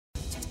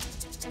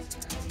Free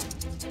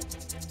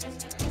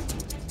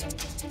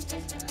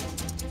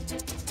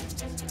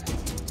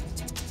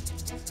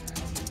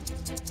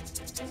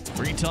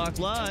Talk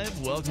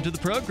Live. Welcome to the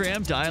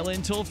program. Dial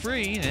in toll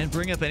free and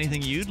bring up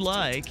anything you'd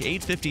like.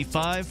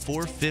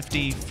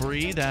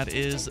 855-450-FREE. That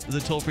is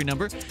the toll-free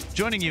number.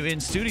 Joining you in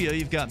studio,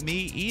 you've got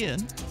me,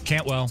 Ian.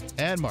 Cantwell.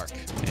 And Mark.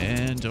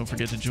 And don't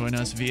forget to join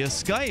us via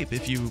Skype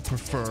if you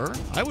prefer.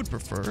 I would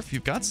prefer if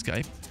you've got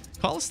Skype.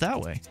 Call us that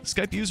way.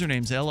 Skype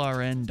username's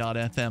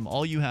lrn.fm.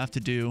 All you have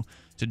to do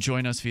to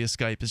join us via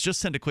Skype is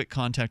just send a quick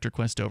contact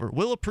request over.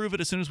 We'll approve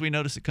it as soon as we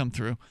notice it come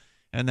through.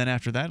 And then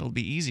after that, it'll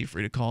be easy for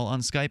you to call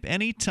on Skype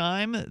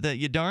anytime that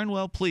you darn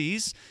well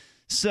please.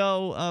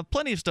 So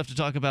plenty of stuff to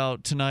talk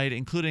about tonight,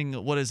 including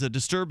what is a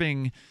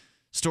disturbing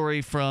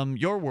story from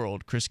your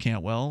world, Chris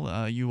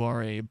Cantwell. You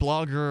are a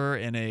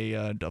blogger and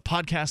a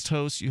podcast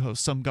host. You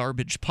host Some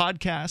Garbage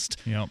Podcast.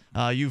 Yep.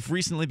 You've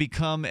recently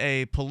become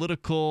a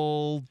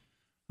political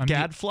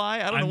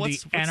gadfly. I don't know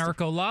what's the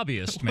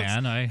Anarcho-Lobbyist,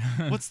 man.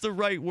 What's the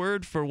right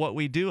word for what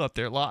we do up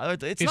there?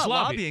 It's not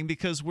lobbying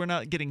because we're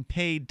not getting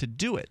paid to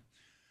do it.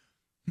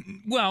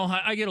 Well,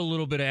 I get a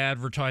little bit of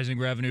advertising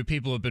revenue.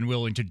 People have been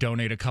willing to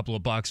donate a couple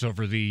of bucks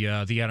over the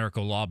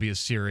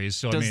Anarcho-Lobbyist series.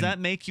 So Does that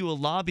make you a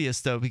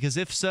lobbyist, though? Because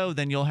if so,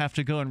 then you'll have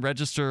to go and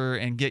register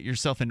and get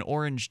yourself an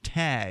orange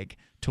tag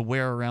to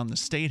wear around the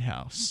State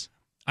House.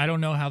 I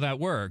don't know how that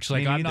works.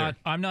 Like,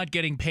 I'm not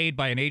getting paid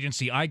by an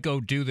agency. I go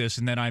do this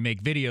and then I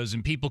make videos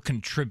and people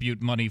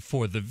contribute money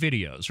for the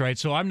videos, right?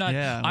 So I'm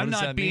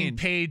not being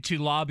paid to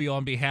lobby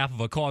on behalf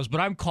of a cause, but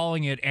I'm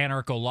calling it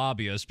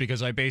Anarcho-Lobbyist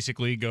because I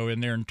basically go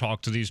in there and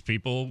talk to these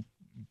people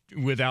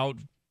without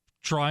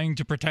trying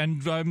to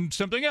pretend I'm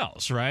something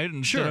else, right?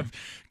 Instead of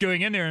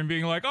going in there and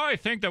being like, oh, I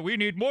think that we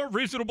need more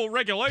reasonable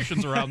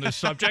regulations around this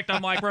subject.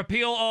 I'm like,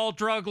 repeal all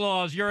drug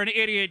laws. You're an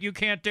idiot. You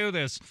can't do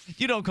this.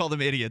 You don't call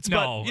them idiots,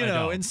 no, but, you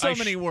know, in so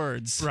many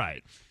words.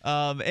 Right.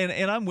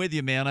 And I'm with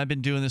you, man. I've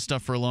been doing this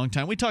stuff for a long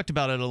time. We talked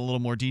about it in a little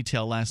more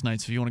detail last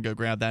night, so if you want to go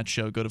grab that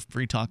show, go to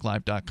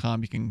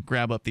freetalklive.com. You can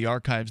grab up the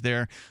archives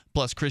there.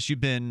 Plus, Chris,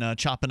 you've been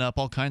chopping up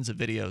all kinds of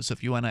videos. So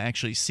if you want to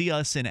actually see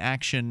us in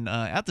action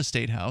at the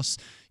State House,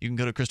 you can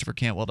go to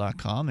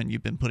ChristopherCantwell.com, and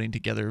you've been putting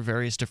together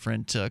various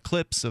different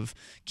clips of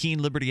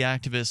keen liberty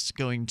activists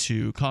going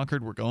to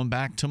Concord. We're going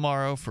back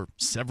tomorrow for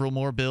several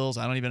more bills.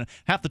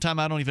 Half the time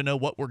I don't even know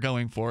what we're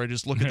going for. I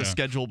just look at the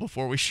schedule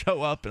before we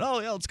show up, and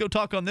let's go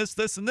talk on this,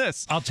 and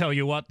this. I'll tell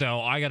you what, though,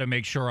 I got to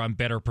make sure I'm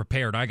better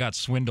prepared. I got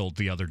swindled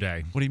the other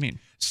day. What do you mean?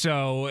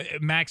 So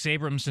Max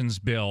Abramson's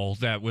bill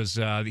that was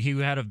he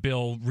had a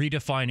bill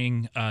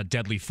redefining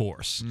deadly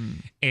force,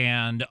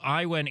 and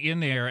I went in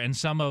there, and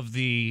some of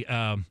the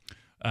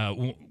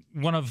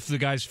one of the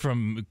guys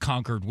from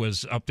Concord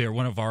was up there.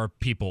 One of our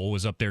people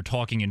was up there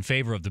talking in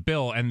favor of the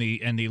bill, and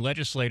the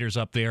legislators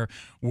up there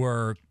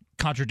were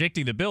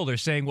contradicting the bill. They're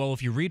saying, well,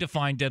 if you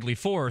redefine deadly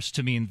force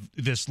to mean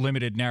this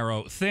limited,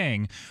 narrow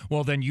thing,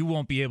 well, then you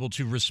won't be able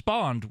to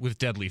respond with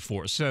deadly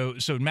force. So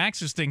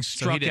Max's thing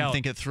struck out. So he didn't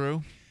think it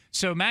through?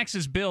 So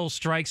Max's bill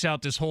strikes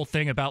out this whole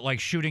thing about like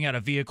shooting at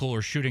a vehicle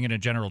or shooting in a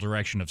general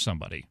direction of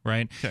somebody,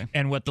 right? Okay.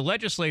 And what the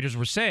legislators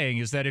were saying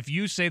is that if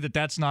you say that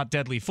that's not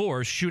deadly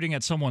force, shooting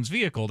at someone's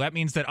vehicle, that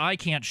means that I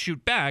can't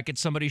shoot back at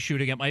somebody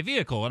shooting at my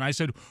vehicle. And I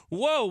said,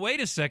 whoa,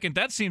 wait a second,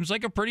 that seems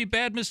like a pretty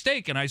bad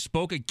mistake. And I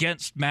spoke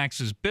against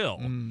Max's bill.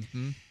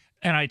 Mm-hmm.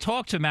 And I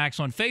talked to Max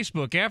on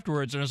Facebook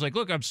afterwards, and I was like,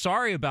 look, I'm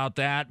sorry about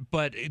that,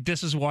 but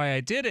this is why I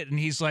did it. And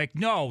he's like,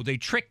 no, they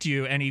tricked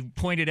you. And he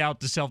pointed out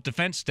the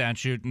self-defense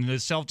statute, and the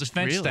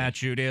self-defense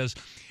statute is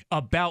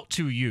about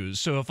to use.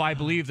 So if I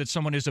believe that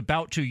someone is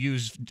about to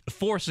use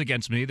force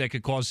against me that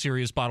could cause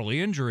serious bodily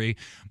injury,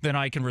 then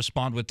I can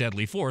respond with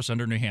deadly force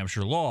under New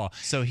Hampshire law.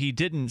 So he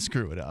didn't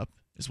screw it up.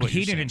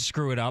 He didn't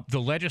screw it up. The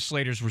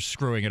legislators were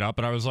screwing it up,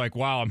 and I was like,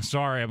 wow, I'm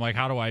sorry. I'm like,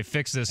 how do I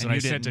fix this? And I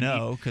didn't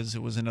know because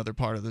it was another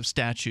part of the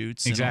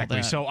statutes. Exactly.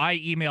 And all that. So I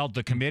emailed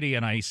the committee,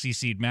 and I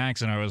CC'd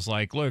Max, and I was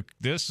like, look,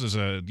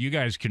 you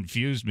guys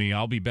confused me.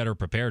 I'll be better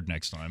prepared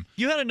next time.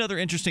 You had another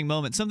interesting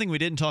moment, something we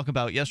didn't talk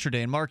about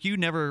yesterday. And Mark, you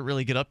never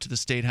really get up to the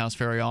State House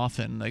very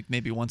often, like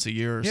maybe once a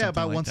year or something like that.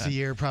 Yeah, about once a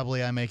year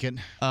probably I make it.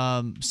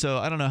 So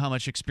I don't know how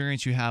much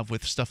experience you have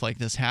with stuff like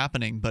this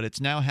happening, but it's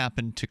now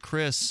happened to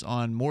Chris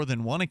on more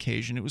than one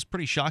occasion. It was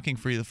pretty shocking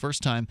for you the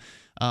first time,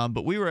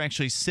 but we were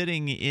actually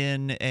sitting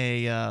in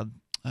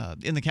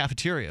the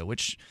cafeteria,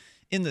 which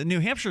in the New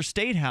Hampshire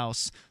State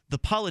House, the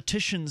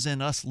politicians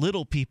and us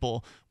little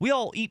people, we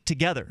all eat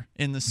together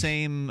in the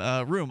same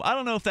room. I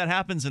don't know if that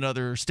happens in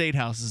other state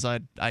houses.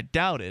 I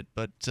doubt it,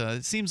 but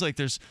it seems like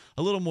there's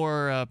a little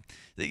more.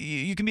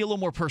 You can be a little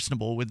more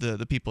personable with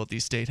the people at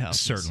these state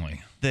houses.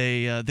 Certainly.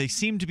 They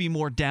seem to be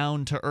more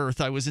down to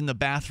earth. I was in the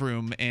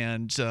bathroom,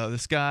 and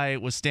this guy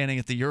was standing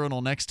at the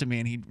urinal next to me,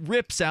 and he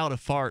rips out a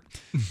fart.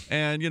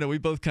 And, we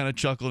both kind of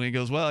chuckled, and he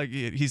goes, well,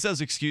 he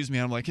says, excuse me.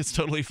 I'm like, it's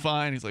totally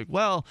fine. He's like,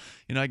 well,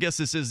 I guess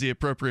this is the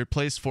appropriate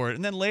place for it.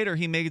 And then later later,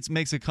 he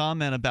makes a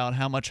comment about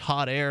how much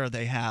hot air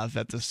they have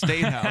at the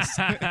state house.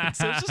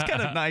 So it's just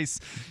kind of nice,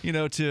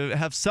 to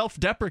have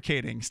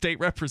self-deprecating state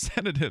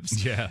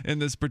representatives in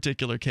this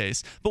particular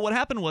case. But what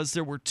happened was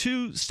there were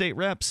two state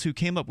reps who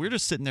came up. We were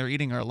just sitting there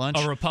eating our lunch.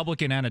 A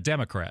Republican and a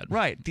Democrat.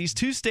 Right. These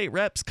two state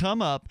reps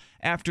come up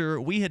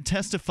after we had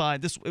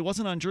testified. It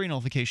wasn't on jury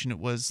nullification. It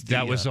was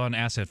that was on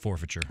asset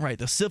forfeiture. Right.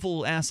 The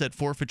civil asset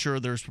forfeiture.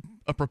 There's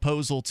a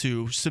proposal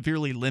to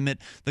severely limit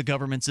the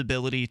government's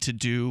ability to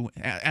do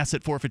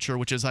asset forfeiture,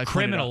 which is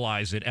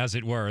criminalize it, as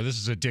it were. This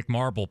is a Dick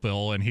Marble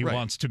bill, and he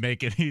wants to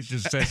make it. He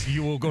just says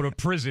you will go to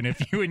prison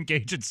if you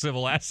engage in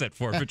civil asset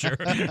forfeiture.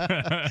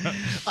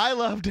 I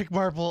love Dick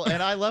Marble,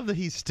 and I love that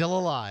he's still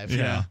alive.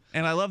 Yeah.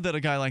 And I love that a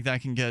guy like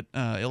that can get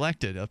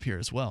elected up here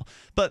as well.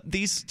 But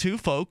these two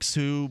folks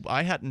who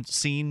I hadn't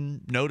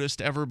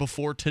noticed ever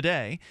before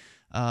today,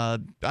 I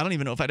don't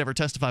even know if I'd ever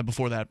testified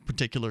before that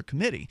particular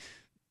committee.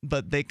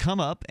 But they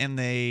come up and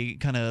they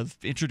kind of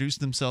introduce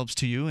themselves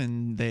to you,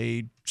 and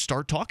they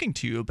start talking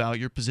to you about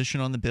your position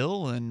on the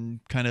bill, and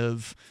kind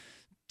of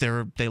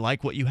they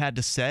like what you had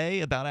to say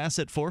about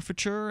asset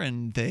forfeiture,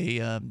 and they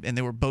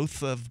were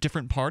both of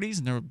different parties,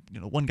 and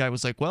one guy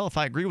was like, well, if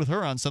I agree with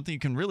her on something, you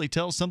can really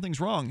tell something's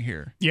wrong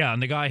here. Yeah, and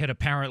the guy had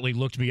apparently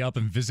looked me up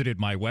and visited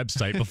my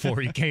website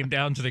before he came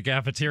down to the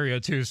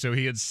cafeteria too, so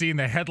he had seen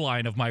the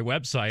headline of my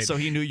website. So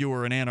he knew you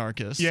were an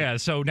anarchist. Yeah,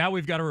 so now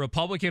we've got a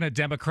Republican, a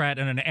Democrat,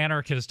 and an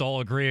anarchist all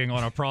agreeing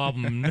on a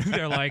problem.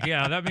 They're like,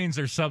 yeah, that means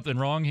there's something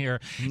wrong here.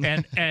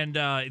 And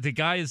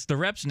the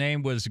rep's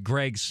name was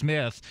Greg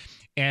Smith.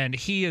 And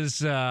he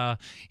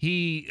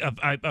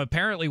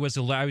apparently was.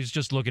 I was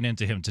just looking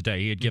into him today.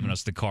 He had given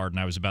us the card,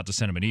 and I was about to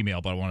send him an email,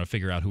 but I wanted to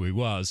figure out who he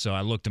was. So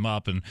I looked him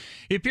up, and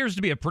he appears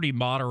to be a pretty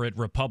moderate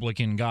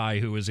Republican guy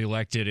who was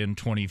elected in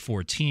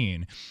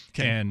 2014.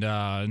 Okay.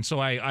 And so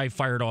I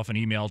fired off an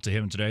email to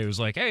him today. It was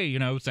like, hey,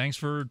 thanks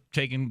for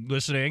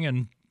listening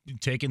and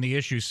taking the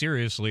issue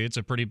seriously. It's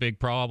a pretty big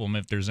problem.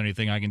 If there's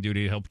anything I can do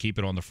to help keep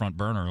it on the front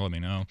burner, let me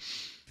know.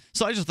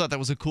 So I just thought that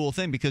was a cool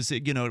thing because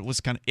it was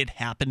it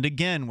happened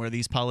again where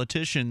these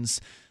politicians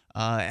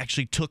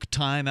actually took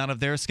time out of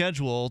their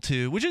schedule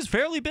which is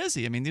fairly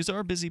busy. I mean, these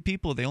are busy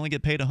people. They only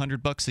get paid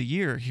 $100 a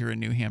year here in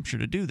New Hampshire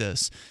to do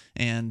this,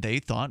 and they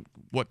thought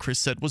what Chris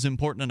said was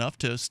important enough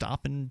to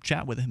stop and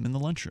chat with him in the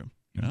lunchroom.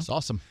 That's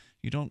awesome.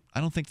 I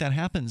don't think that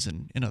happens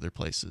in other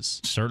places.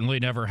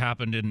 Certainly never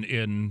happened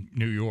in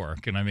New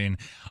York. And I mean,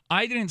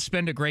 I didn't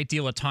spend a great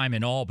deal of time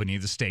in Albany,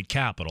 the state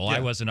capital. Yeah. I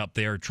wasn't up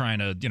there trying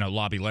to,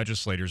 lobby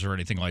legislators or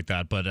anything like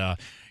that. But,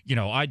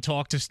 I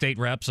talked to state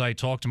reps. I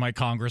talked to my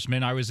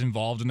congressman. I was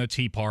involved in the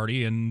Tea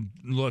Party. And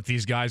look,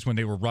 these guys, when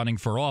they were running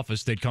for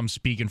office, they'd come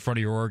speak in front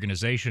of your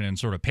organization and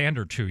sort of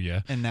pander to you.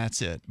 And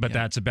that's it. But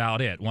that's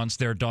about it. Once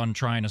they're done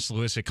trying to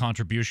solicit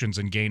contributions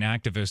and gain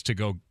activists to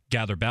go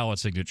gather ballot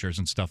signatures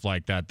and stuff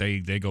like that, they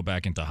go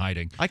back into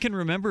hiding. I can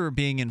remember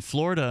being in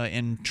Florida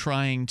and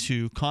trying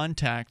to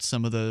contact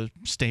some of the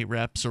state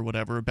reps or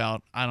whatever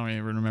about, I don't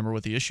even remember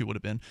what the issue would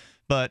have been,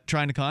 but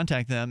trying to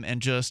contact them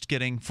and just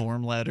getting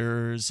form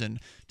letters and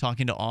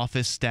talking to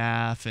office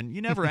staff, and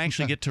you never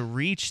actually get to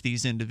reach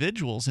these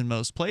individuals in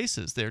most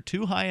places. They're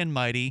too high and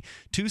mighty,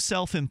 too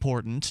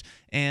self-important,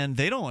 and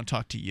they don't want to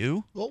talk to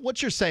you. Well,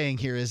 what you're saying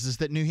here is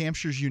that New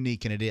Hampshire's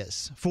unique, and it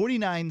is.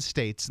 49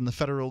 states and the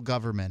federal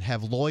government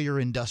have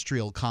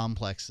lawyer-industrial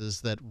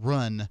complexes that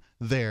run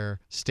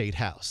their state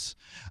house.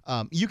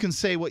 You can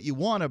say what you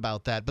want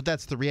about that, but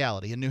that's the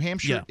reality. In New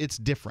Hampshire, it's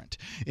different.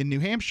 In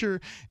New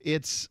Hampshire,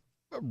 it's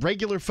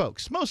regular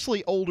folks,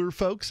 mostly older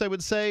folks, I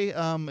would say,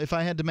 if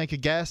I had to make a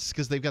guess,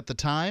 because they've got the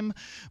time.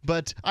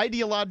 But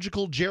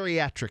ideological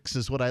geriatrics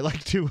is what I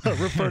like to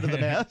refer to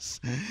them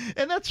as,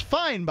 and that's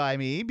fine by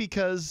me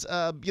because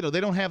they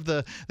don't have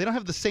the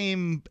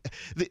same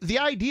the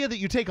idea that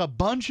you take a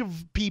bunch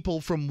of people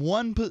from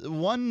one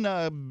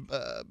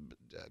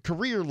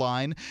career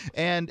line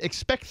and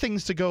expect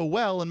things to go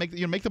well and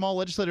make them all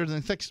legislators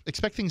and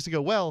expect things to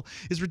go well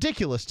is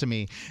ridiculous to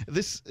me.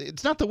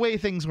 It's not the way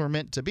things were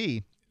meant to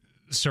be.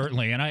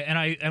 Certainly,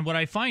 and what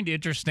I find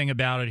interesting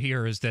about it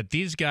here is that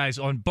these guys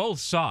on both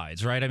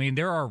sides, right? I mean,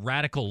 there are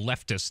radical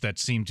leftists that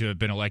seem to have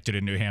been elected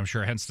in New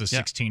Hampshire, hence the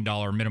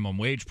 $16 minimum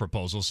wage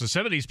proposal. So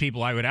some of these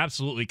people I would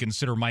absolutely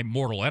consider my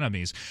mortal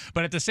enemies.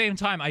 But at the same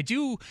time, I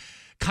do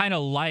kind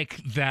of like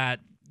that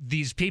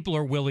these people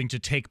are willing to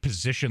take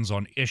positions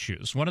on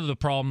issues. One of the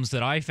problems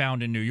that I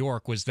found in New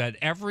York was that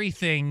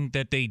everything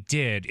that they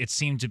did, it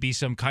seemed to be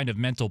some kind of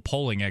mental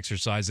polling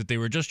exercise, that they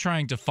were just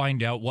trying to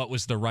find out what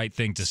was the right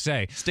thing to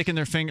say. Licking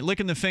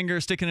the finger,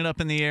 sticking it up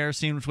in the air,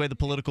 seeing which way the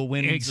political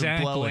winds are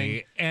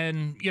blowing.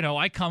 And,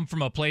 I come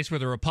from a place where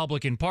the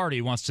Republican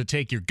Party wants to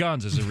take your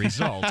guns as a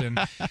result. And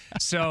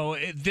so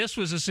this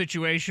was a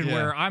situation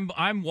where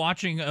I'm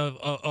watching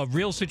a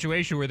real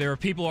situation where there are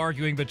people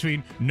arguing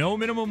between no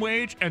minimum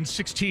wage and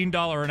 $16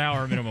 an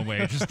hour minimum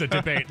wage. Just the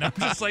debate. And I'm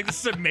just like,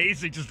 this is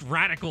amazing. Just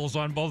radicals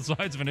on both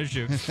sides of an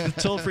issue. The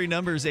toll-free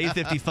number is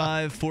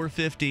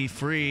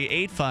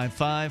 855-450-FREE,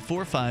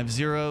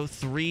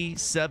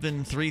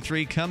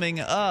 855-450-3733. Coming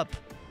up,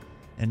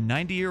 and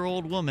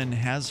 90-year-old woman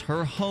has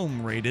her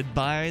home raided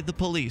by the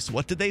police.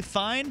 What did they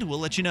find? We'll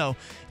let you know.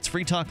 It's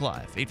Free Talk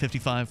Live,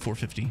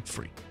 855-450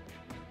 free.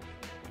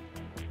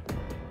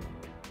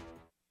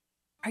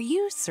 Are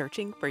you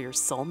searching for your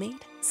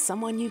soulmate?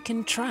 Someone you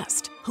can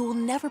trust, who will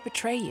never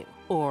betray you?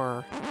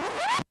 Or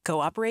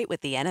cooperate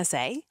with the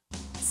NSA?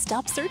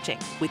 Stop searching.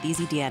 With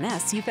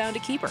EasyDNS, you found a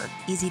keeper.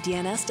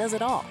 EasyDNS does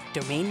it all.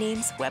 Domain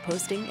names, web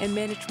hosting, and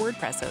managed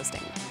WordPress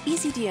hosting.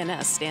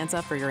 EasyDNS stands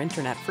up for your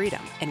internet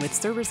freedom. And with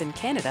servers in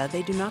Canada,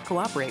 they do not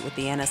cooperate with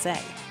the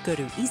NSA. Go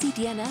to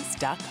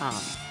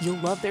EasyDNS.com. You'll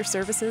love their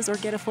services or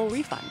get a full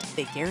refund.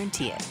 They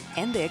guarantee it.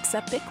 And they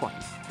accept Bitcoin.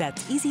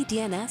 That's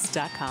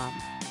EasyDNS.com.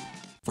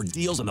 For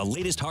deals on the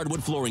latest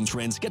hardwood flooring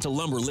trends, get to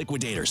Lumber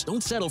Liquidators.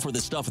 Don't settle for the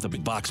stuff at the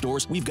big box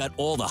stores. We've got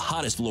all the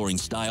hottest flooring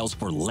styles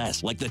for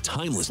less, like the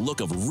timeless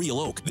look of real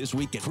oak. This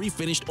week, get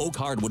pre-finished oak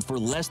hardwood for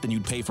less than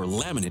you'd pay for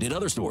laminate at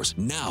other stores.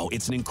 Now,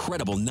 it's an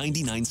incredible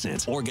 99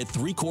 cents. Or get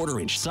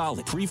 3/4-inch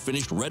solid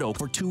pre-finished red oak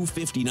for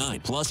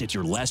 $2.59. Plus, it's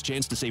your last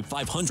chance to save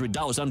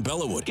 $500 on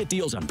Bellawood. Get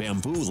deals on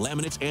bamboo,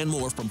 laminates, and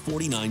more from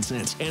 49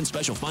 cents. And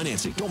special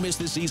financing. Don't miss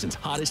this season's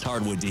hottest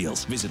hardwood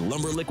deals. Visit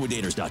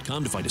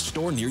lumberliquidators.com to find a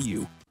store near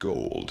you.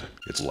 Gold.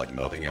 It's like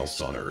nothing else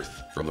on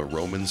Earth. From the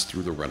Romans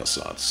through the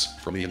Renaissance,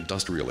 from the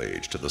Industrial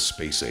Age to the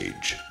Space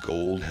Age,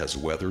 gold has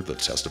weathered the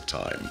test of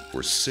time.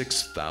 For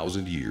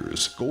 6,000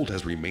 years, gold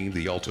has remained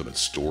the ultimate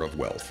store of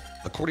wealth.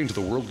 According to the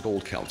World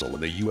Gold Council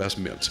and the U.S.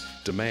 Mint,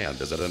 demand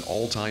is at an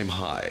all-time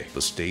high.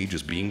 The stage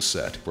is being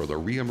set for the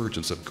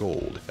reemergence of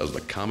gold as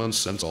the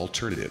common-sense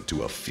alternative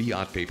to a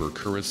fiat paper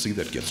currency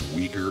that gets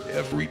weaker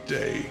every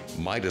day.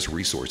 Midas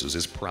Resources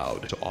is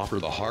proud to offer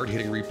the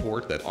hard-hitting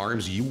report that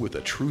arms you with the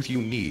truth you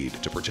need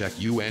to protect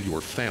you and your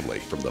family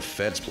from the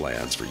Fed's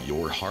plans for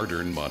your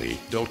hard-earned money.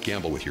 Don't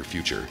gamble with your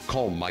future.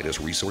 Call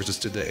Midas Resources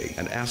today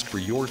and ask for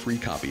your free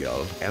copy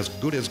of As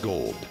Good as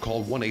Gold.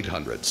 Call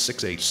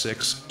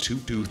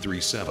 1-800-686-2237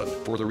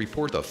 for the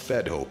report the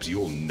Fed hopes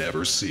you'll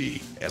never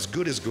see. As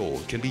Good as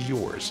Gold can be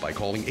yours by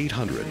calling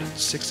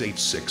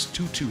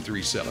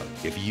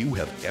 800-686-2237. If you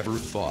have ever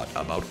thought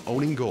about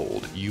owning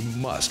gold, you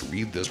must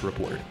read this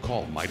report.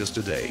 Call Midas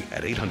today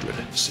at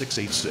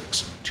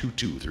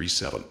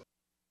 800-686-2237.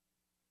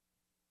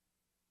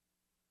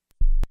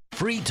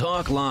 Free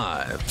Talk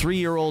Live.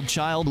 3-year-old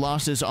child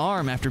lost his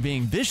arm after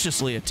being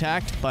viciously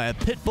attacked by a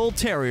pit bull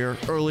terrier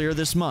earlier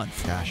this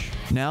month. Gosh.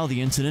 Now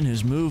the incident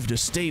has moved a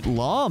state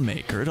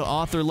lawmaker to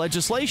author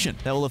legislation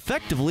that will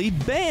effectively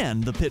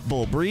ban the pit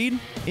bull breed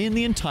in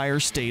the entire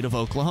state of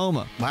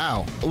Oklahoma.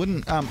 Wow.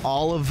 Wouldn't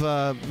all of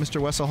Mr.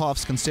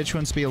 Wesselhoff's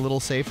constituents be a little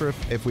safer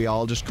if we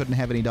all just couldn't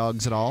have any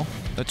dogs at all?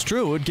 That's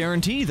true. It would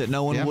guarantee that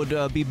no one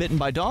would be bitten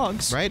by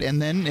dogs. Right, and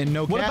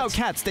no What cats. about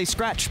cats? They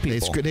scratch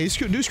people. They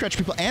do scratch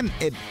people, and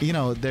it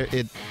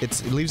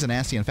leaves a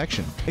nasty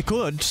infection. It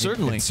could,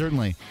 certainly.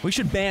 Certainly. We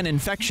should ban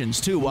infections,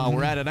 too, while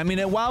we're at it. I mean,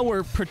 while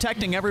we're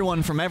protecting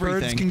everyone from everything.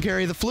 Birds can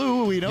carry the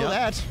flu. We know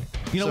that.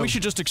 We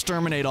should just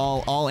exterminate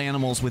all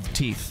animals with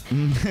teeth.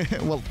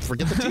 Well,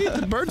 forget the teeth.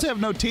 The birds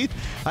have no teeth.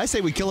 I say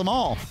we kill them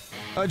all.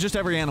 Just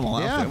every animal.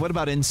 Yeah. Okay. What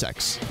about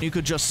insects? You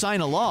could just sign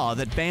a law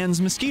that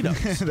bans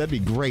mosquitoes. That'd be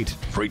great.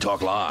 Free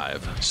Talk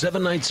Live,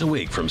 7 nights a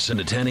week from 10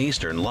 to 10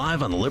 Eastern,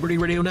 live on the Liberty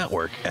Radio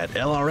Network at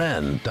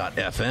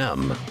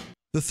LRN.FM.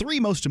 The 3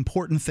 most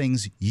important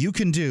things you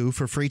can do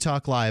for Free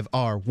Talk Live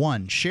are: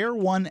 1, share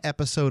 1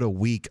 episode a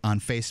week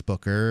on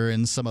Facebook or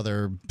in some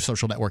other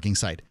social networking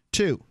site.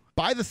 2,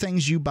 buy the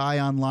things you buy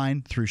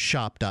online through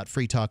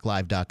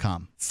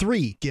shop.freetalklive.com.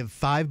 3, give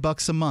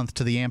 $5 a month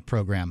to the AMP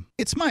program.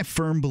 It's my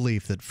firm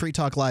belief that Free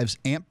Talk Live's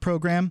AMP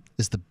program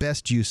is the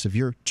best use of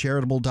your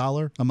charitable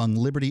dollar among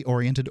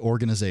liberty-oriented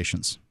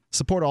organizations.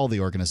 Support all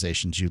the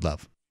organizations you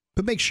love,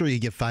 but make sure you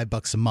give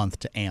 $5 a month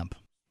to AMP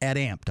at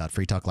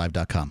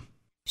amp.freetalklive.com.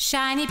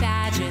 Shiny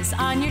badges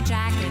on your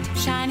jacket,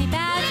 shiny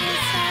badges.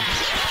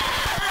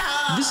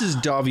 This is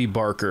Davi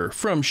Barker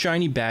from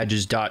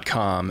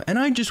ShinyBadges.com, and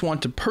I just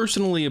want to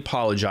personally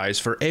apologize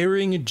for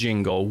airing a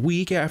jingle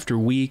week after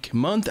week,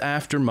 month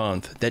after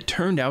month, that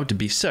turned out to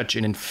be such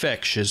an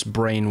infectious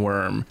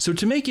brainworm. So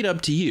to make it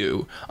up to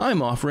you,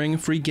 I'm offering a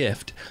free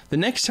gift. The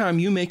next time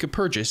you make a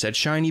purchase at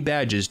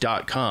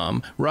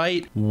ShinyBadges.com,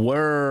 write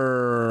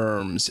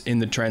worms in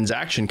the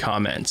transaction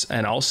comments,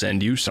 and I'll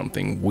send you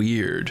something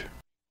weird.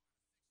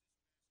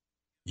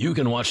 You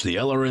can watch the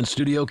LRN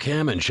Studio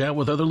Cam and chat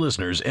with other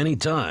listeners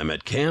anytime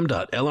at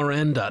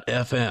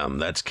cam.lrn.fm.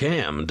 That's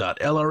cam.lrn.fm.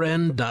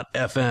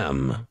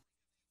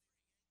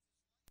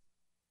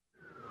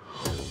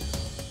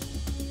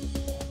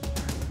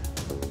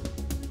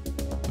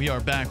 We are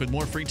back with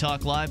more Free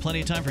Talk Live.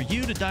 Plenty of time for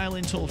you to dial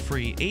in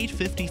toll-free,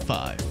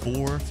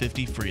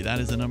 855-450-FREE. That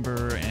is the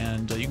number,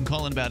 and you can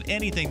call in about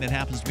anything that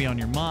happens to be on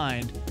your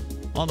mind.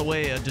 On the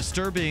way, a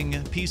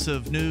disturbing piece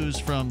of news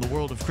from the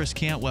world of Chris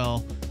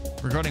Cantwell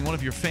regarding one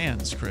of your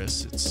fans,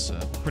 Chris. It's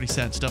pretty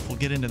sad stuff. We'll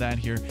get into that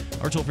here.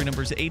 Our toll-free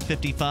number is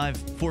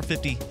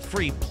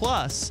 855-450-FREE.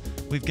 Plus,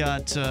 we've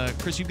got,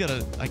 Chris, you've got,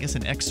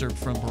 an excerpt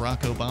from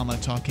Barack Obama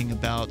talking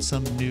about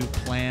some new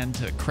plan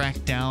to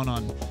crack down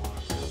on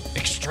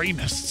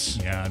extremists.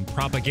 Yeah, and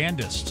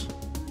propagandists.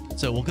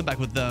 So we'll come back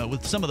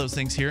with some of those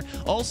things here.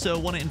 Also,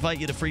 want to invite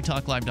you to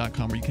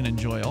freetalklive.com where you can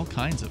enjoy all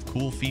kinds of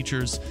cool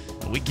features.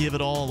 We give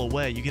it all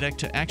away. You get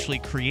to actually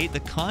create the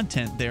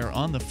content there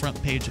on the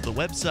front page of the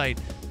website.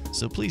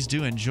 So please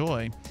do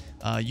enjoy.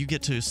 You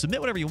get to submit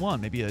whatever you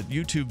want, maybe a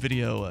YouTube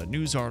video, a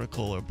news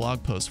article, or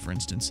blog post, for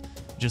instance.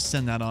 Just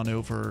send that on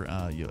over.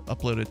 You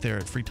upload it there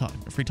at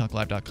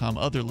freetalklive.com.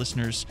 Other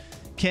listeners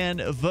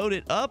can vote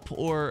it up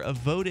or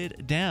vote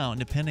it down,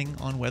 depending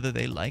on whether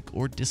they like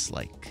or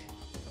dislike.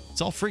 It's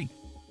all free.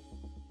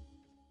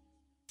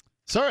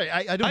 Sorry,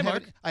 I don't Hi, have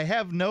Mark. I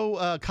have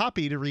no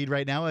copy to read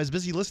right now. I was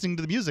busy listening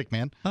to the music,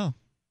 man. Oh,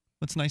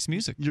 that's nice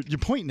music. You're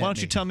pointing at me. Why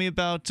don't you tell me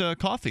about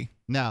coffee?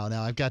 No,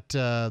 I've got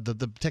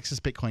the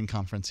Texas Bitcoin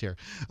Conference here.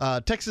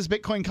 Texas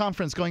Bitcoin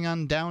Conference going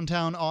on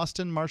downtown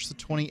Austin, March the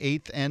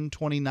 28th and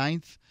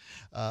 29th.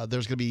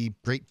 There's going to be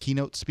great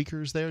keynote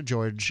speakers there.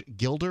 George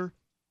Gilder,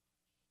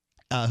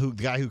 the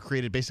guy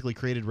who basically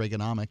created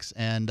Reaganomics,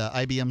 and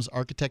IBM's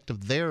architect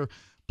of their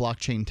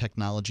blockchain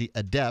technology,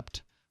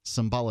 Adept,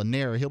 Sambala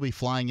Nair. He'll be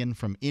flying in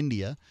from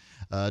India.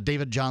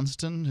 David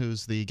Johnston,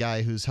 who's the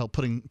guy who's helped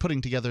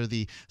putting together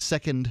the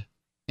second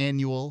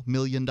annual $1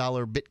 million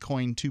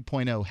Bitcoin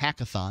 2.0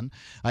 hackathon.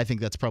 I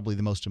think that's probably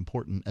the most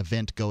important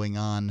event going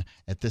on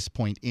at this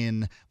point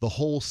in the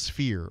whole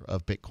sphere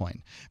of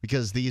Bitcoin,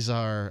 because these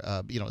are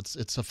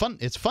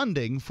it's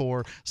funding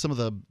for some of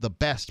the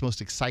best, most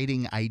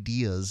exciting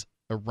ideas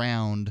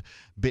around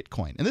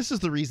Bitcoin. And this is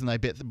the reason I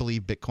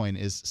believe Bitcoin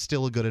is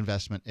still a good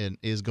investment and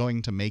is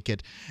going to make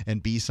it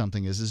and be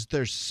something is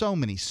there's so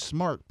many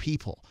smart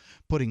people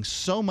putting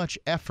so much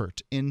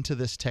effort into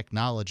this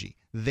technology.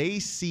 They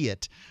see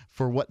it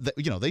for what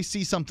they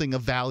see something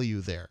of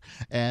value there,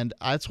 and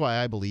that's why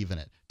I believe in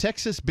it.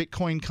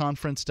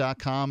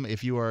 TexasBitcoinConference.com.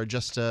 If you are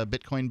just a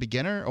Bitcoin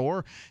beginner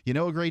or you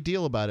know a great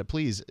deal about it,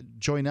 please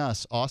join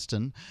us,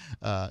 in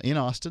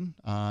Austin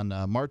on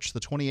March the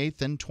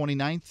 28th and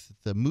 29th,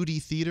 the Moody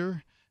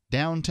Theater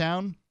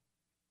downtown.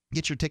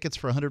 Get your tickets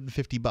for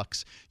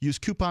 $150. Use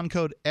coupon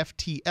code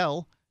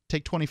FTL.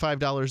 Take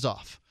 $25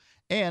 off.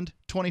 And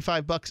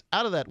 $25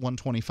 out of that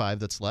 $125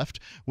 that's left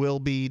will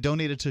be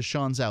donated to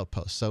Sean's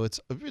Outpost. So it's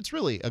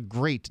really a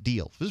great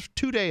deal. This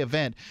 2-day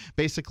event,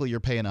 basically you're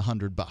paying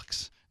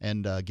 $100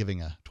 and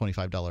giving a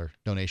 $25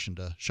 donation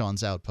to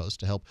Sean's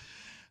Outpost to help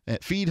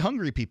feed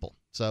hungry people.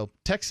 So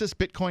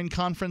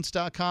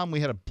TexasBitcoinConference.com.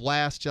 We had a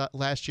blast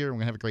last year, and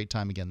we're going to have a great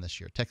time again this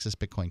year.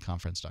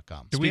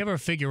 TexasBitcoinConference.com. Did we ever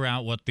figure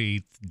out what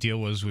the deal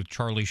was with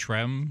Charlie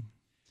Shrem?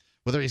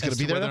 Whether he's going to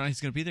be there? Whether or not he's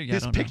going to be there? Yeah,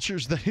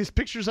 his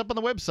picture's up on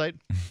the website.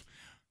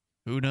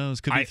 Who knows?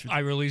 Could be I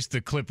released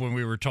the clip when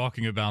we were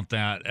talking about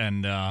that,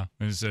 and I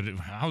said,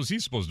 how's he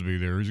supposed to be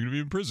there? He's going to be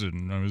in prison.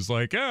 And I was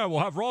like, yeah,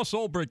 we'll have Ross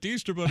Ulbricht, the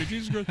Easter Bunny,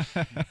 Jesus Christ.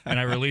 And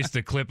I released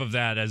the clip of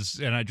that,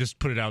 and I just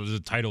put it out as a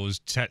title as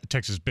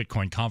Texas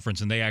Bitcoin Conference,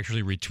 and they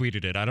actually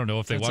retweeted it. I don't know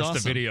if they watched the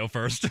video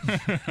first.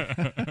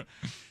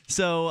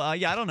 So, I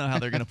don't know how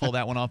they're going to pull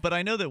that one off. But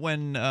I know that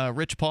when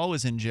Rich Paul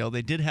was in jail,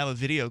 they did have a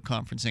video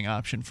conferencing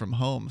option from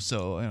home.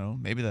 So,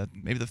 maybe the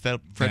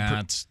Fed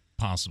That's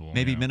possible.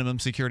 Maybe minimum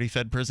security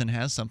Fed prison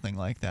has something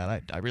like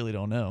that. I really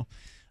don't know.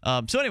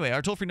 So anyway,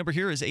 our toll-free number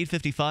here is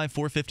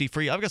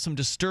 855-450-FREE. I've got some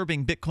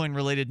disturbing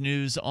Bitcoin-related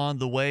news on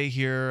the way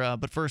here.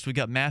 But first, we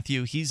got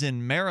Matthew. He's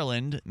in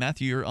Maryland.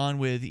 Matthew, you're on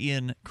with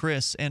Ian,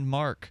 Chris, and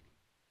Mark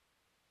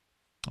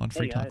on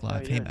Free Talk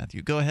Live. Hey,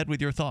 Matthew. Go ahead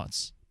with your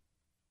thoughts.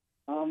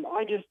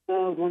 I just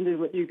wondered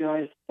what you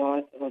guys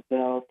thought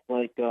about,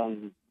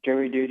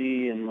 jury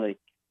duty and,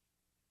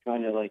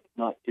 trying to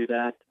not do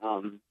that.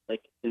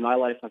 In my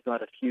life, I've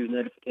got a few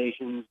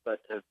notifications,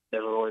 but have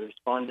never really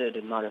responded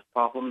and not have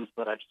problems.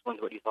 But I just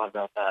wondered what you thought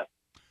about that.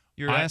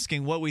 You're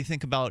asking what we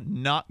think about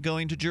not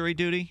going to jury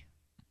duty?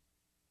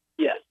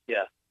 Yes,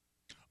 yeah.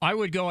 I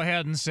would go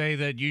ahead and say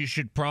that you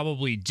should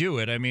probably do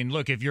it. I mean,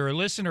 look, if you're a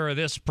listener of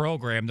this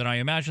program, then I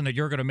imagine that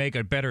you're going to make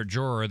a better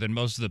juror than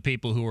most of the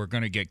people who are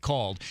going to get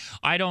called.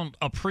 I don't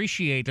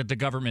appreciate that the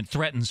government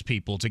threatens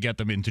people to get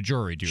them into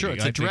jury duty. Sure,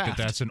 it's a draft. I think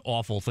that that's an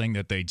awful thing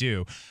that they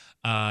do.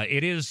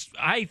 It is.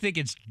 I think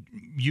it's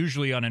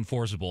usually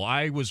unenforceable.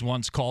 I was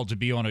once called to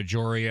be on a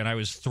jury, and I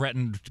was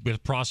threatened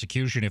with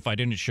prosecution if I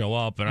didn't show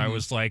up. And I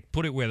was like,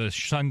 put it where the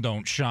sun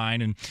don't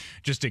shine, and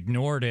just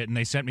ignored it. And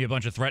they sent me a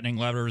bunch of threatening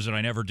letters, and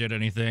I never did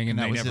anything, and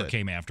they never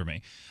came after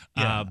me.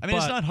 Yeah.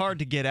 It's not hard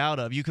to get out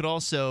of. You could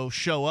also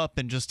show up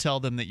and just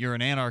tell them that you're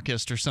an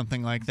anarchist or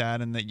something like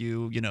that, and that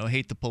you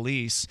hate the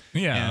police.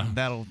 Yeah, and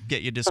that'll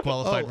get you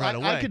disqualified right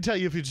away. I could tell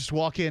you if you just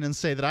walk in and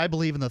say that I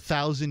believe in the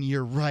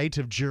 1,000-year right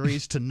of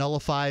juries to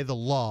nullify the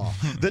law.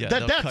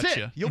 That's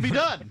it. You'll be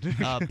done.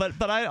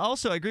 But I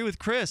also agree with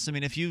Chris. I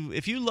mean, if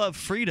you love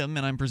freedom,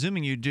 and I'm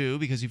presuming you do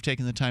because you've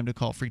taken the time to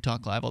call Free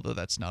Talk Live, although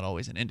that's not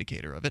always an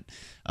indicator of it.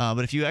 But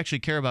if you actually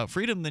care about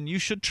freedom, then you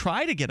should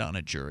try to get on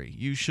a jury.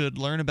 You should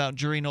learn about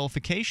jury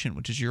nullification,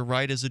 which is your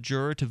right as a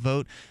juror to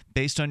vote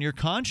based on your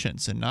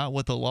conscience and not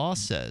what the law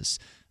says.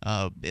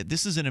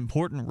 This is an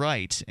important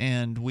right,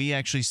 and we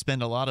actually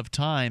spend a lot of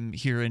time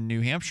here in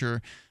New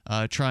Hampshire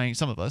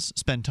some of us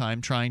spend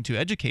time trying to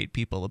educate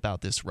people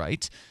about this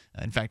right.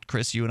 In fact,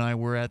 Chris, you and I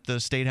were at the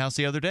State House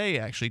the other day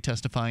actually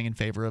testifying in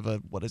favor of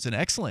what is an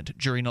excellent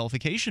jury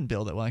nullification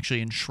bill that will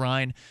actually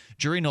enshrine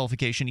jury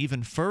nullification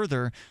even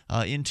further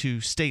into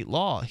state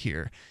law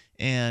here.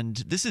 And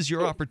this is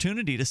your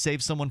opportunity to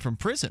save someone from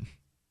prison.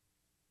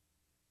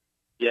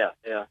 Yeah.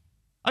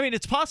 I mean,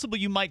 it's possible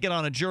you might get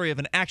on a jury of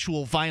an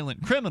actual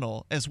violent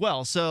criminal as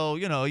well. So,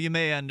 you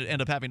may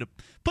end up having to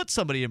put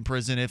somebody in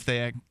prison if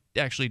they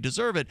actually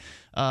deserve it.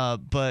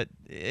 But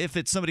if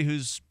it's somebody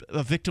who's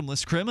a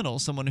victimless criminal,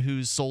 someone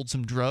who's sold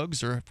some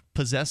drugs or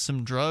possessed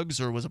some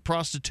drugs or was a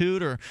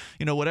prostitute or,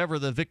 whatever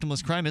the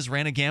victimless crime is,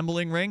 ran a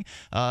gambling ring,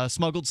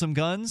 smuggled some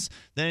guns,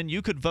 then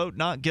you could vote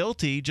not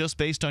guilty just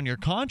based on your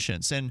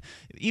conscience. And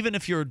even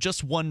if you're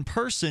just one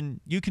person,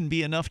 you can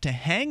be enough to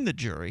hang the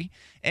jury,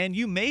 and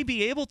you may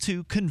be able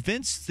to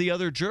convince the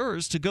other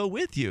jurors to go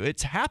with you.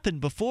 It's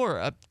happened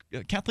before.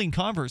 Kathleen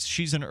Converse,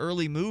 she's an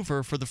early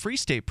mover for the Free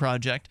State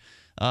Project.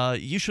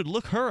 You should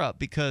look her up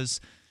because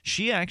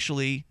she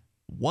actually,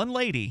 one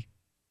lady,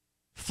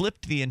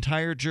 flipped the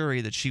entire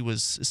jury that she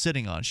was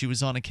sitting on. She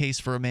was on a case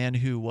for a man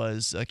who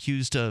was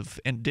accused of,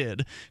 and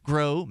did,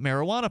 grow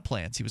marijuana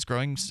plants. He was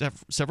growing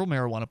several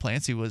marijuana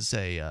plants. He was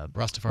a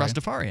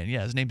Rastafarian.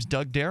 Yeah, his name's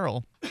Doug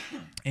Darrell.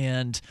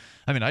 And,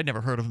 I mean, I'd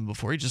never heard of him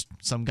before. He just,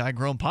 some guy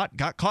growing pot,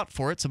 got caught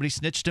for it. Somebody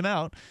snitched him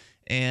out,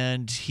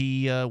 and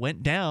he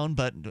went down.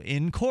 But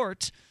in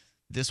court,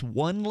 this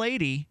one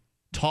lady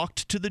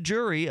talked to the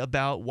jury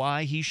about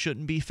why he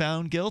shouldn't be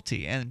found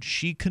guilty, and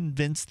she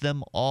convinced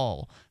them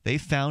all. They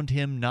found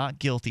him not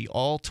guilty,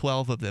 all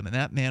 12 of them, and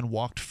that man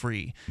walked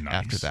free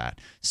after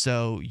that.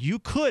 So you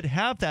could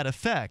have that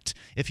effect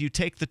if you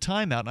take the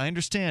time out. And I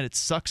understand it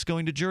sucks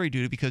going to jury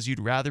duty because you'd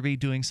rather be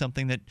doing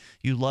something that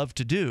you love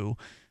to do,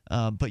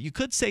 but you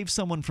could save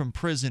someone from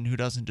prison who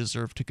doesn't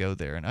deserve to go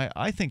there, and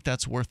I think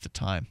that's worth the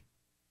time.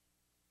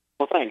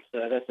 Well, thanks.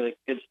 That's a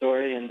good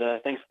story, and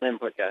thanks for the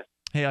input, guys.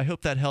 Hey, I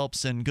hope that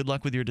helps, and good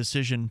luck with your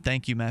decision.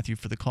 Thank you, Matthew,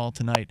 for the call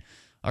tonight.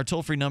 Our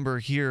toll-free number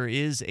here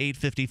is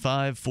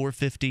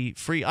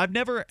 855-450-FREE. I've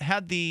never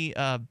had the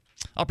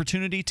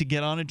opportunity to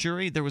get on a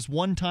jury. There was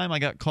one time I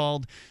got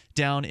called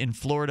down in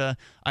Florida.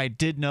 I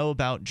did know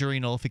about jury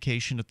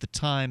nullification at the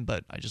time,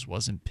 but I just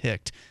wasn't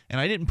picked. And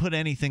I didn't put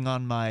anything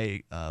on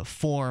my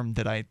form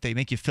that they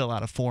make you fill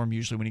out a form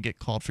usually when you get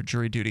called for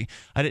jury duty.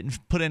 I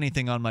didn't put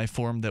anything on my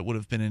form that would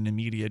have been an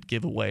immediate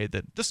giveaway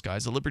that this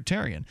guy's a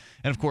libertarian.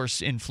 And, of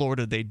course, in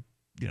Florida, they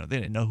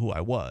didn't know who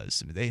I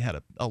was. I mean, they had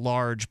a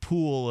large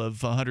pool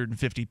of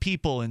 150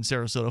 people in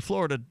Sarasota,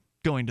 Florida,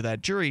 going to that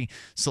jury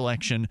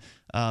selection.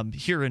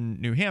 Here in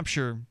New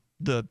Hampshire,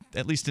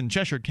 at least in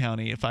Cheshire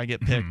County, if I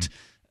get picked,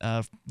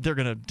 they're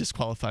going to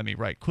disqualify me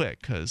right quick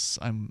because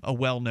I'm a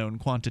well-known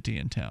quantity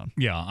in town.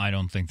 Yeah, I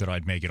don't think that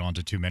I'd make it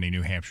onto too many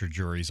New Hampshire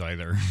juries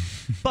either.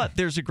 But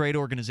there's a great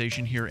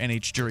organization here,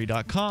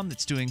 nhjury.com,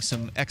 that's doing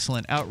some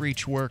excellent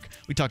outreach work.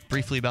 We talked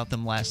briefly about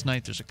them last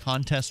night. There's a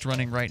contest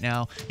running right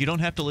now. You don't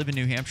have to live in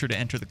New Hampshire to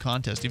enter the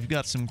contest. If you've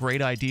got some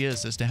great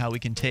ideas as to how we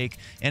can take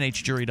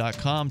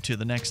nhjury.com to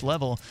the next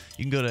level,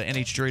 you can go to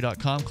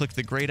nhjury.com, click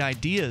the Great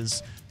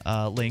Ideas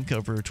link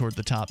over toward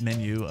the top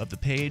menu of the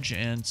page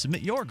and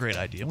submit your great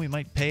idea. We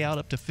might pay out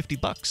up to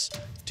 $50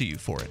 to you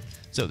for it.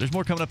 So there's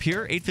more coming up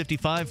here.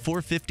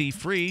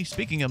 855-450-FREE.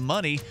 Speaking of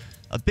money,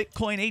 a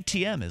Bitcoin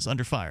ATM is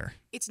under fire.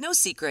 It's no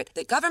secret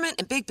that government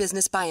and big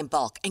business buy in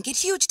bulk and get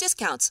huge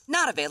discounts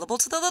not available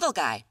to the little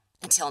guy.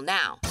 Until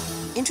now.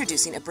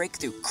 Introducing a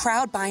breakthrough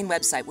crowd buying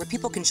website where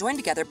people can join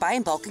together, buy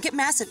in bulk, and get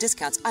massive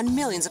discounts on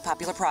millions of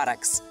popular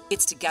products.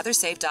 It's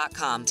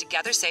TogetherSave.com.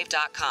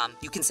 TogetherSave.com.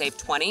 You can save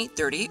 20,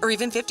 30, or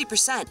even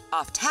 50%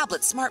 off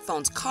tablets,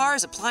 smartphones,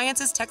 cars,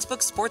 appliances,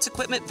 textbooks, sports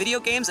equipment, video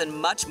games, and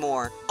much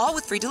more. All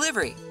with free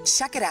delivery.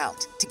 Check it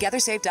out.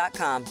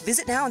 TogetherSave.com.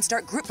 Visit now and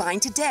start group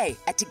buying today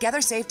at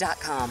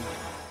TogetherSave.com.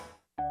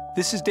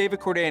 This is David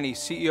Cordani,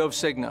 CEO of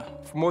Cigna.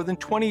 For more than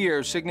 20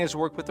 years, Cigna has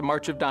worked with the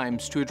March of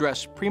Dimes to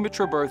address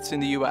premature births in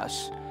the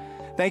U.S.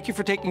 Thank you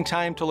for taking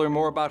time to learn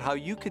more about how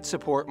you could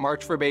support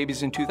March for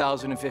Babies in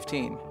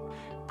 2015.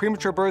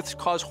 Premature births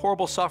cause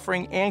horrible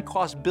suffering and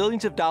cost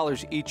billions of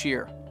dollars each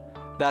year.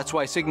 That's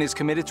why Cigna is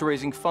committed to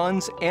raising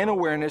funds and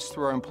awareness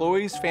through our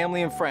employees,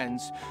 family, and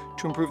friends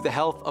to improve the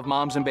health of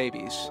moms and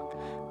babies.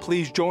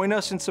 Please join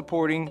us in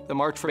supporting the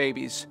March for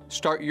Babies.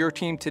 Start your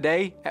team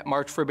today at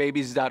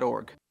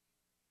marchforbabies.org.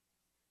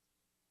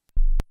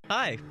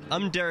 Hi,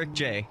 I'm Derek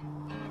J.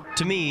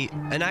 To me,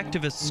 an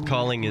activist's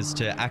calling is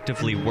to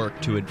actively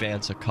work to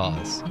advance a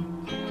cause.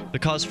 The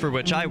cause for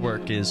which I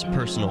work is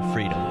personal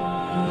freedom.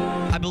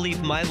 I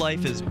believe my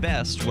life is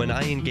best when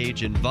I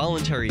engage in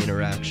voluntary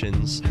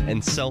interactions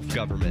and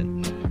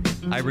self-government.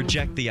 I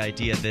reject the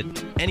idea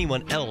that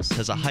anyone else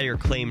has a higher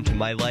claim to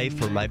my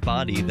life or my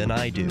body than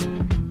I do.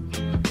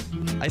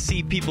 I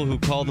see people who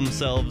call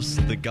themselves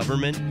the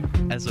government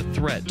as a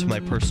threat to my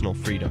personal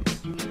freedom.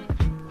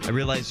 I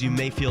realize you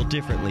may feel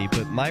differently,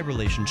 but my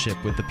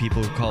relationship with the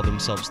people who call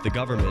themselves the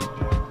government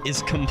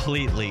is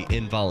completely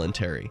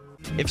involuntary.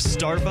 If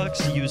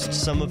Starbucks used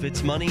some of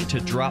its money to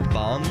drop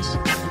bombs,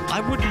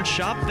 I wouldn't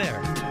shop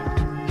there.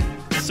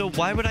 So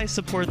why would I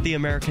support the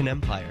American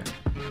empire?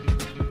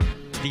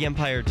 The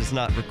empire does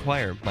not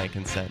require my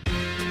consent.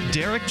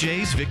 Derek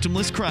J's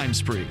Victimless Crime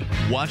Spree.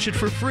 Watch it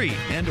for free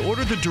and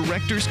order the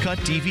Director's Cut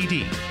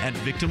DVD at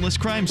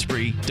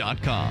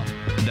victimlesscrimespree.com.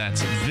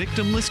 That's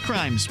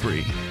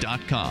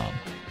victimlesscrimespree.com.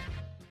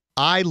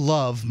 I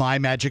love My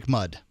Magic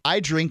Mud. I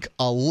drink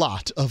a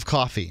lot of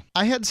coffee.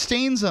 I had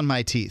stains on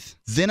my teeth.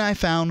 Then I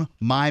found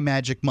My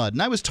Magic Mud,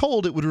 and I was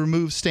told it would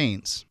remove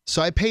stains.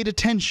 So I paid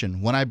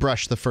attention when I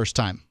brushed the first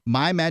time.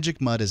 My Magic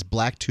Mud is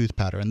black tooth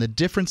powder, and the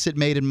difference it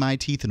made in my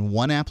teeth in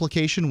one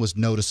application was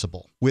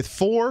noticeable. With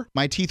 4,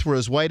 my teeth were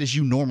as white as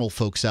you normal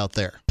folks out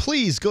there.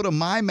 Please go to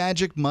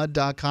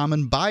mymagicmud.com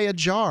and buy a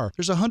jar.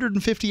 There's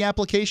 150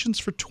 applications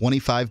for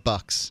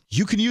 $25.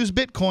 You can use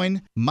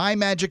Bitcoin.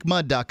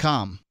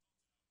 mymagicmud.com.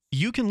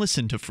 You can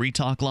listen to Free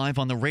Talk Live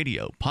on the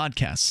radio,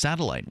 podcast,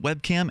 satellite,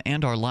 webcam,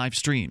 and our live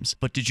streams.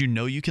 But did you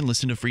know you can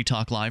listen to Free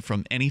Talk Live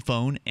from any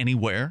phone,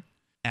 anywhere?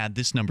 Add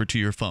this number to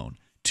your phone,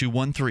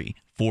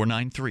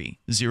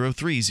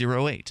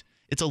 213-493-0308.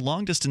 It's a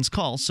long-distance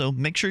call, so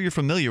make sure you're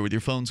familiar with your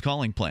phone's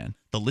calling plan.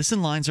 The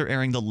listen lines are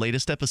airing the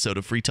latest episode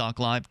of Free Talk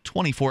Live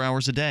 24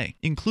 hours a day,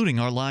 including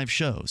our live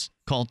shows.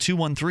 Call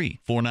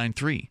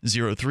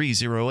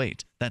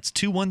 213-493-0308. That's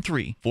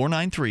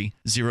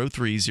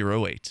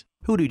 213-493-0308.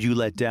 Who did you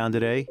let down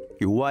today?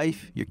 Your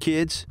wife? Your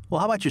kids?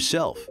 Well, how about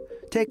yourself?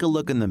 Take a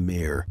look in the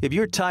mirror. If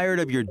you're tired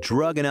of your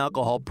drug and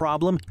alcohol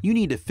problem, you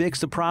need to fix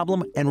the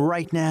problem, and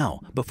right now,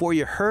 before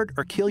you hurt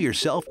or kill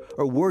yourself,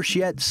 or worse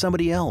yet,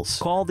 somebody else.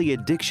 Call the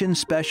addiction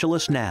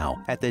specialist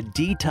now at the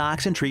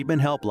Detox and Treatment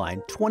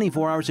Helpline,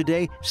 24 hours a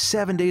day,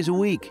 7 days a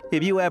week.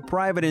 If you have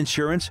private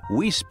insurance,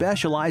 we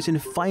specialize in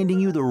finding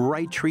you the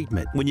right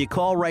treatment. When you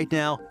call right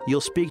now,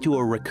 you'll speak to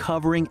a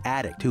recovering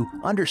addict who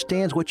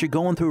understands what you're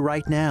going through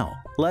right now.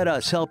 Let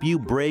us help you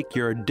break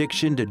your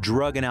addiction to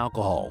drug and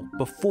alcohol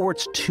before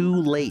it's too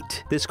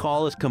late. This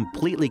call is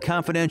completely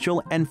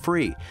confidential and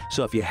free.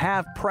 So if you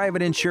have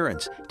private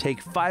insurance,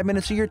 take 5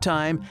 minutes of your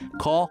time,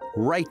 call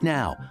right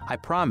now. I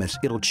promise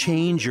it'll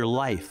change your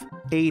life.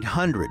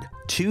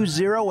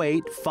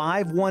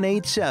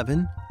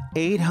 800-208-5187.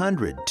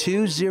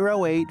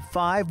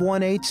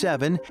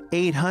 800-208-5187.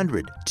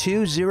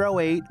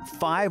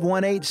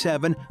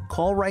 800-208-5187.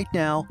 Call right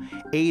now.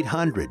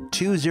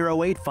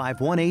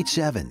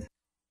 800-208-5187.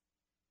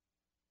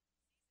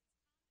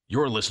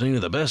 You're listening to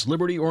the best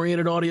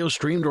liberty-oriented audio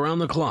streamed around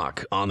the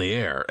clock, on the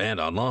air, and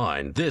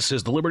online. This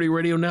is the Liberty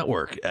Radio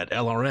Network at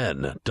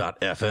LRN.FM.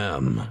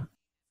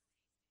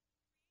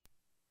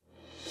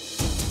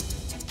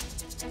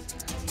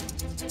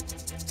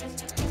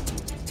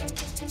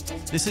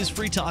 This is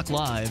Free Talk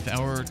Live.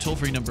 Our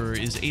toll-free number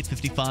is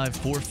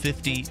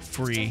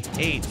 855-450-FREE,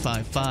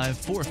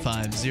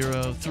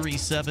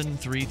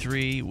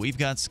 855-450-3733. We've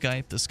got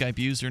Skype. The Skype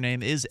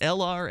username is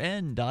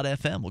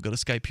LRN.FM. We'll go to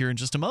Skype here in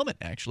just a moment,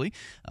 actually.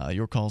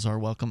 Your calls are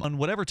welcome on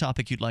whatever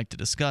topic you'd like to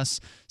discuss.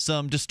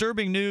 Some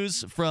disturbing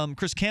news from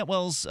Chris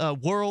Cantwell's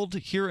world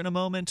here in a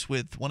moment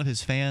with one of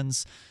his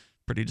fans.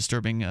 Pretty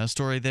disturbing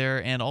story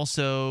there, and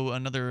also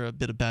another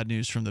bit of bad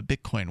news from the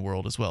Bitcoin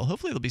world as well.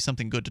 Hopefully there'll be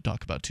something good to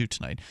talk about too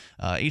tonight.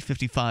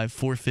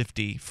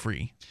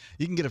 855-450-FREE.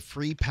 You can get a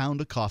free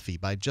pound of coffee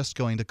by just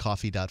going to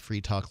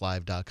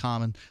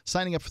coffee.freetalklive.com and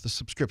signing up for the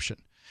subscription.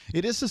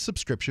 It is a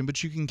subscription,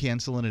 but you can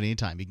cancel it at any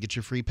time. You can get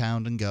your free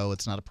pound and go.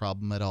 It's not a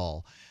problem at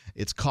all.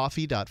 It's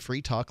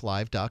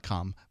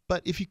coffee.freetalklive.com.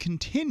 But if you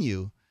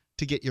continue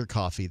to get your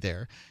coffee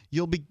there,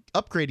 you'll be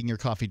upgrading your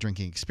coffee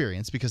drinking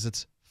experience because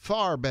it's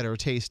far better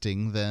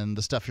tasting than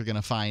the stuff you're going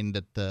to find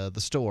at the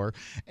store,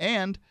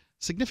 and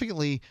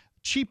significantly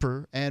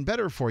cheaper and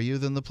better for you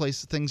than the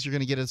things you're going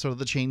to get at sort of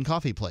the chain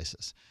coffee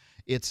places.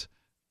 It's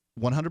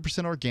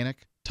 100%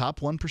 organic,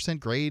 top 1%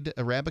 grade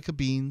Arabica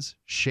beans,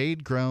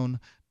 shade-grown,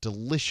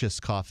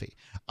 delicious coffee.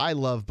 I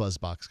love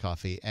BuzzBox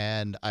coffee,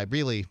 and I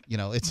really,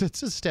 it's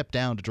a step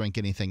down to drink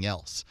anything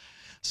else.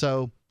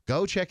 So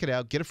go check it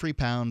out. Get a free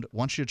pound.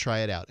 Want you to try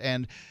it out.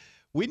 And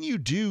when you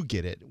do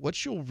get it,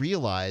 what you'll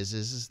realize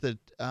is that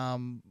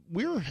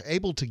we're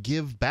able to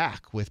give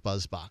back with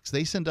BuzzBox.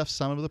 They send us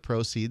some of the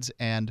proceeds,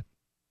 and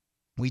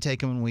we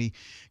take them and we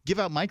give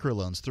out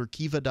microloans through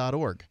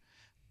kiva.org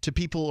to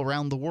people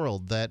around the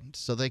world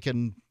so they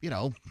can,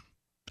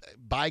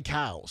 buy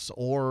cows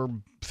or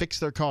fix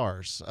their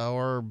cars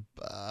or,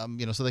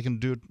 so they can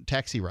do a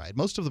taxi ride.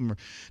 Most of them are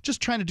just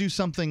trying to do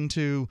something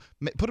to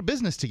put a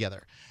business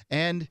together.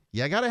 And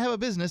you got to have a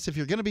business if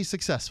you're going to be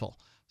successful.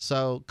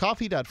 So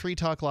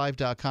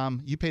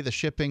coffee.freetalklive.com. You pay the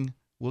shipping.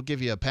 We'll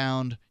give you a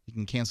pound. You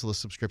can cancel the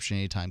subscription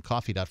anytime.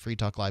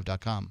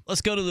 Coffee.freetalklive.com.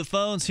 Let's go to the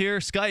phones here.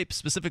 Skype,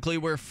 specifically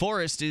where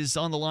Forrest is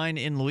on the line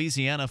in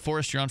Louisiana.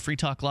 Forrest, you're on Free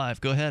Talk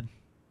Live. Go ahead.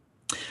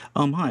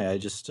 Hi. I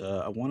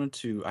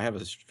have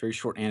a very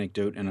short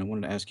anecdote, and I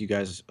wanted to ask you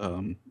guys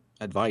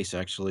advice,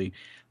 actually.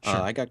 Sure.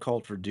 I got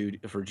called for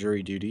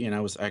jury duty, and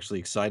I was actually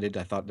excited.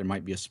 I thought there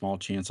might be a small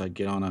chance I'd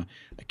get on a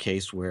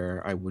case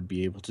where I would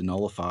be able to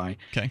nullify.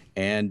 Okay.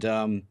 And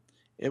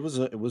it was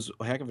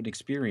a heck of an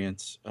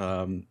experience.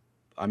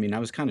 I mean, I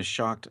was kind of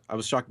shocked. I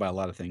was shocked by a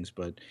lot of things,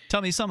 but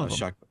tell me some of them.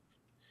 Shocked.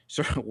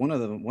 So one of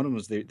them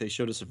was they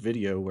showed us a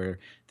video where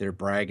they're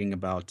bragging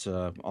about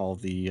all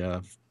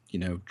the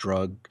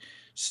drug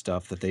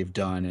stuff that they've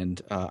done,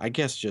 and I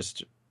guess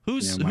just who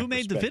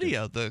made the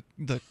video?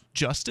 The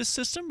justice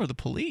system or the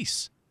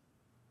police?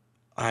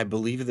 I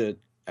believe it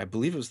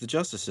was the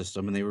justice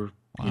system, and they were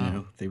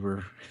they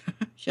were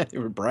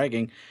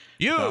bragging.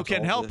 You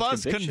can help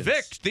us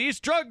convict these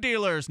drug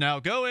dealers. Now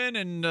go in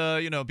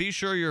and be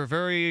sure you're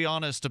very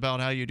honest about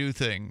how you do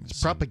things.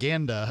 It's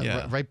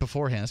propaganda right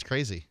beforehand. It's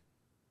crazy.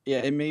 Yeah,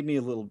 it made me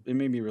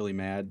really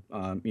mad,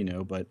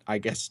 but I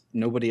guess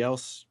nobody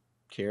else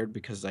cared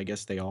because I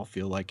guess they all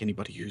feel like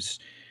anybody who's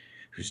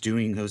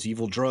doing those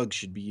evil drugs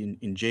should be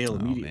in jail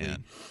immediately.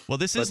 Man. Well,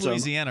 this is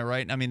Louisiana,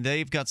 right? I mean,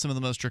 they've got some of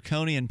the most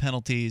draconian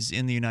penalties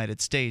in the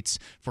United States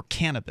for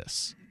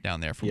cannabis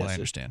down there, from what I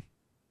understand.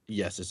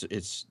 Yes,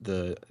 it's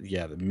the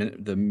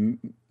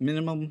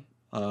minimum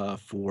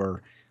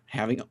for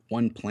having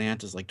one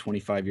plant is like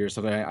 25 years.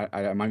 So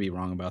I might be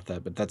wrong about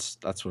that, but that's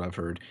what I've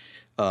heard.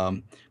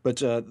 But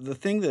the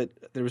thing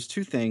there was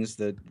two things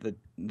that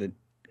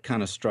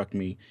kind of struck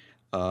me.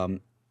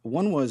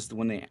 One was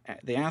when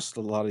they asked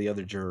a lot of the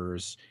other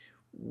jurors,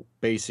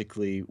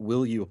 basically,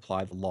 will you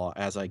apply the law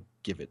as I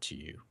give it to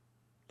you?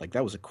 Like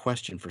that was a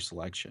question for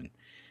selection.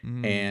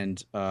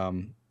 And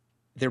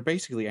they're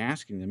basically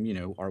asking them,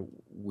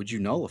 would you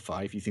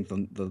nullify if you think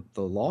the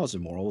law is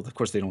immoral? Of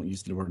course, they don't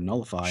use the word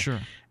nullify. Sure.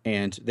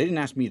 And they didn't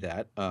ask me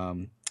that.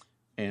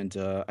 And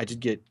I did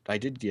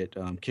get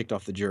kicked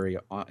off the jury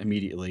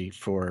immediately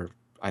for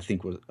I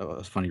think was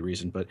a funny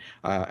reason. But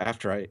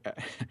after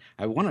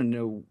I want to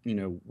know,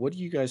 what do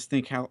you guys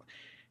think? How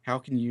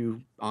can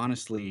you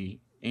honestly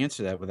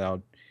answer that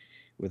without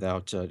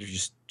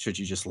should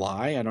you just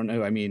lie? I don't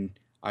know. I mean,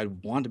 I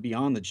want to be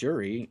on the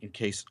jury in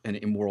case an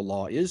immoral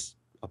law is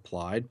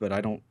applied, but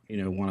I don't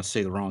want to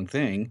say the wrong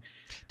thing.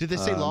 Did they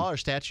say law or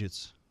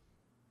statutes?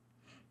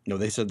 No,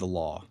 they said the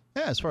law.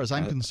 Yeah, as far as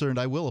I'm concerned,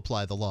 I will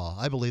apply the law.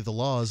 I believe the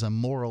law is a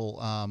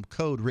moral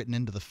code written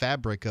into the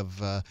fabric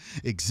of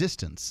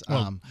existence.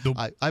 Well,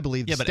 I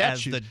believe the but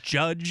statute. as the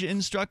judge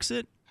instructs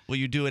it, will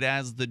you do it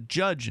as the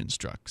judge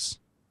instructs?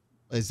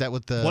 Is that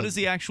what the? What is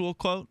the actual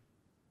quote?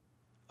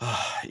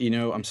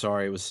 I'm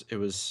sorry. It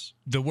was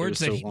the words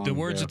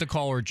that the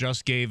caller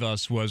just gave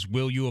us was,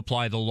 "Will you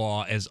apply the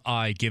law as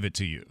I give it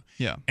to you?"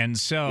 Yeah, and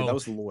so that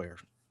was the lawyer.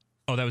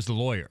 Oh, that was the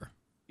lawyer.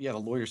 Yeah, the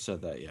lawyer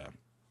said that. Yeah.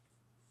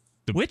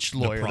 Which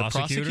lawyer? The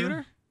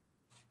prosecutor?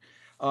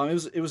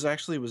 It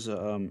was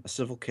a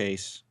civil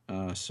case.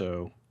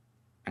 So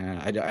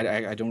I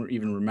don't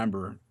even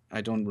remember. I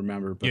don't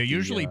remember. But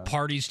usually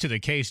parties to the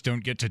case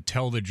don't get to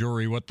tell the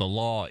jury what the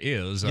law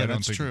is. Yeah, I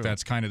don't think true.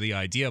 That's kind of the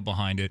idea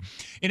behind it.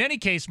 In any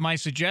case, my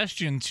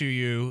suggestion to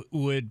you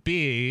would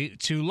be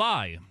to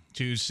lie,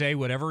 to say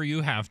whatever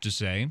you have to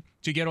say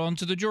to get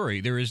onto the jury.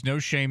 There is no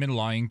shame in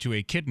lying to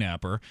a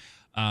kidnapper.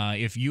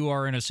 If you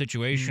are in a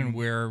situation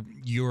where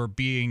you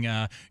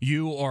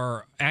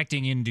are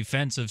acting in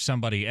defense of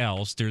somebody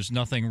else, there's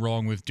nothing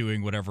wrong with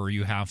doing whatever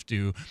you have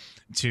to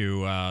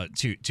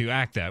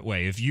act that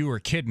way. If you were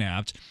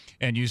kidnapped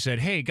and you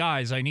said, "Hey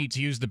guys, I need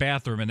to use the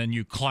bathroom," and then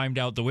you climbed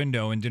out the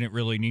window and didn't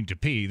really need to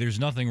pee, there's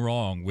nothing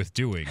wrong with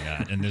doing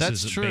that. And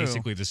this is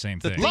basically the same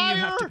thing.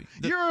 Liar!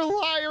 You're a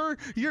liar.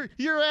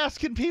 You're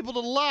asking people to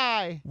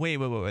lie. Wait.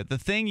 The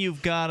thing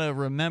you've got to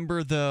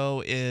remember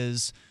though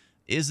is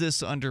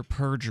this under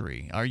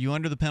perjury? Are you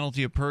under the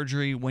penalty of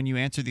perjury when you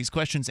answer these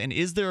questions? And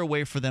is there a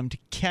way for them to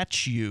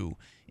catch you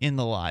in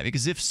the lie?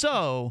 Because if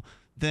so,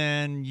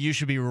 then you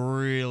should be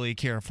really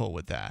careful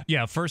with that.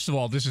 Yeah, first of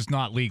all, this is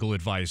not legal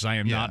advice. I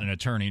am not an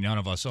attorney. None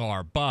of us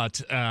are.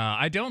 But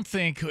I don't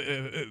think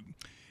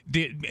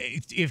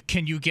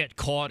can you get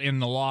caught in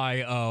the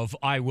lie of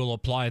 "I will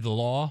apply the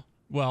law"?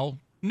 Well,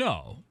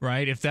 no,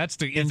 right? If that's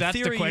the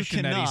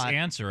question that he's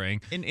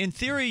answering. In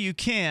theory, you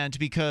can't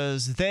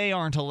because they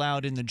aren't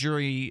allowed in the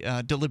jury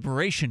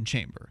deliberation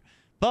chamber.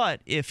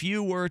 But if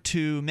you were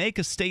to make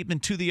a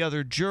statement to the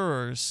other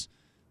jurors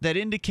that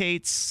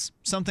indicates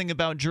something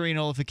about jury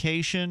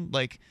nullification,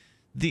 like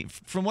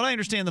from what I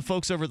understand, the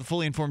folks over at the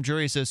Fully Informed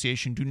Jury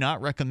Association do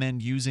not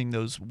recommend using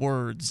those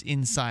words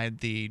inside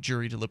the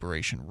jury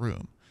deliberation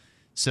room.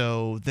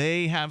 So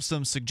they have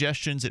some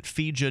suggestions at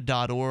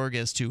FIJA.org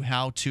as to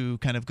how to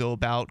kind of go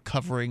about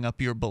covering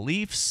up your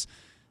beliefs,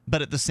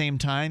 but at the same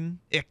time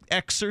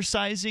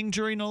exercising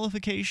jury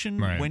nullification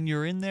when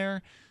you're in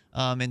there.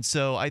 And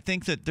so I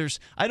think that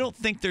I don't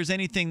think there's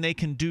anything they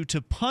can do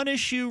to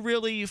punish you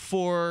really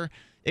for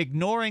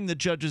ignoring the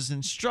judge's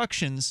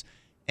instructions.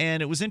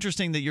 And it was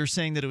interesting that you're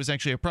saying that it was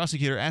actually a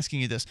prosecutor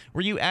asking you this.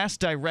 Were you asked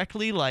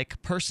directly,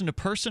 like person to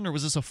person, or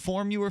was this a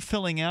form you were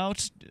filling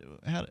out?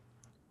 How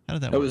How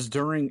did that It work?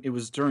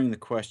 was during the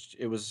question.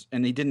 It was,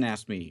 and they didn't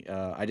ask me.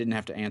 I didn't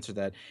have to answer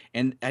that.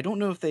 And I don't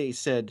know if they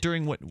said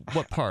During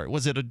what part?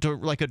 Was it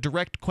like a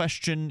direct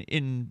question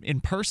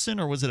in person,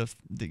 or was it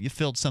that you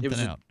filled something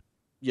out?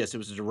 Yes, it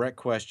was a direct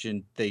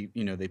question. They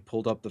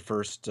pulled up the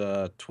first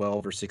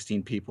 12 or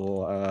 16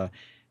 people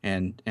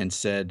and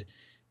said,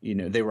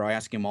 they were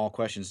asking them all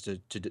questions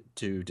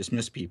to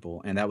dismiss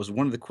people, and that was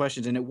one of the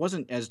questions. And it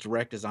wasn't as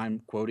direct as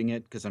I'm quoting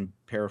it because I'm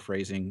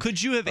paraphrasing.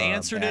 Could you have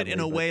answered it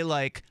in a way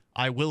like,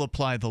 "I will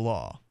apply the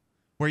law,"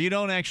 where you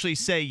don't actually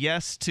say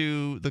yes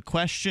to the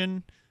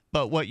question,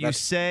 but what you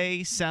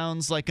say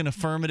sounds like an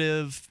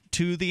affirmative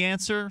to the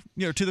answer,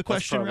 to the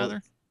question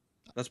rather?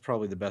 That's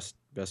probably the best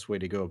way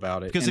to go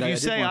about it. Because if you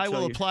say, "I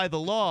will apply the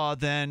law,"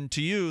 then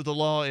to you the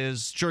law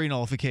is jury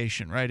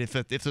nullification, right? If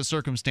the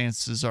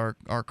circumstances are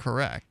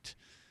correct.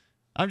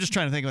 I'm just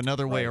trying to think of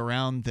another way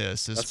around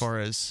this as far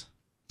as...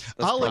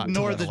 I'll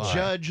ignore the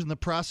judge and the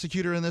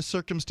prosecutor in this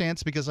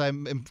circumstance because I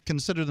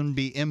consider them to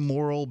be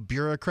immoral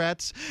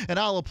bureaucrats, and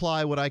I'll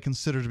apply what I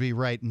consider to be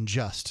right and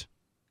just.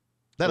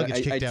 That'll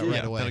get you kicked out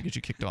right away. That'll get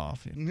you kicked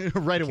off.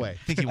 Right away.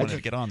 I think you wanted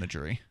to get on the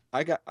jury.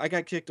 I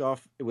got kicked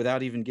off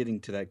without even getting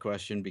to that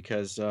question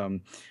because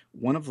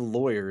one of the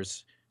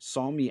lawyers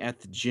saw me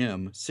at the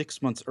gym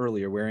 6 months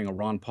earlier wearing a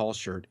Ron Paul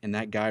shirt, and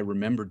that guy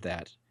remembered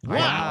that. Wow. I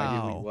had no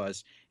idea who he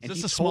was. And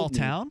is this a small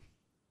town?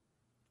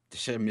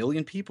 There's 1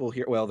 million people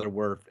here. Well, there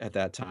were at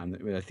that time.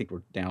 I think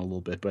we're down a little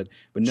bit, but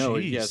no,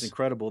 yeah, it's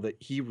incredible that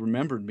he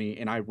remembered me,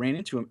 and I ran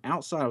into him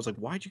outside. I was like,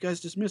 "Why'd you guys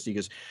dismiss me?" He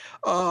goes,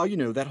 "Oh,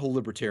 that whole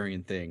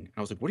libertarian thing."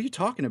 I was like, "What are you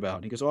talking about?"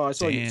 And he goes, "Oh, I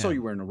saw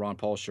you wearing a Ron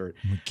Paul shirt."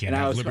 We can't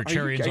have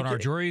libertarians on our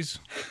juries.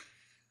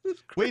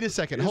 Wait a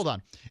second. Hold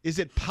on. Is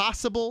it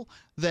possible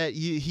that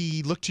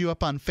he looked you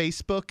up on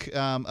Facebook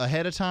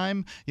ahead of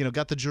time,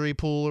 got the jury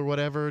pool or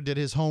whatever, did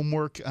his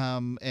homework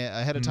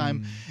ahead of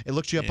time, it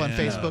looked you up on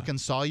Facebook and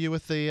saw you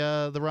with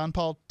the Ron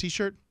Paul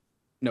T-shirt?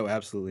 No,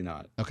 absolutely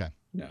not. Okay.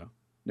 No.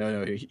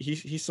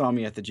 He saw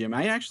me at the gym.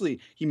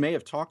 He may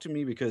have talked to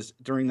me because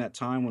during that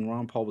time when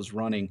Ron Paul was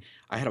running,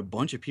 I had a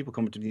bunch of people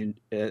coming to me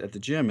at the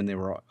gym, and they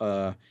were,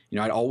 I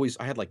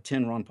had like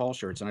 10 Ron Paul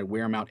shirts, and I'd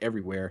wear them out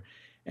everywhere.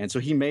 And so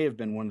he may have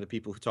been one of the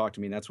people who talked to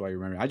me, and that's why I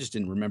remember. I just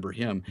didn't remember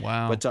him.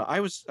 Wow. But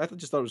I just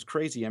thought it was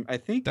crazy. I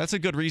think that's a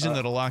good reason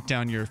to lock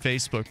down your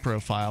Facebook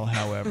profile.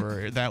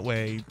 However, that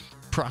way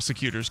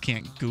prosecutors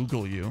can't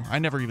Google you. I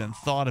never even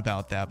thought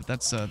about that, but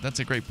that's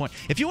a great point.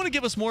 If you want to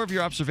give us more of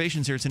your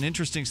observations here, it's an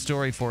interesting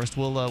story, Forrest.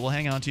 We'll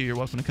hang on to you. You're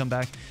welcome to come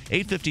back.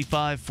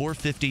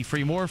 855-450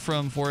 free. More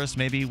from Forrest,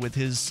 maybe with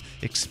his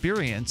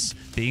experience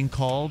being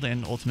called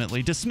and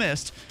ultimately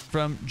dismissed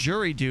from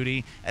jury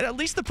duty. And at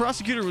least the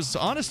prosecutor was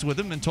honest with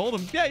him and told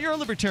him, "Yeah, you're a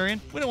libertarian.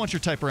 We don't want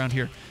your type around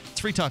here." It's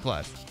Free Talk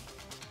Live.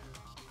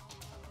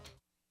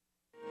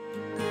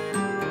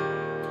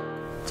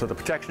 So the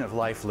protection of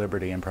life,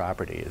 liberty, and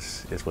property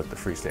is what the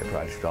Free State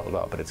Project is all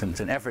about. But it's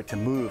an effort to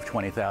move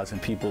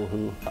 20,000 people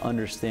who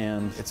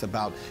understand. It's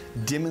about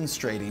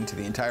demonstrating to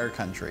the entire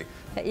country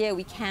that, yeah,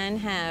 we can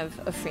have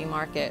a free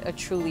market, a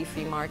truly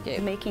free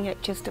market. Making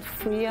it just a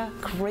freer,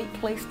 great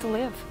place to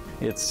live.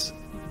 It's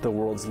the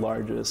world's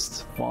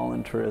largest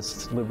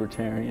voluntarist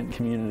libertarian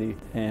community,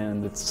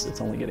 and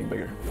it's only getting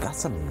bigger.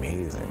 That's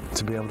amazing,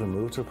 to be able to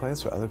move to a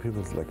place where other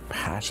people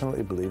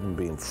passionately believe in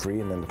being free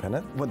and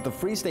independent. What the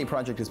Free State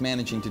Project is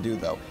managing to do,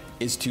 though,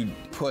 is to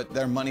put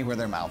their money where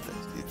their mouth is.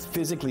 It's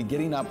physically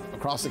getting up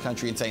across the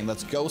country and saying,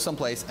 let's go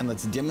someplace and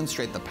let's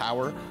demonstrate the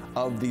power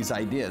of these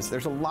ideas.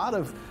 There's a lot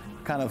of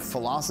kind of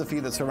philosophy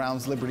that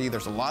surrounds liberty.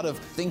 There's a lot of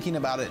thinking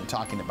about it and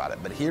talking about it.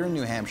 But here in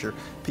New Hampshire,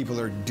 people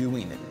are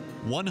doing it.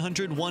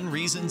 101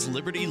 Reasons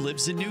Liberty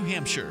Lives in New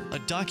Hampshire, a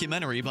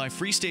documentary by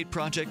Free State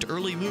Project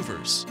Early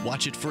Movers.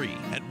 Watch it free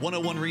at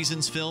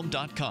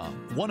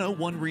 101reasonsfilm.com.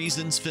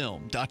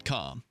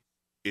 101reasonsfilm.com.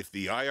 If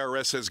the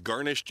IRS has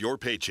garnished your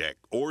paycheck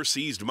or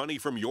seized money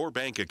from your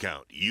bank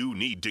account, you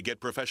need to get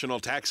professional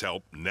tax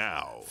help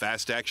now.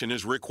 Fast action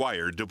is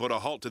required to put a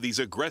halt to these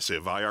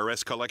aggressive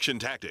IRS collection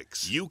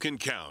tactics. You can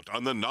count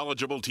on the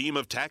knowledgeable team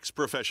of tax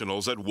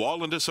professionals at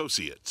Wall &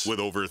 Associates. With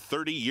over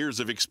 30 years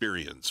of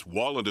experience,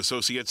 Wall &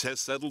 Associates has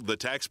settled the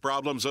tax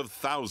problems of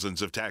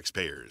thousands of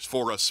taxpayers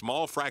for a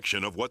small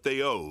fraction of what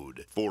they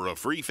owed. For a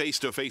free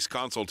face-to-face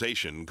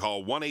consultation,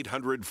 call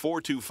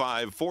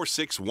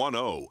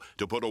 1-800-425-4610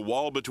 to put a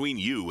wall between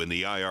you and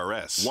the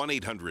IRS.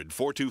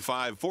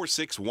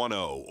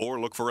 1-800-425-4610 or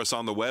look for us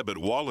on the web at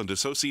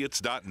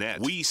wallandassociates.net.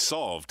 We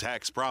solve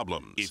tax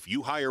problems. If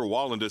you hire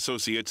Wall &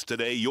 Associates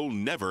today, you'll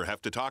never have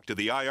to talk to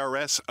the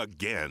IRS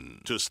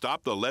again. To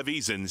stop the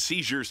levies and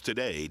seizures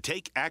today,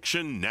 take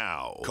action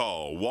now.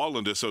 Call Wall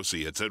 &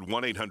 Associates at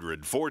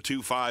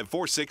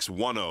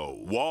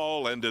 1-800-425-4610.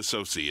 Wall &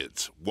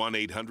 Associates,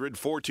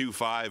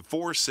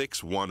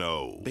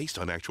 1-800-425-4610. Based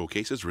on actual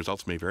cases,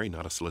 results may vary,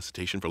 not a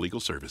solicitation for legal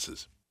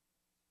services.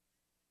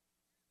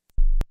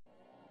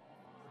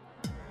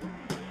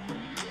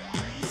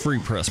 Free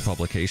Press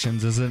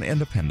Publications is an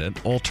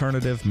independent,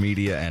 alternative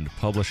media and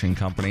publishing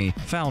company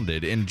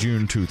founded in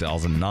June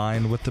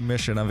 2009 with the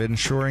mission of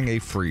ensuring a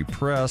free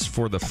press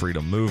for the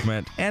freedom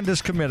movement and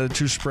is committed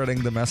to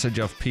spreading the message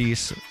of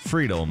peace,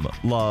 freedom,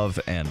 love,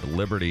 and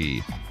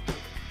liberty.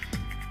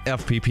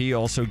 FPP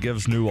also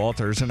gives new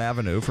authors an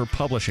avenue for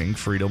publishing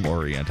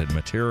freedom-oriented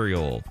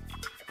material.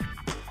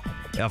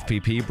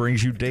 FPP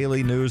brings you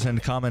daily news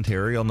and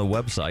commentary on the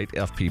website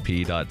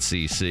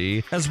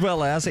fpp.cc, as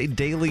well as a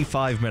daily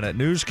 5-minute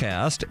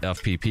newscast,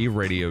 FPP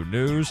Radio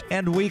News,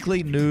 and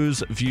weekly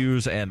news,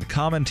 views, and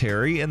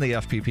commentary in the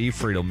FPP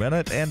Freedom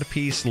Minute and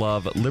Peace,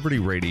 Love, Liberty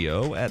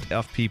Radio at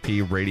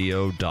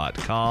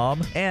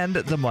fppradio.com, and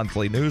the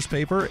monthly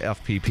newspaper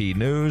FPP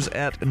News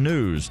at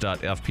news.fpp.cc.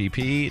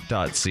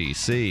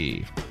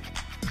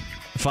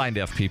 Find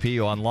FPP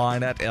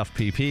online at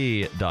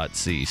fpp.cc.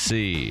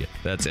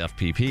 That's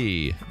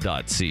fpp.cc,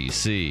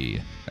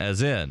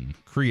 as in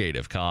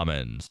Creative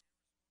Commons.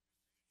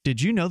 Did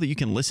you know that you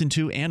can listen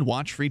to and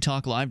watch Free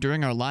Talk Live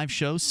during our live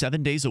show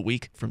 7 days a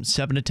week from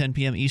 7 to 10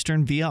 p.m.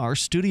 Eastern via our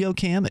studio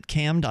cam at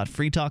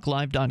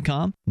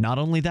cam.freetalklive.com? Not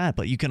only that,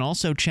 but you can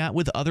also chat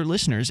with other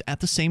listeners at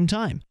the same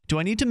time. Do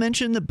I need to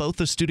mention that both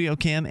the studio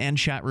cam and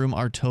chat room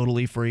are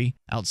totally free?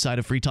 Outside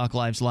of Free Talk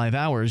Live's live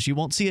hours, you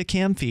won't see a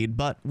cam feed,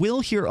 but will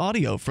hear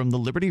audio from the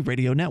Liberty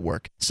Radio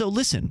Network. So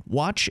listen,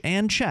 watch,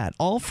 and chat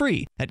all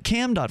free at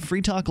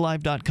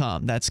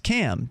cam.freetalklive.com. That's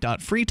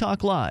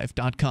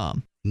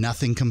cam.freetalklive.com.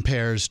 Nothing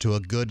compares to a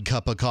good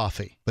cup of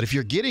coffee. But if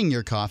you're getting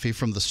your coffee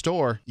from the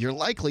store, you're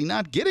likely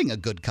not getting a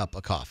good cup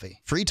of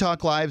coffee. Free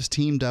Talk Live's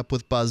teamed up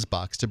with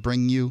BuzzBox to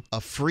bring you a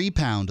free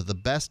pound of the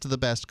best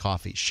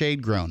coffee,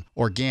 shade-grown,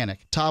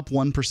 organic, top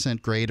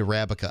 1% grade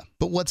Arabica.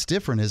 But what's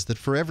different is that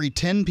for every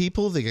 10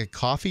 people that get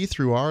coffee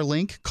through our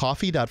link,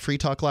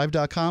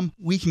 coffee.freetalklive.com,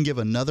 we can give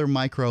another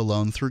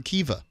microloan through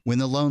Kiva. When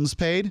the loan's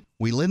paid,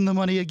 we lend the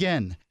money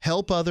again.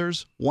 Help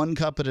others, one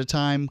cup at a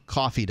time,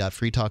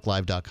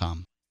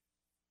 coffee.freetalklive.com.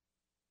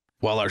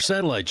 While our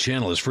satellite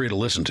channel is free to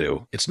listen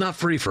to, it's not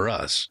free for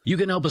us. You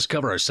can help us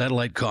cover our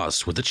satellite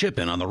costs with the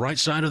chip-in on the right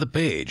side of the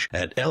page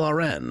at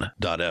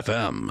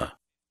lrn.fm.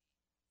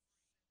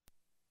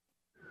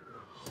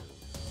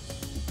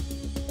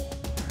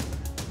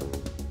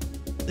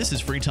 This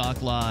is Free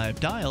Talk Live.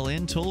 Dial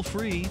in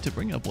toll-free to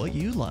bring up what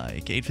you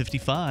like.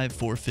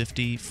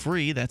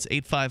 855-450-FREE. That's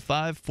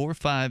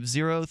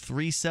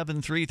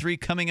 855-450-3733.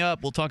 Coming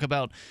up, we'll talk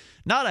about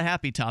not a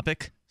happy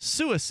topic,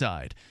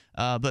 suicide.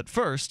 But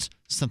first,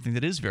 something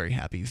that is very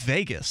happy,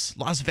 Vegas,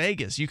 Las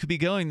Vegas. You could be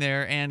going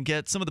there and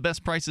get some of the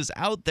best prices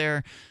out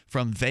there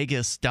from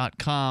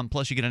Vegas.com.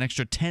 Plus, you get an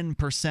extra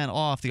 10%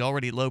 off the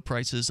already low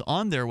prices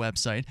on their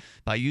website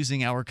by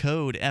using our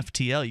code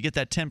FTL. You get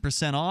that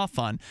 10% off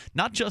on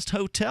not just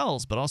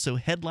hotels, but also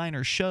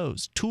headliner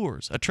shows,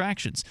 tours,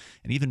 attractions,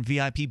 and even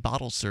VIP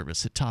bottle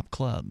service at top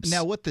clubs.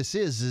 Now, what this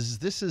is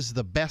this is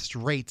the best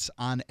rates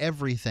on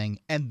everything,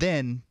 and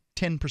then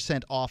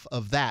 10% off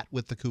of that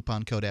with the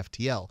coupon code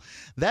FTL.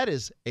 That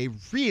is a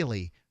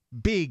really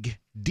big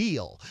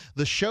deal.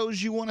 The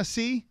shows you want to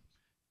see,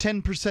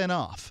 10%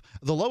 off.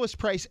 The lowest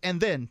price and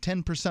then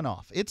 10%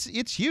 off.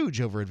 It's huge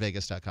over at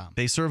Vegas.com.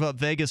 They serve up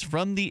Vegas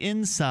from the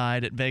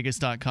inside at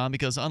Vegas.com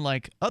because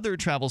unlike other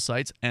travel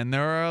sites, and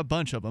there are a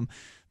bunch of them,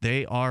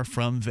 they are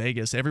from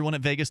Vegas. Everyone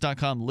at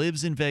Vegas.com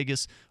lives in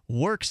Vegas,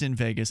 works in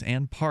Vegas,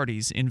 and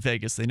parties in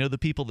Vegas. They know the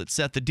people that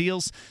set the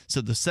deals,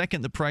 so the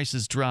second the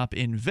prices drop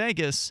in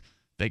Vegas,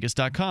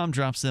 Vegas.com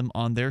drops them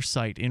on their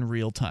site in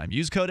real time.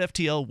 Use code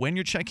FTL when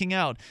you're checking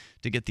out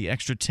to get the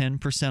extra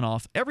 10%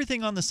 off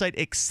everything on the site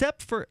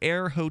except for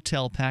air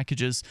hotel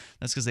packages.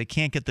 That's because they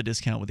can't get the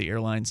discount with the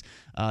airlines.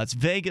 It's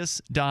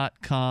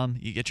Vegas.com.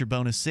 You get your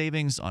bonus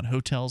savings on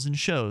hotels and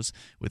shows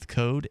with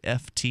code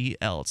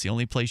FTL. It's the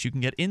only place you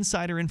can get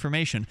insider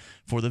information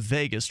for the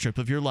Vegas trip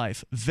of your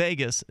life.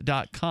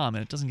 Vegas.com.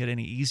 And it doesn't get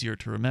any easier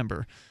to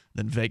remember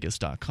than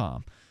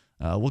Vegas.com.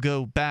 We'll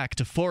go back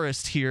to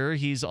Forrest here.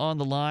 He's on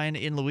the line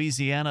in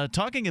Louisiana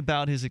talking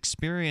about his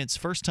experience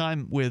first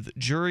time with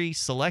jury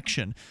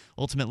selection,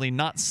 ultimately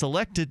not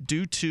selected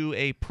due to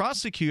a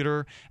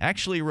prosecutor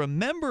actually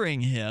remembering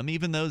him,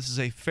 even though this is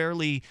a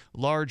fairly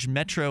large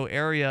metro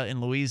area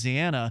in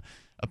Louisiana.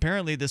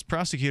 Apparently, this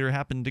prosecutor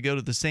happened to go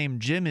to the same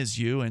gym as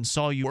you and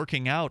saw you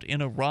working out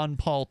in a Ron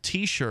Paul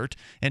T-shirt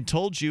and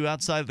told you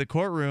outside of the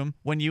courtroom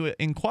when you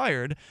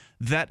inquired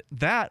that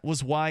that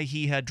was why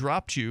he had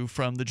dropped you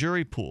from the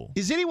jury pool.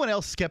 Is anyone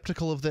else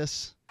skeptical of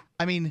this?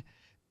 I mean...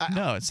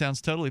 No, it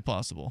sounds totally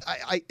plausible.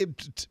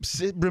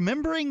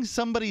 Remembering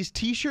somebody's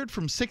T-shirt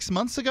from 6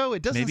 months ago,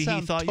 it doesn't Maybe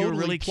sound he thought totally you were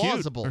really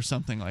plausible. Cute or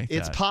something like that.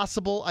 It's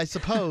possible, I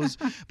suppose.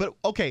 But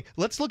okay,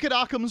 let's look at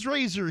Occam's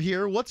razor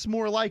here. What's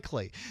more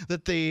likely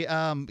that the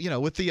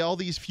with all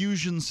these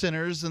fusion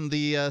centers and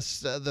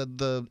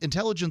the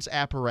intelligence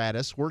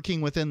apparatus working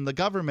within the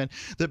government,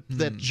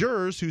 that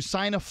jurors who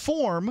sign a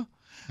form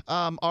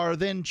are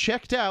then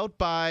checked out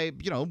by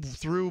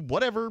through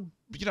whatever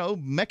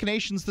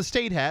machinations the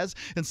state has,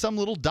 and some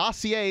little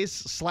dossiers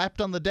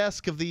slapped on the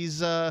desk of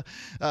these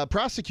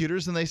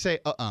prosecutors, and they say,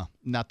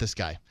 not this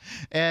guy.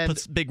 And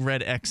puts big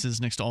red X's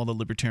next to all the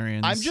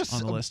libertarians on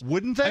the list.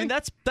 Wouldn't they? I mean,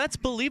 that's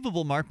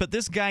believable, Mark, but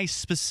this guy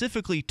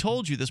specifically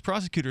told you, this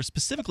prosecutor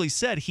specifically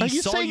said he saw you at the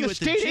gym. Are you saying the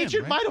state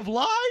agent might have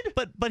lied?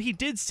 But he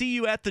did see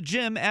you at the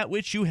gym at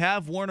which you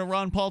have worn a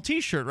Ron Paul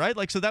t-shirt, right?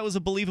 Like, so that was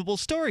a believable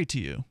story to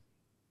you.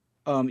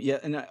 Yeah,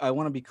 and I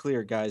want to be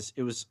clear, guys.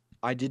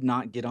 I did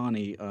not get on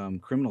a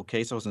criminal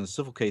case. I was in a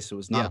civil case, so it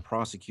was not a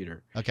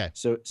prosecutor. Okay.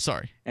 So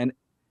sorry. And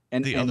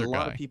the other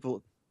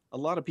a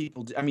lot of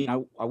people. I mean,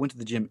 I went to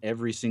the gym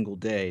every single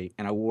day,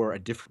 and I wore a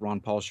different Ron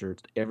Paul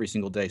shirt every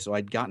single day. So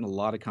I'd gotten a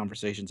lot of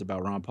conversations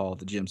about Ron Paul at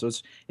the gym. So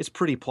it's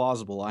pretty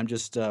plausible. I'm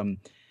just I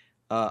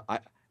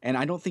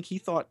don't think he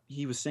thought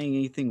he was saying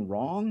anything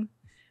wrong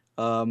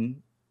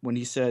when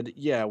he said,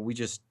 "Yeah,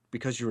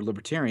 because you're a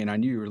libertarian, I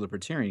knew you were a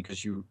libertarian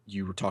because you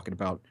were talking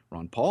about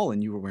Ron Paul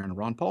and you were wearing a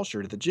Ron Paul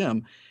shirt at the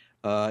gym.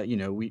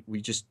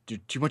 We just do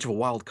too much of a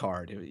wild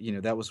card."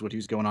 That was what he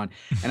was going on.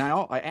 And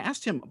I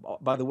asked him,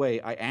 by the way,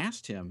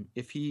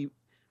 if he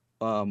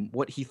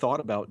what he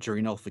thought about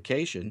jury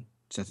nullification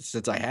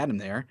since I had him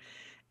there.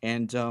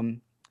 And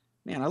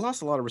man, I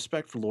lost a lot of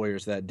respect for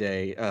lawyers that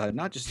day.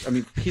 Not just, I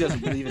mean, he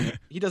doesn't believe in it.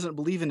 He doesn't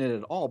believe in it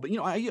at all. But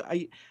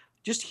I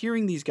just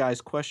hearing these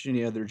guys question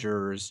the other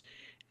jurors.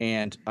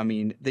 And I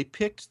mean, they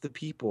picked the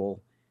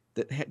people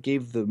that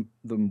gave the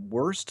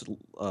worst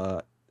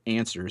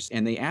answers,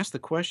 and they asked the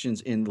questions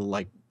in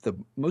the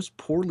most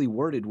poorly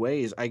worded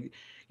ways. They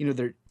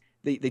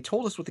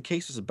told us what the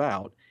case was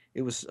about.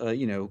 It was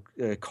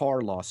a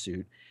car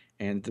lawsuit,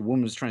 and the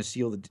woman was trying to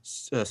sue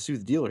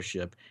the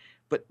dealership.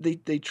 But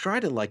they try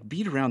to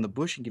beat around the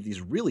bush and give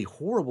these really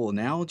horrible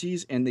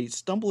analogies, and they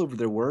stumble over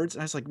their words.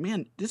 And I was like,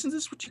 man, isn't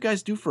this what you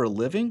guys do for a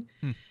living?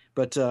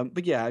 But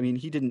yeah, I mean,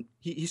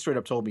 he straight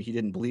up told me he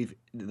didn't believe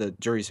the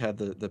juries had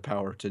the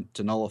power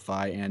to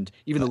nullify, and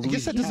even I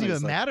guess that doesn't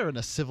even matter in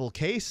a civil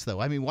case, though.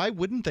 I mean, why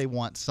wouldn't they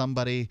want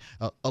somebody,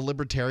 a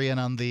libertarian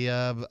on the?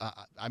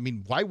 I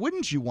mean, why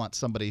wouldn't you want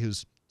somebody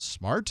who's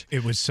smart?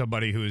 It was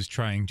somebody who was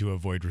trying to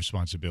avoid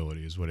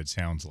responsibility, is what it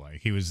sounds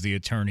like. He was the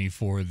attorney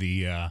for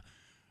the.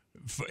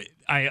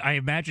 I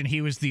imagine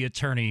he was the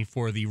attorney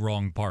for the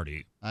wrong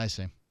party. I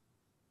see.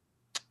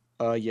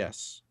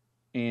 Yes,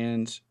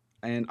 and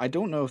I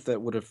don't know if that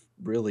would have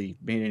really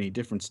made any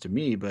difference to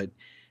me, but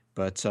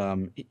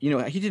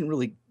he didn't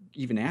really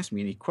even ask me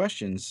any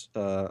questions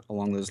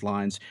along those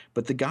lines.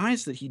 But the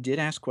guys that he did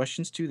ask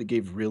questions to that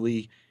gave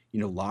really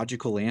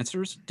logical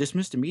answers,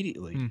 dismissed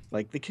immediately.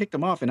 Like, they kicked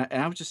them off, and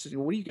I was just saying,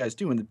 what are you guys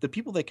doing? The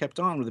people they kept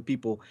on were the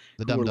people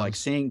who were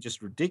saying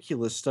just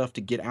ridiculous stuff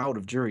to get out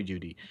of jury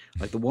duty.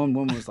 Like, the one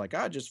woman was like,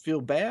 "I just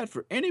feel bad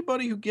for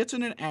anybody who gets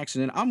in an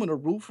accident. I'm going to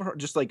rule for her."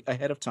 Just like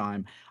ahead of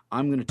time,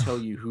 I'm going to tell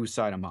you whose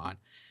side I'm on.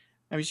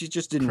 I mean, she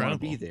just didn't want to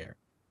be there.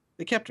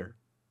 They kept her.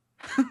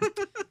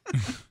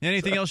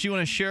 Anything else you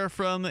want to share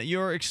from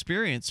your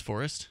experience,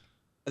 Forrest?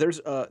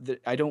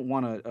 I don't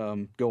want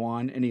to go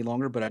on any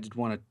longer, but I did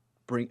want to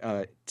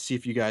see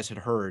if you guys had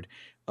heard,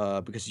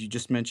 because you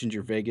just mentioned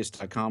your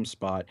Vegas.com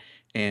spot.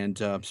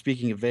 And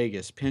speaking of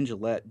Vegas, Penn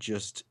Jillette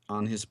just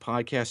on his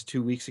podcast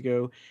 2 weeks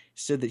ago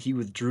said that he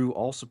withdrew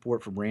all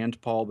support from Rand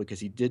Paul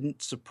because he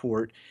didn't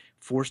support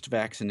forced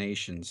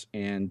vaccinations.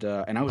 And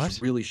I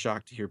was really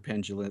shocked to hear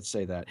Penn Jillette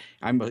say that.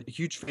 I'm a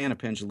huge fan of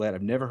Penn Jillette.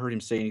 I've never heard him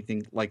say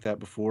anything like that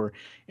before.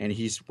 And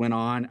he's went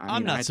on.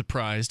 I'm not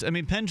surprised. I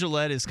mean, Penn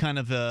Jillette is kind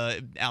of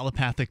a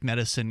allopathic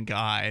medicine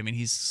guy. I mean,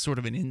 he's sort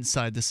of an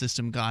inside the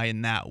system guy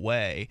in that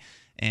way.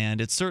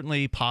 And it's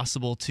certainly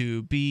possible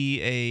to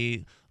be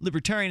a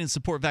libertarian and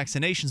support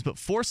vaccinations, but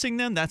forcing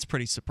them, that's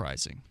pretty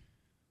surprising.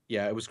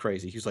 Yeah, it was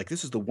crazy. He was like,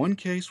 "This is the one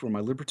case where my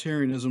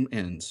libertarianism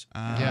ends."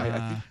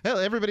 Well,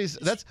 everybody's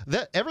a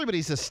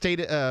state,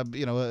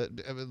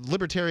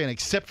 libertarian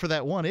except for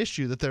that one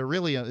issue that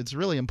it's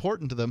really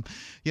important to them.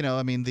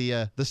 I mean,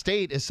 the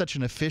state is such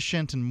an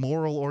efficient and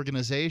moral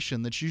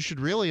organization that you should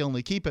really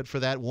only keep it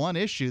for that one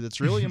issue that's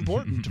really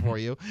important for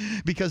you,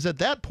 because at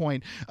that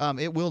point,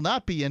 it will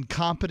not be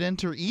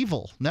incompetent or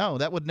evil. No,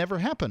 that would never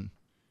happen.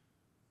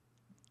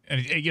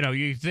 And,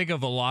 you think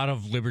of a lot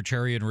of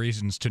libertarian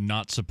reasons to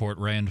not support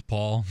Rand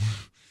Paul,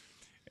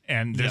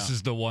 and this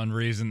is the one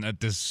reason that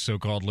this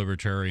so-called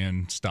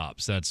libertarian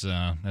stops. That's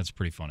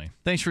pretty funny.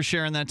 Thanks for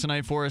sharing that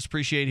tonight for us.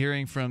 Appreciate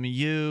hearing from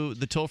you.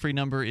 The toll-free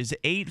number is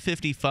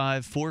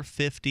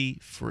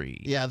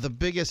 855-450-FREE. Yeah, the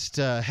biggest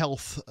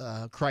health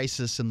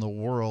crisis in the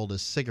world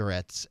is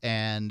cigarettes,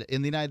 and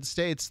in the United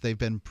States, they've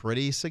been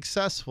pretty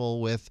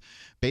successful with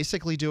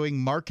basically doing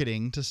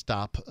marketing to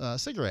stop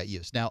cigarette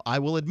use. Now, I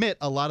will admit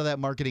a lot of that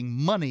marketing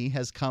money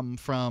has come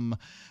from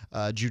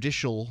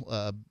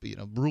judicial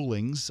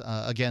rulings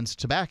against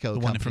tobacco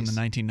companies. The one from the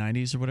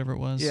 1990s or whatever it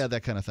was? Yeah,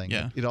 that kind of thing.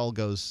 Yeah. It all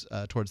goes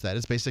towards that.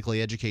 It's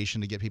basically education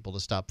to get people to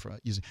stop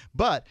using.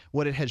 But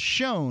what it has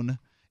shown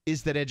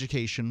is that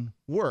education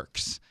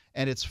works.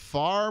 And it's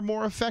far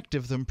more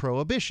effective than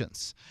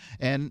prohibitions.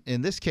 And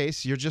in this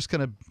case, you're just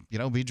going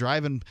to, be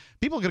driving.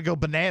 People are going to go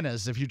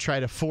bananas if you try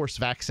to force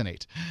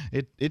vaccinate.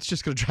 It's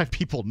just going to drive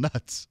people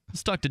nuts.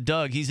 Let's talk to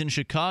Doug. He's in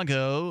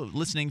Chicago,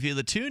 listening via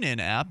the TuneIn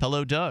app.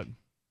 Hello, Doug.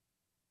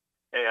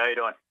 Hey, how you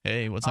doing?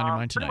 Hey, what's on your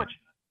mind tonight?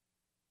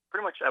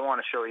 Pretty much, I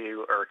want to show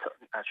you, or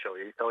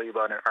tell you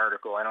about an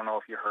article. I don't know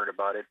if you heard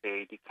about it.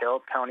 A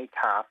DeKalb County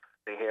cop,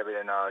 they have it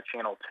in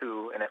Channel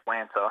 2 in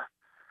Atlanta.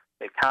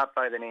 A cop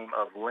by the name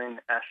of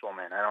Lynn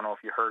Eshelman. I don't know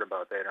if you heard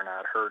about that or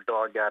not. Her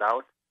dog got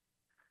out.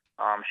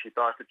 She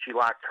thought that she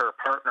locked her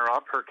partner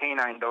up, her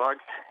canine dog,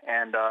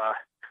 and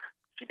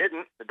she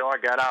didn't. The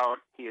dog got out.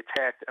 He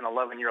attacked an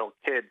 11-year-old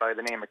kid by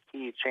the name of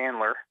Key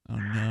Chandler. Oh,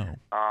 no.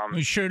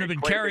 He shouldn't have been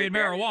carrying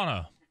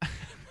marijuana.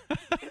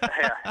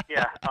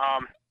 Yeah.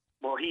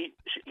 Well, he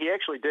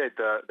actually did.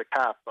 The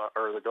cop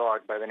or the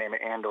dog by the name of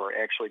Andor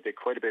actually did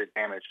quite a bit of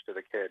damage to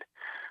the kid.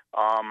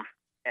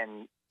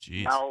 And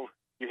Jeez. Now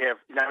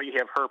you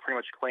have her pretty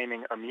much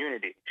claiming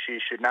immunity. She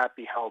should not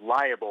be held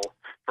liable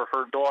for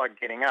her dog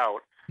getting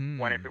out.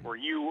 When if it were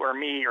you or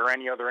me or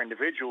any other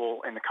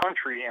individual in the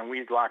country and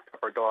we locked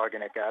up our dog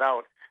and it got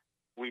out,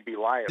 we'd be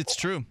liable. It's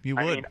true. You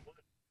would,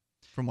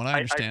 from what I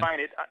understand. I find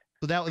it.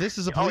 So now this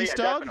is a police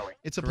dog? Definitely.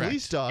 It's a Correct.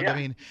 police dog. Yeah. I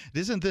mean,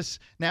 isn't this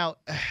now?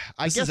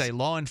 This is a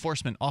law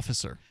enforcement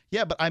officer.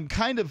 Yeah, but I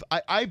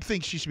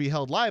think she should be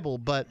held liable.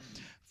 But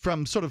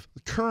from sort of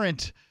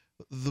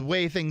the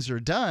way things are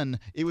done,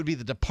 it would be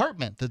the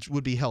department that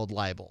would be held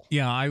liable.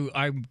 Yeah,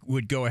 I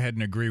would go ahead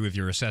and agree with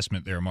your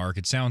assessment there, Mark.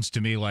 It sounds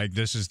to me like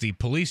this is the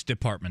police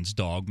department's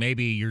dog.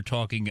 Maybe you're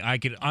talking, I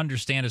could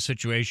understand a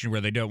situation where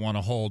they don't want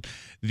to hold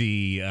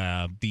the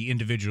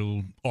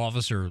individual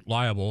officer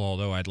liable,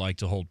 although I'd like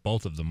to hold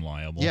both of them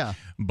liable. Yeah.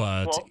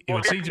 But it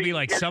would seem to me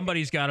like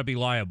somebody's got to be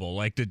liable.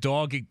 Like the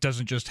dog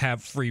doesn't just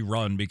have free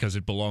run because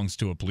it belongs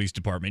to a police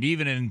department.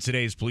 Even in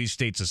today's police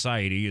state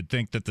society, you'd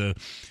think that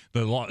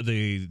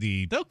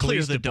They'll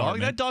clear the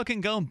dog. That dog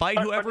can go and bite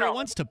whoever it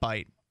wants to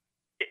bite.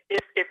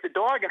 If the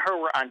dog and her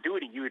were on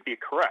duty, you would be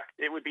correct.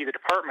 It would be the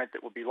department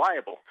that would be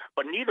liable.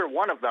 But neither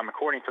one of them,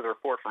 according to the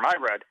report from I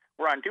read,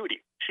 were on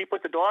duty. She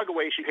put the dog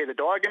away. She had the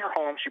dog in her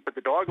home. She put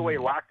the dog away,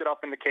 locked it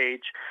up in the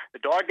cage. The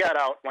dog got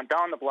out, went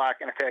down the block,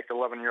 and attacked an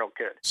 11-year-old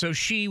kid. So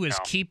she was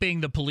keeping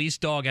the police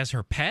dog as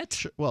her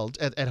pet? Well,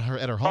 at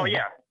her home. Oh,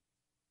 yeah.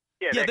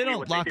 Yeah, they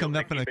don't lock them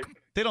up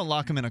they don't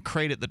lock them in a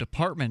crate at the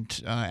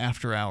department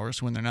after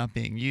hours when they're not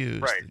being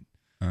used. Right.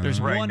 There's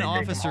Right. one They take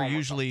them officer home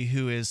usually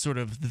who is sort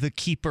of the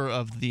keeper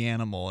of the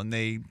animal, and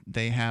they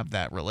have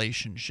that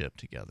relationship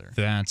together.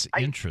 That's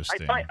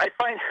interesting. I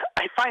find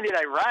it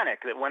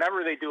ironic that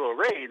whenever they do a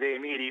raid, they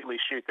immediately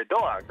shoot the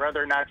dog,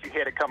 whether or not you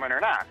had it coming or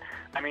not.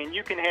 I mean,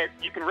 you can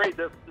raid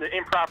the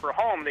improper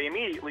home, they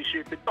immediately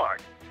shoot the dog.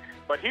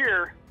 But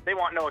here, they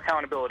want no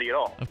accountability at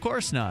all. Of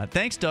course not.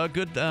 Thanks, Doug.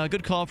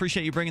 Good call.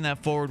 Appreciate you bringing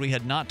that forward. We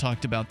had not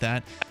talked about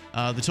that.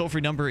 The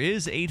toll-free number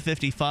is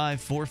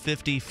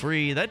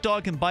 855-450-FREE. That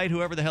dog can bite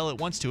whoever the hell it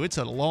wants to. It's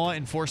a law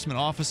enforcement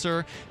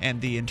officer,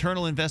 and the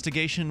internal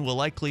investigation will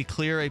likely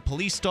clear a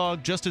police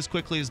dog just as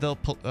quickly as they'll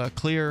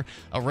clear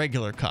a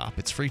regular cop.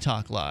 It's Free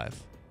Talk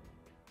Live.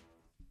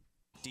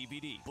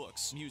 DVD,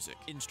 books, music,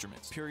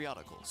 instruments,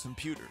 periodicals,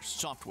 computers,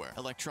 software,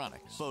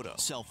 electronics, photo,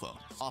 cell phones,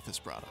 office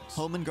products,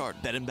 home and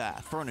garden, bed and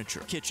bath,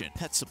 furniture, kitchen,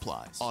 pet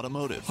supplies,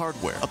 automotive,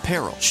 hardware,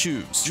 apparel,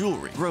 shoes,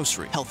 jewelry,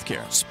 grocery,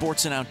 healthcare,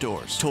 sports and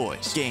outdoors,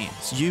 toys,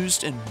 games,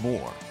 used, and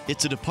more.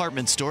 It's a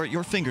department store at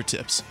your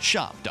fingertips.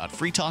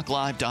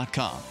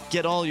 Shop.freetalklive.com.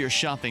 Get all your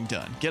shopping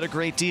done, get a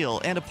great deal,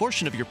 and a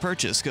portion of your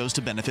purchase goes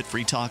to benefit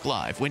Free Talk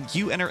Live when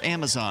you enter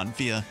Amazon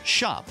via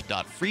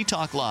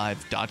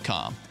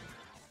shop.freetalklive.com.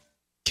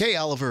 Kay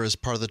Oliver is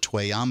part of the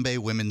Twayambe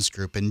Women's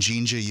Group in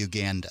Jinja,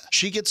 Uganda.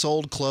 She gets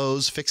old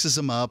clothes, fixes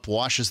them up,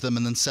 washes them,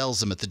 and then sells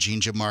them at the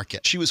Jinja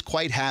market. She was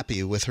quite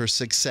happy with her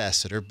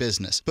success at her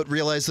business, but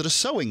realized that a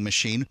sewing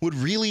machine would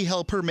really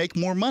help her make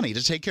more money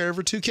to take care of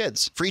her 2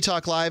 kids. Free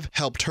Talk Live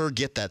helped her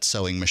get that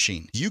sewing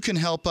machine. You can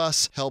help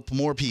us help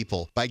more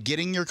people by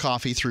getting your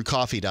coffee through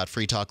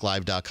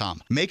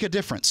coffee.freetalklive.com. Make a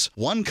difference,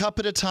 1 cup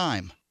at a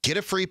time. Get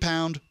a free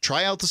pound,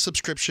 try out the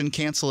subscription,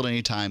 cancel at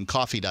any time,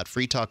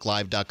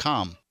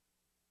 coffee.freetalklive.com.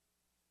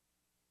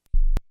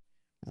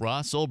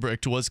 Ross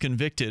Ulbricht was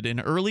convicted in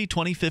early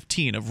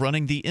 2015 of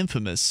running the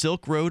infamous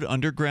Silk Road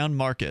Underground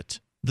Market.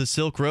 The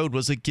Silk Road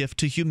was a gift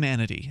to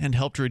humanity and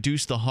helped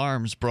reduce the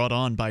harms brought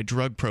on by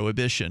drug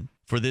prohibition.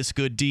 For this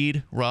good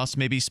deed, Ross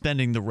may be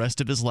spending the rest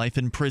of his life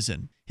in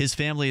prison. His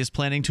family is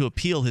planning to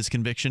appeal his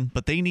conviction,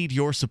 but they need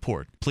your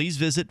support. Please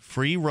visit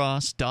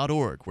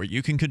freeross.org, where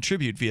you can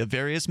contribute via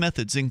various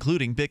methods,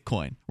 including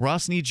Bitcoin.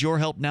 Ross needs your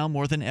help now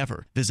more than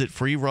ever. Visit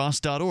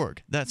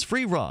freeross.org. That's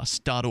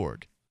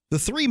freeross.org. The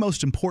 3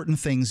 most important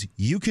things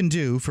you can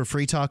do for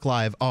Free Talk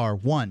Live are: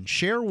 1,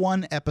 share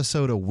 1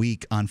 episode a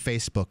week on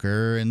Facebook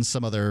or in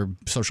some other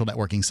social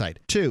networking site.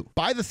 2,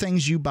 buy the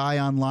things you buy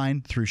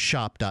online through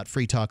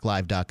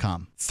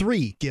shop.freetalklive.com.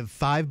 3, give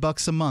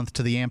 $5 a month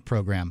to the AMP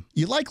program.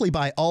 You likely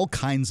buy all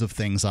kinds of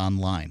things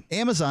online.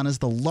 Amazon is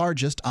the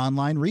largest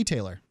online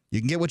retailer. You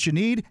can get what you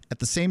need at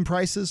the same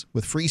prices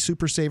with free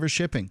Super Saver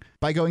shipping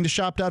by going to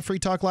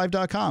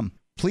shop.freetalklive.com.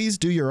 Please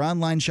do your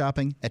online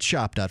shopping at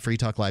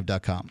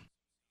shop.freetalklive.com.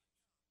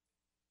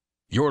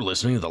 You're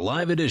listening to the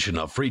live edition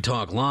of Free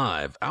Talk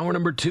Live. Hour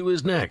number 2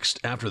 is next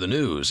after the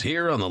news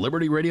here on the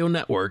Liberty Radio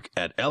Network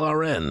at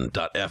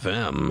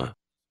LRN.FM.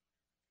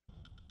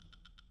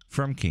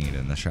 From Keene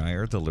in the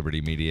Shire, the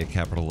Liberty Media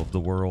capital of the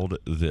world,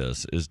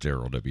 this is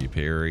Daryl W.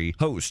 Perry,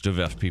 host of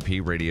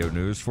FPP Radio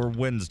News for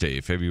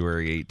Wednesday,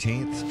 February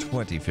 18th,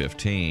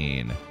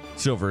 2015.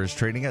 Silver is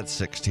trading at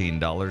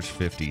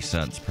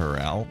 $16.50 per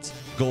ounce.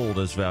 Gold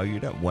is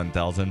valued at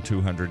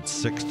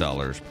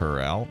 $1,206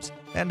 per ounce.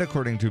 And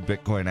according to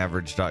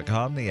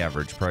BitcoinAverage.com, the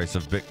average price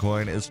of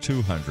Bitcoin is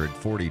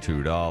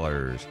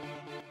 $242.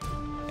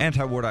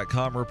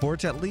 Antiwar.com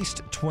reports at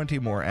least 20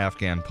 more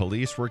Afghan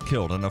police were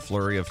killed in a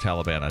flurry of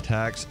Taliban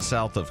attacks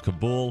south of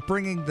Kabul,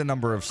 bringing the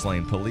number of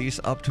slain police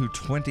up to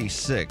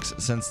 26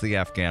 since the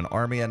Afghan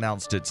army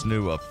announced its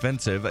new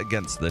offensive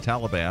against the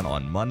Taliban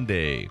on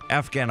Monday.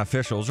 Afghan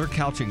officials are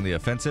couching the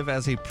offensive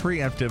as a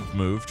preemptive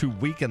move to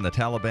weaken the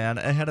Taliban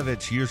ahead of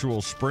its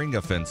usual spring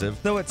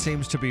offensive, though it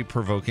seems to be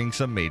provoking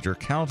some major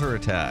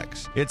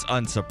counterattacks. It's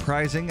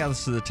unsurprising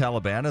as the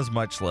Taliban is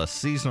much less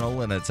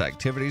seasonal in its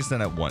activities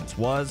than it once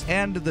was,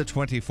 and the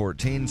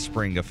 2014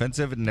 spring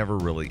offensive never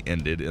really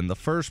ended in the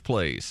first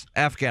place.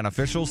 Afghan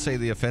officials say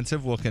the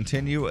offensive will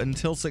continue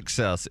until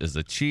success is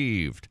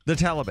achieved. The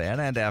Taliban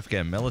and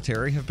Afghan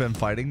military have been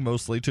fighting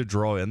mostly to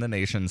draw in the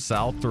nation's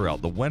south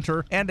throughout the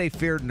winter, and a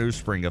feared new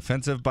spring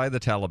offensive by the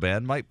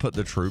Taliban might put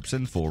the troops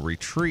in full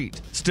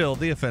retreat. Still,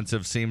 the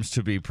offensive seems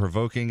to be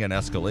provoking an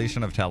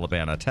escalation of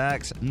Taliban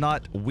attacks,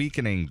 not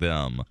weakening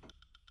them.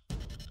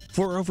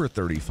 For over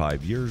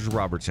 35 years,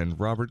 Roberts &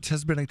 Roberts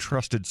has been a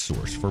trusted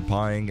source for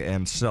buying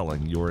and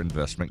selling your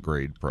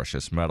investment-grade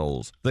precious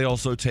metals. They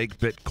also take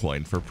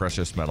Bitcoin for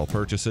precious metal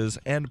purchases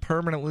and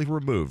permanently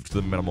removed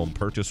the minimum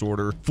purchase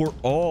order for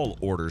all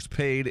orders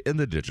paid in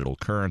the digital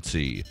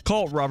currency.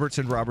 Call Roberts &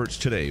 Roberts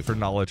today for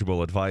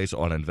knowledgeable advice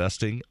on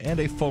investing and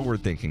a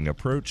forward-thinking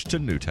approach to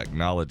new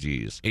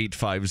technologies.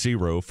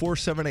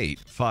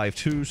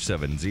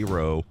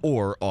 850-478-5270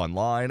 or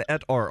online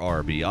at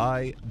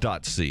rrbi.co.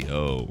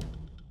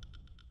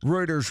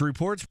 Reuters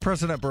reports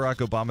President Barack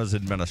Obama's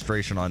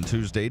administration on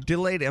Tuesday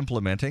delayed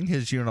implementing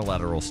his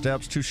unilateral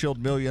steps to shield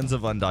millions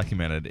of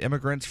undocumented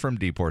immigrants from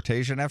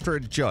deportation after a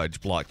judge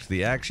blocked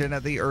the action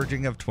at the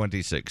urging of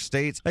 26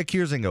 states,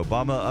 accusing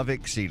Obama of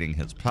exceeding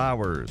his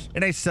powers.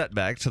 In a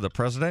setback to the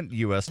president,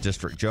 U.S.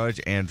 District Judge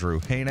Andrew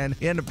Hanen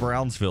in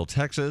Brownsville,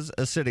 Texas,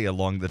 a city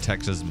along the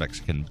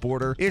Texas-Mexican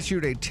border,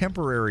 issued a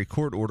temporary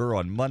court order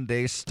on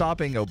Monday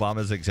stopping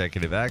Obama's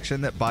executive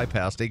action that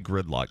bypassed a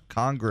gridlocked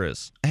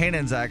Congress.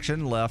 Hanen's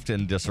action left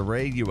in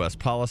disarray U.S.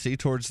 policy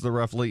towards the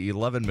roughly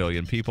 11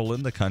 million people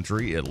in the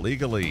country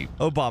illegally.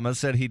 Obama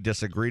said he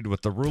disagreed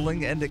with the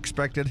ruling and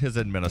expected his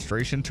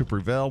administration to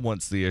prevail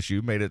once the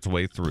issue made its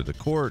way through the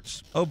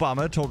courts.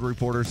 Obama told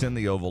reporters in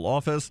the Oval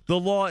Office, "The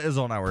law is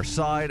on our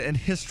side and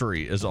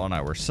history is on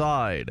our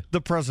side." The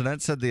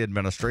president said the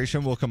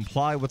administration will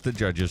comply with the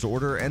judge's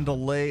order and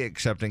delay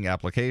accepting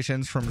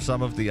applications from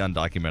some of the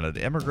undocumented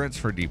immigrants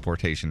for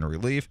deportation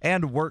relief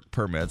and work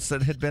permits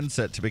that had been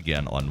set to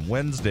begin on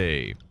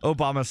Wednesday.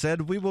 Obama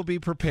said, "We will be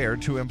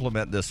prepared to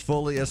implement this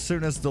fully as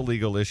soon as the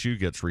legal issue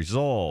gets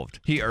resolved."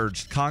 He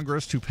urged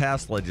Congress to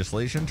pass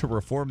legislation to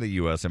reform the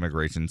U.S.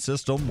 immigration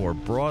system more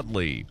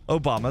broadly.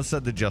 Obama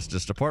said the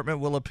Justice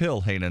Department will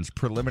appeal Hanen's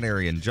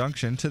preliminary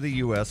injunction to the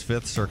U.S.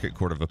 Fifth Circuit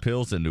Court of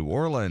Appeals in New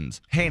Orleans.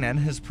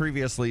 Hanen has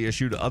previously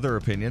issued other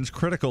opinions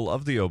critical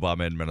of the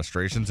Obama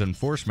administration's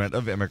enforcement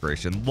of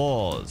immigration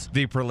laws.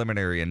 The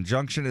preliminary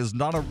injunction is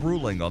not a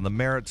ruling on the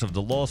merits of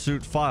the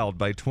lawsuit filed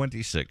by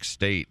 26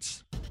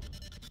 states.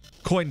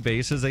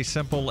 Coinbase is a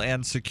simple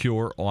and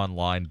secure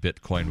online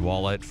Bitcoin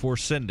wallet for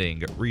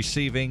sending,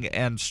 receiving,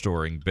 and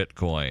storing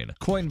Bitcoin.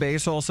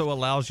 Coinbase also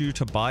allows you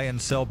to buy and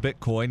sell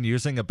Bitcoin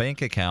using a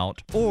bank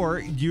account or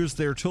use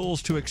their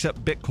tools to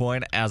accept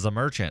Bitcoin as a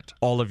merchant.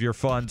 All of your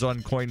funds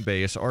on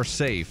Coinbase are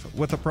safe,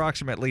 with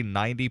approximately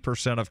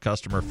 90% of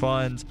customer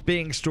funds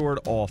being stored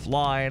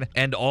offline,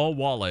 and all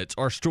wallets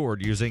are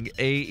stored using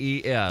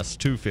AES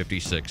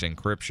 256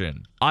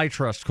 encryption. I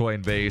trust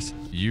Coinbase.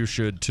 You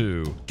should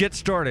too. Get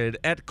started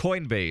at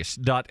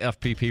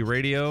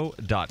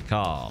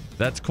coinbase.fppradio.com.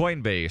 That's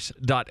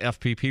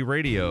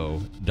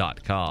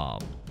coinbase.fppradio.com.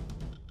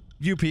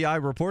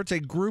 UPI reports a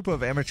group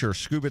of amateur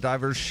scuba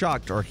divers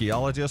shocked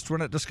archaeologists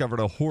when it discovered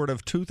a hoard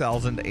of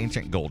 2,000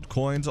 ancient gold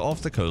coins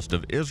off the coast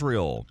of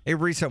Israel. A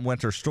recent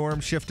winter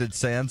storm shifted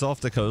sands off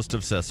the coast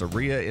of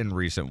Caesarea in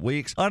recent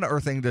weeks,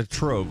 unearthing the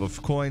trove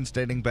of coins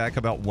dating back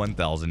about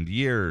 1,000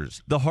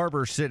 years. The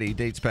harbor city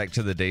dates back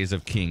to the days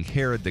of King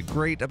Herod the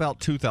Great about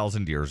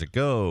 2,000 years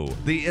ago.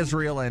 The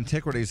Israel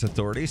Antiquities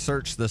Authority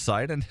searched the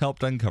site and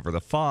helped uncover the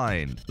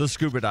find. The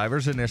scuba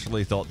divers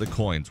initially thought the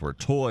coins were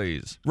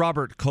toys.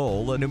 Robert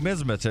Cole, a numismatist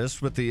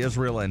numismatists with the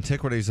Israel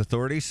Antiquities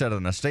Authority said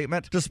in a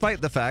statement,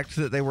 despite the fact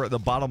that they were at the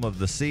bottom of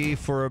the sea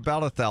for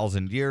about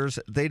 1,000 years,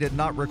 they did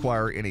not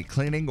require any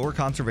cleaning or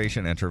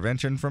conservation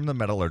intervention from the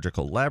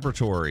metallurgical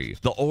laboratory.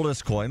 The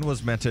oldest coin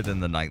was minted in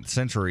the 9th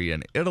century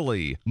in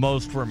Italy.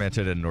 Most were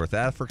minted in North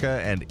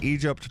Africa and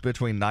Egypt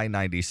between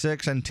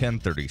 996 and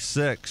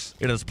 1036.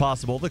 It is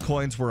possible the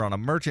coins were on a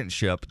merchant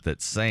ship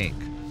that sank.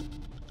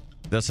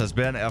 This has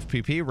been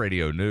FPP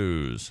Radio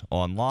News,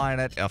 online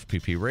at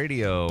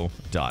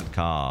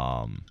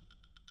fppradio.com.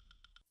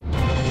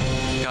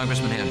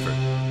 Congressman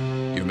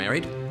Hanford, you're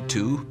married,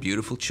 2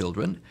 beautiful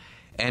children,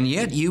 and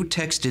yet you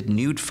texted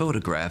nude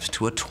photographs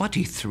to a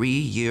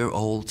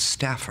 23-year-old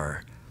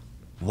staffer.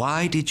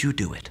 Why did you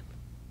do it?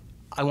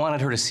 I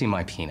wanted her to see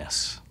my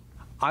penis.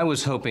 I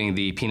was hoping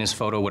the penis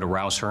photo would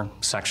arouse her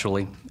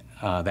sexually,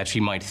 that she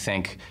might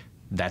think,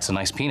 that's a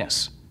nice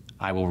penis.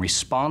 I will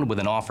respond with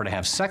an offer to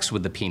have sex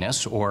with the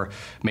penis, or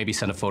maybe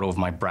send a photo of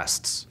my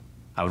breasts.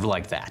 I would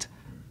like that.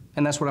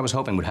 And that's what I was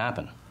hoping would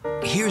happen.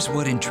 Here's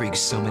what intrigues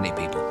so many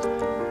people.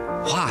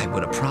 Why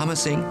would a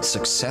promising,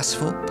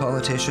 successful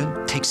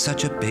politician take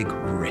such a big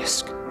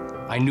risk?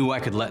 I knew I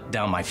could let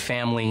down my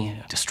family,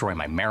 destroy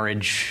my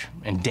marriage,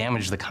 and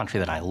damage the country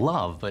that I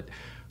love, but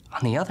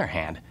on the other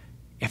hand,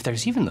 if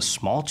there's even the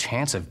small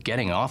chance of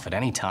getting off at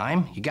any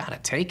time, you gotta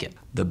take it.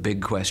 The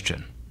big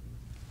question.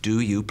 Do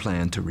you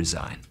plan to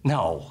resign?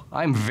 No,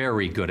 I'm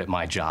very good at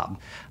my job.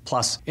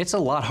 Plus, it's a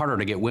lot harder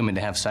to get women to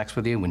have sex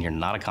with you when you're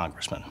not a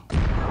congressman.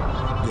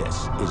 This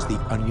is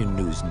the Onion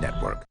News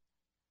Network.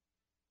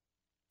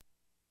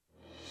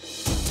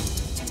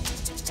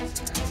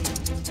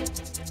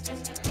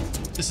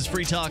 This is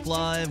Free Talk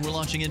Live. We're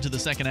launching into the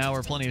second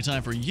hour. Plenty of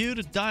time for you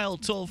to dial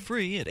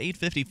toll-free at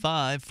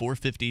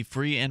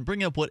 855-450-FREE and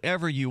bring up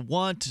whatever you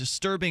want.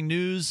 Disturbing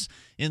news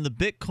in the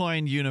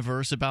Bitcoin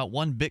universe about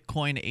one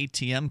Bitcoin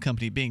ATM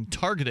company being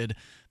targeted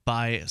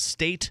by a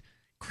state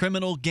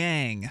criminal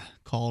gang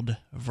called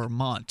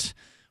Vermont.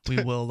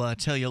 We will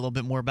tell you a little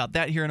bit more about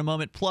that here in a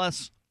moment.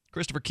 Plus,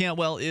 Christopher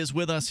Cantwell is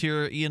with us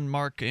here. Ian,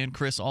 Mark, and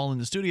Chris all in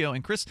the studio.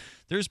 And Chris,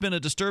 there's been a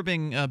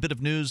disturbing bit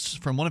of news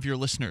from one of your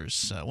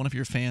listeners, one of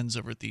your fans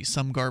over at the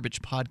Some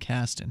Garbage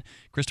podcast and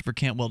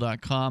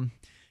ChristopherCantwell.com.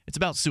 It's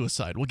about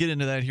suicide. We'll get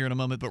into that here in a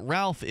moment. But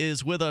Ralph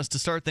is with us to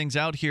start things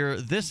out here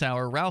this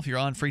hour. Ralph, you're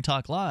on Free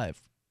Talk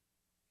Live.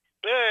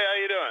 Hey, how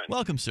you doing?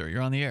 Welcome, sir.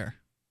 You're on the air.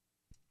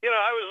 You know,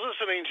 I was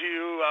listening to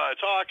you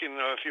talking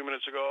a few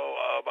minutes ago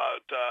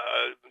about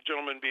a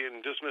gentleman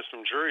being dismissed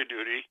from jury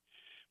duty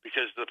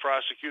because the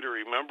prosecutor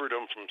remembered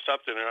him from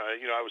something.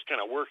 I was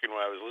kind of working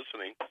while I was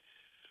listening.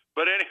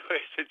 But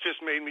anyways, it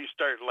just made me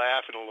start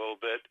laughing a little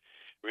bit,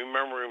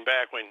 remembering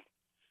back in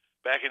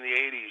the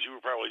 80s, you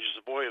were probably just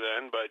a boy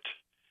then, but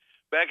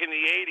back in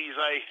the 80s,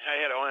 I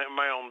had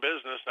my own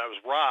business, and I was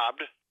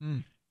robbed,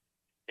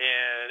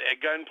 and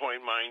at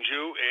gunpoint, mind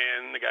you,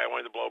 and the guy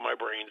wanted to blow my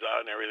brains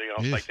out and everything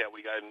else like that.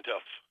 We got into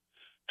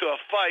a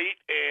fight,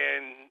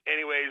 and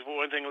anyways,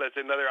 one thing led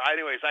to another.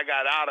 Anyways, I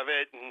got out of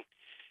it, and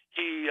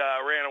he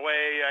ran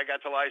away. I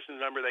got the license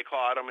number. They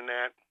caught him and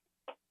that.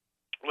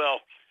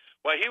 Well,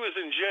 while he was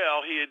in jail,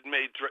 he had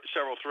made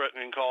several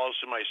threatening calls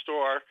to my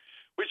store,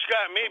 which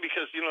got me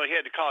because, he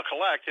had to call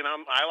collect, and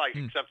I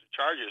accepted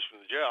charges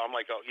from the jail. I'm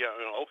like, oh, yeah,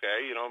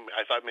 okay.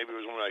 I thought maybe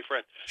it was one of my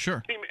friends.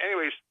 Sure. He,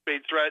 anyways,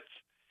 made threats.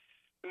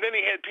 And then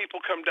he had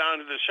people come down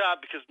to the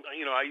shop because,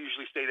 I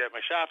usually stayed at my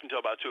shop until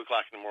about 2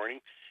 o'clock in the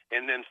morning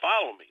and then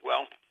follow me.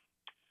 Well,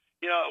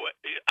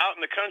 out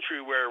in the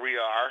country where we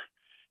are,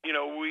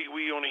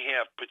 we only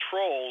have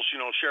patrols,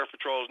 sheriff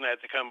patrols and that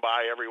to come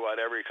by every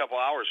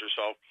couple hours or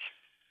so.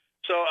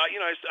 So,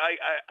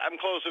 I'm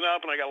closing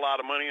up and I got a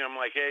lot of money. And I'm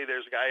like, hey,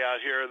 there's a guy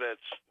out here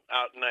that's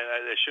out and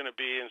that shouldn't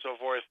be and so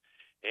forth.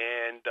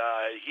 And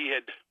he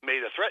had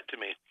made a threat to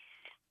me.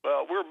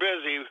 Well, we're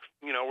busy.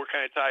 We're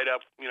kind of tied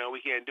up.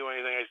 We can't do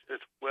anything. I said,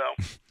 well.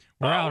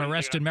 We're out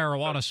arresting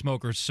marijuana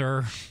smokers,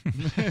 sir.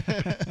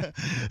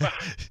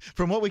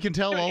 From what we can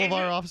tell, all of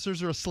our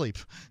officers are asleep.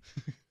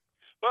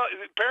 Well,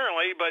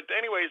 apparently, but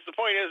anyways, the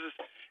point is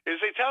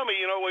they tell me,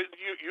 you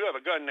have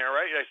a gun there,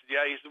 right? I said,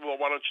 yeah. He said, well,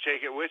 why don't you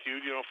take it with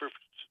you, for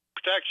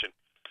protection?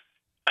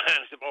 And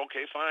I said,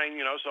 okay, fine,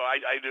 so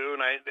I do, and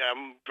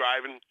I'm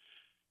driving.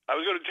 I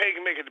was going to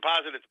make a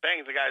deposit at the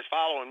bank, and the guy's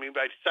following me,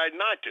 but I decided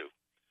not to.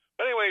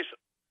 But anyways,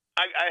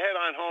 I head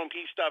on home.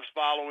 He stops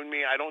following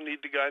me. I don't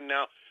need the gun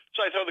now,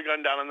 so I throw the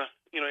gun down on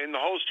in the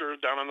holster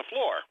down on the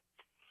floor.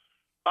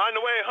 On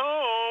the way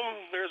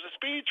home, there's a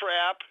speed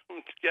trap.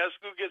 Guess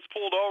who gets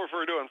pulled over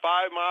for doing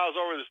 5 miles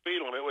over the speed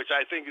limit, which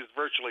I think is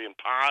virtually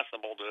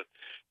impossible to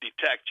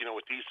detect,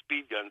 with these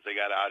speed guns they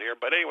got out here.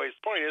 But anyways,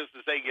 the point is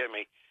they get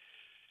me.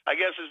 I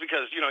guess it's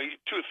because,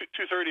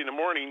 2:30 in the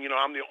morning,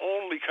 I'm the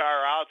only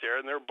car out there,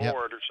 and they're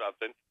bored or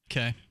something.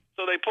 Okay.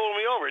 So they pull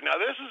me over. Now,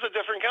 this is a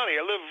different county.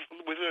 I live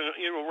within,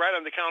 right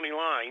on the county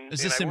line.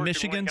 Is this in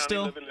Michigan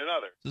still? Live in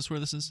another. Is this where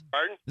this is?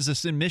 Pardon? Is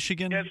this in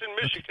Michigan? Yeah, it's in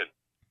Michigan.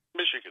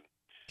 Michigan.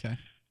 Okay.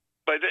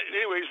 But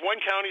anyways, one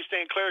county's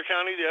St. Clair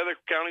County, the other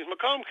county's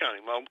Macomb County.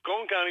 Well,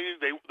 Macomb County,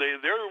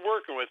 they're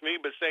working with me,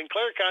 but St.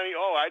 Clair County,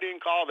 oh, I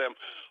didn't call them.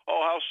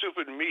 Oh, how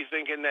stupid of me,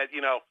 thinking that,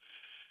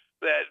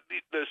 that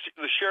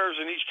the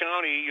sheriffs in each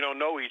county,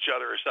 know each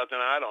other or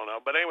something. I don't know.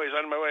 But anyways,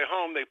 on my way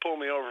home, they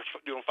pulled me over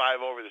doing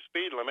 5 over the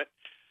speed limit.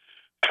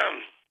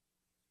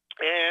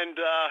 And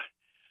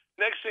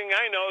next thing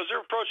I know is they're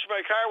approaching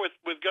my car with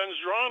guns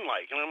drawn,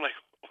 and I'm like,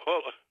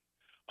 well,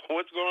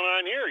 what's going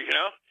on here,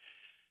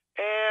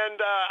 And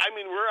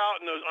we're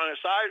out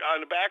on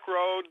the back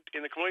road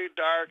in the complete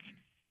dark,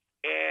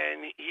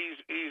 and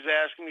he's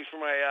asking me for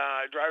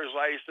my driver's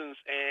license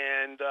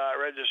and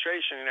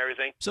registration and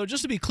everything. So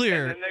just to be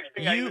clear,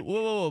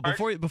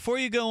 before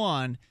you go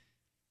on,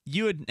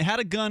 you had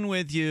a gun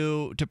with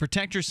you to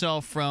protect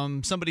yourself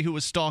from somebody who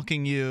was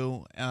stalking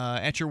you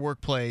at your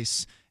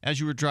workplace as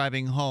you were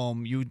driving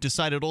home. You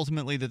decided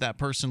ultimately that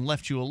person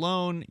left you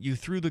alone. You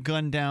threw the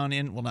gun down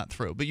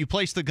but you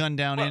placed the gun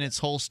down in its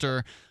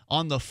holster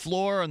on the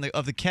floor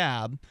of the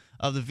cab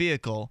of the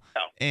vehicle,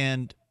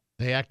 and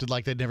they acted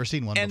like they'd never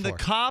seen one before. And the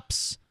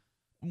cops,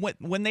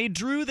 when they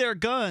drew their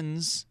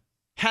guns,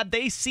 had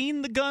they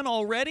seen the gun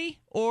already,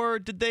 or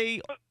did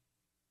they?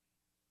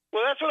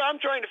 Well, that's what I'm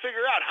trying to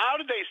figure out. How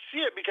did they see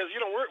it? Because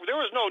there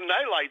was no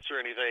nightlights or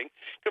anything.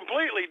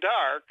 Completely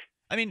dark.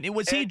 I mean,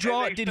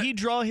 did he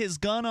draw his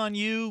gun on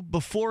you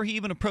before he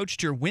even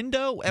approached your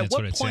window? That's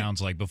what it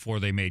sounds like. Before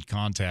they made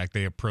contact,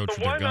 they approached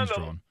with their guns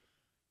drawn.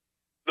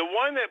 The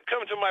one that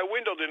come to my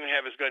window didn't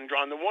have his gun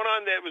drawn. The one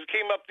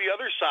came up the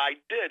other side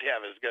did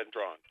have his gun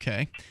drawn.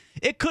 Okay.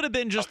 It could have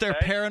been just their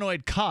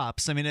paranoid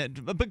cops.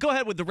 But go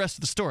ahead with the rest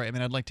of the story.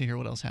 I'd like to hear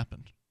what else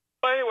happened.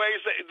 Well,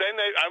 anyways, then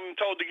I'm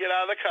told to get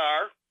out of the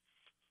car.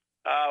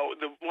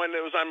 The one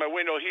that was on my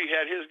window, he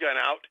had his gun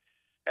out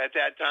at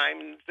that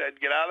time and said,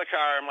 get out of the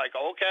car. I'm like,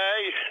 okay.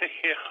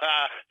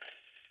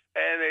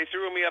 And they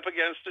threw me up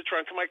against the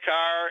trunk of my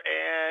car,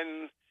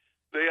 and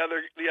the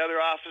other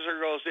officer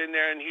goes in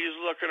there, and he's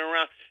looking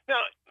around.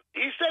 Now,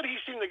 he said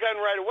he seen the gun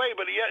right away,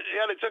 but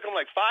yet it took him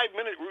like 5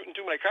 minutes rooting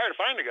through my car to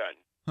find the gun.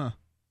 Huh.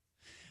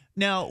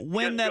 Now,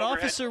 when that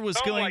officer was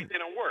going...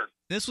 didn't work.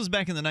 This was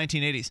back in the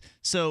 1980s.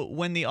 So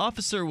when the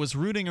officer was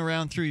rooting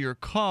around through your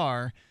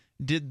car,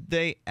 did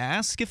they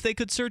ask if they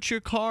could search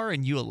your car,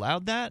 and you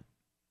allowed that?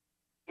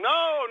 No.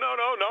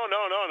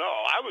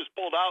 I was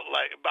pulled out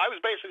I was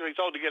basically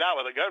told to get out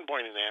with a gun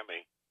pointing at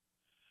me.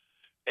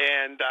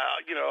 And,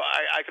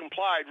 I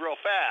complied real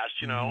fast,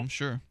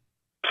 Sure.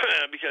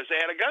 because they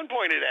had a gun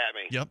pointed at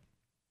me. Yep.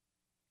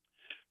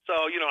 So,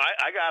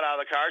 I got out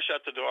of the car,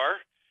 shut the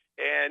door,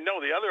 and no,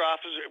 the other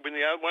officer, when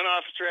one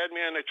officer had me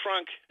on the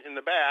trunk in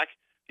the back,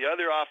 the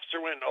other officer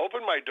went and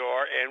opened my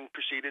door and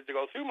proceeded to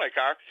go through my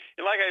car.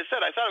 And like I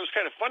said, I thought it was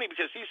kind of funny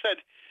because he said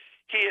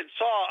he had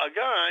saw a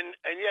gun,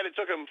 and yet it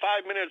took him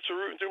 5 minutes to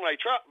root through my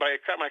car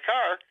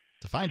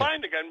to find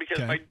the gun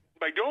because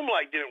my dome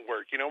light didn't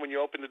work. When you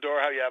open the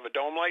door, how you have a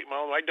dome light?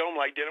 Well, my dome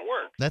light didn't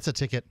work. That's a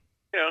ticket.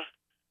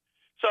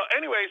 So,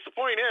 anyways, the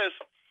point is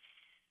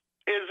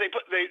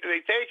they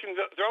take and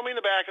throw me in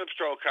the back of the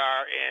patrol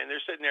car, and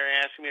they're sitting there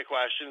asking me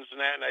questions and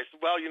that. And I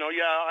said, well,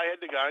 I had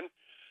the gun.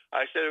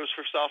 I said it was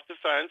for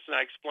self-defense, and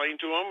I explained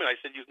to them, and I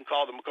said, you can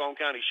call the Macomb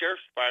County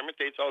Sheriff's Department.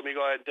 They told me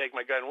go ahead and take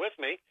my gun with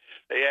me.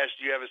 They asked,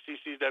 do you have a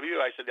CCW?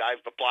 I said,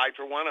 I've applied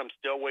for one. I'm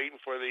still waiting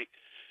for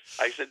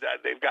I said,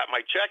 they've got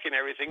my check and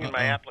everything in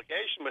my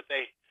application, but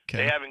they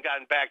haven't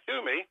gotten back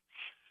to me.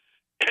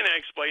 And I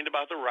explained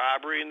about the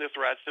robbery and the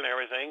threats and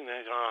everything. And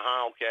they said,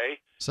 okay.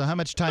 So how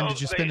much time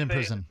did you spend in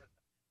prison?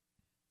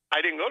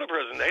 I didn't go to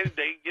prison.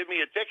 They give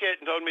me a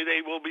ticket and told me they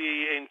will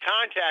be in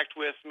contact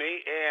with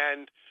me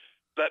and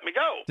let me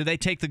go. Did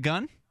they take the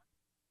gun?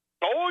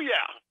 Oh,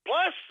 yeah.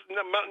 Plus,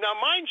 now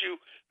mind you,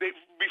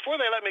 before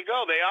they let me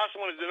go, they also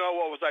wanted to know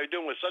what was I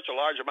doing with such a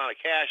large amount of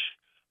cash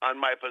on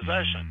my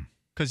possession.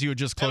 Because you had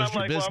just closed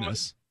your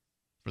business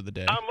for the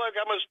day. I'm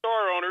a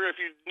store owner. If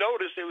you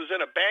notice, it was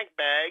in a bank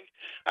bag.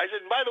 I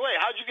said, by the way,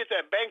 how'd you get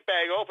that bank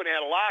bag open? It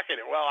had a lock in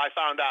it. Well, I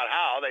found out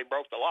how. They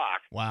broke the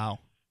lock.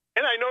 Wow.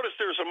 And I noticed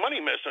there was some money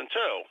missing,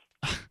 too.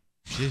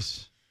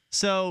 Jeez.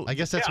 So I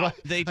guess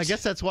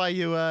that's why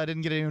you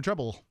didn't get any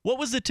trouble. What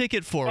was the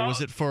ticket for? Was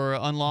it for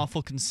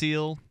unlawful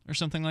conceal or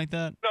something like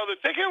that? No, the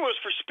ticket was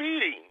for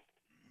speeding.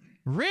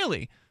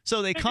 Really?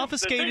 So they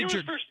confiscated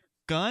your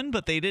gun,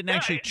 but they didn't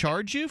actually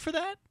charge you for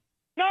that?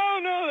 No,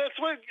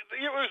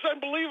 it was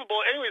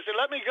unbelievable. Anyways, they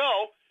let me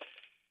go,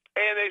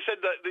 and they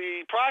said that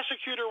the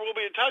prosecutor will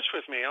be in touch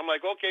with me. I'm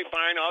like, okay,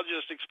 fine. I'll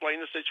just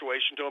explain the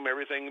situation to him.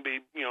 Everything will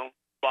be,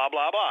 blah,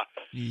 blah, blah.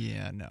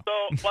 Yeah, no.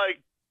 So, like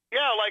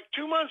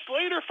 2 months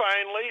later,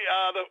 finally,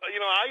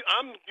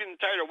 I'm getting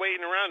tired of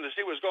waiting around to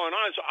see what's going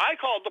on. So I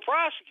called the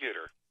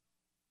prosecutor.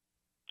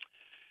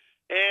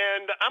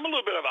 And I'm a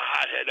little bit of a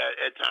hothead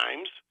at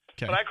times.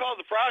 Okay. But I called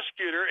the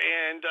prosecutor,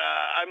 and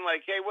I'm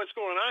like, hey, what's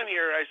going on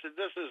here? I said,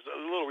 this is a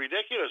little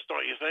ridiculous,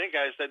 don't you think?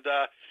 I said,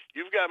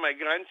 you've got my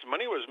gun. Some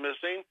money was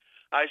missing.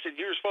 I said,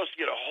 you were supposed to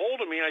get a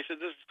hold of me. I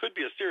said, this could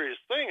be a serious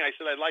thing. I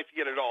said, I'd like to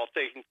get it all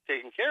taken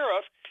care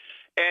of.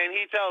 And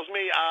he tells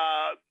me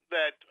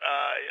that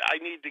I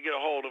need to get a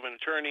hold of an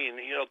attorney, and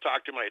he'll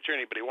talk to my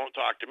attorney, but he won't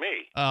talk to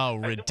me. Oh,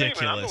 I said, ridiculous. wait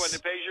a minute, I'm the one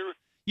that pays your...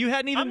 You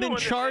hadn't even I'm the been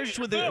one that charged pays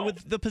with your bill.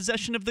 with the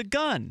possession of the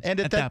gun. And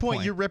at that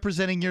point, you're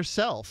representing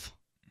yourself.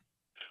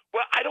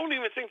 Well, I don't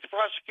even think the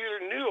prosecutor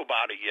knew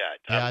about it yet.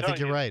 Yeah, I'm I think telling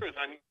you're you the right. truth.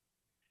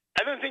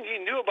 I don't think he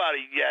knew about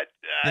it yet.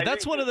 Yeah,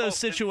 that's one of those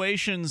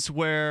situations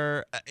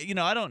where,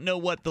 I don't know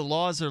what the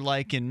laws are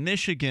like in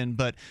Michigan,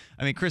 but,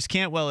 I mean, Chris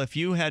Cantwell, if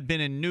you had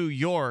been in New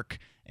York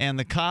and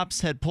the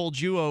cops had pulled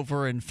you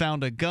over and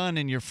found a gun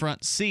in your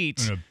front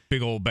seat. And a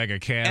big old bag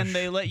of cash. And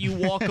they let you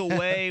walk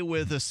away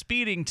with a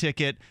speeding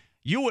ticket,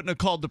 you wouldn't have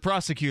called the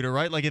prosecutor,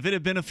 right? Like, if it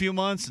had been a few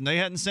months and they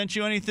hadn't sent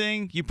you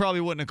anything, you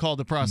probably wouldn't have called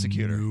the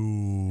prosecutor.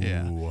 No.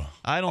 Yeah.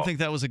 I don't think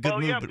that was a good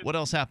move, yeah, but what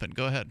else happened?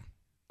 Go ahead.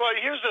 Well,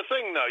 here's the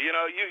thing, though. You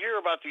hear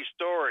about these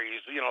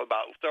stories,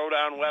 about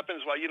throw-down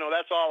weapons. Well,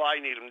 that's all I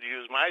need them to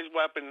use. My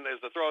weapon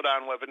is the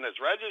throw-down weapon that's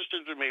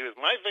registered to me with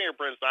my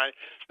fingerprints on it.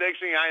 Next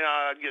thing I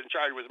know, I'm getting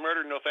charged with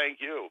murder. No,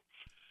 thank you.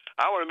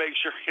 I want to make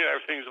sure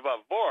everything's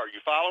above board.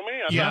 You follow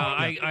me?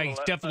 I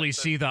definitely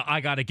see the I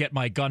got to get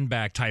my gun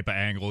back type of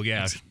angle,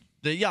 yeah.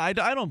 Yeah, I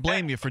don't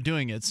blame you for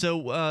doing it.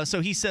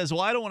 So he says,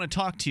 well, I don't want to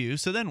talk to you.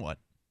 So then what?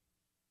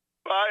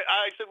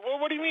 I said, well,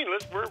 what do you mean?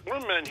 We're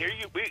men here.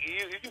 You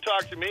can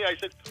talk to me. I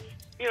said,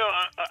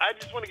 I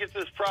just want to get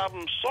this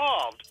problem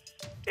solved.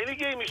 And he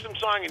gave me some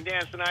song and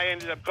dance, and I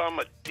ended up calling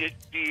him a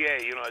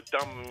DA, a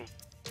dumb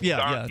Yeah,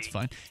 donkey. that's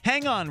fine.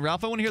 Hang on,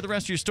 Ralph. I want to hear the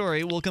rest of your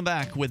story. We'll come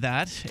back with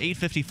that.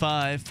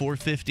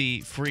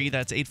 855-450-FREE.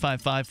 That's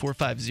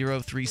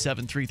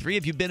 855-450-3733.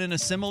 Have you been in a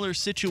similar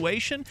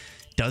situation?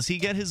 Does he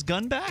get his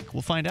gun back?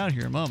 We'll find out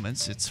here in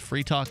moments. It's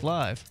Free Talk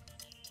Live.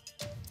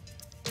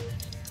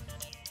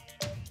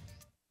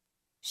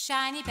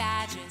 Shiny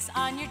badges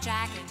on your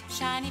jacket.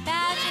 Shiny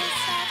badges.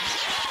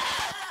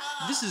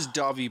 This is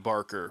Davi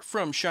Barker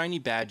from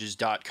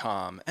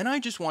ShinyBadges.com, and I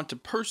just want to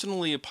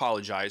personally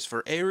apologize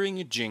for airing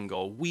a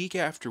jingle week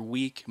after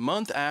week,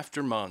 month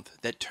after month,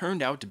 that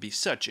turned out to be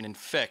such an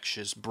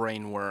infectious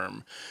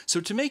brainworm. So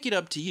to make it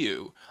up to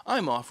you,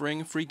 I'm offering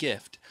a free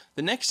gift.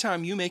 The next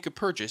time you make a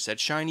purchase at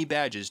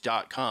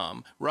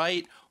ShinyBadges.com,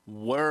 write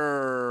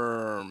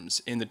worms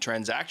in the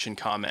transaction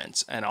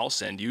comments, and I'll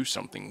send you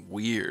something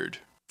weird.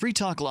 Free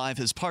Talk Live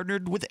has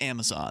partnered with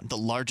Amazon, the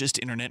largest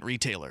internet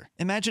retailer.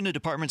 Imagine a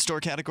department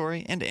store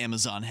category, and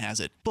Amazon has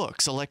it.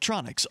 Books,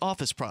 electronics,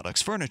 office products,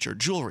 furniture,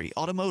 jewelry,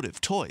 automotive,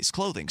 toys,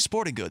 clothing,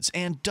 sporting goods,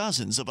 and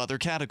dozens of other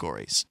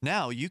categories.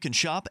 Now you can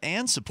shop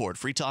and support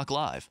Free Talk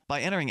Live by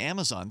entering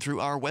Amazon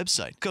through our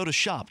website. Go to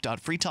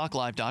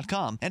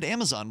shop.freetalklive.com, and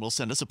Amazon will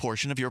send us a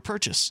portion of your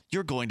purchase.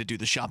 You're going to do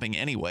the shopping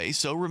anyway,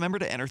 so remember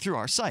to enter through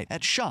our site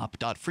at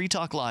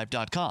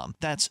shop.freetalklive.com.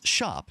 That's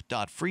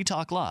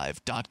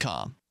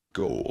shop.freetalklive.com.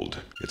 Gold.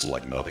 It's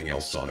like nothing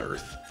else on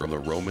Earth. From the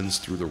Romans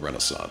through the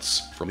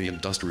Renaissance, from the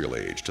Industrial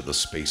Age to the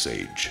Space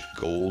Age,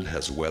 gold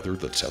has weathered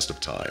the test of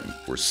time.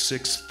 For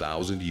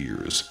 6,000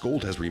 years,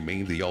 gold has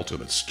remained the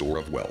ultimate store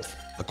of wealth.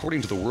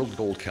 According to the World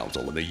Gold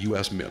Council and the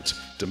U.S. Mint,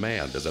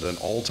 demand is at an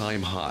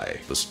all-time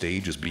high. The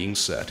stage is being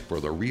set for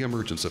the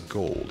reemergence of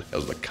gold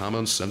as the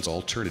common-sense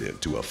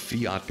alternative to a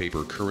fiat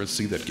paper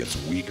currency that gets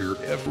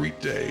weaker every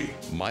day.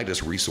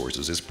 Midas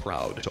Resources is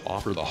proud to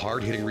offer the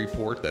hard-hitting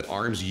report that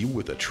arms you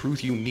with the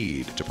truth you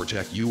need to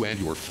protect you and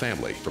your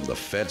family from the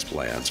Fed's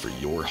plans for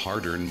your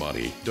hard-earned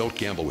money. Don't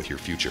gamble with your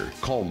future.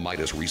 Call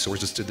Midas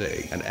Resources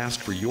today and ask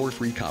for your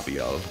free copy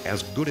of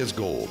As Good as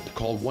Gold.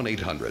 Call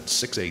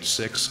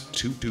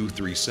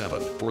 1-800-686-2237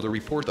 for the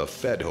report the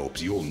Fed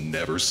hopes you'll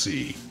never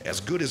see. As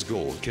Good as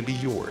Gold can be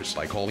yours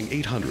by calling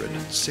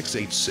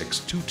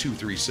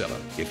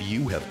 800-686-2237. If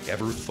you have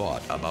ever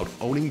thought about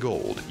owning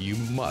gold, you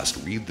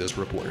must read this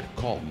report.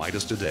 Call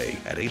Midas today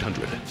at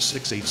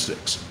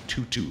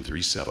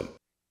 800-686-2237.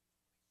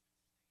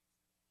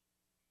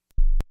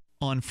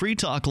 On Free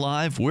Talk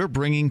Live, we're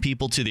bringing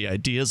people to the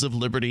ideas of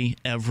liberty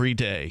every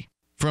day.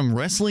 From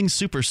wrestling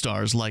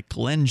superstars like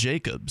Glenn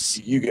Jacobs.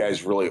 You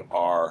guys really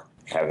are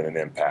having an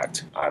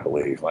impact, I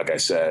believe. Like I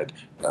said,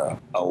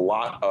 a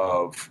lot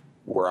of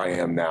where I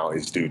am now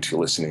is due to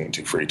listening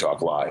to Free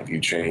Talk Live. You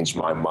changed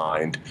my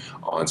mind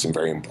on some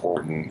very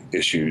important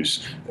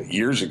issues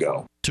years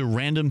ago. To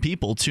random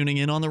people tuning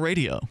in on the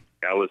radio.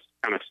 I was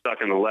kind of stuck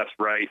in the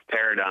left-right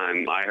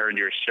paradigm. I heard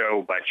your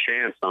show by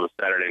chance on a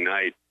Saturday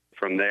night.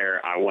 From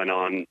there, I went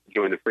on,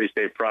 joined the Free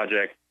State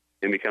Project,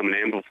 and become an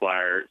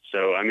amplifier.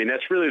 So, I mean,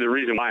 that's really the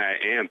reason why I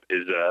amp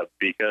is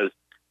because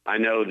I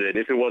know that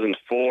if it wasn't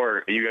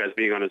for you guys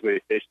being on as many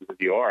stations as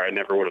you are, I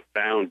never would have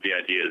found the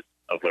ideas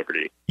of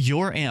liberty.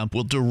 Your amp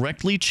will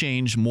directly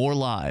change more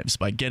lives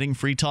by getting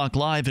Free Talk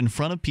Live in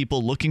front of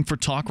people looking for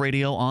talk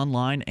radio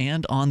online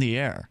and on the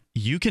air.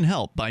 You can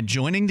help by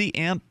joining the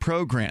AMP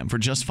program for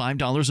just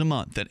 $5 a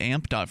month at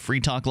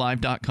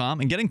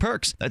amp.freetalklive.com and getting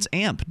perks. That's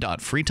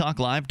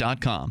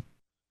amp.freetalklive.com.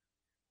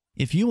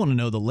 If you want to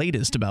know the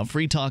latest about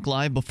Free Talk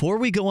Live before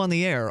we go on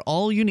the air,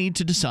 all you need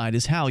to decide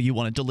is how you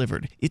want it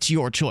delivered. It's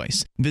your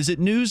choice. Visit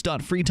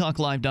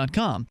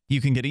news.freetalklive.com.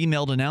 You can get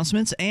emailed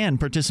announcements and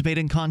participate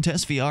in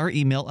contests via our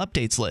email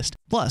updates list.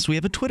 Plus, we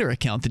have a Twitter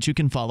account that you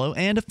can follow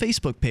and a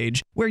Facebook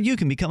page where you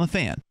can become a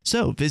fan.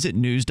 So visit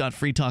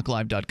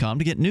news.freetalklive.com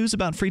to get news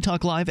about Free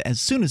Talk Live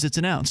as soon as it's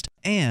announced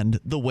and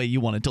the way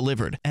you want it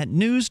delivered at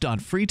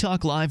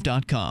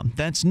news.freetalklive.com.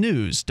 That's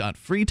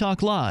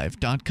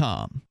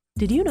news.freetalklive.com.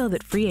 Did you know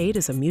that Free Aid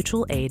is a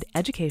mutual aid,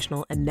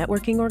 educational, and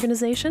networking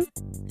organization?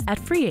 At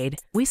Free Aid,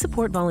 we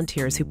support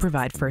volunteers who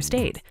provide first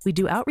aid. We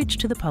do outreach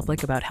to the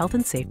public about health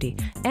and safety,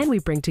 and we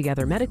bring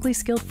together medically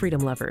skilled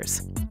freedom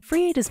lovers.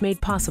 Free Aid is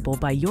made possible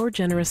by your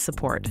generous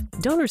support.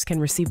 Donors can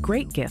receive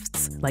great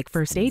gifts like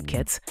first aid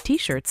kits,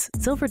 t-shirts,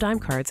 silver dime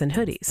cards, and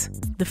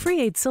hoodies. The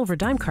Free Aid Silver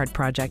Dime Card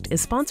Project is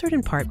sponsored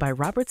in part by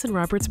Roberts &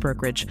 Roberts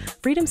Brokerage,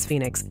 Freedom's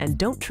Phoenix, and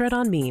Don't Tread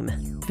on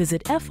Meme.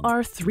 Visit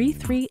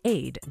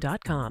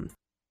fr33aid.com.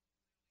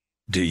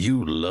 Do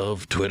you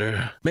love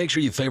Twitter? Make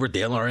sure you favorite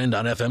the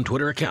LRN.FM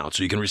Twitter account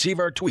so you can receive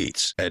our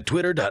tweets at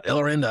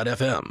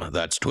twitter.lrn.fm.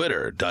 That's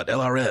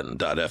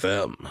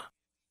twitter.lrn.fm.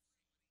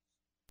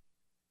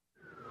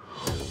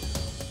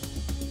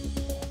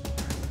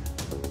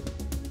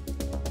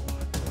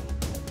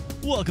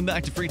 Welcome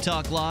back to Free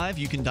Talk Live.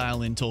 You can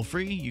dial in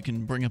toll-free. You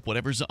can bring up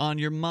whatever's on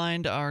your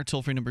mind. Our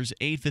toll-free number is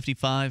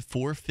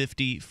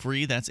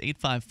 855-450-FREE. That's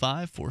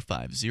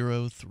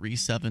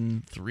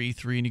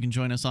 855-450-3733. And you can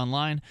join us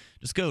online.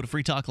 Just go to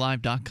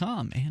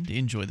freetalklive.com and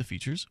enjoy the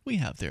features we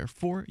have there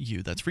for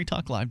you. That's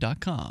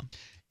freetalklive.com.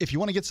 If you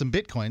want to get some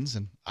Bitcoins,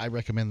 and I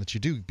recommend that you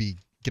do be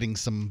getting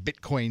some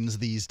Bitcoins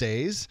these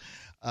days,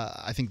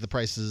 I think the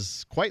price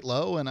is quite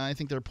low, and I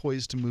think they're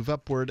poised to move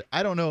upward.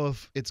 I don't know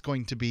if it's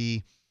going to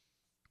be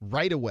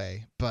right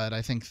away, but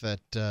I think that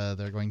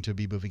they're going to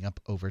be moving up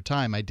over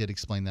time. I did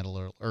explain that a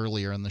little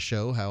earlier in the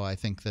show, how I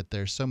think that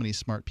there's so many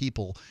smart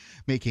people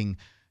making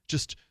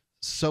just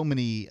so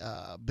many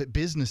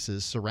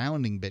businesses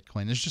surrounding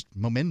Bitcoin. There's just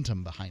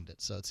momentum behind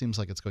it, so it seems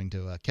like it's going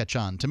to catch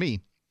on to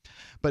me.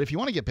 But if you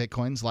want to get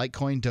Bitcoins,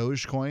 Litecoin,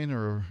 Dogecoin,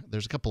 or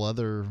there's a couple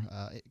other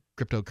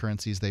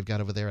cryptocurrencies they've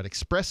got over there at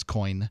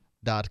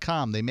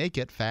expresscoin.com. They make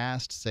it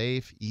fast,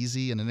 safe,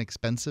 easy, and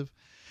inexpensive.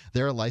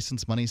 They're a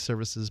licensed money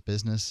services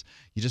business.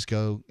 You just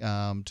go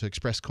to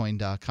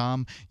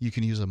expresscoin.com. You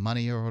can use a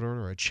money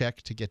order or a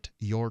check to get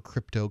your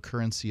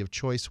cryptocurrency of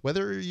choice,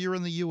 whether you're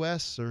in the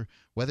U.S. or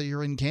whether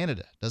you're in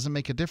Canada. Doesn't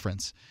make a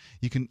difference.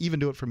 You can even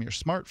do it from your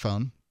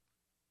smartphone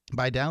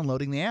by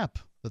downloading the app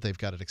that they've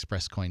got at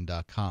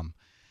expresscoin.com.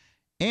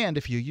 And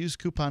if you use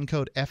coupon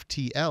code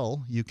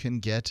FTL, you can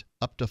get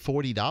up to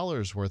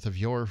 $40 worth of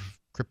your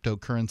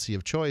cryptocurrency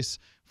of choice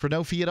for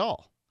no fee at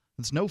all.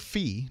 It's no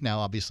fee. Now,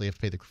 obviously, you have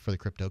to pay for the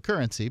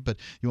cryptocurrency, but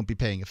you won't be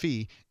paying a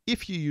fee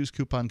if you use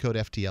coupon code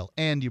FTL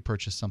and you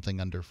purchase something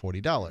under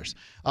 $40.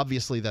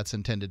 Obviously, that's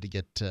intended to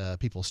get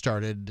people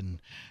started and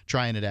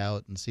trying it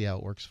out and see how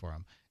it works for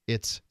them.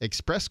 It's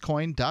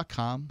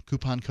expresscoin.com,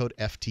 coupon code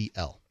FTL.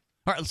 All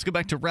right, let's go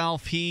back to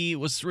Ralph. He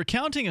was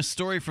recounting a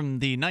story from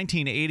the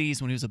 1980s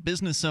when he was a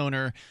business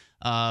owner,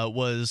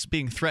 was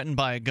being threatened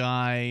by a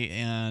guy,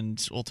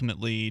 and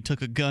ultimately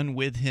took a gun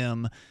with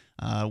him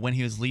when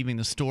he was leaving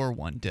the store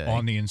one day.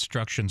 On the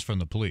instructions from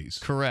the police.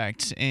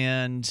 Correct.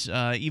 And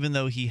even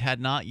though he had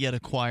not yet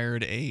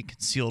acquired a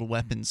concealed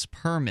weapons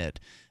permit,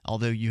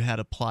 although you had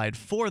applied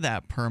for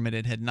that permit,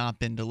 it had not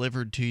been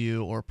delivered to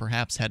you, or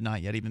perhaps had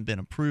not yet even been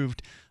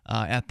approved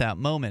at that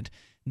moment.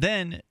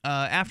 Then,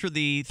 after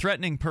the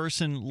threatening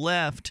person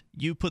left,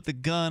 you put the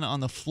gun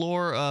on the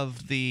floor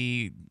of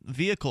the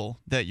vehicle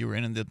that you were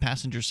in the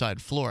passenger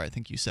side floor, I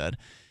think you said,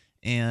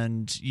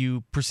 and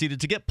you proceeded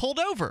to get pulled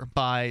over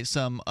by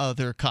some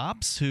other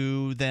cops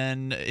who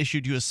then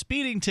issued you a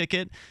speeding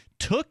ticket,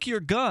 took your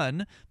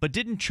gun, but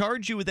didn't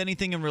charge you with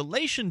anything in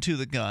relation to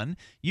the gun.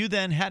 You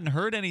then hadn't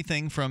heard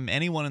anything from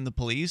anyone in the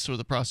police or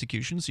the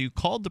prosecution, so you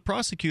called the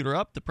prosecutor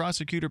up. The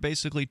prosecutor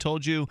basically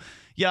told you,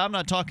 yeah, I'm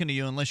not talking to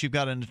you unless you've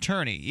got an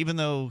attorney, even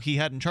though he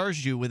hadn't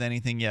charged you with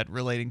anything yet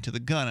relating to the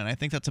gun. And I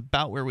think that's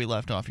about where we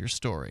left off your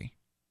story.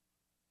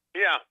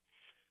 Yeah.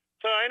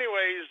 So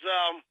anyways,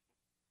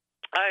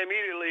 I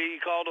immediately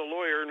called a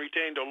lawyer and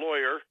retained a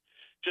lawyer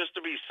just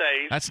to be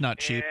safe. That's not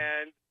cheap.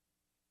 And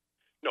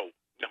no.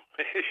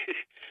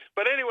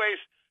 But anyways,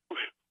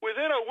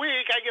 within a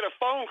week, I get a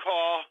phone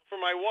call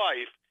from my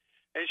wife,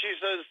 and she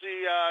says,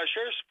 the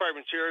sheriff's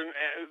department's here,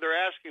 and they're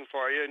asking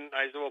for you. And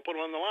I said, well, put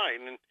them on the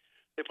line. And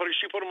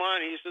she put them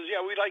on, and he says,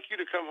 yeah, we'd like you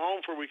to come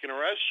home so we can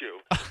arrest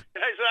you.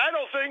 And I said, I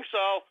don't think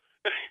so.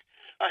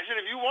 I said,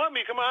 if you want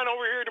me, come on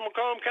over here to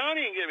Macomb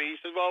County and get me. He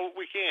said, well,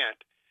 we can't.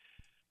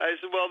 I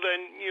said, well,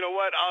 then, you know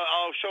what,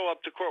 I'll show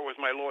up to court with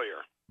my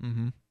lawyer.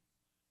 Mm-hmm.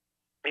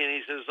 And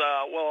he says,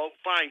 well,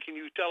 fine, can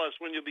you tell us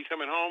when you'll be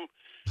coming home?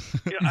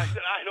 I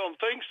said, I don't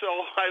think so.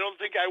 I don't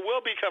think I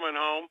will be coming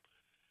home.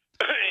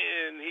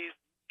 And he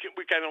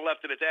we kind of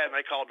left it at that, and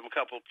I called him a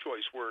couple of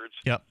choice words.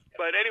 Yep.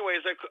 But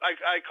anyways,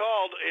 I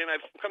called, and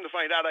I've come to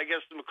find out, I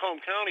guess the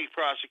Macomb County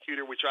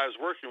prosecutor, which I was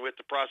working with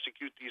to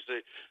prosecute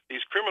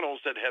these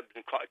criminals that have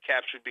been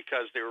captured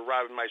because they were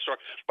robbing my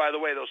store. By the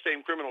way, those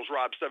same criminals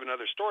robbed 7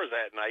 other stores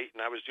that night,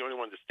 and I was the only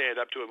one to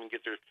stand up to them and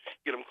get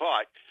them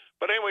caught.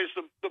 But anyways,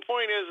 the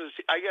point is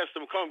I guess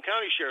the Macomb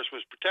County Sheriff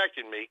was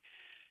protecting me,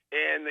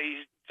 and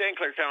the St.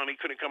 Clair County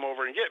couldn't come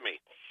over and get me.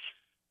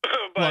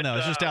 Well, no,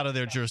 it's just out of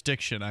their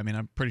jurisdiction. I mean,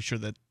 I'm pretty sure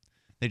that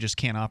they just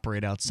can't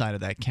operate outside of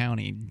that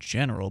county in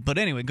general. But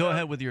anyway, go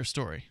ahead with your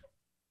story.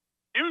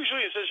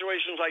 Usually in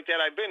situations like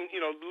that, I've been,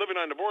 living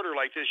on the border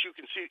like this, you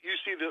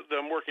see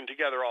them working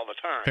together all the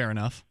time. Fair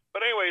enough.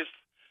 But anyways,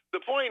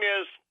 the point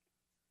is,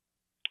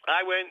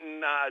 I went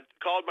and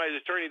called my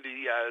attorney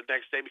the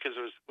next day because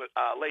it was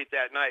late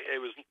that night. It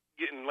was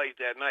getting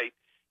late that night.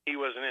 He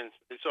wasn't in.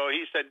 So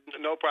he said,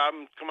 no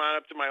problem, come on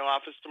up to my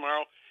office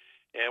tomorrow,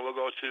 and we'll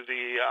go to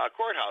the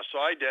courthouse. So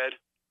I did.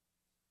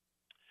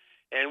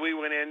 And we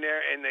went in there,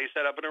 and they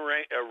set up an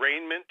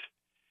arraignment,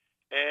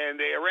 and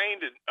they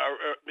arraigned it.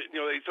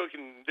 They took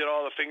and did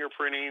all the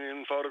fingerprinting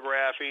and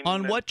photographing.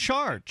 On what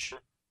charge?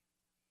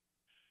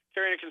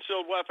 Carrying a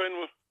concealed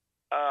weapon.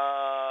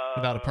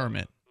 Without a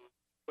permit.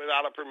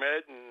 Without a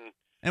permit.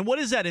 And what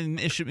is that in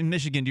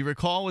Michigan? Do you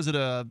recall? Was it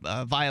a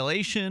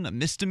violation, a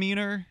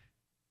misdemeanor?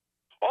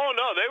 Oh,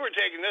 no, they were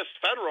taking this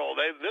federal.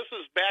 This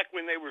is back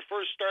when they were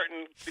first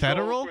starting to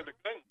federal? Go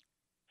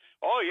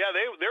oh, yeah,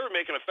 they were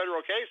making a federal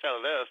case out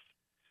of this.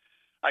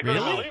 I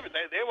couldn't believe it.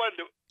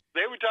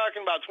 They were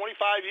talking about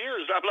 25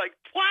 years. I'm like,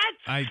 what?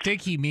 I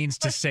think he means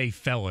to say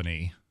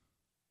felony.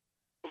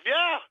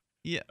 Yeah.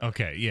 Yeah.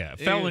 Okay, yeah.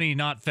 Felony,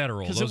 not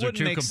federal. Those are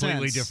 2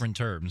 completely different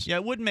terms. Yeah,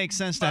 it wouldn't make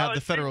sense to have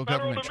the federal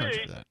government charge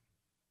you that.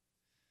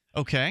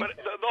 Okay. But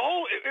the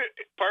whole...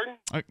 Pardon?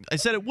 I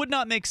said it would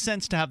not make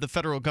sense to have the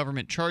federal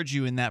government charge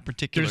you in that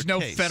particular case.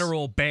 There's no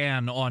federal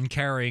ban on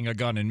carrying a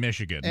gun in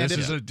Michigan.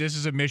 This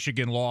is a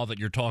Michigan law that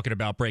you're talking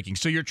about breaking.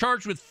 So you're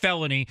charged with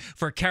felony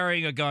for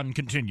carrying a gun.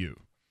 Continue.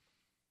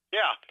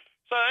 Yeah.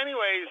 So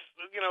anyways,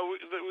 we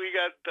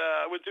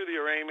went through the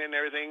arraignment and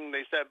everything.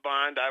 They set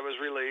bond. I was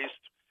released.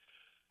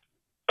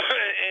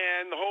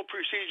 And the whole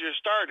procedure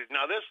started.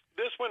 Now, this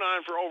went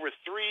on for over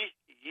 3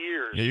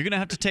 years. Yeah, you're going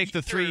to have to take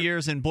the 3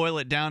 years and boil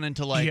it down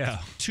into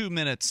 2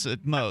 minutes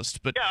at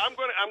most. But yeah,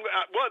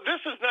 well,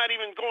 this is not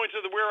even going to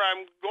where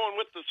I'm going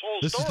with this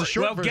whole story. This is the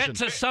short version.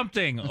 Get to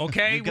something,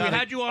 okay? We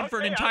had you on for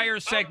an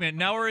entire segment.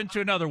 Now we're into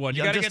another one.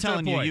 You got to get to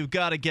the point. You've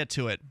got to get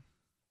to it.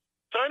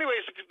 So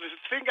anyways, the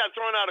thing got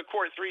thrown out of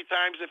court 3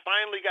 times. It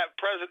finally got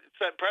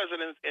set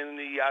precedent in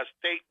the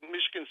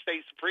Michigan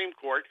State Supreme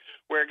Court,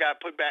 where it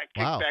got kicked back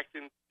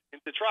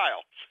into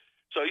trial.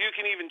 So you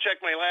can even check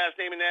my last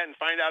name in that and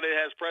find out it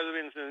has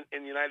precedence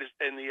in the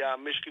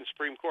Michigan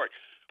Supreme Court.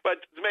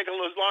 But to make a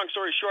long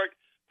story short,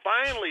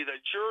 finally the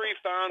jury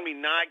found me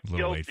not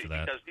guilty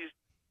because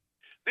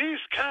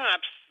these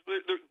cops,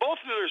 both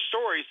of their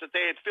stories that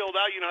they had filled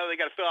out, how they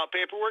got to fill out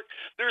paperwork,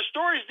 their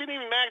stories didn't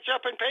even match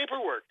up in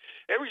paperwork.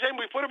 Every time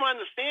we put them on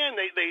the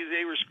stand,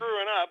 they were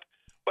screwing up.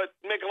 But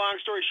to make a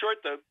long story short,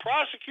 the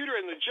prosecutor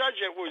and the judge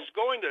that was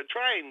going to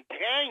try and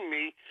hang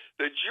me,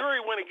 the jury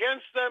went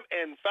against them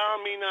and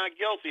found me not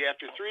guilty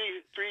after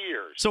three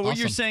years. So what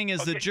you're saying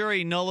is the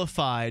jury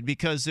nullified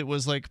because it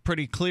was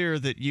pretty clear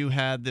that you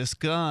had this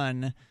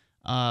gun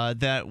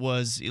that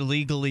was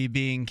illegally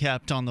being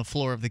kept on the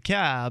floor of the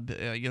cab,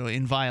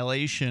 in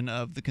violation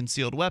of the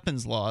concealed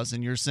weapons laws,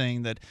 and you're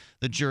saying that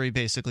the jury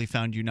basically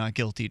found you not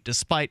guilty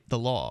despite the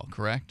law,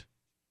 correct?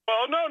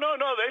 Well, no.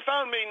 They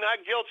found me not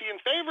guilty in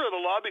favor of the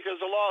law because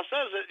the law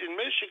says that in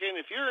Michigan,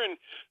 if you're in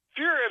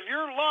fear of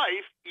your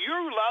life,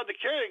 you're allowed to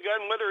carry a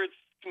gun, whether it's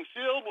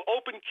concealed,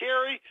 open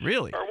carry,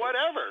 or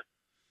whatever.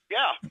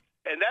 Yeah.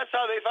 And that's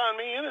how they found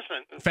me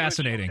innocent.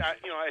 Fascinating.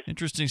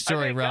 Interesting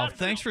story, Ralph.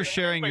 Thanks for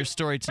sharing your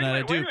story tonight.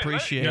 I do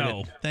appreciate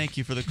it. Thank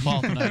you for the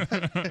call tonight.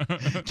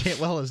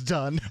 Cantwell is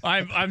done.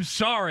 I'm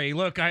sorry.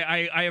 Look,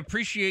 I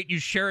appreciate you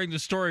sharing the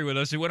story with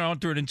us. It went on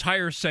through an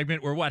entire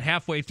segment. We're,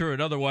 halfway through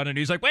another one, and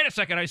he's like, wait a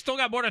second, I still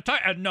got more to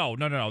talk.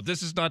 No.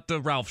 This is not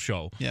the Ralph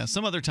show. Yeah,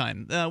 some other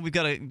time. We've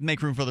got to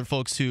make room for other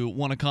folks who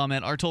want to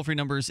comment. Our toll-free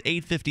number is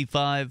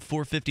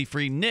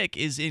 855-450-FREE. Nick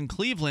is in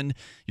Cleveland.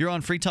 You're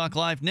on Free Talk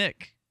Live.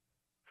 Nick.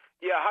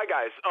 Yeah, hi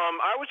guys.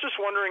 I was just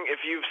wondering if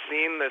you've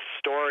seen this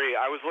story.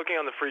 I was looking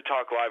on the Free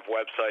Talk Live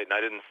website and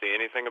I didn't see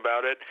anything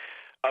about it,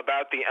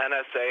 about the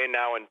NSA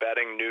now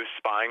embedding new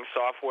spying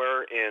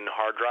software in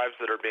hard drives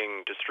that are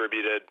being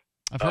distributed.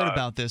 I've heard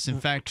about this.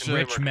 In fact,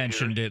 Rich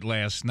mentioned it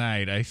last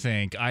night, I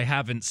think. I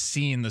haven't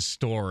seen the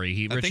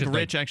story. I think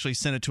Rich actually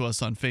sent it to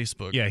us on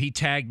Facebook. Yeah, he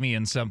tagged me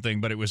in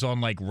something, but it was on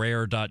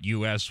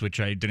rare.us, which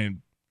I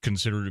didn't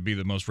consider to be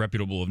the most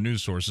reputable of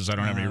news sources. I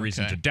don't have any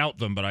reason to doubt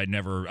them, but I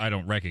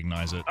don't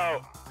recognize it.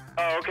 Oh,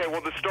 okay.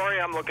 Well, the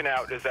story I'm looking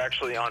at is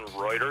actually on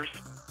Reuters.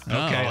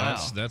 Okay, wow.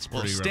 that's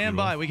Well, pretty stand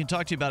reputable. by. We can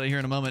talk to you about it here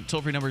in a moment.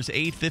 Toll-free number is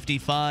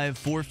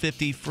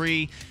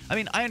 855-450-FREE. I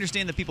mean, I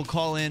understand that people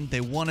call in. They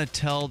want to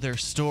tell their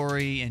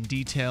story in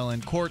detail,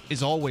 and court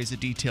is always a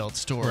detailed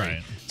story.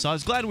 Right. So I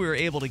was glad we were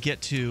able to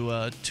get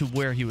to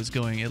where he was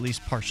going, at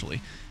least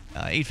partially.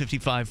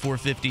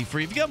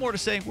 855-450-FREE. If you got more to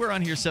say, we're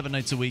on here 7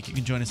 nights a week. You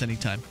can join us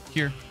anytime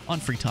here on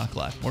Free Talk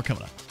Live. More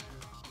coming up.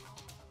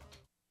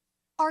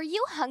 Are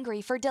you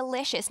hungry for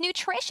delicious,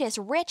 nutritious,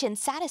 rich, and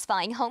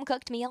satisfying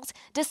home-cooked meals?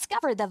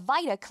 Discover the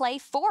Vita Clay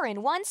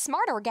 4-in-1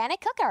 Smart Organic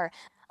Cooker.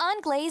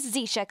 Unglazed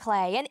Zisha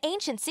clay, an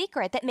ancient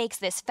secret that makes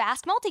this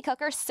fast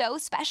multi-cooker so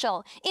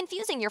special.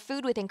 Infusing your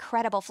food with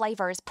incredible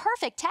flavors,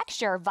 perfect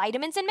texture,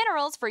 vitamins, and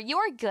minerals for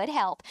your good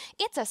health.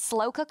 It's a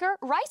slow cooker,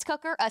 rice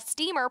cooker, a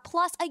steamer,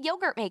 plus a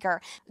yogurt maker.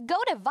 Go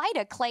to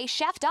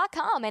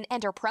VitaClayChef.com and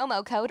enter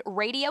promo code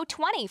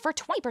RADIO20 for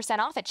 20%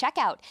 off at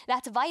checkout.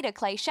 That's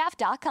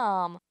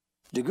VitaClayChef.com.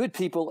 Do good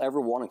people ever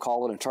want to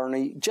call an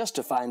attorney just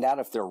to find out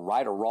if they're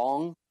right or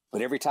wrong?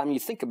 But every time you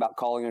think about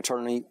calling an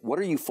attorney, what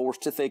are you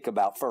forced to think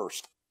about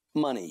first?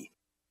 Money.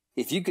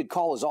 If you could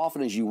call as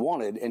often as you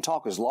wanted and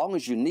talk as long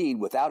as you need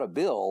without a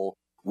bill,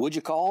 would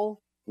you call?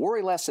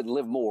 Worry less and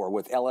live more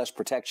with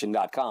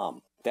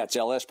lsprotection.com. That's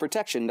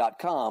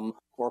lsprotection.com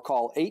or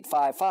call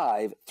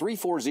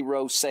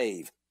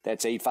 855-340-SAVE.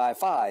 That's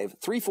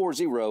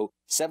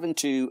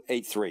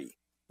 855-340-7283.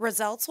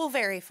 Results will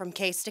vary from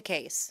case to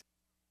case.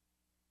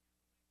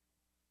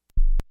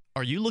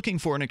 Are you looking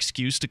for an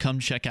excuse to come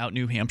check out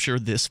New Hampshire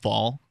this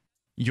fall?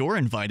 You're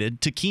invited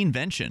to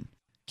Keenvention.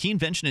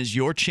 Keenvention is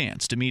your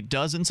chance to meet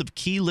dozens of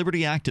key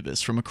liberty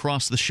activists from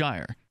across the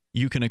Shire.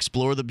 You can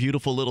explore the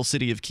beautiful little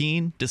city of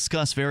Keene,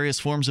 discuss various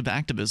forms of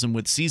activism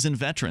with seasoned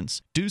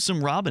veterans, do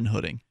some Robin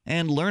Hooding,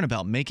 and learn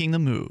about making the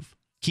move.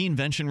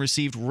 Keenvention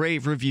received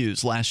rave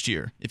reviews last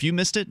year. If you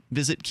missed it,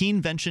 visit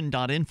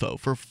keenvention.info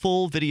for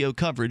full video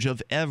coverage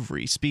of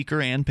every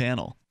speaker and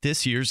panel.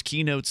 This year's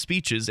keynote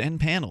speeches and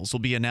panels will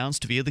be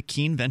announced via the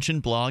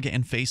Keenvention blog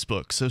and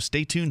Facebook, so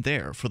stay tuned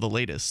there for the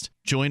latest.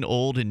 Join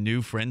old and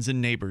new friends and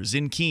neighbors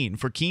in Keene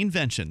for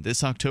Keenvention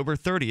this October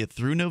 30th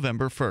through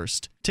November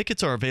 1st.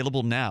 Tickets are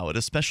available now at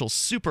a special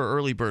super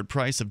early bird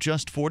price of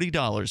just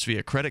 $40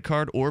 via credit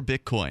card or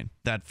Bitcoin.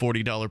 That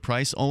 $40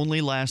 price only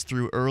lasts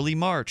through early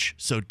March,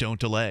 so don't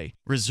delay.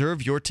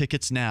 Reserve your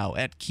tickets now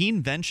at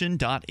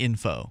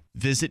keenvention.info.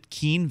 Visit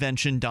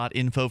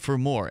keenvention.info for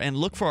more and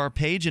look for our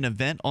page and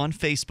event on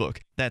Facebook.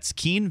 That's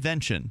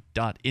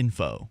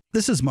keenvention.info.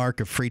 This is Mark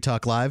of Free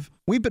Talk Live.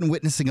 We've been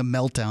witnessing a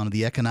meltdown of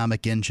the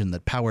economic engine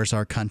that powers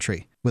our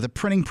country. With a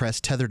printing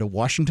press tethered to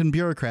Washington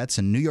bureaucrats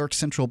and New York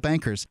central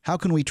bankers, how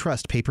can we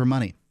trust paper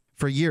money?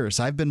 For years,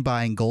 I've been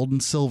buying gold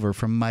and silver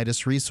from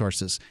Midas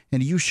Resources,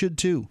 and you should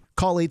too.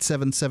 Call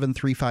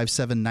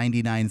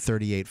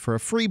 877-357-9938 for a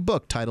free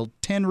book titled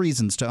 10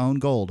 Reasons to Own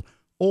Gold,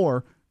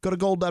 or go to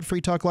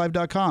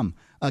gold.freetalklive.com.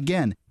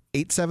 Again,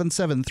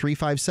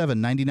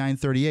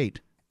 877-357-9938.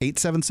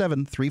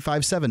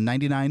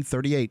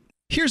 877-357-9938.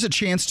 Here's a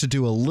chance to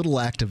do a little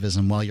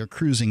activism while you're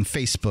cruising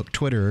Facebook,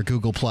 Twitter, or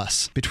Google+.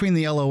 Between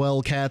the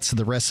LOL cats,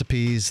 the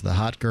recipes, the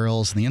hot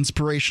girls, and the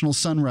inspirational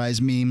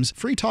sunrise memes,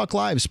 Free Talk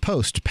Live's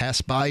posts pass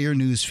by your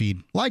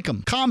newsfeed. Like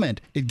them, comment.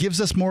 It gives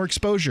us more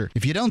exposure.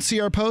 If you don't see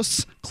our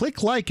posts,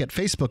 click like at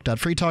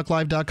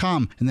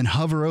facebook.freetalklive.com and then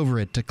hover over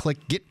it to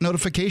click Get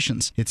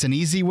Notifications. It's an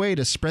easy way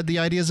to spread the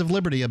ideas of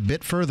liberty a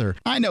bit further.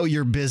 I know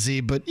you're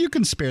busy, but you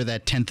can spare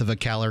that 1/10 of a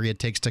calorie it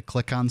takes to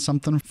click on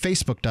something.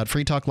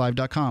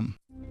 Facebook.freetalklive.com.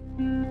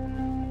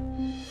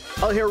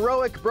 A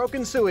heroic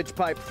broken sewage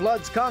pipe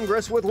floods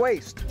Congress with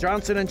waste.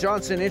 Johnson &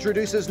 Johnson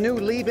introduces new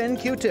leave-in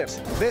Q-tips.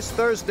 This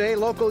Thursday,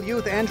 local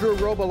youth Andrew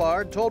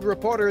Robillard told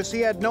reporters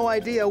he had no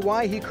idea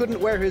why he couldn't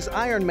wear his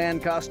Iron Man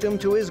costume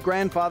to his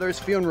grandfather's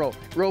funeral.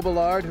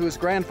 Robillard, whose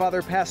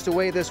grandfather passed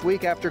away this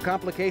week after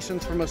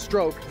complications from a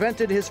stroke,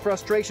 vented his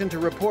frustration to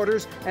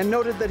reporters and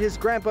noted that his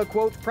grandpa,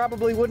 quote,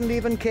 probably wouldn't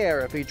even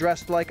care if he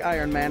dressed like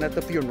Iron Man at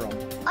the funeral.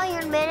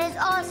 Iron Man is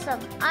awesome.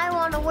 I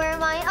want to wear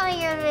my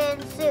Iron Man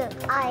suit.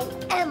 I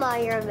am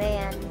Iron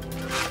Man.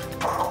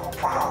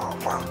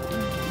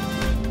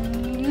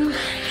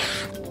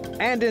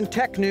 And in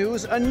tech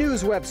news, a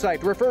news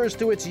website refers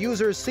to its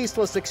users'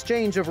 ceaseless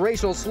exchange of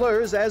racial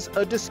slurs as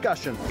a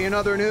discussion. In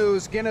other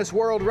news, Guinness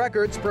World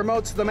Records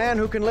promotes the man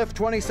who can lift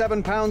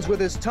 27 pounds with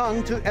his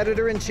tongue to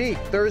editor-in-chief.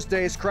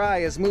 Thursday's cry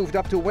is moved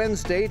up to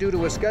Wednesday due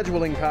to a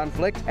scheduling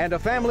conflict, and a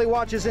family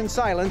watches in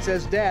silence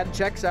as Dad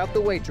checks out the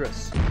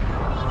waitress.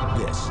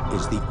 This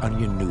is the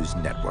Onion News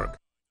Network.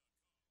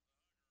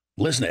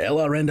 Listen to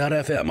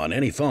LRN.FM on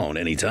any phone,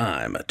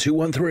 anytime.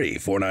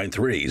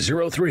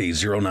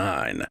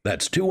 213-493-0309.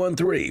 That's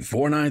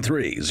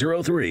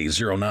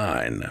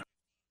 213-493-0309.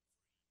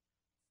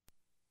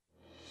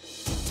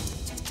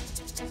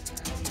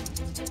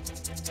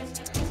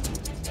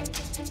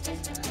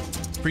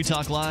 Free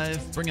Talk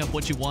Live. Bring up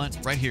what you want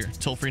right here.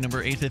 Toll-free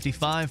number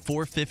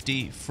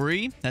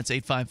 855-450-FREE. That's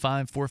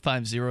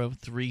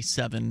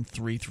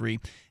 855-450-3733.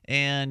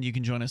 And you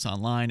can join us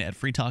online at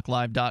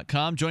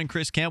freetalklive.com. Join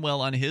Chris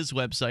Cantwell on his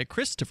website,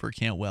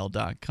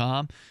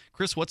 christophercantwell.com.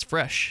 Chris, what's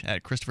fresh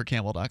at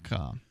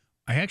christophercantwell.com?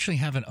 I actually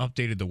haven't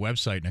updated the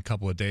website in a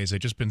couple of days. I've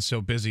just been so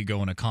busy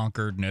going to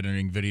Concord and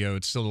editing video.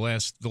 It's still the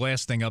last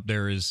thing up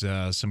there is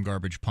some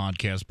garbage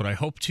podcast, but I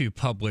hope to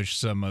publish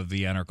some of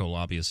the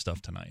Anarcho-Lobbyist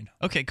stuff tonight.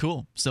 Okay,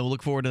 cool. So we'll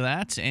look forward to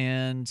that.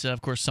 And,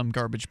 of course, some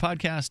garbage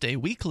podcast, a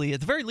weekly,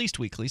 at the very least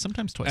weekly,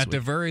 sometimes twice a week. At the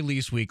very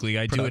least weekly.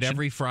 I do it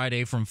every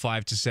Friday from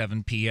 5 to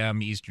 7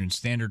 p.m. Eastern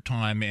Standard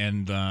Time,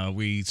 and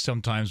we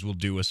sometimes will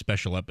do a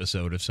special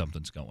episode if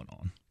something's going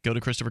on. Go to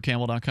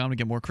ChristopherCampbell.com to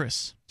get more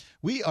Chris.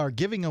 We are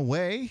giving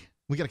away...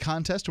 We got a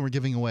contest, and we're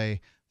giving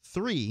away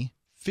 3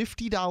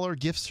 $50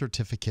 gift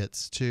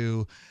certificates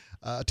to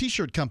a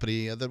T-shirt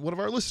company that one of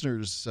our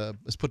listeners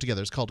has put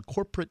together. It's called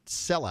Corporate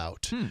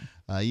Sellout.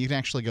 You can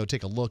actually go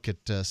take a look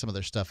at some of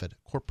their stuff at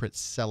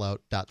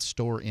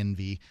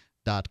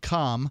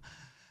corporatesellout.storeenvy.com.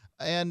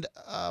 And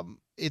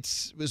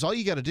it's all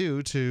you got to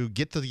do to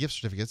get the gift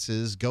certificates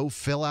is go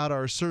fill out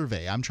our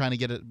survey. I'm trying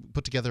to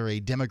put together a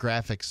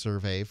demographic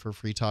survey for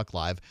Free Talk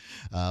Live.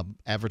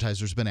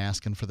 Advertisers been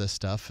asking for this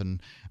stuff,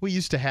 and we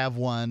used to have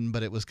one,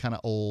 but it was kind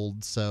of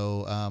old,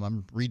 so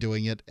I'm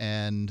redoing it,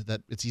 and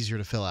that it's easier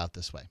to fill out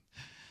this way.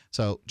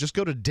 So just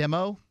go to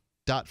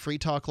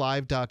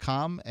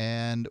demo.freetalklive.com,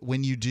 and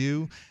when you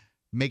do,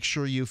 make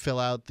sure you fill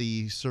out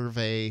the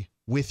survey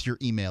with your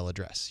email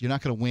address. You're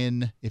not going to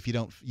win if you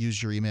don't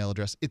use your email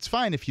address. It's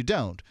fine if you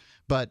don't,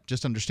 but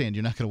just understand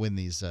you're not going to win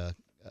these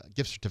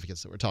gift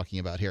certificates that we're talking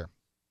about here.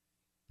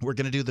 We're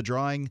going to do the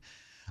drawing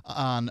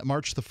on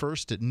March the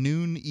 1st at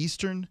noon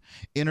Eastern.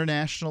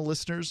 International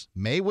listeners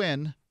may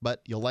win,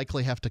 but you'll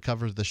likely have to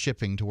cover the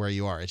shipping to where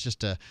you are. It's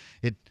just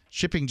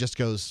shipping just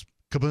goes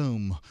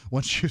kaboom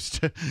once you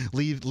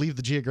leave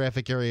the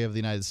geographic area of the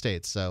United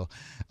States. So,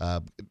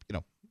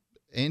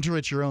 enter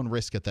at your own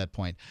risk at that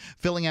point.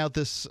 Filling out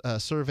this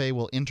survey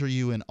will enter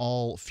you in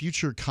all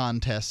future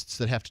contests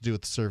that have to do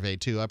with the survey,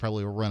 too. I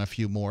probably will run a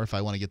few more if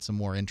I want to get some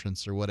more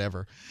entrants or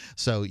whatever.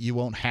 So you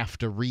won't have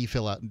to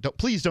refill out.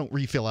 Please don't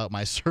refill out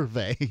my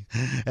survey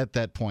at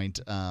that point.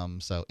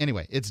 So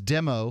anyway, it's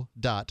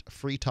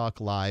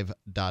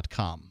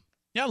demo.freetalklive.com.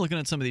 Yeah, looking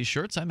at some of these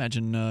shirts, I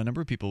imagine a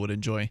number of people would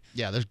enjoy.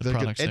 Yeah, they're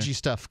good, edgy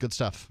stuff, good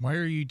stuff. Why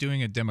are you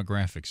doing a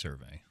demographic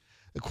survey?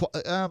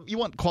 You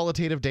want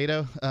qualitative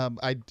data?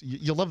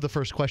 You'll love the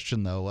first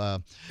question,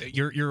 though.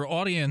 Your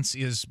audience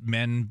is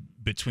men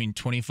between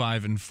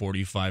 25 and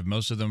 45.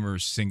 Most of them are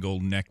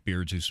single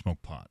neckbeards who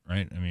smoke pot,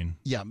 right? I mean,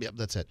 yeah,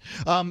 that's it.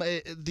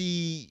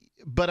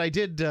 But I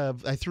did.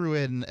 I threw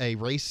in a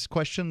race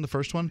question, the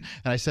first one,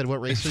 and I said,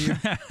 "What race are you?"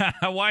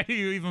 Why do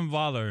you even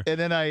bother? And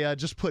then I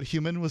just put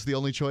human was the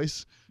only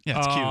choice. Yeah,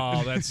 it's cute.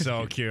 Oh, that's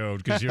so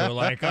cute because you're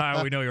like,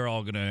 we know you're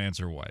all going to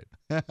answer white.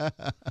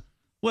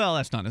 Well,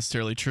 that's not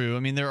necessarily true. I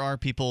mean, there are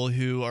people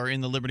who are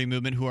in the liberty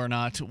movement who are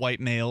not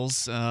white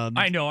males.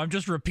 I know. I'm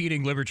just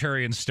repeating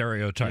libertarian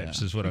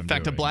stereotypes is what I'm doing. In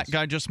fact, a black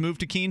guy just moved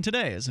to Keene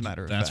today, as a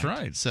matter of fact. That's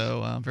right.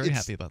 So I'm very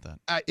happy about that.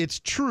 It's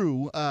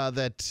true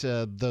that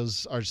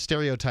those are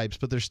stereotypes,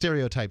 but they're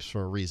stereotypes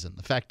for a reason.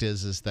 The fact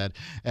is that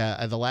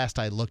the last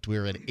I looked, we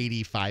were at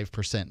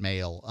 85%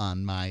 male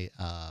on my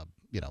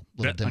little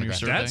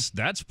demographic.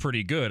 That's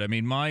pretty good. I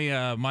mean, my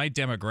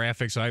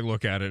demographics, I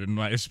look at it, and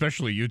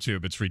especially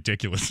YouTube, it's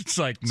ridiculous. It's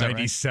like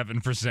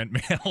 97%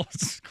 male.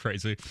 It's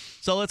crazy.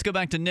 So let's go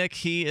back to Nick.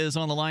 He is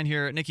on the line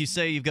here. Nick, you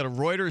say you've got a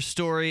Reuters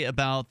story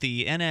about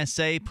the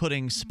NSA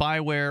putting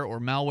spyware or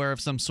malware of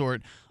some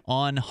sort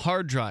on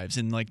hard drives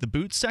in like the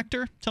boot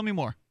sector. Tell me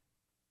more.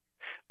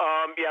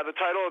 Yeah, the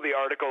title of the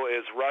article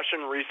is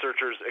Russian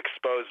Researchers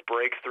Expose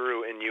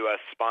Breakthrough in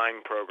U.S.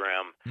 Spying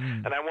Program.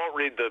 And I won't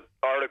read the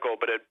article,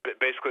 but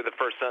basically the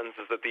first sentence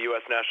is that the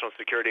U.S. National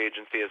Security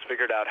Agency has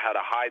figured out how to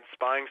hide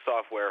spying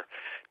software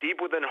deep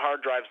within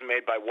hard drives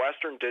made by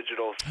Western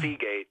Digital,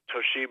 Seagate,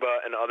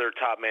 Toshiba, and other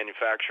top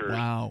manufacturers.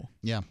 Wow.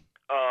 Yeah.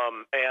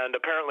 And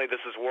apparently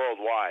this is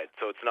worldwide,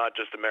 so it's not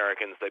just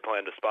Americans. They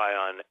plan to spy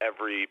on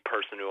every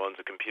person who owns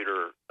a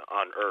computer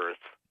on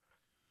Earth.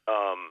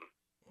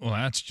 Well,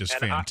 that's just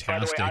fantastic. By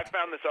the way, I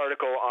found this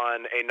article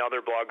on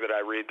another blog that I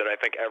read that I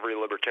think every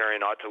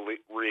libertarian ought to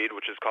read,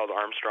 which is called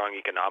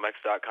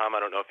ArmstrongEconomics.com. I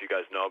don't know if you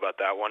guys know about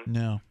that one.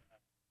 No.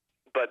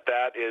 But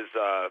that is,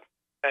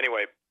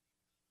 anyway,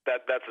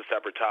 that's a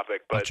separate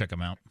topic. But I'll check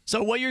them out.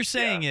 So what you're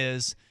saying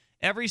is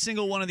every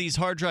single one of these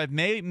hard drive,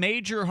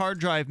 major hard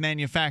drive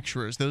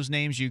manufacturers, those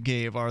names you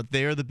gave,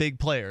 they're the big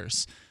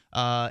players.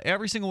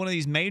 Every single one of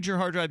these major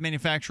hard drive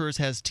manufacturers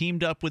has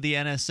teamed up with the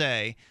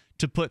NSA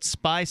to put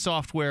spy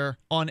software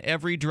on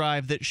every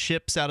drive that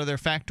ships out of their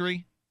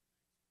factory?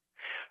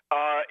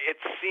 It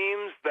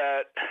seems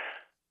that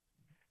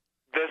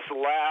this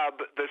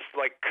lab, this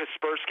like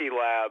Kaspersky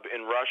lab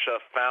in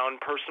Russia, found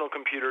personal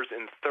computers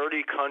in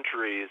 30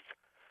 countries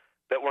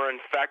that were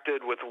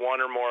infected with one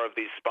or more of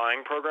these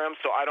spying programs.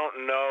 So I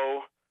don't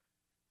know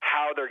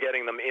how they're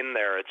getting them in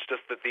there. It's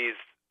just that these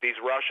these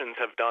Russians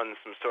have done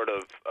some sort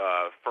of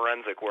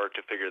forensic work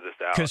to figure this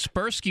out.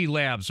 Kaspersky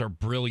Labs are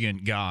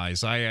brilliant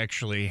guys. I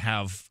actually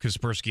have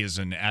Kaspersky as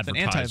an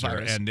advertiser,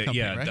 and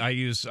company, right? I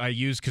use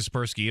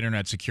Kaspersky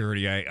Internet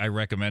Security. I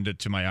recommend it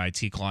to my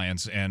IT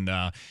clients, and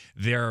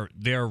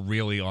they're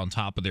really on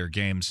top of their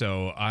game.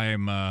 So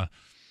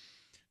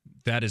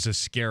that is a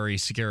scary,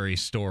 scary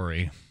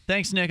story.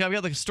 Thanks, Nick. I've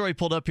got the story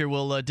pulled up here.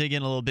 We'll dig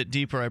in a little bit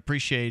deeper. I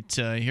appreciate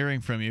hearing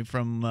from you.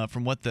 From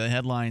what the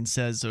headline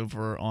says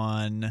over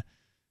on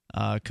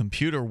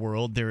Computer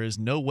World, there is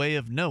no way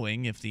of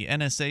knowing if the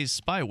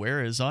NSA's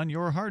spyware is on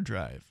your hard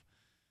drive.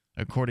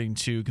 According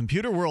to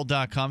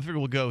ComputerWorld.com, I figure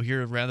we'll go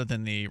here rather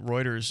than the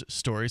Reuters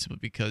story, simply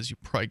because you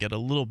probably get a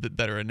little bit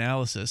better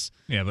analysis.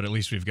 Yeah, but at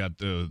least we've got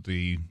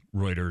the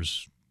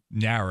Reuters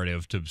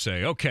narrative to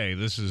say, okay,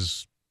 this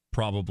is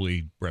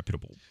probably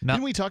reputable.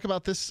 Didn't we talk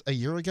about this a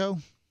year ago?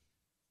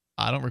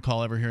 I don't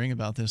recall ever hearing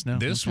about this, no.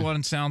 This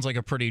one sounds like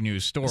a pretty new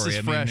story. This is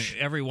fresh.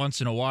 Mean, every once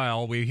in a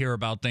while, we hear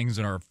about things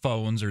in our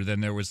phones, or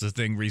then there was the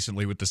thing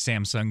recently with the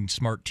Samsung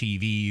smart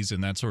TVs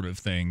and that sort of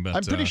thing. But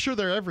I'm pretty sure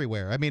they're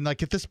everywhere. I mean,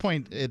 like at this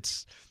point,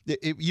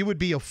 you would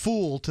be a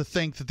fool to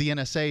think that the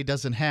NSA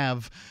doesn't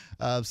have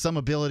some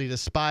ability to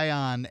spy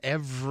on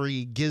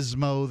every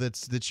gizmo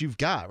that you've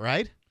got,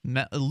 right?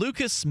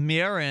 Lucas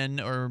Mierin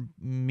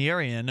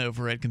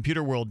over at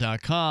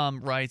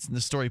ComputerWorld.com writes in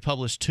the story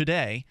published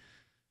today,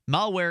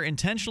 malware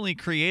intentionally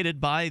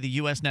created by the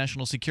U.S.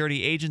 National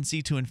Security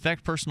Agency to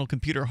infect personal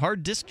computer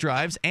hard disk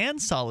drives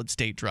and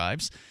solid-state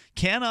drives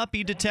cannot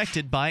be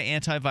detected by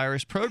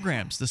antivirus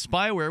programs. The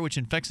spyware, which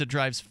infects a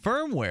drive's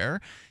firmware,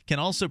 can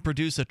also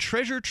produce a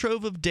treasure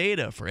trove of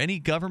data for any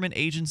government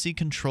agency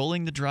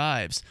controlling the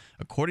drives,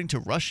 according to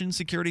Russian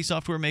security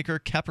software maker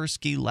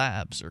Kaspersky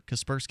Labs.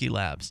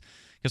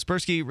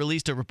 Kaspersky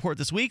released a report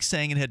this week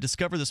saying it had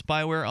discovered the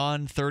spyware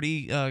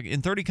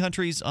in 30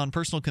 countries on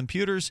personal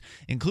computers,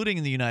 including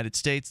in the United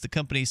States. The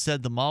company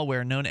said the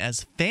malware, known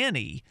as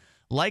Fanny,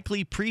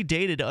 likely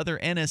predated other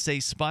NSA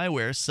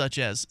spyware such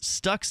as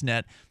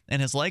Stuxnet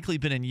and has likely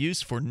been in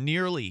use for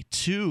nearly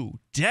 2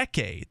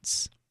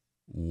 decades.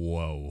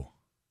 Whoa.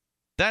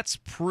 That's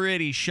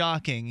pretty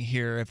shocking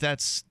here if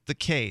that's the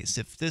case.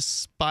 If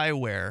this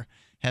spyware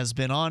has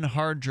been on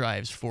hard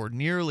drives for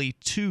nearly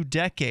 2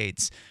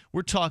 decades.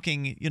 We're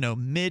talking,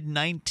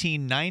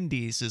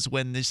 mid-1990s is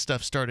when this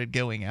stuff started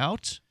going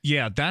out.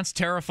 Yeah, that's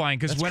terrifying,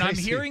 because when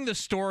crazy. I'm hearing the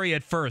story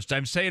at first,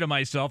 I'm saying to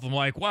myself, I'm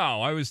like, wow,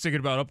 I was thinking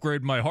about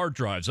upgrading my hard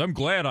drives. I'm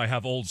glad I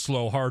have old,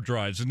 slow hard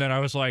drives. And then I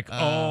was like,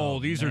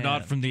 these are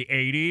not from the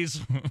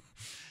 80s?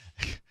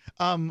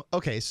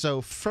 Okay,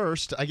 so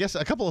first, I guess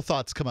a couple of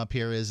thoughts come up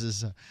here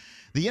is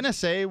the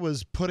NSA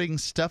was putting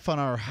stuff on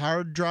our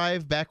hard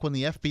drive back when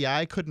the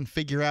FBI couldn't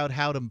figure out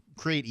how to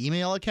create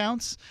email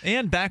accounts.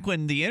 And back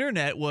when the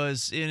internet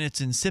was in its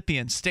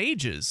incipient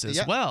stages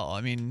as well. I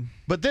mean,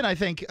 but then I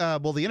think,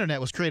 the internet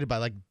was created by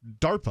like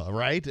DARPA,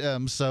 right?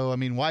 So, I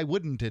mean, why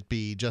wouldn't it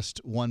be just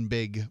one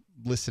big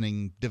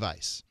listening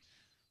device?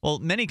 Well,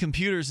 many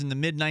computers in the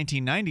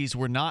mid-1990s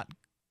were not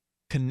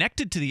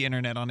connected to the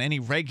internet on any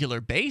regular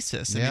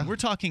basis. I mean, we're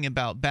talking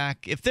about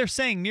back, if they're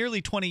saying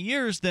nearly 20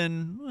 years,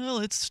 then, well,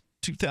 it's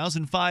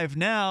 2005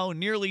 now.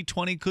 Nearly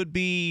 20 could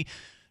be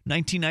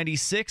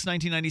 1996,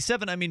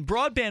 1997. I mean,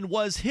 broadband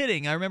was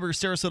hitting. I remember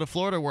Sarasota,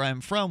 Florida, where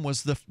I'm from,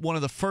 was one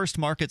of the first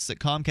markets that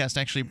Comcast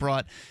actually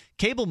brought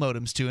cable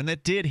modems to, and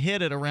that did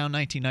hit at around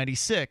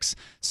 1996.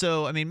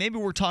 So, I mean, maybe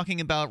we're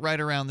talking about right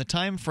around the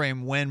time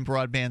frame when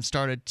broadband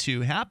started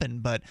to happen,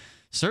 but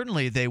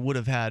certainly they would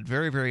have had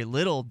very, very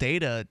little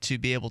data to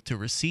be able to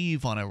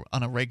receive on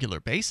a regular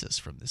basis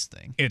from this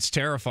thing. It's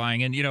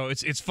terrifying. And,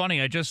 it's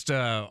funny. I just,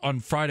 on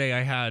Friday,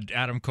 I had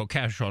Adam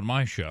Kokesh on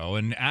my show.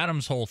 And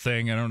Adam's whole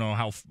thing, I don't know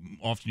how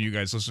often you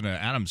guys listen to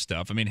Adam's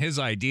stuff. I mean, his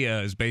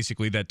idea is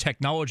basically that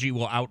technology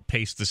will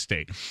outpace the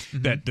state,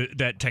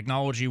 that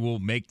technology will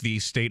make the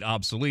state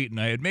obsolete.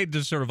 And I had made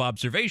this sort of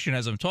observation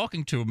as I'm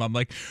talking to him. I'm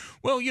like,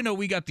 well,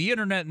 we got the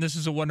internet, and this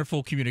is a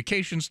wonderful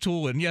communications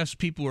tool. And yes,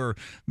 people are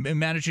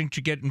managing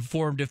to get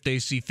informed if they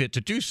see fit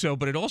to do so,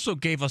 but it also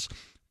gave us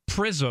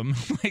PRISM,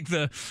 like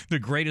the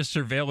greatest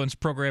surveillance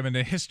program in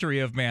the history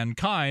of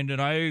mankind.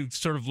 And I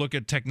sort of look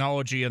at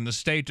technology and the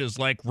state as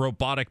like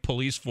robotic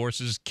police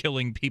forces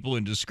killing people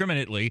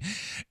indiscriminately.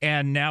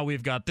 And now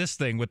we've got this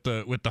thing with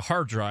the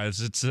hard drives.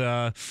 It's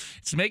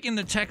making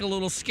the tech a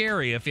little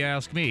scary, if you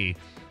ask me.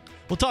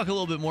 We'll talk a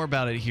little bit more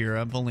about it here.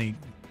 I've only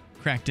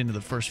cracked into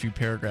the first few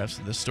paragraphs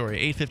of this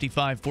story.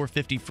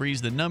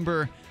 855-450-FREE's the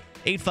number.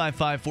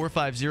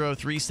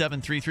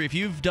 855-450-3733. If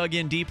you've dug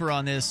in deeper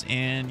on this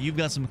and you've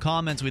got some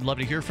comments, we'd love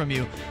to hear from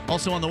you.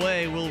 Also on the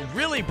way, we'll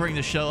really bring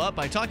the show up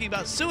by talking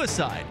about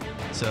suicide.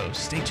 So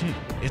stay tuned.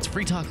 It's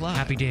Free Talk Live.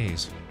 Happy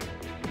days.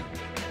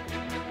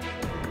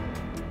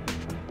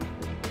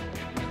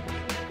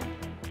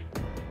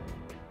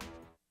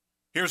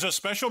 Here's a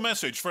special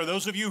message for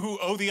those of you who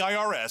owe the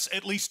IRS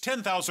at least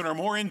 $10,000 or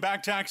more in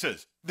back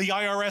taxes. The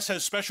IRS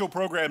has special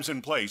programs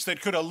in place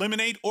that could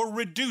eliminate or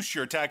reduce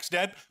your tax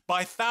debt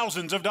by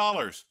thousands of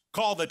dollars.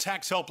 Call the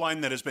tax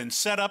helpline that has been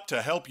set up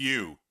to help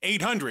you.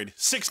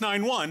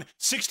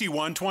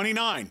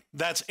 800-691-6129.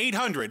 That's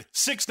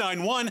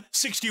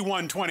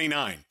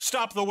 800-691-6129.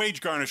 Stop the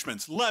wage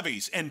garnishments,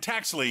 levies, and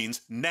tax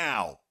liens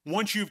now.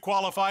 Once you've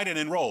qualified and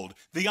enrolled,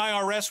 the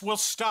IRS will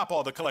stop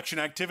all the collection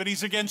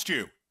activities against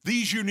you.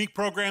 These unique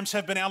programs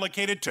have been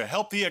allocated to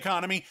help the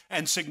economy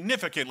and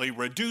significantly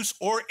reduce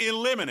or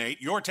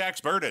eliminate your tax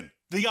burden.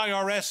 The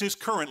IRS is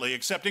currently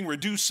accepting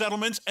reduced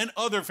settlements and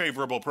other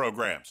favorable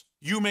programs.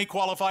 You may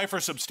qualify for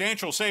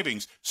substantial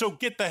savings, so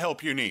get the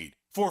help you need.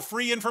 For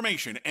free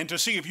information and to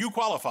see if you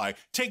qualify,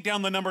 take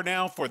down the number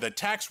now for the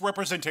Tax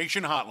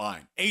Representation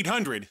Hotline.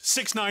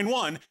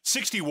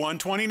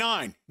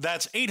 800-691-6129.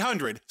 That's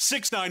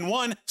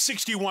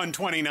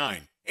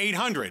 800-691-6129.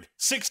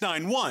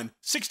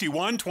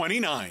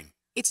 800-691-6129.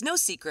 It's no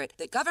secret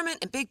that government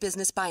and big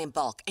business buy in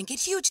bulk and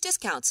get huge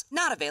discounts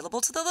not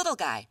available to the little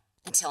guy.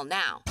 Until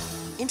now.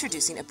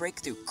 Introducing a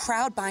breakthrough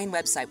crowd buying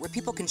website where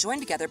people can join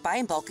together, buy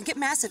in bulk, and get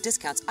massive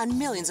discounts on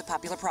millions of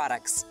popular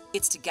products.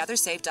 It's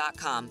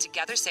TogetherSave.com.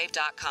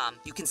 TogetherSave.com.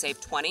 You can save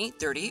 20,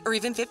 30, or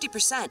even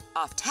 50%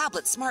 off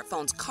tablets,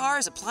 smartphones,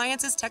 cars,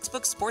 appliances,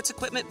 textbooks, sports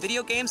equipment,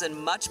 video games, and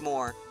much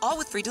more. All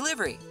with free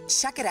delivery.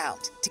 Check it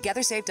out.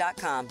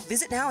 TogetherSave.com.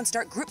 Visit now and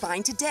start group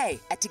buying today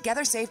at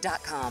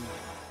TogetherSave.com.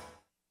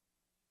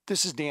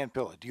 This is Dan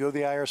Pilla. Do you owe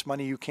the IRS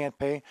money you can't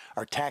pay?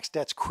 Are tax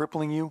debts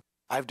crippling you?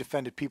 I've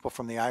defended people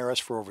from the IRS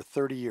for over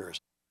 30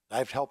 years.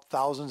 I've helped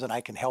thousands, and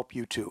I can help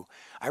you too.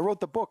 I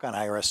wrote the book on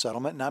IRS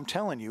settlement, and I'm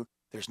telling you,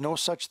 there's no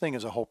such thing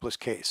as a hopeless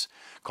case.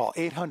 Call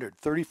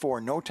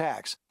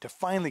 800-34-NO-TAX to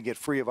finally get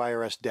free of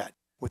IRS debt.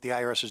 With the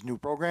IRS's new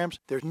programs,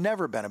 there's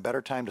never been a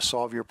better time to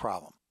solve your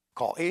problem.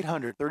 Call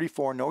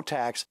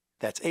 800-34-NO-TAX.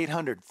 That's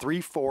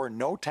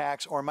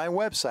 800-34-NO-TAX, or my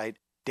website,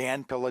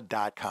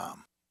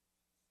 danpilla.com.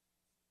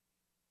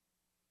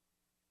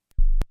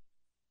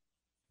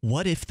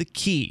 What if the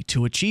key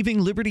to achieving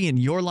liberty in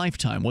your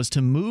lifetime was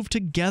to move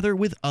together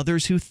with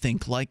others who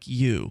think like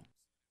you?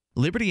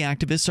 Liberty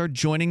activists are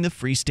joining the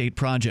Free State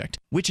Project,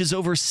 which is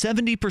over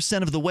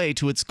 70% of the way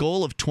to its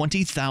goal of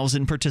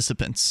 20,000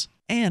 participants.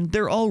 And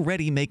they're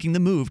already making the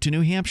move to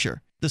New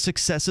Hampshire. The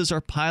successes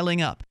are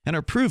piling up and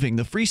are proving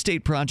the Free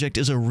State Project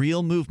is a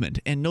real movement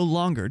and no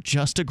longer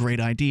just a great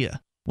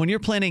idea. When you're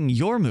planning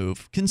your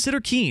move,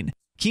 consider Keene.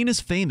 Keene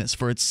is famous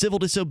for its civil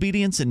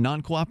disobedience and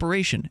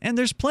non-cooperation, and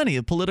there's plenty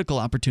of political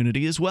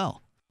opportunity as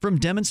well. From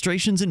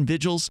demonstrations and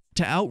vigils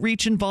to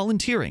outreach and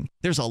volunteering,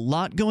 there's a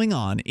lot going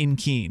on in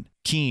Keene.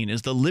 Keene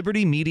is the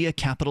liberty media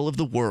capital of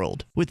the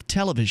world, with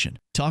television,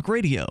 talk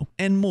radio,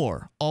 and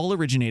more, all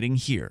originating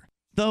here.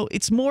 Though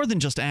it's more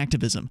than just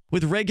activism,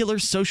 with regular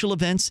social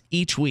events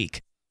each week.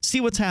 See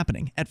what's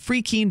happening at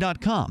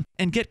freekeene.com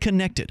and get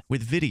connected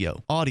with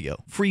video,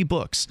 audio, free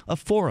books, a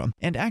forum,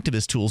 and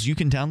activist tools you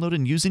can download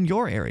and use in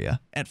your area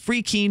at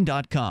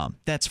freekeene.com.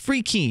 That's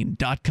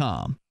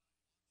freekeene.com.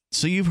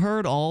 So you've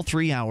heard all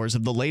 3 hours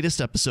of the latest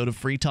episode of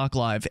Free Talk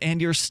Live,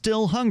 and you're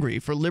still hungry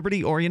for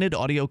liberty-oriented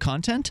audio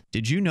content?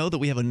 Did you know that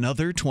we have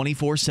another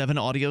 24/7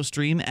 audio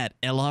stream at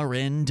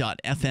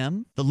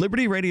LRN.FM? The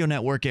Liberty Radio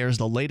Network airs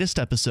the latest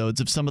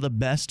episodes of some of the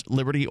best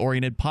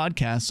liberty-oriented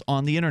podcasts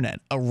on the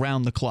internet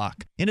around the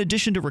clock. In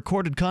addition to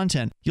recorded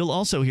content, you'll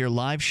also hear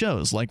live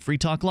shows like Free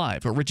Talk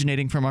Live,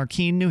 originating from our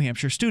Keene, New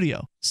Hampshire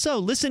studio. So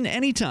listen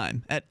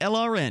anytime at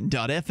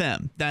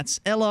LRN.FM. That's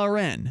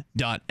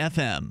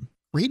LRN.FM.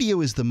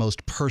 Radio is the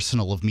most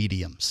personal of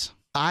mediums.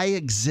 I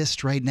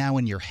exist right now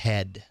in your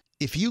head.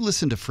 If you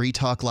listen to Free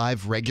Talk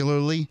Live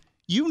regularly,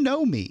 you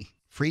know me.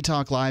 Free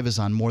Talk Live is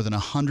on more than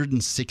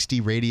 160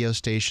 radio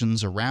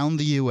stations around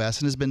the U.S.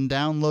 and has been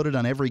downloaded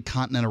on every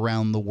continent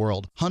around the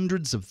world.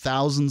 Hundreds of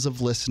thousands of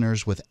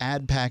listeners with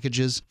ad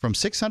packages from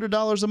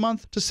 $600 a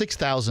month to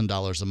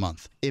 $6,000 a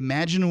month.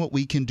 Imagine what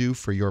we can do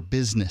for your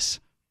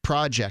business,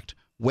 project,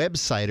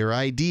 website, or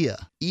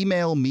idea.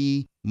 Email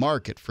me,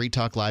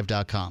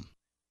 mark@freetalklive.com.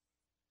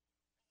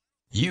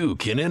 You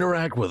can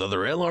interact with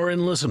other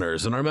LRN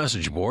listeners in our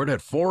message board at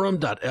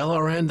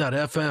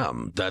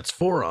forum.lrn.fm. That's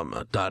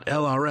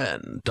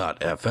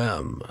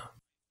forum.lrn.fm.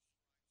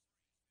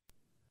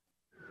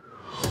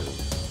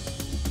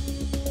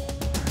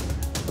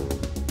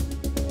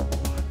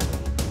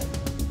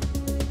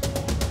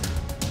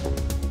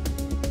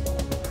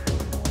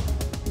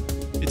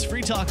 It's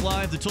Free Talk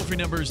Live. The toll-free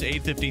number is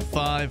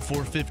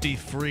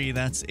 855-450-FREE.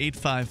 That's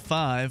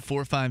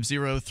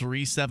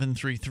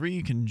 855-450-3733.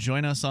 You can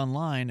join us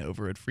online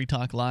over at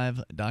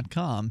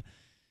freetalklive.com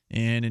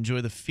and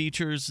enjoy the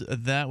features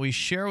that we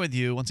share with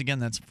you. Once again,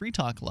 that's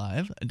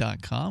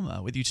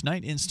freetalklive.com. With you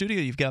tonight in studio,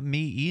 you've got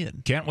me,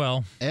 Ian.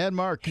 Cantwell. And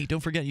Mark. Hey,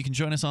 don't forget, you can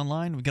join us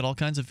online. We've got all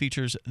kinds of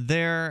features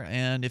there.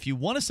 And if you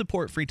want to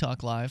support Free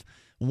Talk Live,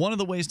 one of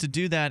the ways to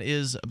do that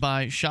is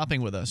by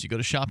shopping with us. You go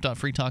to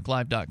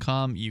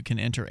shop.freetalklive.com. You can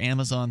enter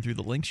Amazon through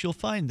the links you'll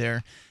find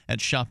there at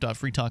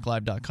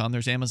shop.freetalklive.com.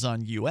 There's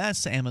Amazon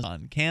US,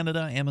 Amazon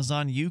Canada,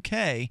 Amazon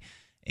UK,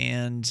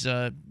 and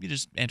you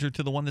just enter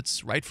to the one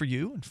that's right for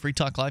you, and Free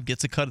Talk Live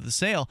gets a cut of the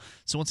sale.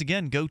 So once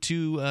again, go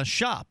to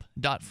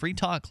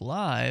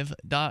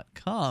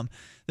shop.freetalklive.com.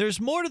 There's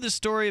more to the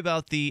story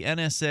about the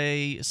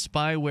NSA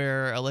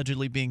spyware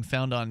allegedly being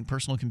found on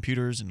personal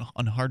computers and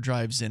on hard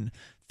drives in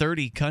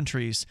 30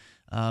 countries.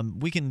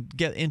 We can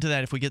get into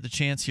that if we get the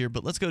chance here,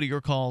 but let's go to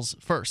your calls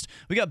first.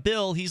 We got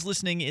Bill. He's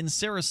listening in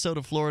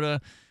Sarasota,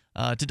 Florida,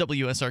 to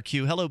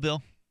WSRQ. Hello,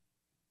 Bill.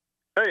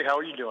 Hey, how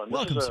are you doing?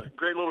 Welcome, This is a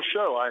great little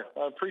show. I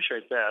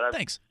appreciate that.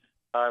 Thanks.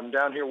 I'm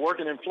down here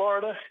working in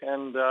Florida,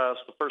 and it's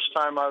the first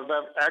time I've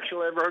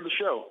actually ever heard the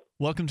show.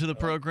 Welcome to the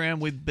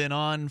program. We've been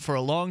on for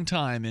a long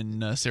time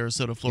in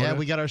Sarasota, Florida. Yeah,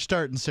 we got our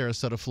start in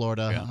Sarasota,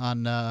 Florida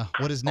on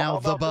what is now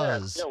The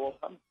Buzz. Yeah, well,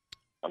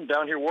 I'm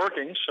down here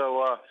working,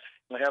 so I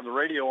have the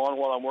radio on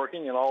while I'm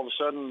working, and all of a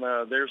sudden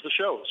there's the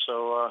show.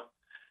 So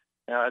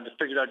I just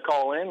figured I'd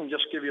call in and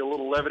just give you a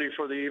little levity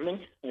for the evening,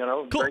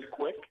 Cool. very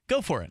quick.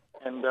 Go for it.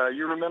 And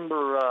you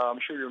remember, I'm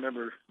sure you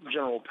remember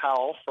General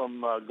Powell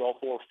from Gulf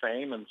War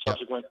fame and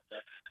subsequent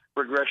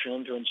regression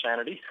into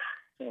insanity.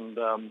 And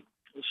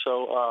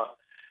so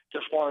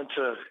just wanted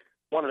to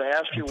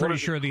ask you. I'm pretty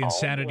sure the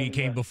insanity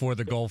came before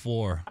the Gulf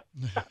War.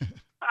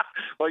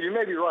 Well, you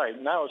may be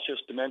right. Now it's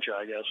just dementia,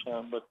 I guess.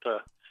 But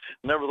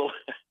nevertheless,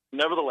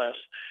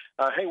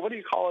 hey, what do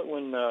you call it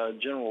when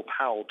General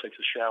Powell takes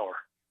a shower?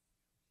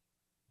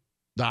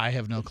 I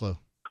have no clue.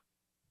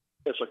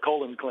 It's a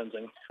colon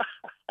cleansing.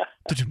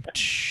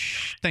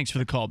 Thanks for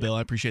the call, Bill.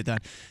 I appreciate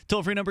that.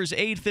 Toll-free number is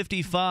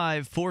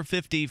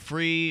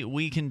 855-450-FREE.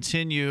 We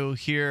continue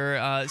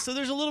here. So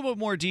there's a little bit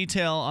more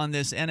detail on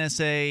this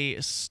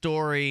NSA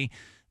story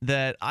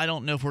that I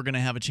don't know if we're going to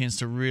have a chance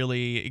to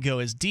really go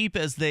as deep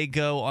as they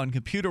go on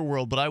Computer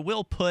World, but I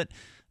will put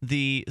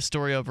the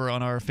story over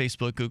on our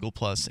Facebook, Google+,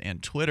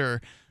 and Twitter.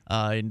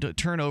 And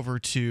turn over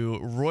to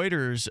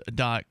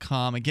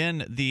Reuters.com.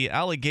 Again, the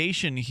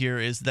allegation here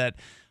is that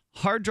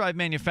hard drive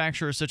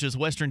manufacturers such as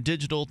Western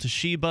Digital,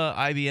 Toshiba,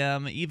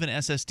 IBM, even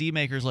SSD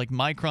makers like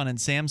Micron and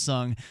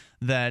Samsung,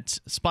 that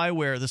the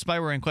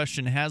spyware in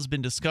question has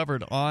been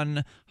discovered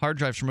on hard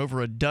drives from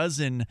over a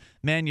dozen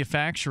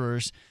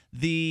manufacturers.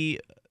 The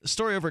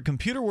story over at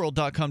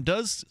computerworld.com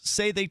does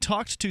say they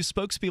talked to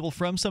spokespeople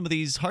from some of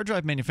these hard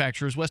drive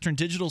manufacturers. Western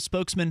Digital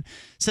spokesman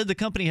said the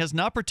company has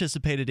not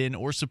participated in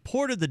or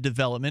supported the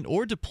development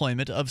or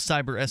deployment of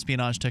cyber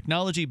espionage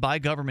technology by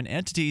government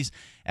entities,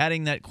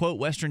 adding that, quote,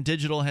 Western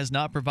Digital has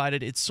not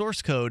provided its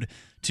source code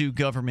to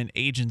government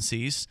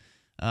agencies.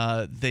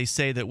 They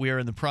say that we are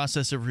in the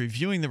process of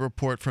reviewing the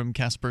report from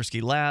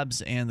Kaspersky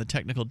Labs and the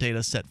technical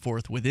data set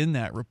forth within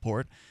that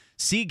report.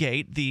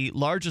 Seagate, the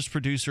largest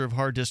producer of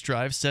hard disk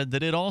drives, said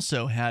that it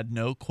also had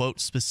no, quote,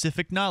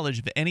 specific knowledge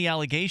of any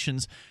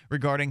allegations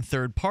regarding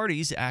third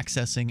parties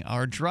accessing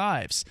our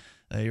drives.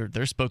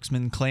 Their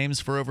spokesman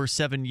claims for over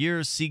 7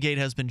 years, Seagate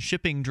has been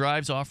shipping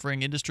drives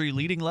offering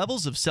industry-leading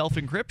levels of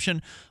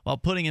self-encryption while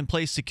putting in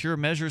place secure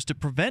measures to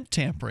prevent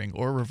tampering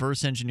or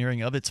reverse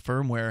engineering of its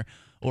firmware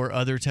or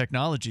other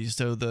technologies.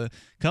 So the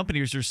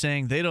companies are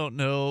saying they don't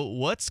know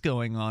what's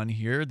going on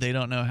here. They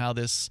don't know how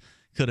this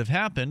could have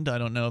happened. I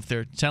don't know if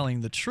they're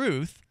telling the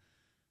truth.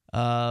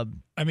 I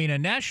mean, a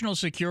national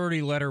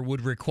security letter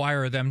would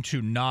require them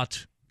to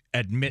not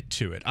admit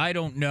to it. I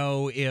don't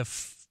know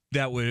if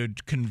that would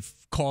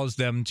cause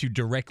them to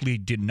directly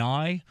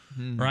deny,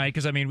 right?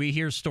 Because, I mean, we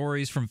hear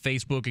stories from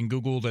Facebook and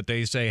Google that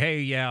they say,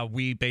 hey, yeah,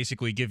 we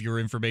basically give your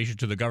information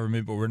to the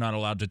government, but we're not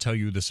allowed to tell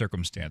you the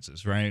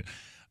circumstances, right?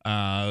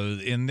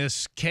 In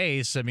this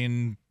case, I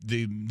mean,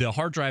 the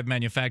hard drive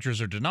manufacturers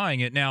are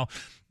denying it. Now,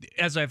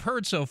 as I've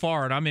heard so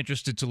far, and I'm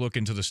interested to look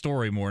into the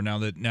story more now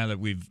that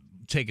we've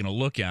taken a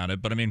look at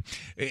it, but I mean,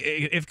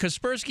 if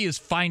Kaspersky is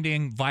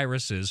finding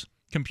viruses,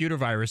 computer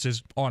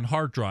viruses, on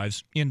hard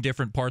drives in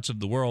different parts of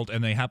the world,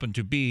 and they happen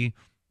to be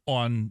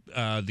on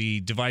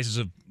the devices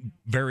of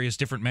various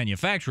different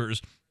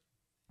manufacturers,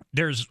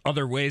 there's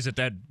other ways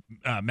that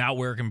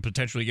malware can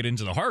potentially get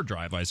into the hard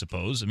drive, I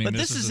suppose. I mean, but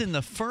this is in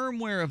the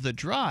firmware of the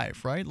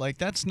drive, right? Like,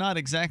 that's not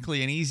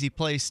exactly an easy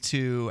place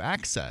to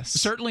access.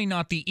 Certainly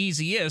not the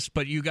easiest,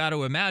 but you got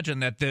to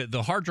imagine that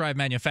the hard drive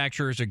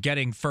manufacturers are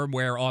getting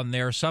firmware on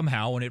there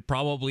somehow, and it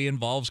probably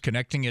involves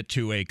connecting it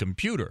to a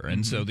computer.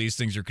 And so these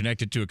things are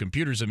connected to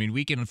computers. I mean,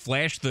 we can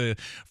flash the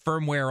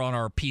firmware on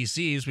our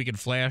PCs. We can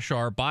flash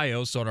our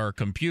BIOS on our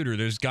computer.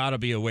 There's got to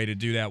be a way to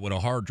do that with a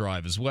hard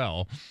drive as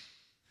well.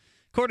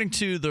 According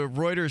to the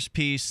Reuters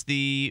piece,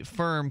 the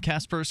firm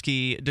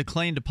Kaspersky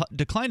declined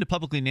to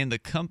publicly name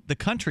the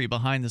country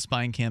behind the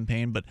spying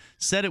campaign, but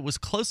said it was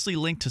closely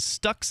linked to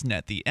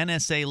Stuxnet, the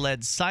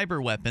NSA-led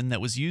cyber weapon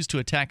that was used to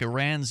attack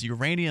Iran's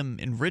uranium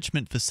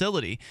enrichment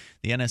facility.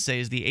 The NSA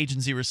is the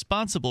agency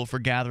responsible for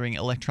gathering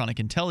electronic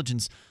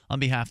intelligence on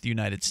behalf of the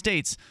United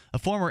States. A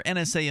former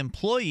NSA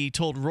employee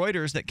told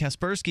Reuters that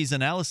Kaspersky's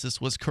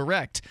analysis was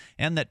correct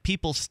and that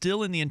people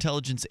still in the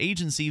intelligence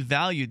agency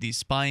valued these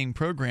spying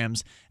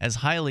programs as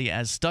highly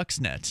as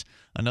Stuxnet.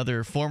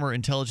 Another former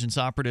intelligence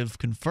operative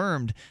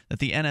confirmed that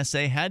the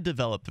NSA had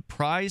developed a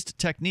prized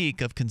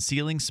technique of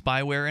concealing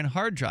spyware in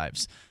hard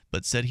drives.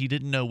 but said he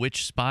didn't know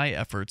which spy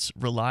efforts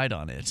relied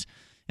on it.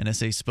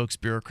 NSA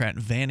spokesbureaucrat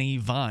Vanny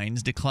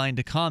Vines declined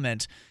to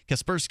comment.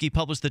 Kaspersky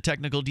published the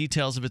technical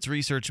details of its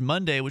research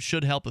Monday, which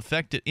should help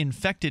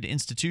infected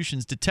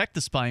institutions detect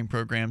the spying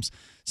programs,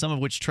 some of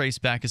which trace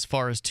back as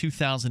far as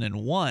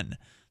 2001.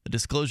 The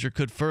disclosure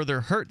could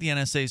further hurt the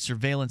NSA's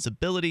surveillance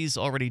abilities,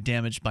 already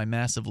damaged by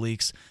massive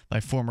leaks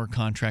by former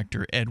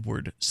contractor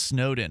Edward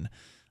Snowden.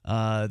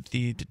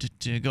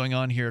 Going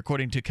on here,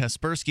 according to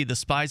Kaspersky, the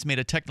spies made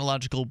a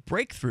technological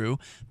breakthrough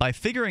by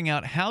figuring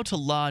out how to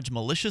lodge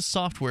malicious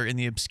software in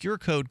the obscure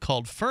code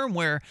called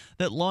firmware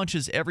that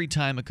launches every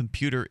time a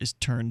computer is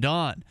turned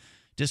on.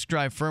 Disk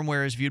drive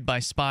firmware is viewed by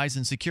spies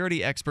and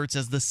security experts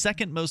as the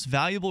second most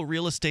valuable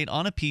real estate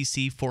on a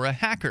PC for a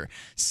hacker,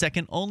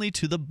 second only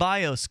to the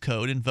BIOS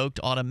code invoked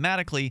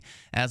automatically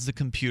as the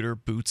computer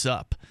boots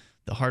up.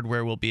 The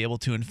hardware will be able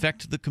to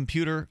infect the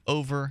computer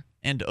over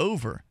and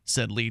over,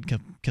 said lead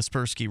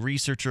Kaspersky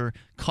researcher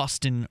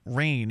Costin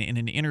Rain in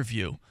an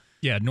interview.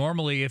 Yeah,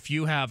 normally if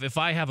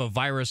I have a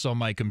virus on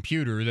my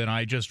computer, then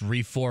I just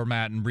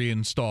reformat and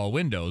reinstall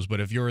Windows.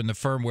 But if you're in the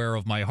firmware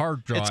of my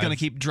hard drive, it's going to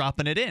keep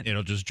dropping it in.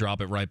 It'll just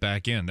drop it right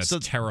back in. That's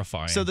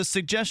terrifying. So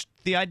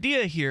the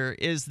idea here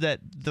is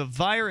that the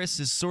virus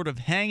is sort of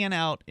hanging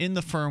out in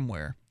the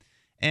firmware,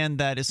 and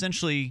that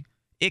essentially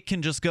it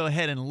can just go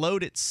ahead and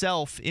load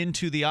itself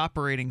into the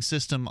operating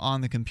system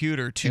on the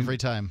computer every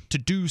time to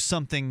do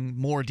something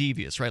more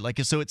devious, right? Like,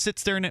 so it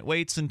sits there and it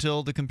waits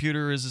until the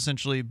computer is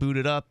essentially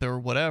booted up or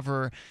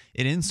whatever.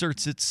 It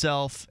inserts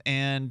itself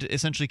and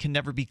essentially can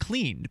never be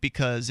cleaned,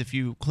 because if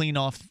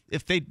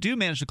they do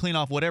manage to clean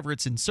off whatever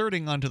it's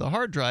inserting onto the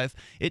hard drive,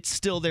 it's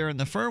still there in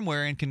the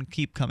firmware and can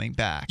keep coming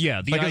back.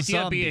 Yeah, the like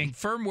idea being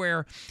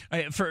firmware,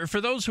 for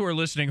those who are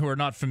listening who are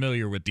not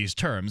familiar with these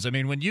terms, I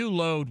mean, when you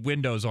load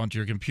Windows onto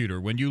your computer,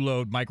 when you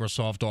load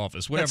Microsoft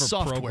Office, whatever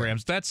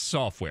programs, that's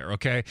software,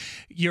 okay?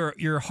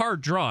 Your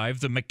hard drive,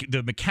 the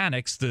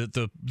mechanics,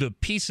 the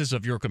pieces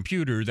of your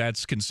computer,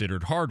 that's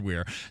considered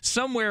hardware.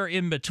 Somewhere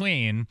in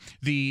between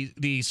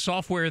the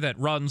software that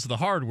runs the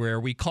hardware,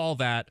 we call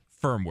that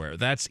firmware.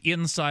 That's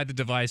inside the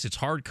device. It's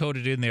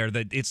hard-coded in there.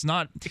 That it's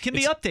not. It can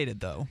be updated,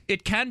 though.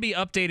 It can be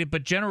updated,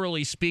 but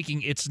generally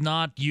speaking, it's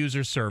not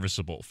user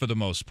serviceable for the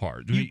most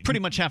part. You pretty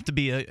much have to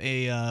be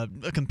a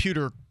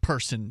computer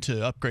person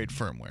to upgrade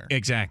firmware.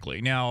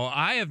 Exactly. Now,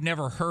 I've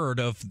never heard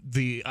of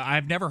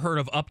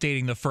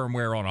updating the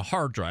firmware on a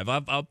hard drive.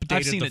 I've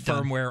updated the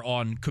firmware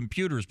on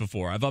computers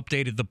before. I've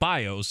updated the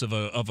BIOS of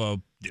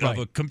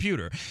a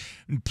computer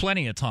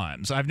plenty of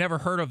times. I've never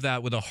heard of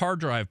that with a hard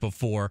drive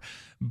before,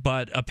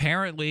 but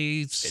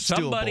apparently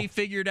somebody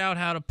figured out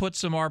how to put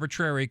some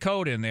arbitrary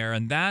code in there,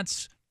 and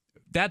that's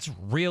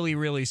really,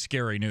 really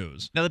scary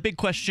news. Now, the big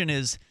question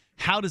is,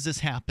 how does this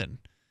happen?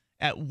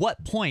 At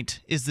what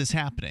point is this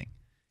happening?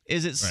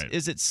 Is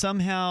it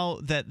somehow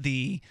that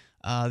the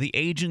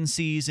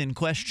agencies in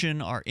question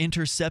are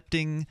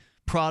intercepting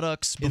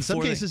products before? In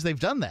some cases, they've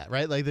done that,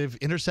 right? Like they've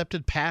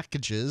intercepted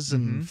packages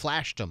and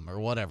flashed them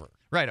or whatever.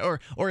 Right,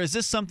 or is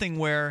this something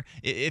where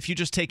if you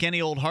just take any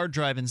old hard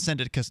drive and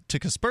send it to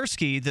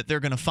Kaspersky, that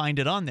they're going to find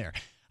it on there?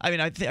 I mean,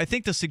 I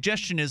think the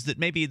suggestion is that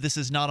maybe this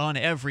is not on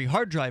every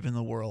hard drive in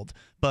the world,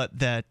 but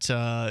that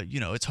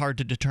it's hard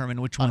to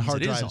determine which ones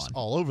it is on.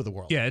 All over the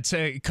world. Yeah, it's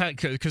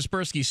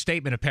Kaspersky's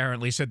statement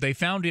apparently said they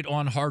found it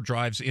on hard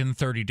drives in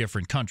 30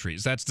 different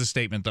countries. That's the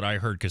statement that I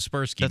heard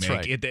Kaspersky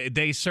make. Right.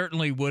 They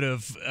certainly would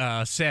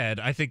have said,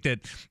 I think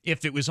that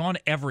if it was on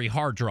every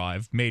hard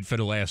drive made for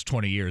the last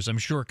 20 years, I'm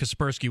sure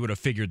Kaspersky would have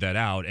figured that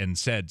out and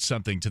said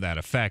something to that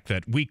effect,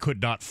 that we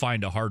could not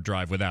find a hard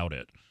drive without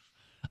it.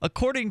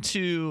 According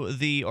to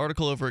the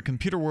article over at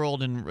Computer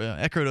World and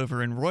echoed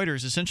over in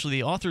Reuters, essentially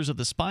the authors of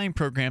the spying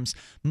programs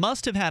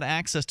must have had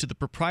access to the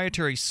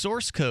proprietary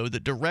source code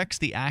that directs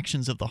the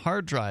actions of the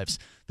hard drives.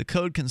 The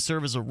code can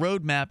serve as a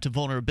roadmap to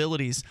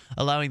vulnerabilities,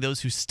 allowing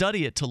those who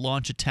study it to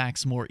launch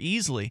attacks more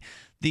easily.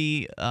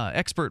 The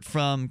expert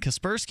from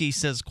Kaspersky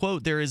says,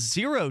 quote, there is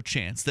zero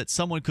chance that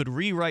someone could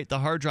rewrite the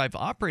hard drive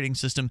operating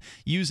system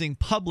using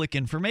public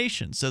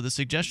information. So the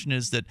suggestion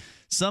is that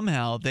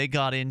somehow they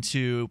got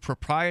into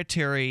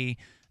proprietary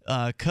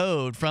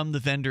code from the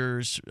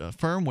vendor's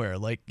firmware.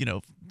 Like,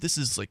 this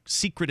is like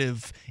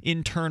secretive,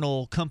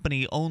 internal,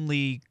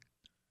 company-only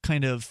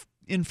kind of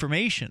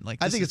information. Like,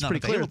 I think it's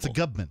pretty clear it's the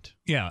government.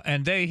 Yeah,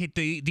 and the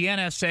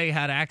NSA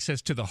had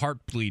access to the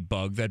Heartbleed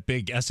bug, that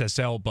big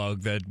SSL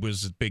bug that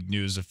was big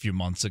news a few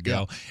months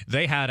ago. Yeah.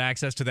 They had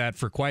access to that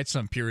for quite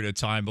some period of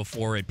time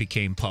before it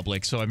became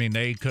public. So, I mean,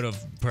 they could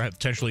have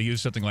potentially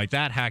used something like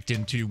that, hacked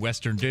into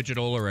Western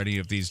Digital or any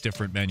of these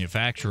different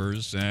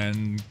manufacturers,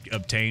 and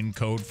obtained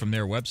code from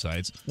their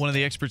websites. One of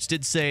the experts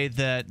did say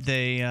that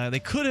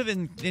they could have,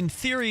 in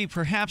theory,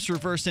 perhaps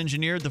reverse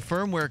engineered the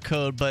firmware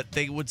code, but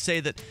they would say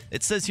that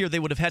it says here they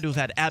would have had to have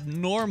had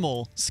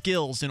abnormal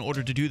skills in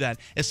order to do that,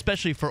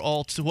 especially for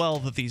all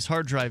 12 of these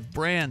hard drive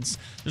brands.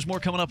 There's more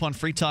coming up on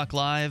Free Talk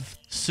Live.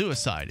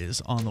 Suicide is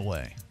on the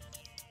way.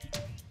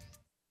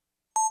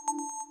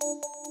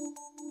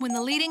 When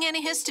the leading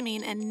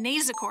antihistamine and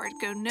Nasacort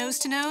go nose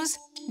to nose,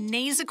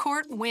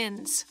 Nasacort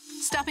wins,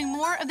 stopping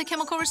more of the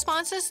chemical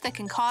responses that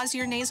can cause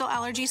your nasal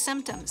allergy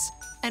symptoms.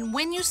 And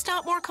when you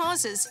stop more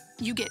causes,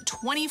 you get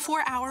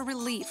 24-hour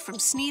relief from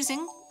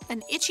sneezing,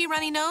 an itchy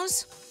runny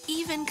nose,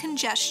 even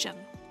congestion.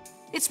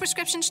 It's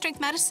prescription strength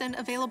medicine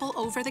available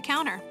over the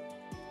counter.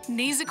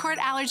 Nasacort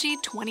Allergy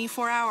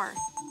 24-hour.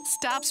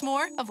 Stops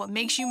more of what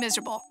makes you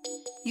miserable.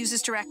 Use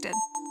as directed.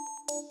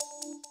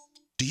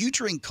 Do you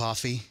drink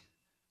coffee?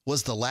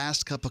 Was the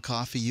last cup of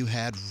coffee you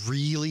had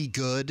really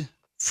good?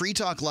 Free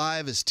Talk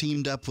Live has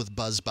teamed up with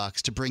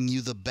BuzzBox to bring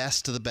you the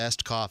best of the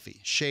best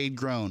coffee.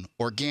 Shade-grown,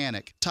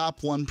 organic,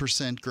 top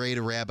 1% grade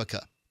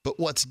Arabica. But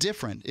what's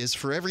different is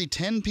for every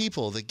 10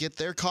 people that get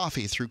their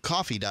coffee through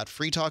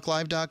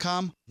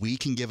coffee.freetalklive.com, we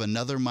can give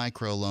another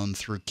microloan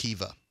through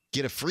Kiva.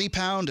 Get a free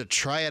pound to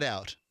try it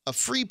out. A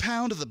free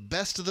pound of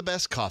the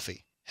best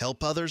coffee.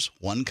 Help others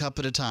one cup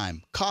at a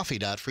time.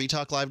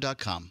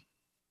 Coffee.freetalklive.com.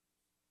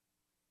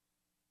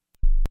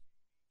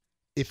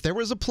 If there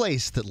was a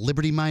place that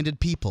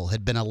liberty-minded people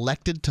had been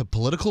elected to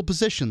political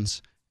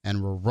positions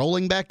and were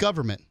rolling back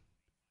government,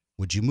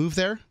 would you move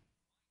there?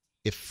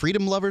 If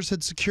freedom lovers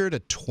had secured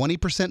a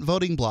 20%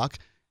 voting bloc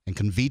and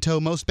can veto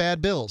most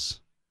bad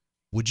bills,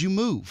 would you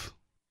move?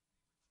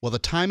 Well, the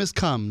time has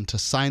come to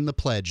sign the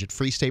pledge at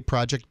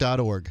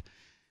freestateproject.org.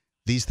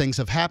 These things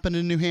have happened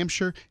in New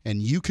Hampshire,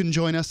 and you can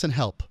join us and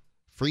help.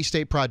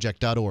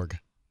 freestateproject.org.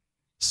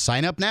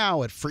 Sign up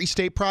now at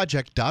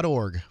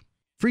freestateproject.org.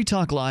 Free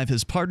Talk Live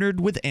has partnered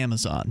with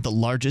Amazon, the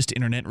largest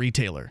internet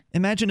retailer.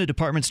 Imagine a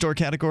department store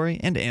category,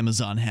 and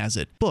Amazon has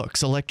it.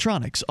 Books,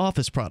 electronics,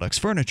 office products,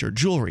 furniture,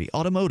 jewelry,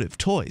 automotive,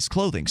 toys,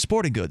 clothing,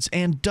 sporting goods,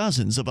 and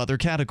dozens of other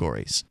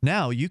categories.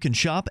 Now you can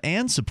shop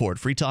and support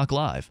Free Talk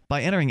Live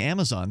by entering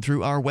Amazon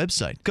through our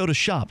website. Go to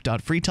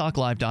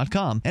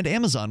shop.freetalklive.com, and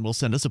Amazon will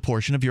send us a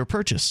portion of your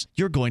purchase.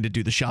 You're going to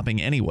do the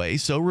shopping anyway,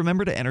 so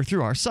remember to enter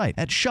through our site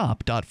at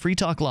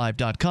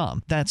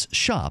shop.freetalklive.com. That's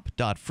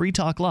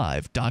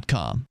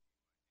shop.freetalklive.com.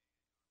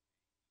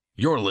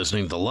 You're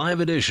listening to the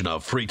live edition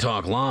of Free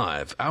Talk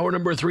Live. Hour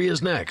number 3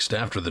 is next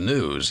after the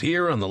news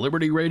here on the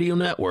Liberty Radio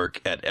Network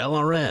at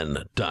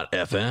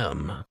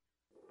LRN.FM.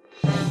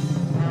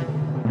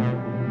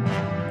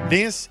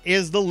 This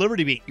is the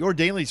Liberty Beat, your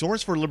daily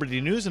source for Liberty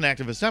news and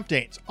activist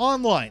updates,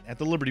 online at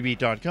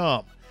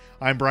thelibertybeat.com.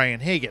 I'm Brian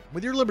Hagan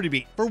with your Liberty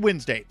Beat for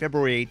Wednesday,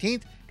 February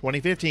 18th,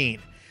 2015.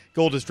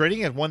 Gold is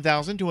trading at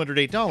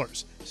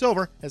 $1,208,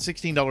 silver at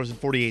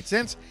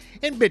 $16.48,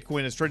 and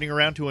Bitcoin is trading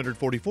around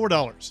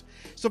 $244.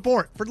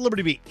 Support for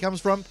Liberty Beat comes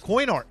from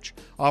CoinArch,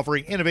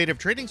 offering innovative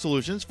trading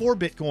solutions for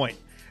Bitcoin.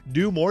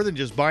 Do more than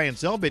just buy and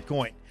sell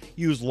Bitcoin.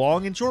 Use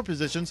long and short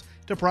positions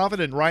to profit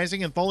in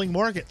rising and falling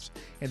markets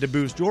and to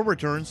boost your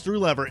returns through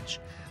leverage.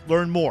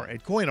 Learn more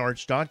at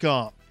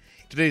coinarch.com.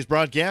 Today's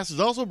broadcast is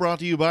also brought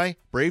to you by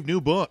Brave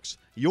New Books,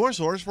 your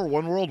source for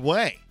One World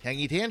Way,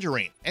 Tangy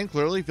Tangerine, and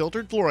clearly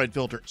filtered fluoride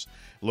filters.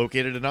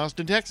 Located in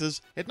Austin, Texas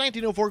at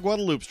 1904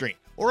 Guadalupe Street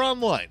or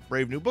online,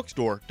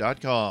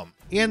 bravenewbookstore.com.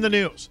 In the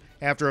news,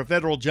 after a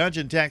federal judge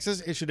in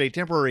Texas issued a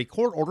temporary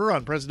court order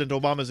on President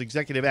Obama's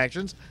executive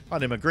actions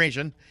on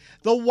immigration,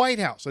 the White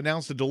House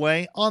announced a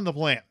delay on the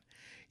plan.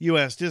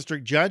 U.S.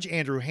 District Judge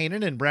Andrew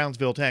Hanen in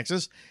Brownsville,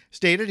 Texas,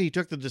 stated he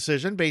took the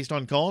decision based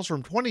on calls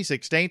from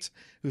 26 states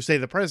who say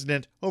the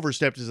president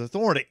overstepped his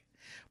authority.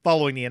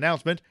 Following the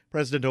announcement,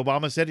 President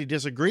Obama said he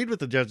disagreed with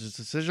the judge's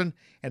decision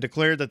and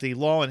declared that the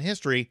law and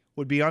history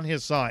would be on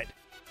his side.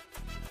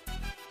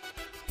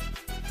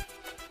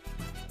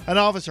 An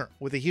officer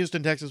with the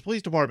Houston, Texas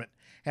Police Department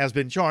has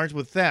been charged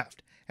with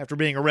theft after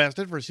being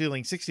arrested for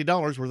stealing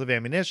 $60 worth of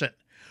ammunition.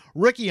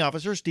 Rookie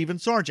Officer Stephen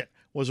Sargent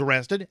was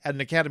arrested at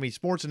an Academy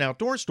Sports and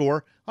Outdoor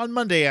store on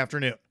Monday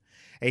afternoon.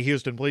 A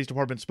Houston Police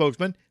Department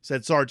spokesman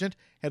said Sargent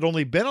had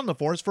only been on the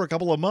force for a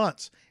couple of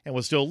months and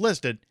was still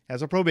listed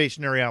as a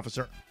probationary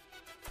officer.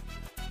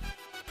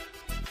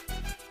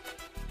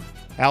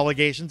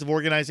 Allegations of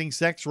organizing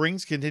sex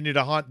rings continue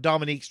to haunt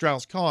Dominique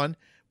Strauss-Kahn,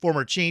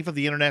 former chief of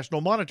the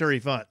International Monetary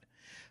Fund.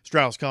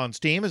 Strauss-Kahn's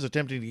team is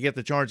attempting to get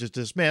the charges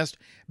dismissed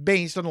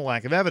based on a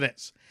lack of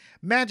evidence.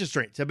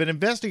 Magistrates have been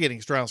investigating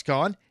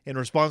Strauss-Kahn in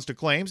response to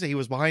claims that he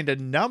was behind a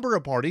number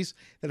of parties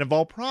that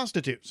involved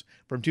prostitutes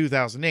from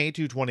 2008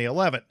 to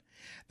 2011.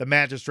 The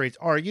magistrates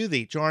argue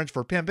the charge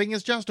for pimping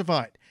is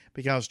justified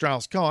because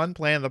Strauss-Kahn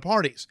planned the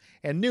parties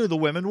and knew the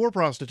women were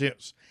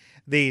prostitutes.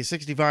 The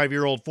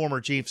 65-year-old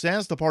former chief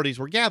says the parties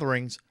were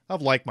gatherings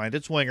of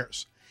like-minded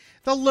swingers.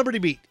 The Liberty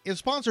Beat is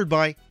sponsored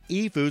by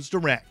eFoods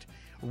Direct,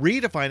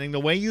 redefining the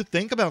way you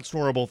think about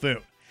storable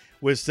food.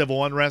 With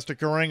civil unrest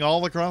occurring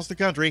all across the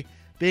country,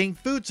 being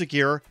food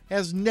secure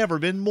has never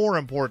been more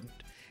important.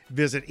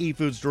 Visit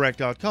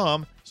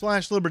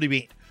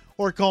efoodsdirect.com/libertybeat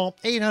or call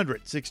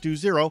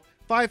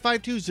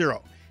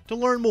 800-620-5520 to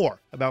learn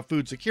more about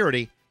food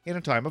security in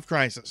a time of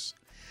crisis.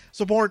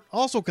 Support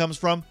also comes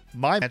from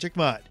My Magic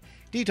Mud,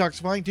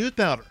 detoxifying tooth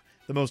powder,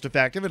 the most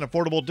effective and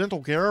affordable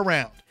dental care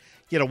around.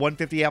 Get a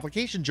 150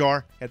 application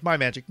jar at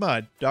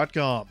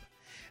mymagicmud.com.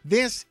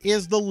 This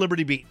is the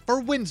Liberty Beat for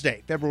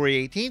Wednesday,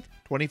 February 18th,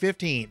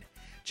 2015.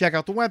 Check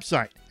out the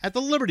website at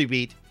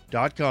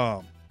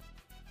thelibertybeat.com.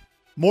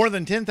 More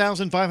than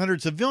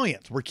 10,500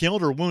 civilians were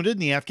killed or wounded in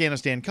the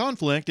Afghanistan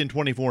conflict in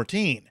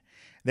 2014.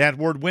 That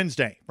word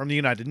Wednesday from the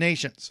United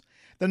Nations.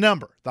 The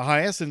number, the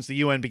highest since the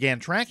UN began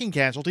tracking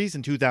casualties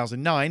in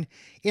 2009,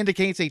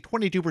 indicates a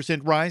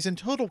 22% rise in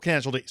total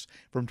casualties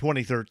from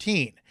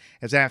 2013,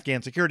 as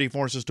Afghan security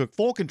forces took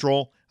full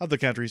control of the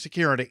country's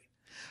security.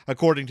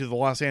 According to the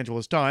Los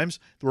Angeles Times,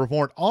 the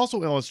report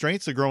also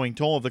illustrates the growing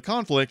toll of the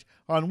conflict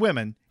on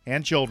women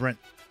and children.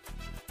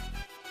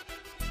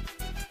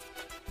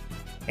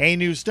 A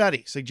new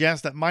study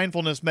suggests that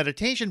mindfulness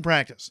meditation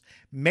practice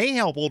may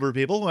help older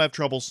people who have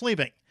trouble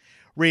sleeping.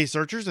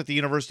 Researchers at the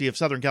University of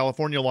Southern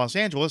California, Los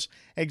Angeles,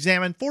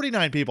 examined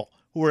 49 people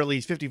who were at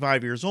least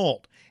 55 years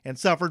old and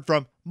suffered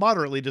from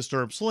moderately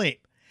disturbed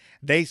sleep.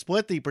 They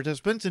split the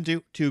participants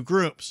into two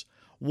groups.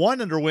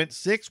 One underwent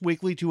 6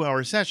 weekly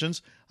 2-hour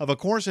sessions of a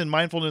course in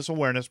mindfulness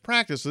awareness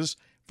practices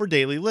for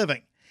daily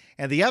living,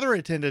 and the other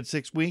attended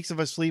 6 weeks of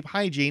a sleep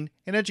hygiene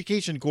and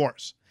education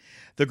course.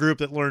 The group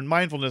that learned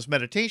mindfulness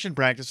meditation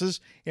practices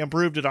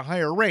improved at a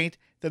higher rate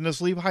than the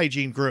sleep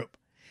hygiene group.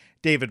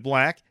 David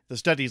Black, the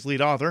study's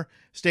lead author,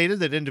 stated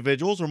that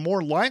individuals are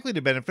more likely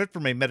to benefit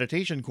from a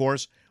meditation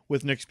course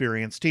with an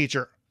experienced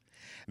teacher.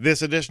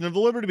 This edition of the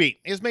Liberty Beat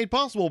is made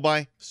possible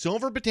by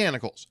Silver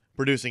Botanicals,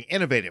 producing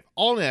innovative,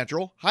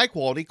 all-natural,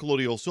 high-quality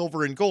colloidal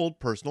silver and gold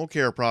personal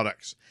care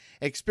products.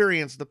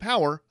 Experience the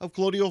power of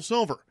colloidal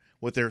silver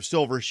with their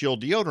Silver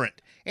Shield deodorant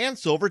and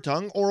Silver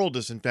Tongue oral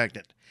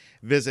disinfectant.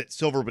 Visit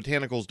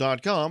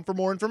silverbotanicals.com for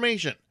more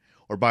information,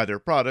 or buy their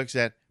products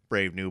at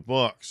Brave New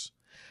Books.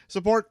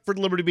 Support for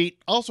Liberty Beat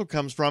also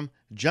comes from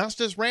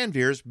Justice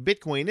Ranveer's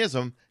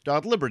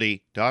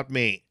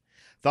Bitcoinism.liberty.me.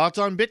 Thoughts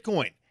on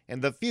Bitcoin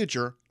and the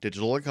future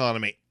digital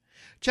economy.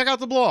 Check out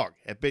the blog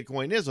at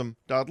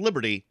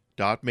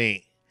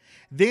bitcoinism.liberty.me.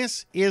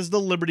 This is the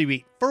Liberty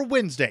Beat for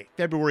Wednesday,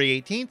 February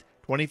 18th,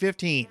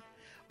 2015.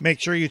 Make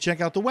sure you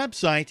check out the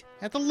website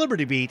at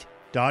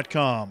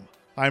thelibertybeat.com.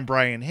 I'm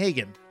Brian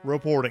Hagan,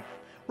 reporting,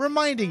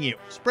 reminding you,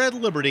 spread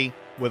liberty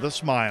with a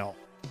smile.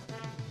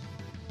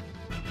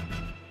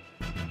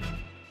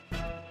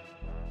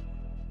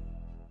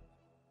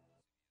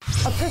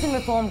 A prison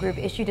reform group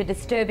issued a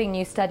disturbing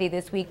new study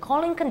this week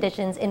calling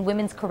conditions in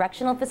women's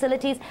correctional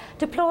facilities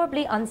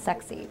deplorably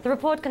unsexy. The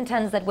report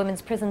contends that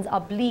women's prisons are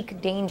bleak,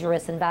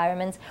 dangerous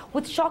environments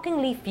with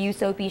shockingly few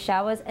soapy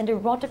showers and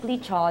erotically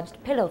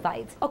charged pillow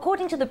fights.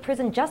 According to the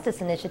Prison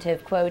Justice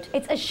Initiative, quote,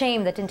 "It's a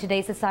shame that in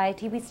today's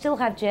society we still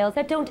have jails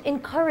that don't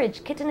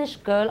encourage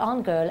kittenish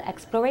girl-on-girl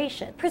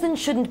exploration. Prison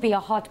shouldn't be a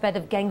hotbed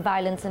of gang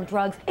violence and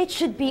drugs. It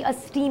should be a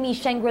steamy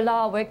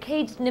Shangri-La where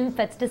caged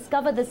nymphets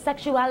discover the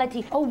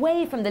sexuality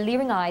away from the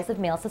leering eyes of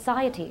male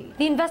society."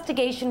 The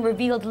investigation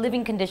revealed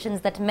living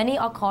conditions that many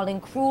are calling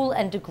cruel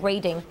and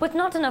degrading, but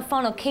not in a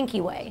fun or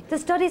kinky way. The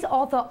study's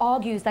author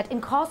argues that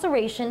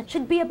incarceration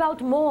should be about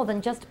more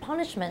than just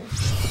punishment.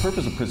 The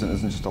purpose of prison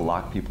isn't just to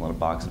lock people in a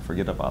box and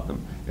forget about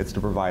them. It's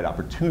to provide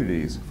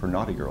opportunities for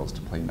naughty girls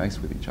to play nice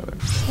with each other.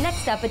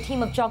 Next up, a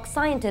team of jock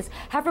scientists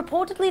have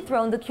reportedly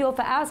thrown the cure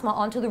for asthma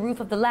onto the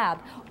roof of the lab.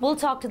 We'll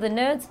talk to the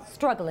nerds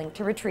struggling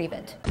to retrieve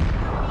it.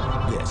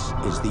 This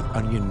is the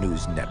Onion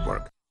News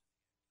Network.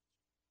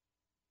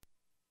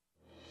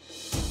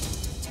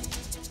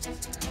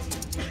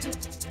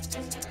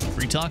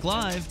 Free Talk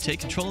Live.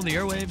 Take control of the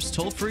airwaves.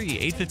 Toll free.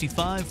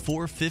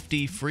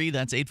 855-450-FREE.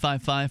 That's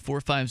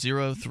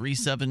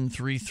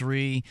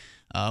 855-450-3733.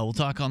 We'll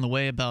talk on the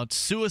way about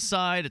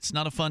suicide. It's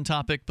not a fun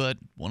topic, but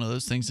one of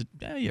those things that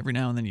every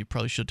now and then you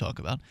probably should talk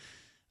about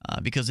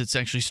because it's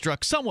actually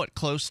struck somewhat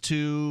close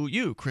to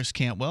you, Chris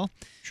Cantwell.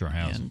 Sure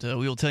has. And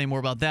we will tell you more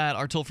about that.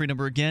 Our toll-free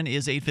number again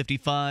is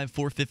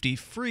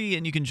 855-450-FREE,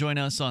 and you can join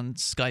us on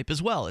Skype as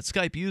well. It's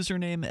Skype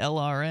username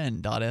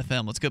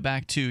LRN.FM. Let's go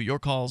back to your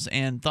calls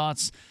and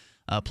thoughts,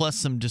 plus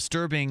some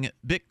disturbing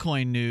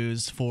Bitcoin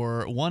news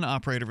for one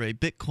operator of a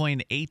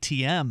Bitcoin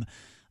ATM.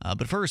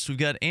 But first, we've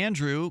got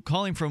Andrew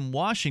calling from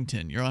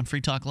Washington. You're on Free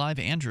Talk Live,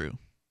 Andrew.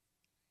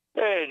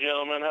 Hey,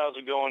 gentlemen. How's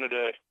it going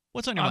today?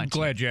 What's on your I'm mind?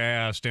 glad you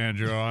asked,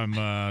 Andrew. Go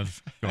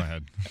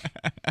ahead.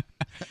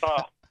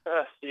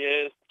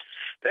 Yes.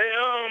 Hey,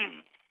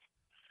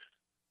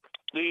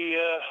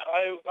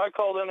 I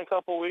called in a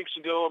couple weeks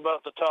ago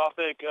about the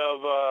topic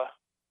of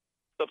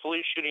the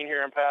police shooting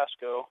here in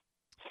Pasco.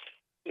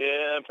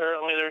 Yeah,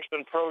 apparently there's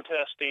been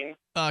protesting.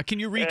 Can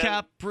you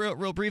recap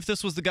real brief?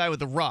 This was the guy with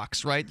the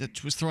rocks, right?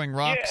 That was throwing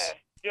rocks?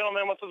 Yeah,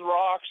 gentleman with the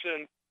rocks,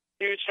 and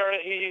he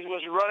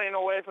was running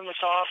away from the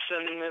cops,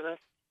 and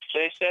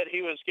they said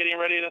he was getting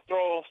ready to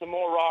throw some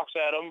more rocks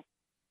at him.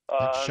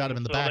 Shot him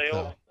in the back,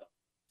 though.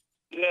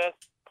 Yeah.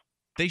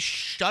 I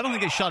don't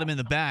think they shot him in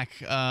the back.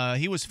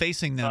 He was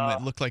facing them,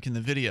 it looked like in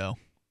the video.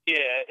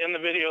 Yeah, in the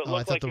video, it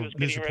looked like he was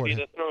getting ready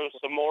to throw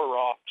some more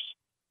rocks.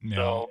 No,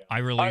 So, I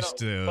released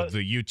the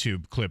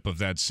YouTube clip of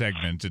that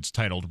segment. It's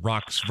titled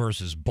Rocks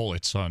versus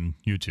Bullets on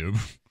YouTube.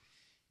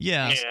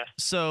 Yeah.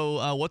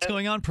 So what's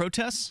going on?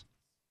 Protests?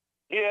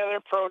 Yeah,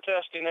 they're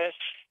protesting it,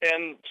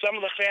 and some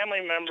of the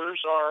family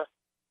members are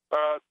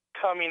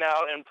coming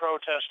out in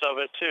protest of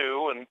it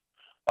too, and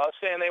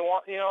saying they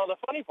want. The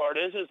funny part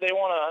is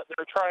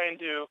they're trying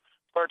to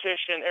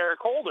partition Eric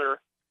Holder,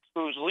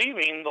 who's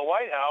leaving the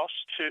White House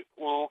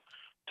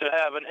to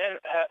have an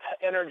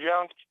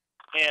interjunct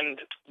and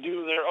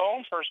do their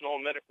own personal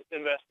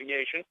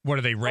investigation. What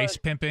are they, race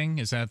pimping?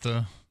 Is that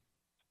the...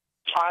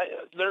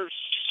 There's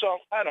some,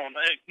 I don't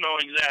know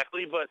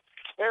exactly, but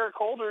Eric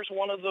Holder's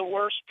one of the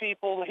worst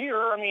people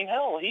here. I mean,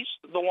 hell, he's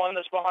the one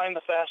that's behind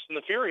the Fast and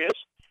the Furious.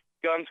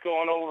 Guns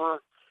going over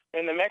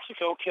into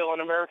Mexico,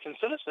 killing American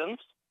citizens.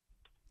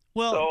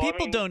 Well, So,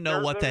 people don't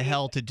know what the there's-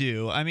 hell to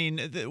do. I mean,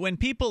 when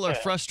people are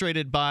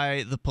frustrated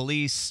by the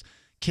police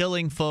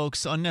killing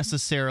folks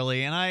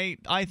unnecessarily, and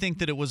I think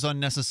that it was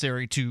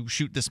unnecessary to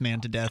shoot this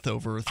man to death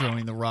over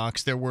throwing the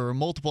rocks. There were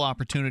multiple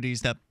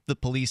opportunities that the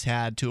police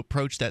had to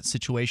approach that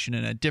situation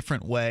in a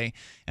different way,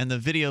 and the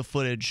video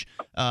footage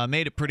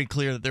made it pretty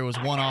clear that there was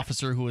one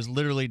officer who was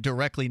literally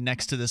directly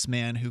next to this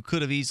man who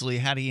could have easily,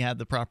 had he had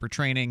the proper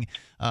training,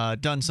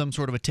 done some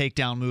sort of a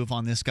takedown move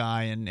on this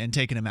guy and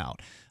taken him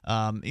out.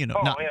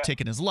 Not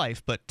taken his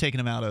life, but taken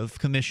him out of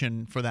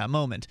commission for that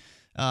moment.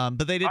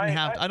 But they didn't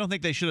I don't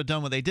think they should have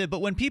done what they did.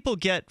 But when people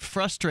get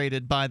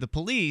frustrated by the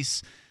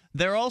police,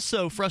 they're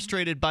also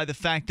frustrated by the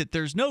fact that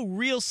there's no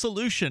real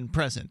solution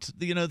present.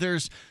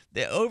 There's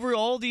over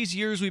all these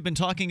years we've been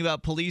talking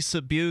about police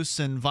abuse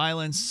and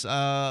violence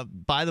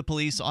by the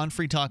police on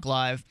Free Talk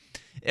Live.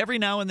 Every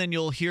now and then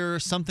you'll hear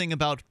something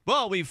about,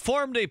 well, we've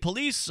formed a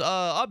police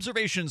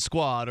observation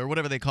squad or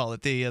whatever they call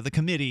it, the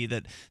committee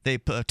that they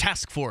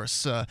task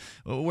force,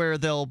 where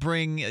they'll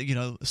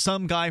bring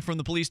some guy from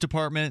the police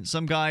department,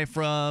 some guy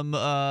from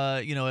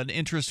an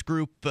interest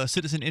group, a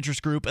citizen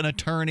interest group, an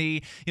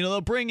attorney. They'll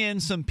bring in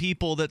some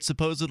people that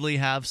supposedly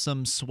have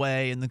some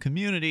sway in the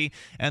community,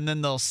 and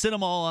then they'll sit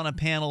them all on a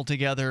panel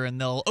together and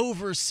they'll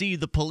oversee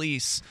the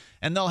police.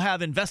 And they'll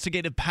have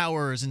investigative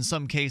powers in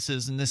some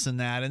cases and this and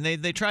that. And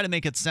they try to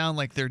make it sound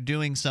like they're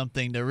doing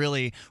something to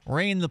really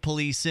rein the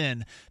police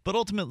in. But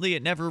ultimately,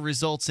 it never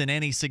results in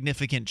any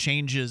significant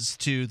changes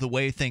to the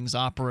way things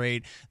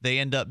operate. They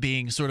end up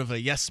being sort of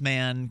a yes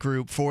man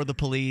group for the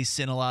police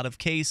in a lot of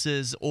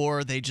cases,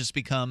 or they just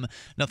become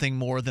nothing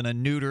more than a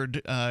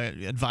neutered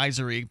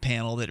advisory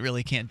panel that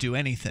really can't do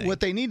anything.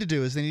 What they need to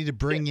do is they need to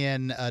bring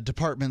in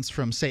departments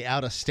from, say,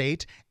 out of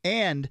state.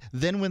 And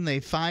then when they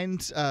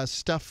find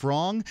stuff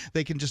wrong,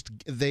 they can just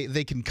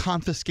they can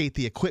confiscate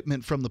the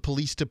equipment from the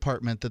police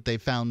department that they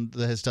found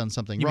that has done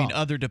something wrong. You mean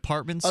other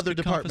departments? Other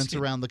departments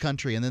around the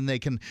country, and then they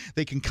can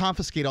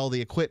confiscate all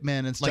the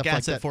equipment and stuff like that. Like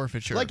asset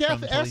forfeiture. Like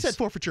asset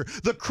forfeiture.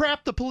 The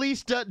crap the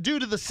police do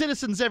to the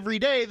citizens every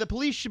day, the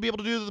police should be able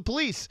to do to the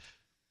police.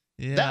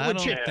 Yeah, I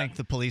don't think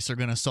the police are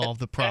going to solve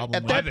the problem.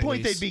 At that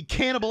point, they'd be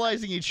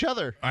cannibalizing each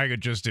other. I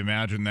could just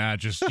imagine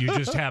that. You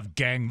just have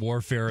gang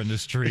warfare in the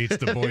streets,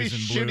 the boys in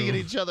blue. Shooting at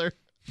each other.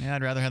 Yeah,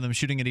 I'd rather have them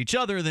shooting at each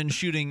other than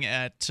shooting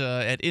at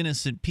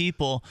innocent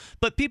people.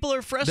 But people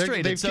are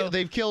frustrated.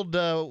 They've killed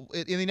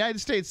in the United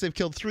States. They've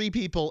killed 3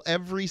 people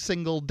every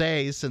single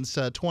day since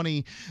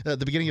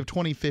the beginning of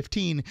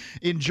 2015.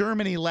 In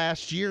Germany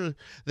last year,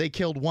 they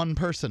killed 1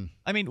 person.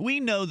 I mean, we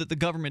know that the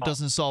government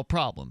doesn't solve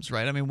problems,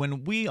 right? I mean,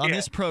 when we on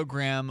this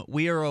program,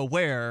 we are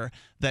aware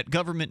that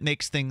government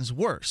makes things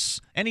worse.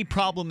 Any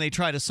problem they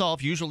try to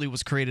solve usually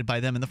was created by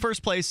them in the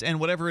first place, and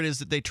whatever it is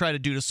that they try to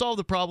do to solve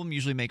the problem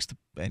usually makes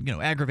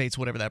aggravates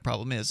whatever that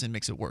problem is and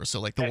makes it worse.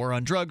 So like the war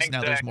on drugs,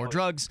 now there's more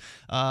drugs,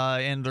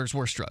 and there's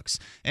worse drugs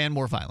and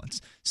more violence.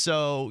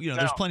 So,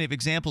 there's plenty of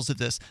examples of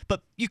this,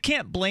 but you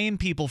can't blame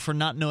people for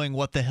not knowing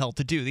what the hell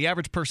to do. The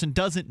average person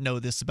doesn't know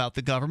this about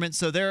the government,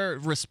 so their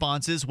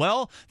response is,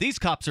 well, these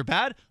cops are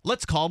bad.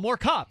 Let's call more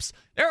cops.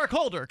 Eric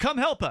Holder, come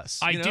help us.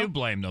 I do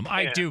blame them.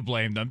 I do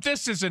blame them.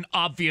 This is an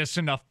obvious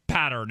enough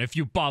pattern if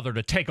you bother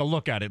to take a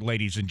look at it,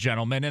 ladies and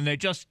gentlemen, and they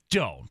just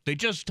don't.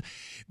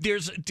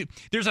 There's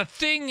a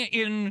thing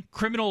in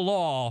criminal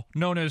law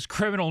known as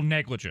criminal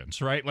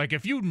negligence, right? Like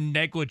if you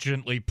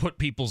negligently put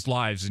people's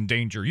lives in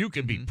danger, you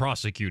can be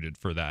prosecuted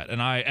for that.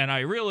 And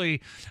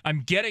I'm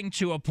getting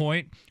to a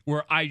point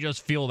where I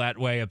just feel that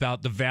way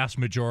about the vast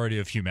majority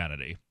of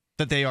humanity.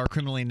 That they are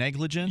criminally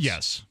negligent?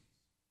 Yes.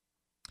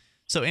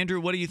 So,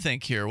 Andrew, what do you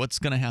think here? What's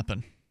going to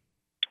happen?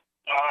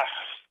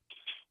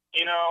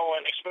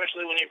 And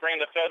especially when you bring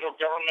the federal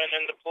government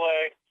into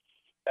play,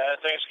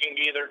 things can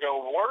either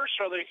go worse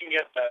or they can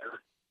get better.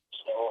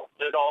 So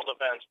it all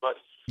depends. But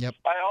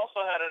I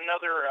also had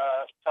another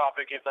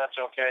topic, if that's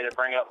okay, to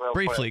bring up real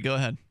briefly. quick. Go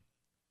ahead.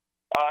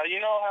 You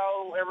know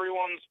how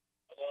everyone's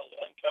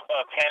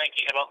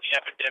panicking about the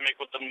epidemic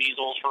with the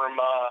measles from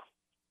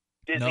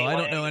Disneyland? No, I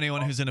don't know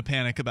anyone who's in a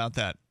panic about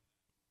that.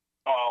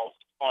 Oh,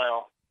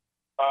 well,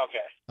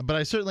 okay. But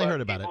I certainly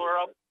heard about it.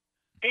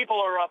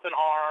 People are up in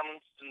arms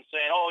and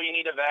saying, oh, you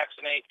need to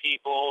vaccinate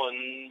people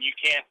and you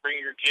can't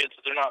bring your kids if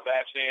they're not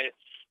vaccinated.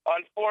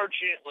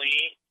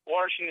 Unfortunately,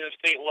 Washington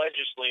State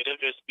Legislative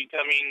is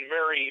becoming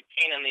very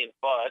pain in the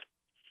butt,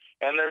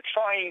 and they're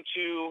trying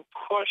to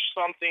push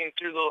something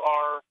through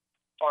our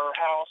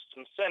House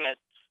and Senate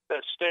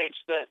that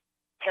states that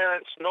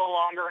parents no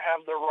longer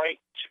have the right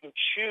to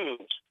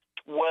choose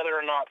whether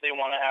or not they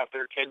want to have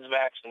their kids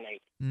vaccinated.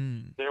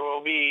 There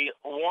will be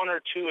 1 or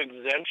 2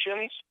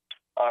 exemptions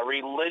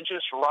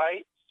religious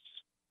rights,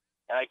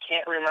 and I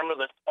can't remember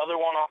the other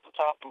one off the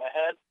top of my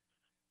head,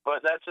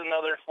 but that's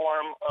another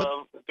form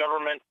of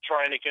government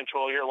trying to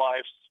control your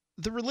lives.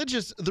 The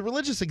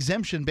religious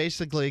exemption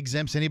basically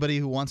exempts anybody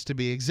who wants to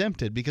be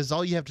exempted, because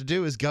all you have to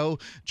do is go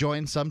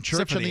join some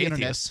church on the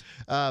internet.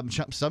 But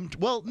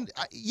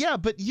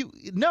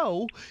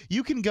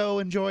you can go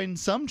and join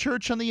some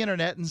church on the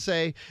internet and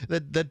say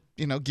that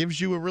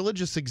gives you a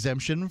religious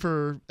exemption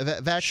for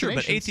vaccinations. Sure,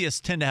 but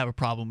atheists tend to have a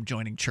problem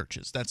joining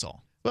churches. That's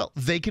all. Well,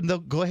 they can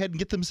go ahead and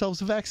get themselves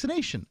a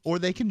vaccination, or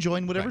they can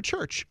join whatever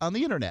church on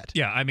the internet.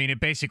 Yeah, I mean, it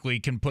basically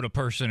can put a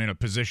person in a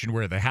position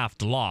where they have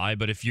to lie.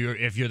 But if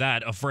you're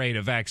that afraid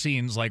of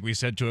vaccines, like we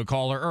said to a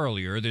caller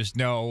earlier, there's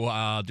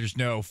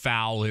no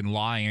foul in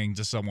lying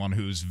to someone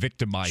who's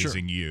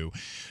victimizing you.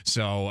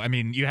 So, I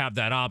mean, you have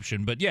that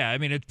option. But yeah, I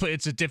mean,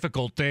 it's a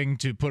difficult thing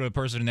to put a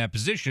person in that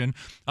position.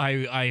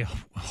 I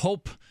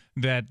hope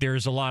that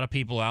there's a lot of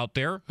people out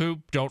there who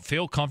don't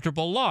feel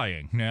comfortable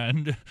lying.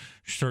 And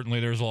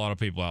certainly there's a lot of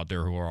people out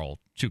there who are all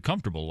too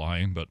comfortable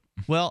lying. But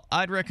well,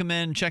 I'd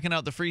recommend checking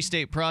out the Free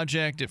State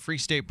Project at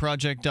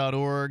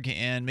freestateproject.org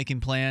and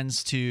making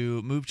plans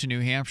to move to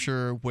New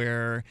Hampshire,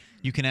 where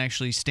you can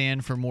actually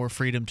stand for more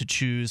freedom to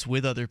choose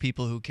with other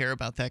people who care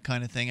about that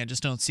kind of thing. I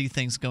just don't see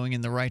things going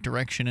in the right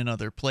direction in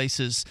other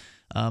places.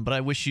 But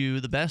I wish you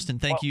the best, and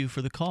thank you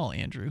for the call,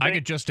 Andrew. I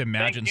could just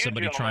imagine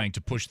somebody trying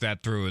to push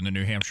that through in the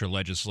New Hampshire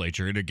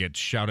legislature. It'd get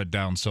shouted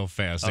down so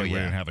fast they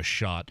wouldn't have a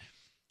shot.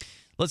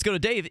 Let's go to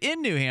Dave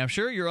in New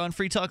Hampshire. You're on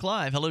Free Talk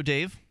Live. Hello,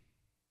 Dave.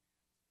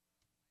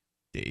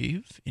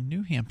 Dave in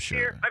New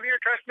Hampshire. I'm here.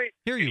 Trust me.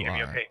 Here you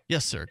are. Okay?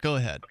 Yes, sir. Go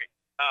ahead. Okay.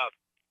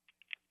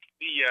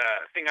 The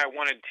thing I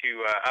wanted to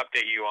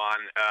update you on,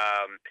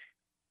 are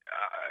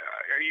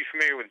you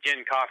familiar with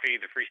Jen Coffey,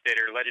 the Free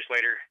Stater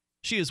legislator?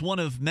 She is one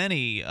of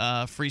many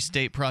Free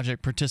State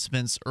Project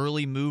participants,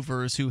 early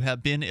movers who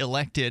have been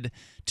elected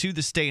to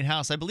the State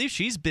House. I believe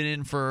she's been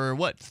in for,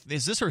 what,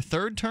 is this her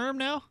third term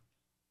now?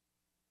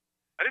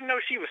 I didn't know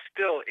she was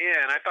still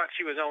in. I thought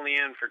she was only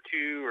in for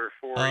 2 or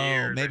 4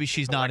 years. Oh, maybe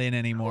she's not in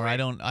anymore. I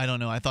don't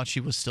know. I thought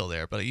she was still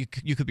there, but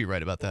you could be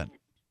right about that.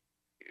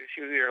 She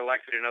was either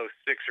elected in 06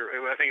 or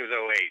I think it was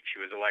 08. She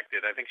was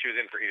elected. I think she was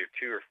in for either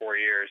 2 or 4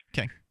 years.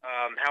 Okay.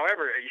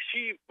 However,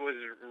 she was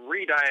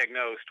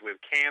re-diagnosed with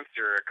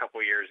cancer a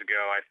couple years ago,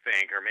 I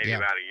think, or maybe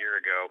about a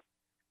year ago.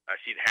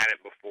 She'd had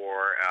it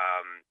before,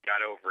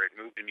 got over it,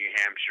 moved to New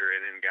Hampshire,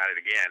 and then got it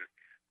again.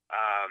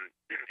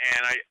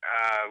 And I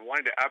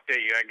wanted to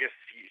update you. I guess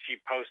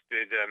she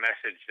posted a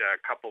message a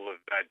couple of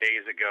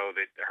days ago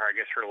that her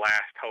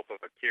last hope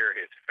of a cure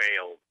has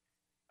failed.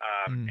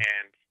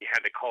 And he had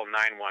to call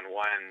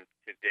 911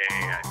 today,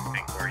 I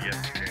think, or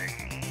yesterday.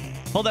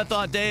 Hold that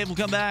thought, Dave. We'll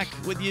come back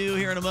with you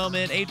here in a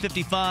moment.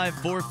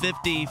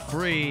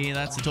 855-450-FREE.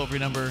 That's the toll-free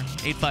number,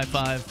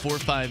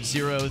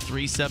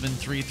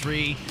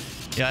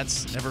 855-450-3733. Yeah,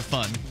 it's never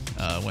fun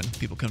when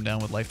people come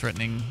down with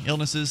life-threatening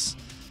illnesses.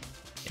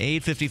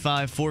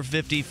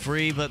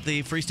 855-450-FREE. But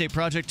the Free State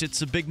Project,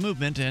 it's a big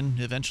movement, and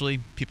eventually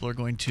people are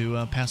going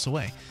to pass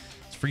away.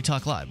 It's Free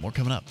Talk Live. More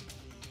coming up.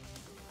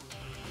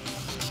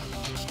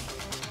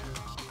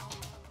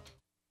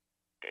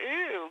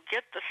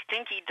 Get the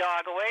stinky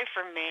dog away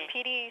from me.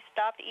 Petey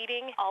stopped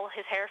eating. All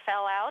his hair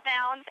fell out.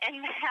 Mounds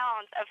and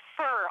mounds of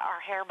fur. Our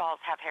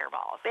hairballs have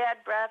hairballs. Bad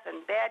breath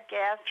and bad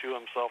gas. Chew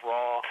himself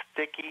raw,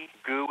 sticky,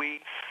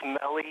 gooey,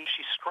 smelly.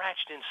 She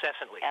scratched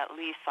incessantly. At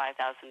least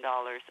 $5,000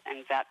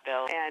 in vet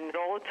bill. And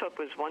all it took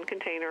was one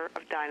container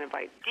of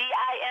Dinovite.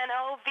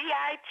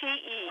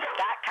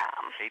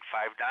 DINOVITE.com.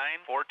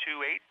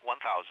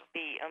 859-428-1000.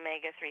 The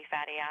omega-3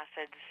 fatty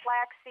acids.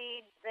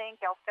 Flaxseed,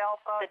 zinc,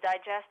 alfalfa. The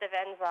digestive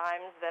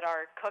enzymes that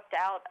are cooked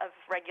out of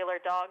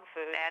regular dog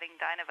food. Adding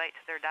Dinovite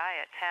to their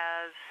diet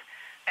has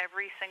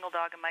every single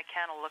dog in my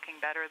kennel looking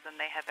better than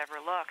they have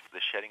ever looked. The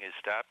shedding is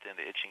stopped and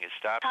the itching is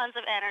stopped. Tons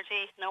of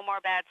energy, no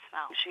more bad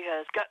smell. She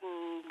has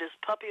gotten this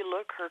puppy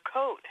look. Her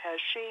coat has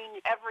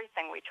sheen.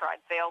 Everything we tried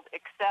failed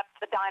except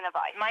the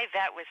Dinovite. My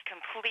vet was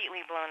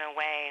completely blown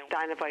away.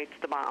 Dinovite's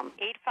the bomb.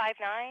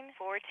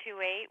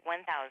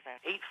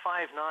 859-428-1000.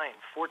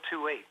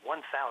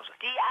 859-428-1000.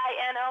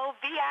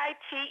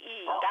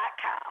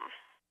 DINOVITE.com.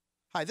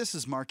 Hi, this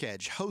is Mark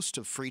Edge, host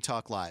of Free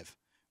Talk Live.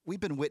 We've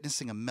been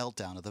witnessing a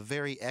meltdown of the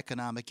very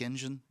economic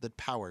engine that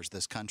powers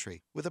this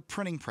country. With a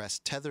printing press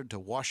tethered to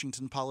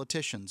Washington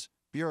politicians,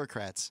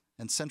 bureaucrats,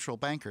 and central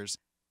bankers,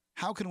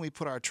 how can we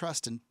put our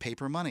trust in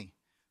paper money?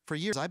 For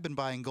years, I've been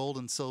buying gold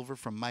and silver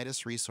from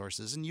Midas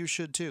Resources, and you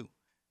should too.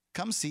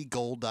 Come see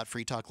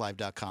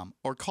gold.freetalklive.com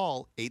or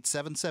call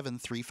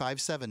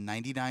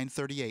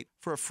 877-357-9938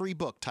 for a free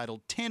book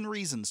titled 10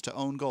 Reasons to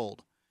Own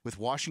Gold. With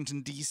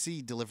Washington,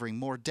 D.C. delivering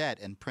more debt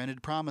and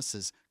printed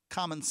promises,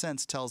 common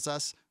sense tells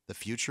us the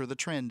future of the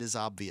trend is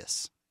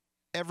obvious.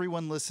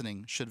 Everyone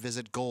listening should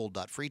visit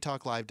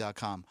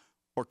gold.freetalklive.com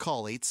or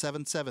call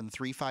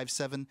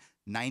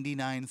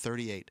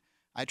 877-357-9938.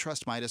 I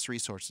trust Midas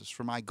Resources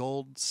for my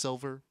gold,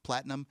 silver,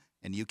 platinum,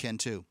 and you can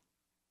too.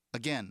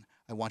 Again,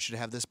 I want you to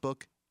have this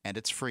book, and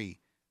it's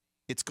free.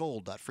 It's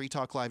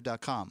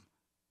gold.freetalklive.com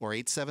or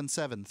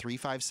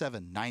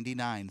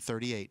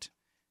 877-357-9938.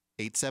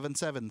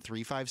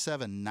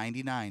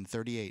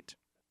 877-357-9938.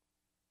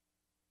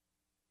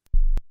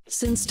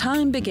 Since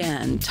time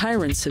began,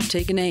 tyrants have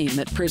taken aim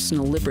at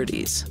personal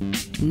liberties.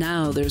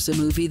 Now there's a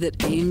movie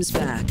that aims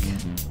back.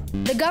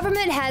 The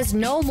government has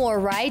no more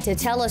right to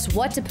tell us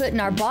what to put in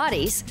our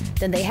bodies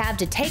than they have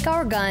to take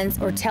our guns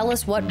or tell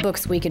us what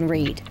books we can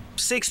read.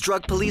 6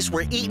 drug police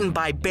were eaten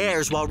by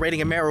bears while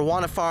raiding a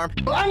marijuana farm.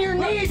 On your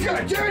knees, you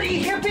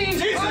dirty hippies!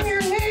 Jesus. On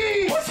your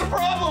knees! What's the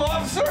problem,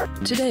 officer?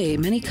 Today,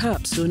 many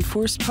cops who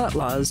enforce pot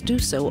laws do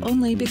so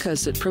only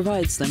because it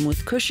provides them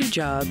with cushy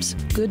jobs,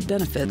 good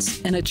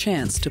benefits, and a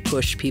chance to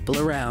push people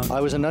around. I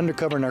was an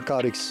undercover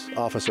narcotics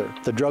officer.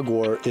 The drug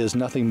war is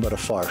nothing but a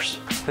farce.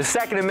 The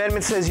Second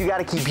Amendment says you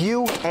gotta keep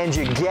you and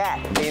your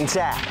gat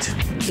intact.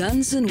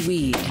 Guns and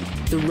Weed,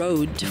 The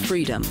Road to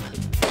Freedom.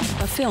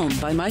 A film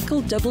by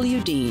Michael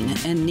W. Dean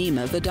and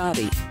Nima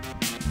Vadadi.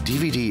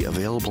 DVD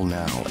available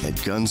now at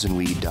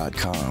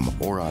gunsandweed.com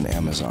or on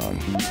Amazon.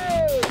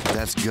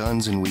 That's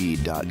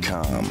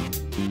gunsandweed.com.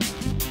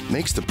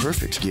 Makes the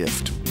perfect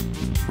gift.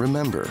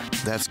 Remember,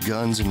 that's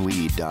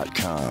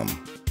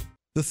gunsandweed.com.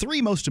 The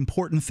 3 most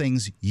important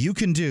things you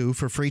can do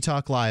for Free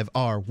Talk Live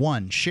are: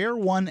 1, share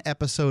 1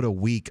 episode a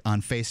week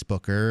on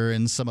Facebook or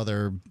in some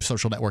other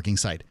social networking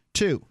site.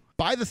 2,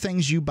 buy the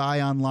things you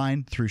buy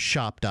online through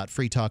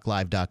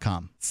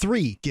shop.freetalklive.com.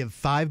 3, give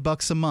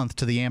 $5 a month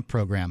to the AMP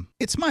program.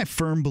 It's my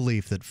firm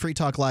belief that Free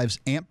Talk Live's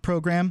AMP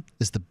program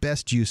is the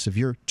best use of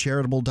your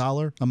charitable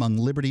dollar among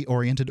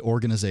liberty-oriented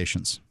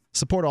organizations.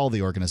 Support all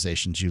the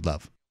organizations you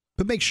love,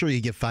 but make sure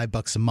you give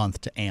 $5 a month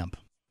to AMP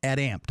at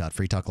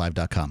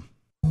amp.freetalklive.com.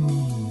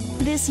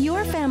 This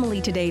Your Family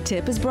Today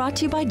tip is brought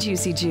to you by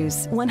Juicy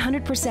Juice,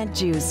 100%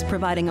 juice,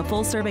 providing a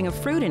full serving of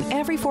fruit in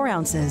every 4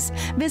 ounces.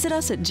 Visit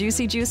us at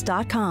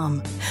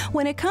juicyjuice.com.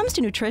 When it comes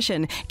to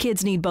nutrition,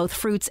 kids need both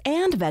fruits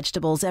and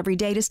vegetables every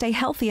day to stay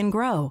healthy and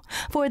grow.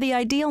 For the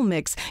ideal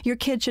mix, your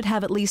kid should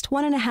have at least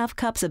 1.5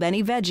 cups of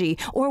any veggie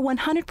or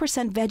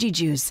 100% veggie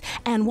juice,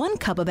 and 1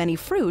 cup of any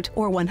fruit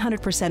or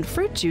 100%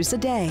 fruit juice a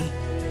day.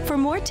 For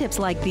more tips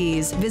like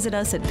these, visit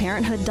us at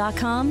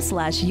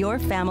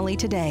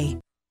parenthood.com/yourfamilytoday.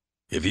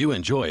 If you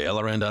enjoy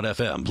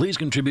LRN.FM, please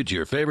contribute to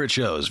your favorite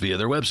shows via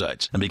their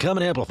websites and become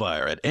an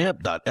amplifier at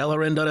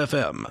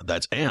amp.lrn.fm.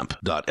 That's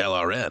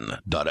amp.lrn.fm.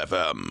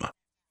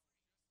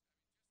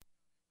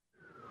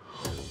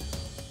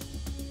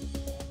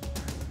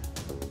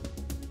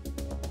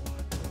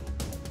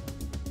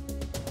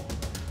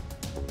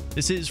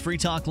 This is Free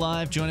Talk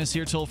Live. Join us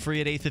here toll free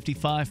at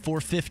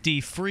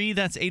 855-450-FREE.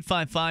 That's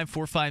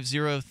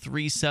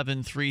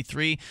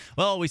 855-450-3733.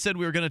 Well, we said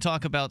we were going to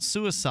talk about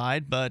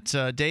suicide, but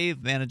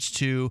Dave managed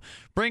to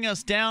bring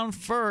us down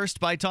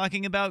first by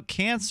talking about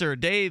cancer.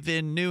 Dave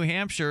in New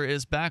Hampshire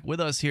is back with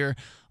us here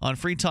on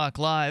Free Talk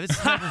Live.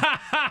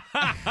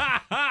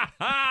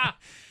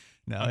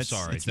 No, I'm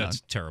sorry.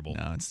 That's terrible.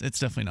 No, it's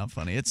definitely not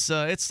funny. It's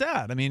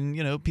sad. I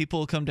mean,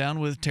 people come down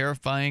with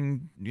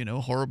terrifying,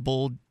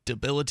 horrible,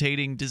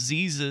 debilitating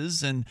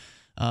diseases. And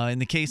in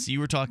the case that you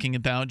were talking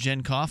about,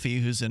 Jen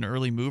Coffey, who's an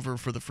early mover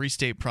for the Free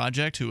State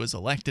Project, who was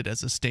elected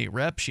as a state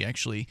rep, she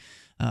actually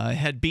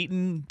had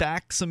beaten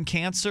back some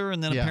cancer,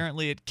 and then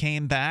apparently it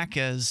came back,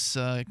 as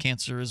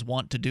cancer is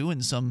wont to do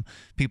in some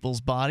people's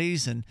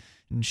bodies. And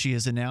she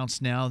has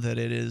announced now that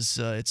it's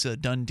a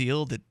done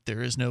deal, that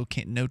there is no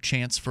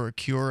chance for a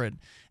cure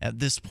at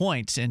this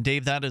point. And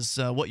Dave, that is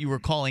what you were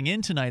calling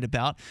in tonight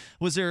about.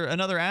 Was there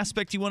another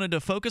aspect you wanted to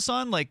focus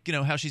on, like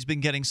how she's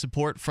been getting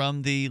support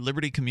from the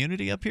Liberty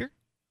community up here?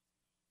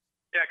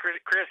 Yeah,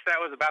 Chris, that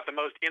was about the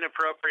most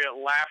inappropriate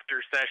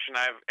laughter session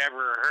I've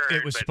ever heard.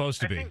 It was supposed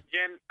to be.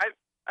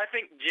 I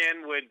think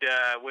Jen would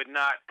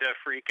not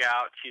freak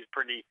out. She's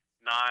pretty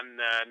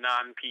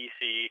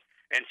non-PC,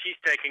 and she's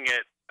taking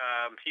it.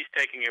 She's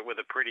taking it with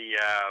a pretty,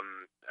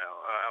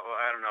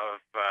 I don't know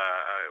if,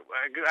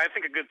 I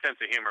think a good sense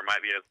of humor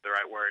might be the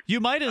right word. You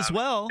might as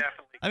well.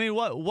 I mean,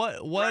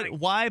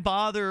 why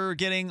bother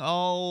getting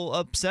all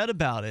upset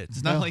about it?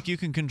 It's not like you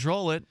can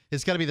control it.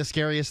 It's got to be the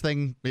scariest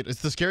thing.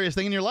 It's the scariest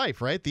thing in your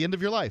life, right? The end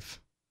of your life.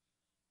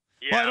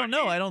 Yeah, well, I don't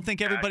know. I don't think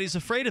everybody's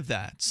afraid of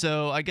that.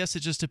 So I guess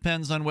it just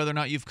depends on whether or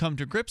not you've come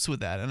to grips with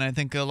that. And I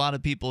think a lot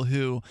of people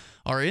who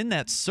are in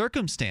that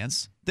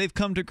circumstance, they've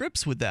come to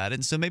grips with that.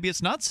 And so maybe it's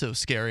not so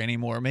scary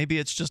anymore.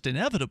 Maybe it's just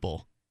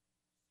inevitable.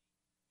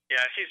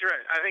 Yeah, she's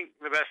right. I think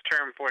the best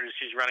term for it is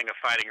she's running a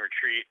fighting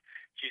retreat.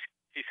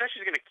 She says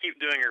she's going to keep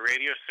doing her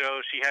radio show.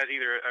 She has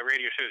either a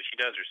radio show that she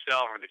does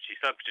herself or that she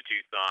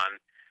substitutes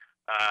on.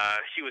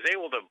 She was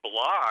able to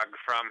blog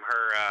from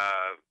her...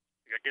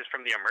 I guess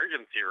from the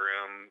emergency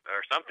room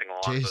or something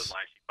along those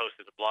lines. She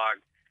posted a blog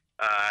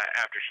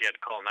after she had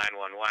to call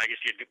 911. I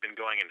guess she had been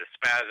going into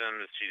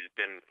spasms. She's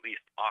been at least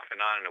off and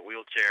on in a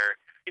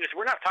wheelchair. So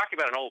we're not talking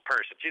about an old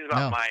person. She's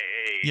about my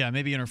age. Yeah,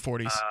 maybe in her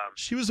 40s.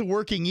 She was a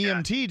working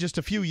EMT just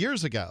a few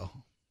years ago.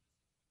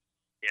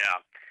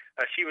 Yeah.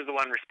 She was the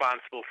one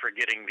responsible for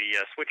getting the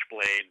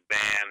switchblade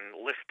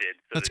ban lifted.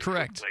 So That's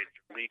correct. Switchblades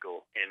are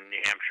legal in New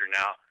Hampshire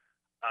now.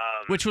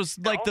 Which was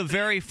like the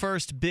very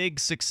first big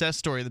success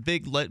story, the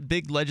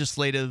big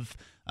legislative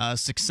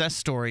success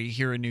story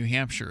here in New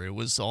Hampshire. It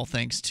was all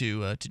thanks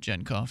to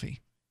Jen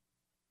Coffey.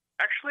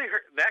 Actually,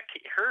 her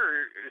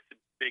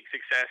big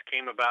success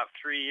came about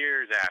 3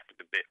 years after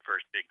the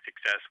first big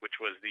success, which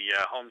was the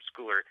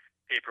Homeschooler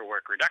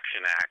Paperwork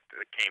Reduction Act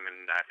that came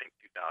in, I think,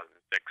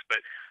 2006. But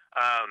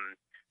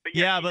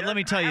let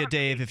me tell you,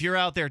 Dave, if you're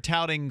out there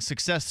touting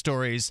success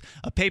stories,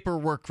 a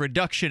Paperwork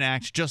Reduction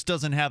Act just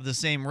doesn't have the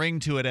same ring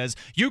to it as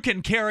you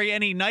can carry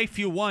any knife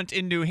you want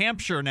in New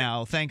Hampshire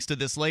now, thanks to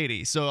this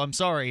lady. So I'm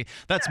sorry,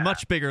 that's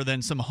much bigger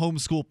than some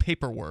homeschool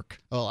paperwork.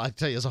 Well, I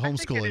tell you, as a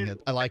homeschooling,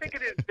 I like it. I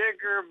think it is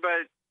bigger,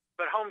 but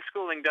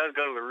homeschooling does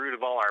go to the root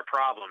of all our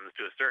problems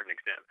to a certain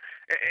extent.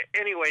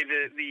 Anyway,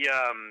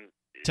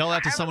 tell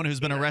that to someone who's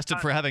been arrested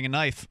for having a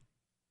knife.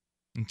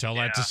 And tell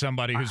that to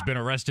somebody who's been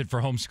arrested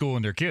for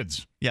homeschooling their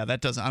kids. Yeah, I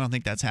don't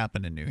think that's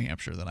happened in New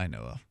Hampshire that I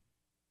know of.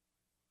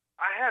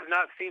 I have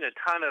not seen a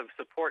ton of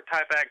support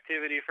type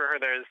activity for her.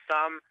 There's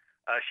some.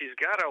 She's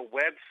got a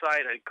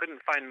website. I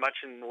couldn't find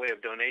much in the way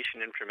of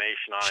donation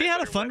information on it. She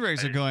had a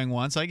fundraiser going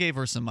once. I gave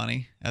her some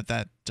money at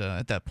that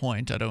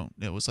point.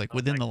 It was like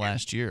within the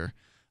last year.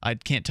 I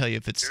can't tell you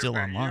if it's still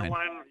online.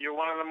 You're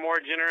one of the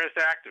more generous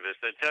activists,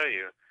 I tell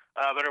you.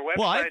 But her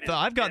website. Well,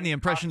 I've gotten the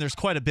impression there's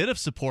quite a bit of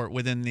support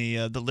within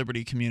the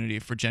Liberty community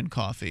for Jen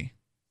Coffey.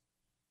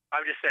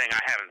 I'm just saying I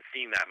haven't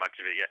seen that much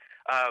of it yet.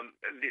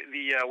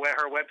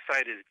 Her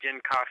website is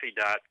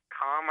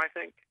jencoffey.com, I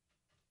think.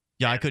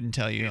 Yeah, I couldn't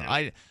tell you.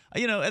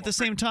 At the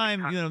same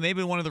time,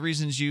 maybe one of the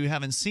reasons you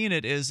haven't seen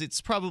it is it's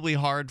probably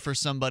hard for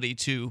somebody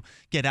to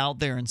get out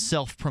there and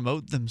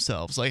self-promote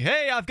themselves. Like,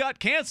 hey, I've got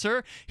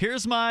cancer.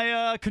 Here's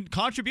my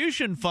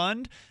contribution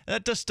fund.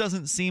 That just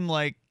doesn't seem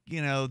like,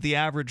 the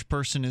average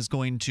person is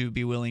going to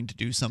be willing to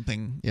do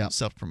something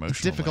self-promotional.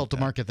 It's difficult to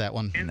market that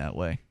one in that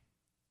way.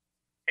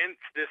 Hence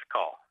this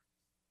call.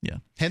 Yeah.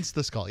 Hence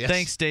this call. Yes.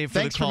 Thanks, Dave, for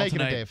the call making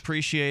tonight. It, Dave.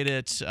 Appreciate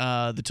it.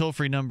 The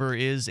toll-free number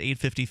is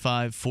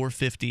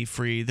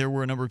 855-450-FREE. There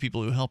were a number of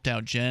people who helped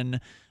out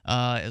Jen,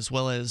 as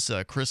well as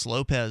Chris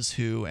Lopez,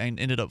 who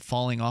ended up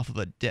falling off of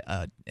a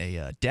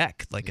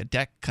deck. Like a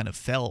deck kind of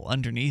fell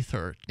underneath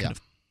her, kind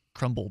of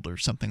crumbled or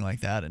something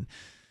like that, and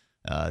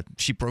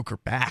she broke her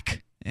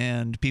back.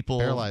 And people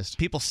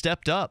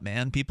stepped up,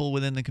 man. People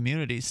within the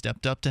community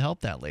stepped up to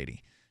help that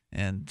lady,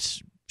 and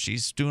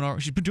she's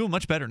been doing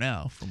much better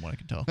now, from what I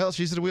can tell. Well,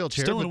 she's in a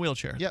wheelchair. Still in a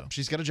wheelchair. Yeah,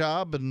 she's got a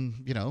job,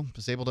 and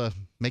is able to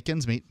make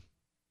ends meet.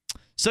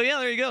 So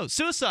yeah, there you go.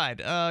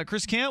 Suicide.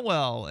 Chris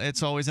Cantwell.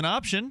 It's always an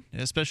option,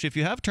 especially if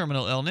you have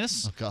terminal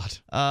illness. Oh God.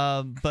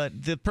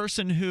 But the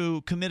person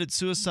who committed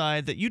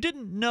suicide that you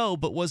didn't know,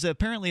 but was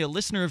apparently a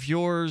listener of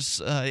yours,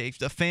 a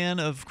fan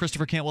of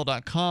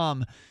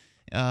ChristopherCantwell.com.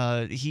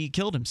 He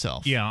killed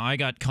himself. Yeah, I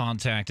got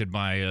contacted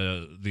by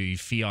the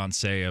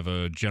fiance of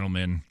a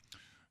gentleman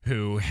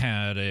who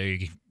had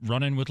a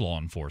run-in with law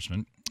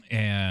enforcement.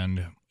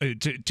 And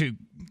to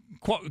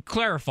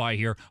clarify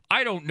here,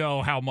 I don't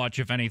know how much,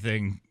 if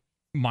anything,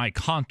 my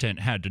content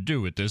had to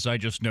do with this. I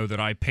just know that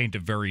I paint a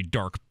very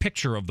dark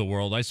picture of the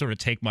world. I sort of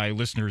take my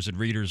listeners and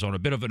readers on a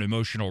bit of an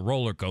emotional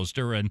roller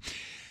coaster, and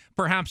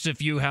perhaps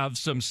if you have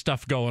some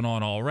stuff going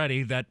on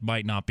already, that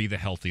might not be the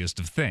healthiest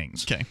of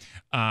things. Okay.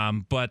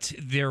 But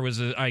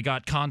I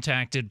got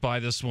contacted by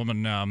this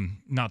woman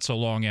not so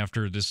long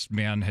after this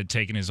man had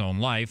taken his own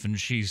life, and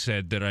she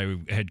said that I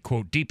had,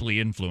 quote, deeply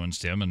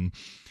influenced him, and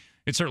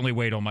it certainly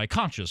weighed on my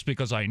conscience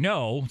because I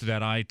know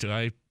that I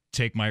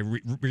take my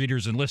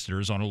readers and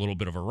listeners on a little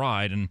bit of a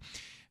ride, and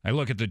I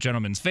look at the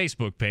gentleman's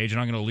Facebook page,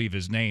 and I'm going to leave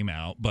his name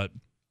out, but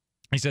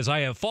he says, I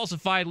have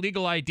falsified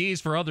legal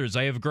IDs for others.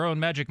 I have grown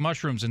magic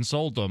mushrooms and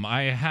sold them.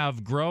 I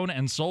have grown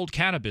and sold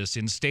cannabis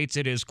in states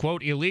it is,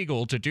 quote,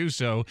 illegal to do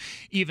so,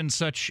 even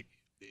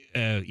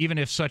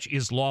if such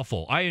is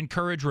lawful. I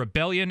encourage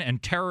rebellion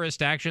and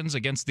terrorist actions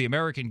against the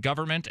American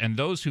government and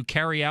those who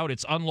carry out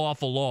its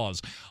unlawful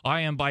laws.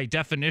 I am, by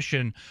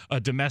definition,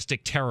 a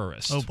domestic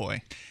terrorist. Oh,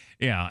 boy.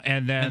 Yeah,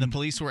 and then the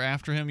police were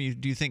after him,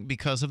 do you think,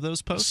 because of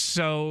those posts?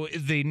 So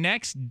the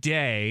next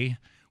day,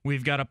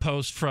 we've got a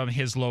post from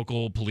his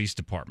local police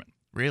department.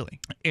 Really?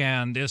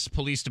 And this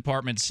police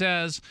department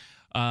says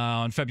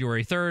on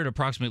February 3rd,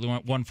 approximately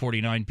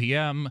 1:49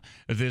 p.m.,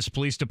 this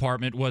police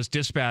department was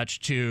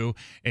dispatched to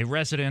a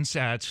residence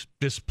at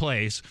this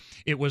place.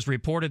 It was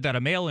reported that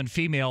a male and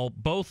female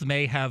both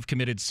may have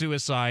committed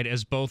suicide,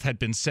 as both had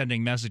been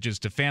sending messages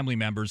to family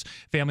members.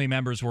 Family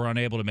members were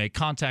unable to make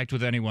contact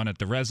with anyone at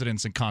the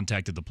residence and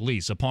contacted the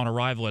police. Upon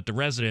arrival at the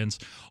residence,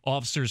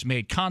 officers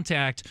made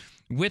contact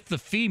with the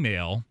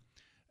female,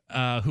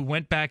 who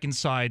went back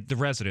inside the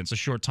residence. A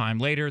short time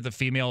later, the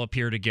female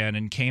appeared again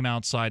and came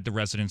outside the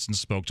residence and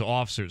spoke to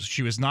officers.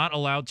 She was not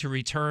allowed to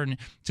return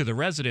to the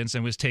residence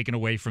and was taken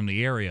away from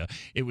the area.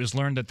 It was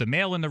learned that the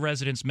male in the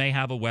residence may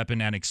have a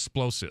weapon and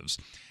explosives.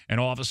 An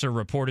officer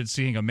reported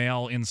seeing a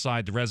male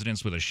inside the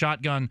residence with a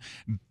shotgun.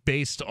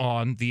 Based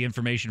on the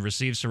information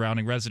received,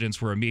 surrounding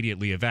residents were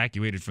immediately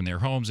evacuated from their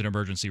homes. An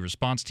emergency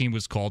response team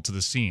was called to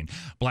the scene.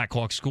 Black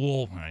Hawk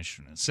School, I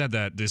shouldn't have said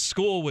that, this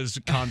school was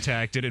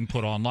contacted and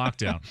put on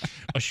lockdown.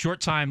 A short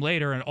time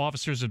later,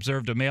 officers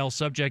observed a male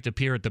subject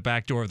appear at the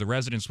back door of the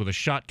residence with a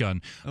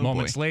shotgun.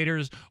 Moments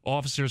later,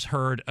 officers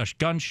heard a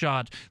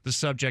gunshot. The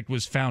subject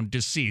was found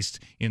deceased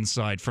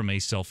inside from a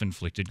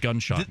self-inflicted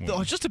gunshot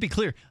wound. Just to be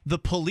clear, the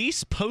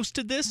police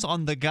posted this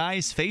on the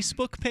guy's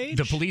Facebook page?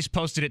 The police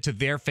posted it to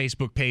their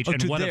Facebook page,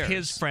 and one of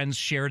his friends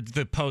shared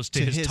the post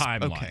to his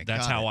timeline. Okay,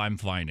 That's how I'm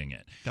finding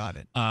it. Got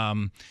it.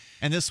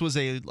 And this was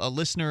a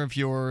listener of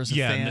yours, a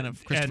fan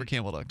of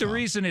ChristopherCantwell.com. The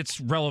reason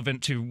it's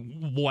relevant to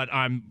what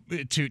I'm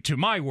to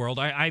my world,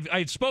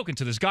 I've spoken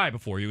to this guy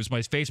before. He was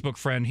my Facebook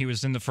friend. He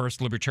was in the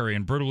first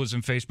Libertarian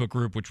Brutalism Facebook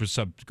group, which was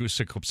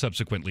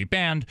subsequently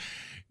banned.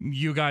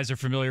 You guys are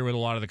familiar with a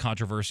lot of the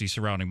controversy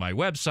surrounding my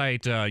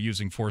website,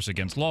 using force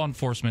against law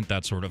enforcement,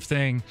 that sort of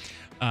thing.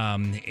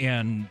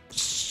 And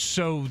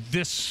so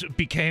this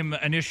became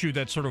an issue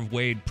that sort of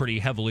weighed pretty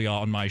heavily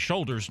on my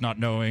shoulders, not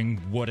knowing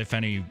what, if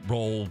any,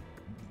 role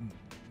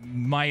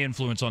my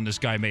influence on this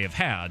guy may have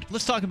had.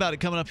 Let's talk about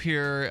it coming up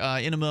here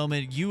in a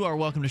moment. You are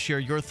welcome to share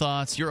your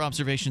thoughts, your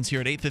observations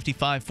here at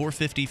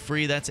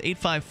 855-450-FREE. That's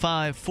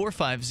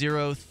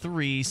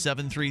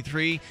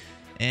 855-450-3733.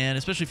 And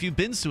especially if you've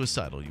been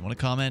suicidal, you want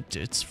to comment,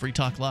 it's Free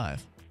Talk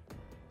Live.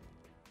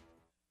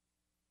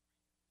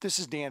 This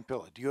is Dan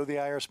Pilla. Do you owe the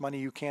IRS money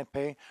you can't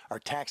pay? Are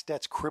tax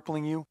debts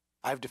crippling you?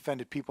 I've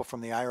defended people from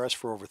the IRS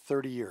for over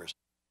 30 years.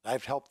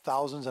 I've helped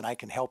thousands, and I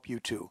can help you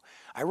too.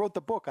 I wrote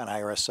the book on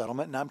IRS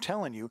settlement, and I'm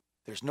telling you,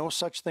 there's no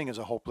such thing as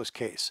a hopeless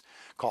case.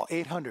 Call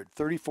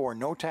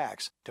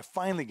 800-34-NO-TAX to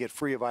finally get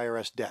free of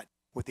IRS debt.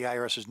 With the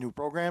IRS's new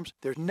programs,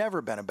 there's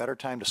never been a better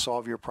time to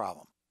solve your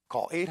problem.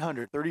 Call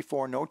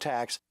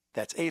 800-34-NO-TAX.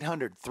 That's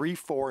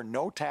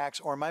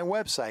 800-34-NO-TAX, or my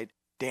website,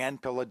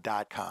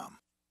 danpilla.com.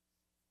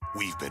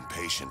 We've been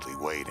patiently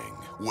waiting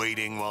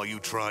while you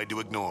tried to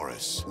ignore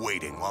us,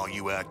 waiting while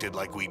you acted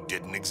like we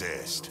didn't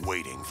exist,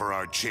 waiting for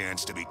our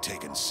chance to be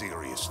taken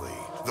seriously.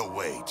 The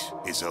wait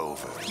is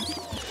over.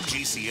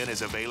 GCN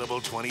is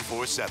available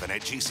 24/7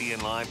 at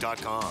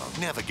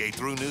GCNlive.com. Navigate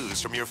through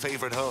news from your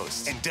favorite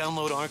hosts and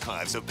download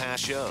archives of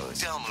past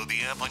shows. Download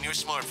the app on your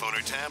smartphone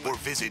or tablet, or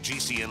visit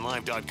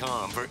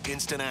GCNlive.com for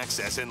instant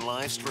access and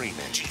live streaming.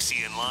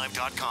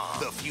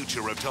 GCNlive.com, the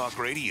future of talk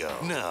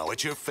radio, now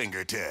at your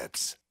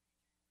fingertips.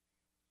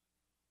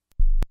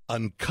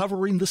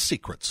 Uncovering the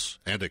secrets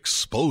and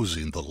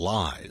exposing the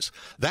lies.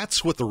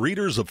 That's what the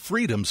readers of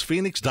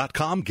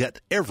freedomsphoenix.com get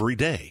every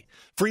day.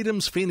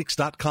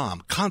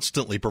 freedomsphoenix.com,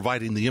 constantly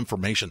providing the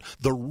information,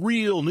 the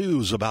real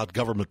news about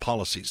government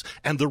policies,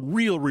 and the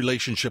real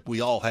relationship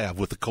we all have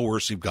with the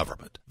coercive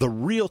government. The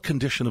real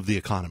condition of the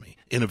economy,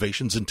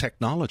 innovations in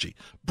technology,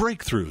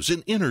 breakthroughs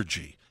in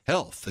energy,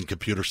 health, and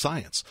computer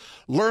science.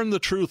 Learn the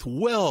truth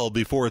well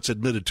before it's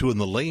admitted to in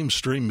the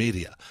lamestream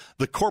media.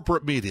 The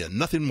corporate media,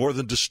 nothing more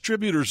than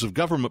distributors of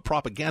government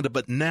propaganda,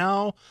 but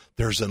now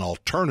there's an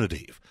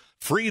alternative.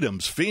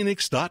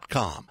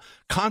 freedomsphoenix.com.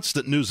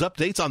 Constant news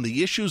updates on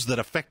the issues that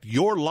affect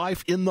your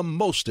life in the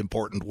most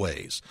important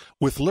ways.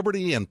 With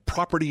liberty and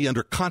property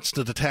under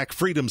constant attack,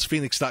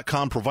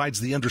 freedomsphoenix.com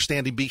provides the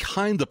understanding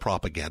behind the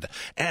propaganda,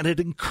 and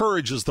it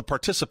encourages the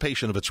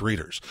participation of its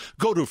readers.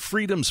 Go to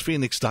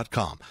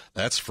freedomsphoenix.com.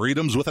 That's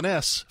freedoms with an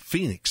S,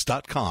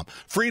 phoenix.com.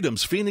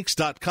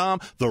 freedomsphoenix.com.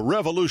 The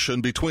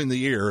revolution between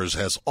the ears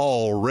has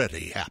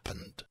already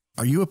happened.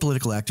 Are you a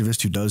political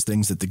activist who does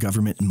things that the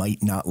government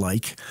might not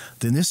like?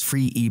 Then this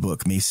free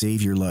ebook may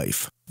save your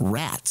life.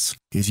 Rats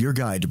is your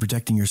guide to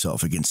protecting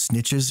yourself against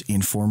snitches,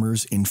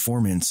 informers,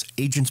 informants,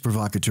 agents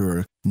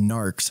provocateur,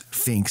 narcs,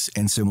 finks,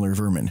 and similar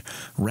vermin.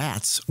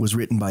 Rats was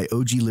written by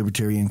OG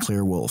libertarian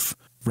Claire Wolfe.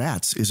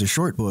 Rats is a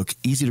short book,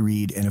 easy to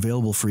read, and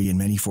available free in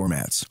many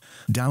formats.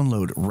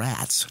 Download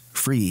Rats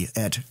free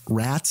at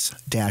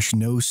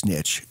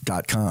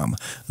rats-nosnitch.com.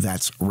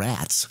 That's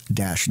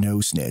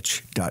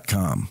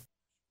rats-nosnitch.com.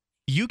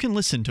 You can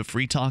listen to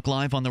Free Talk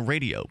Live on the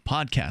radio,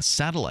 podcast,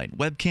 satellite,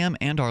 webcam,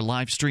 and our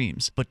live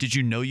streams. But did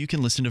you know you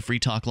can listen to Free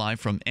Talk Live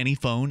from any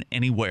phone,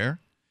 anywhere?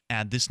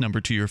 Add this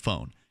number to your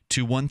phone,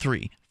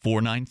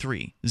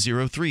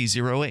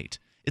 213-493-0308.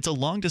 It's a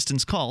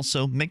long-distance call,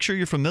 so make sure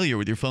you're familiar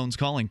with your phone's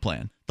calling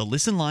plan. The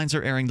listen lines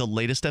are airing the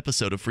latest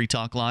episode of Free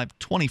Talk Live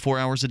 24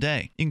 hours a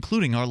day,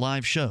 including our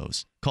live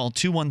shows. Call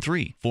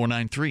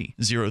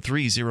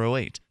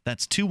 213-493-0308.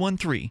 That's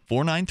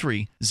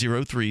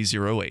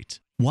 213-493-0308.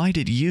 Why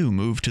did you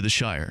move to the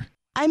Shire?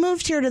 I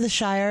moved here to the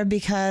Shire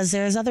because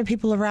there's other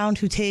people around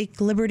who take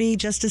liberty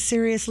just as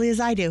seriously as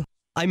I do.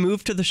 I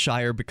moved to the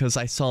Shire because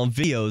I saw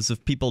videos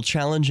of people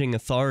challenging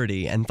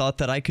authority and thought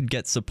that I could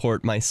get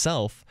support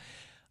myself.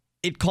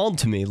 It called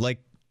to me, like,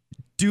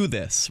 do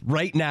this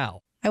right now.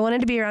 I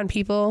wanted to be around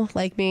people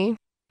like me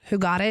who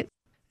got it.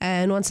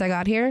 And once I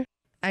got here,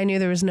 I knew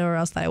there was nowhere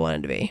else that I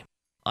wanted to be.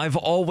 I've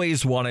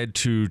always wanted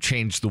to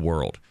change the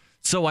world.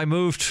 So I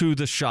moved to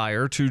the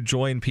Shire to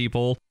join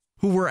people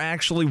who were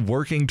actually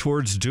working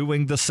towards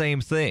doing the same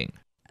thing.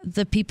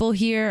 The people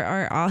here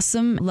are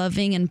awesome,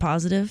 loving, and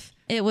positive.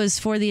 It was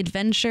for the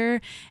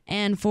adventure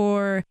and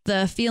for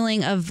the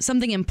feeling of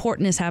something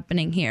important is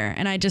happening here.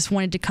 And I just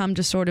wanted to come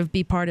to sort of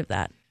be part of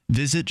that.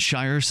 Visit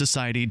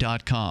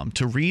ShireSociety.com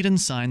to read and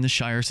sign the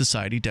Shire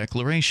Society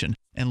Declaration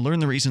and learn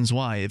the reasons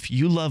why, if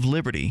you love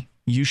liberty,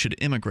 you should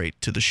immigrate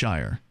to the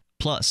Shire.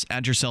 Plus,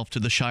 add yourself to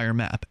the Shire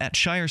map at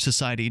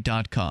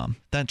ShireSociety.com.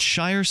 That's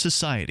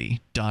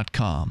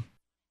ShireSociety.com.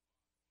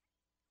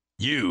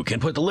 You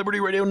can put the Liberty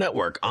Radio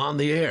Network on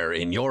the air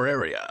in your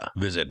area.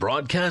 Visit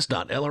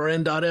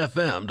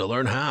broadcast.lrn.fm to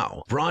learn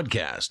how.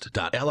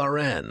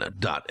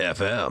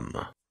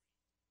 Broadcast.lrn.fm.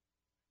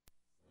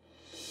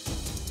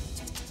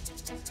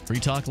 Free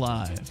Talk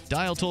Live.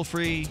 Dial toll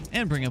free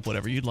and bring up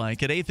whatever you'd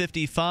like at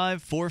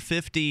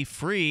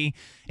 855-450-FREE,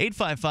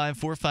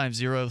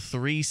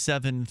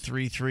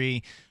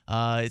 855-450-3733.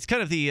 It's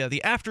kind of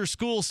the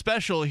after-school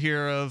special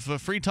here of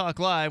Free Talk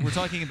Live. We're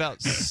talking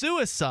about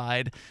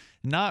suicide.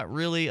 Not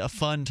really a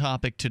fun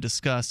topic to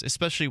discuss,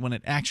 especially when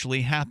it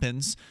actually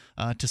happens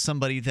to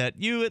somebody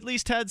that you at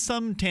least had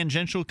some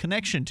tangential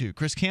connection to.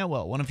 Chris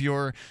Cantwell, one of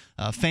your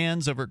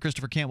fans over at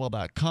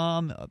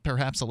ChristopherCantwell.com,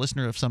 perhaps a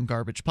listener of Some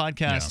Garbage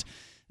Podcast,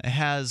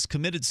 has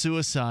committed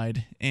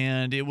suicide,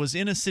 and it was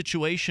in a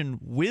situation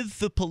with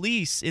the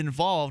police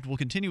involved. We'll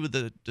continue with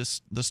the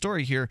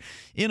story here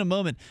in a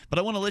moment, but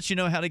I want to let you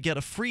know how to get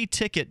a free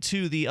ticket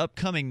to the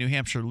upcoming New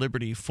Hampshire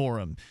Liberty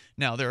Forum.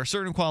 Now, there are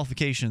certain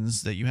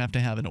qualifications that you have to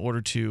have in order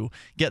to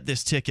get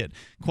this ticket.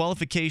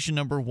 Qualification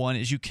number 1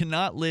 is you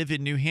cannot live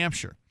in New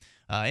Hampshire.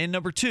 And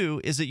number 2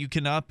 is that you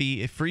cannot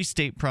be a Free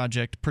State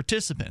Project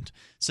participant.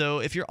 So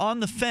if you're on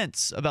the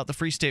fence about the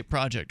Free State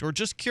Project or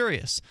just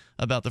curious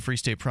about the Free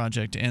State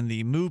Project and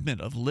the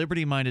movement of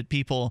liberty-minded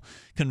people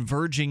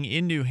converging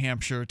in New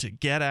Hampshire to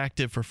get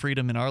active for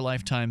freedom in our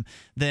lifetime,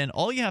 then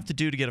all you have to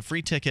do to get a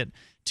free ticket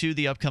to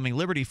the upcoming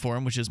Liberty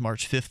Forum, which is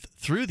March 5th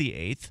through the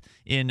 8th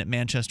in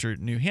Manchester,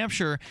 New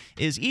Hampshire,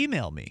 is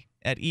email me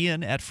at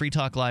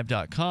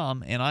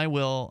ian@freetalklive.com, and I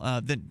will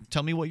then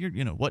tell me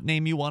what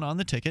name you want on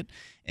the ticket,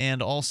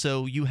 and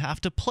also you have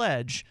to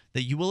pledge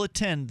that you will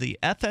attend the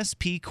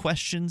FSP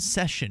question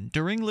session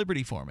during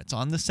Liberty Forum. It's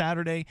on the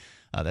Saturday.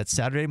 That's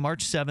Saturday,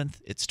 March 7th.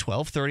 It's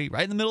 12:30,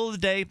 right in the middle of the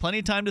day. Plenty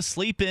of time to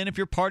sleep in if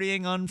you're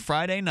partying on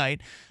Friday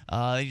night.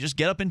 You just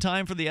get up in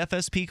time for the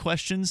FSP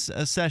questions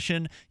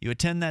session. You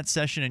attend that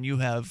session, and you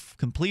have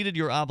completed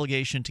your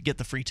obligation to get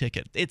the free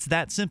ticket. It's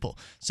that simple.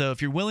 So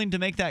if you're willing to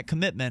make that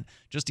commitment,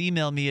 just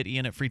email me at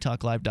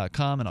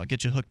ian@freetalklive.com, and I'll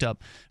get you hooked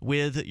up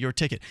with your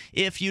ticket.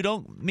 If you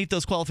don't meet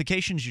those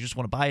qualifications, you just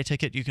want to buy a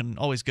ticket, you can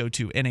always go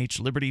to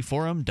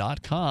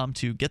nhlibertyforum.com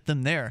to get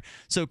them there.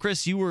 So,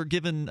 Chris, you were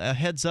given a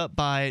heads up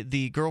by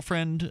the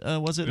girlfriend,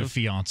 was it? The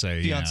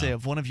fiance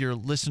of one of your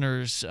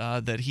listeners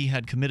that he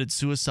had committed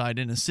suicide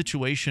in a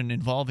situation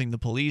involving the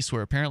police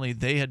where apparently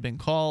they had been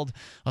called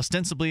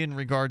ostensibly in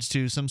regards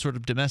to some sort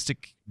of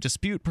domestic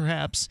dispute,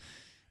 perhaps.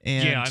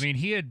 And yeah, I mean,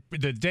 he had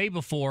the day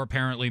before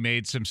apparently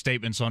made some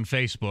statements on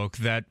Facebook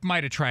that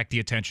might attract the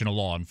attention of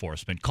law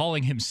enforcement,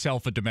 calling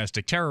himself a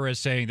domestic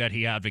terrorist, saying that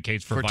he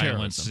advocates for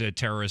violence,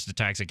 terrorist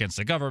attacks against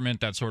the government,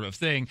 that sort of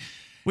thing.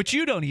 Which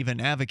you don't even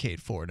advocate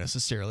for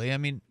necessarily. I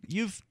mean,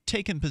 you've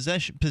taken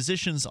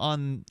positions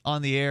on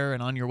the air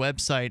and on your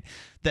website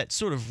that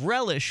sort of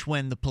relish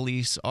when the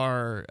police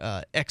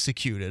are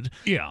executed.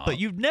 Yeah. But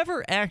you've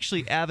never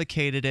actually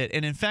advocated it,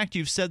 and in fact,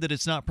 you've said that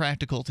it's not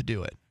practical to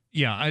do it.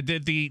 Yeah,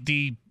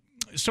 the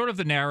sort of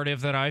the narrative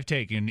that I've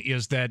taken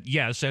is that,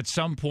 yes, at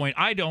some point,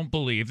 I don't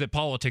believe that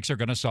politics are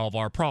going to solve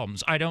our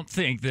problems. I don't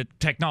think that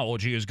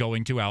technology is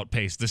going to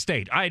outpace the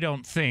state. I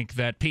don't think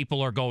that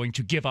people are going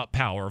to give up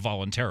power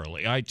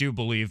voluntarily. I do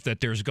believe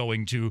that there's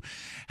going to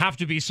have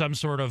to be some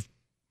sort of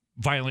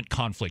violent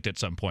conflict at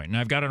some point. And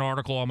I've got an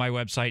article on my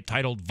website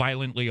titled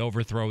Violently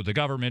Overthrow the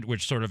Government,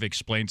 which sort of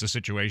explains a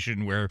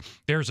situation where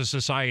there's a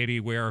society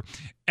where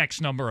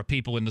X number of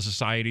people in the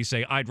society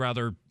say, I'd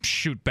rather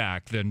shoot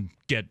back than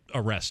get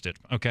arrested.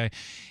 Okay.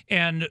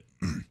 And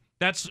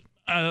that's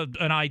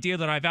an idea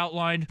that I've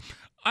outlined.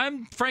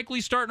 I'm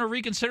frankly starting to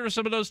reconsider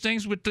some of those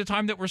things with the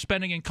time that we're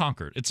spending in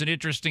Concord. It's an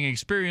interesting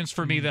experience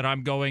for me that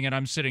I'm going and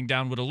I'm sitting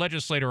down with a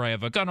legislator. I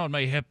have a gun on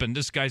my hip, and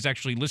this guy's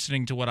actually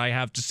listening to what I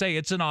have to say.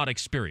 It's an odd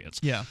experience.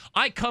 Yeah.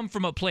 I come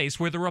from a place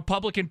where the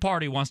Republican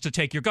Party wants to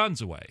take your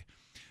guns away.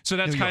 So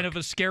that's kind of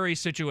a scary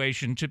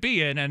situation to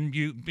be in. And,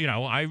 you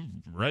know, I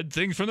read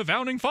things from the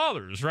Founding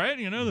Fathers, right?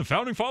 You know, the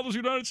Founding Fathers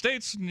of the United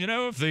States, you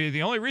know, if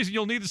the only reason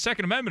you'll need the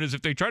Second Amendment is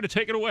if they try to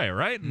take it away,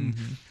 right? And,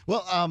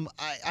 Well,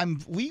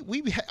 we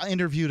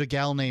interviewed a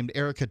gal named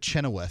Erica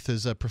Chenoweth,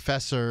 who's a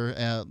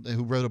professor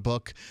who wrote a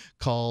book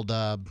called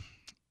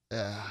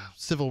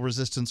Civil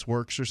Resistance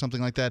Works or something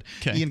like that.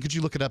 Okay. Ian, could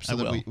you look it up so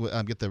that we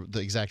get the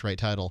exact right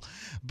title?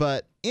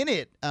 But in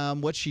it,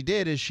 what she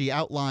did is she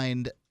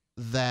outlined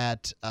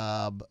that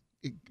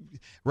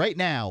right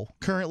now,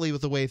 currently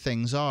with the way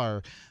things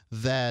are,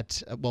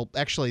 that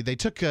actually they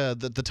took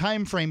the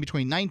time frame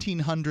between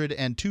 1900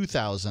 and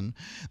 2000,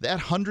 that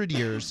 100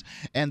 years,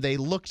 and they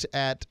looked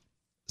at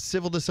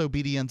civil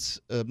disobedience,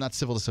 not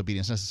civil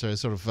disobedience necessarily,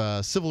 sort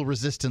of civil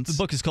resistance. The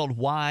book is called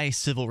Why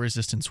Civil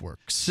Resistance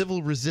Works.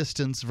 Civil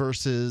resistance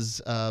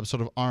versus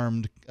sort of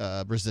armed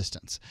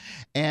resistance.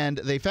 And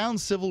they found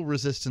civil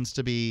resistance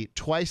to be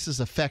twice as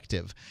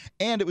effective,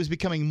 and it was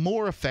becoming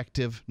more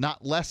effective,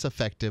 not less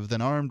effective,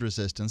 than armed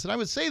resistance. And I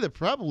would say that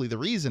probably the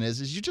reason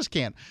is you just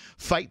can't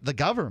fight the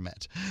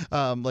government.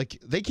 Like,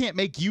 they can't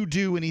make you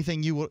do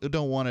anything you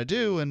don't want to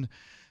do, and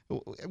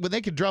when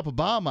they could drop a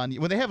bomb on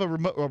you, when they have a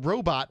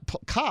robot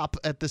cop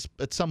at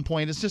some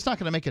point, it's just not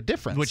going to make a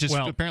difference. Which is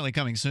apparently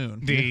coming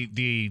soon.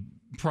 The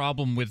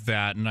problem with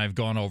that, and I've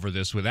gone over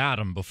this with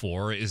Adam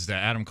before, is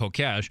that Adam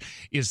Kokesh,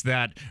 is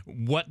that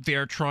what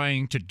they're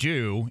trying to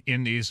do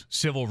in these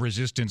civil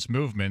resistance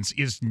movements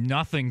is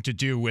nothing to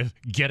do with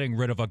getting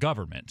rid of a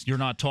government. You're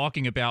not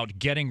talking about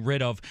getting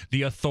rid of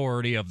the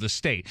authority of the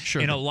state.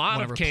 Sure, in a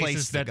lot of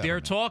cases that they're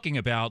talking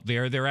about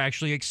they're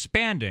actually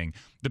expanding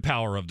the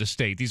power of the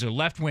state. These are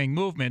left-wing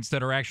movements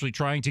that are actually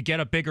trying to get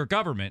a bigger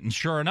government. And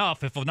sure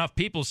enough, if enough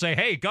people say,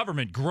 hey,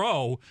 government,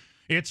 grow,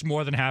 it's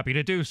more than happy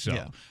to do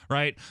so,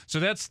 right? So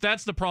that's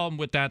the problem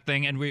with that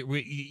thing. And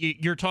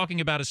you're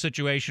talking about a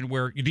situation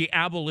where the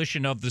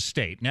abolition of the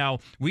state. Now,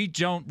 we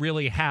don't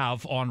really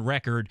have on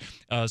record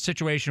a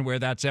situation where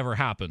that's ever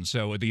happened.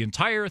 So the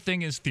entire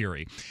thing is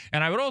theory.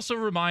 And I would also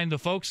remind the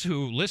folks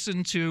who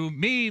listen to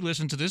me,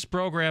 listen to this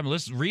program,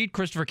 read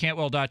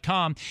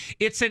ChristopherCantwell.com.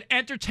 It's an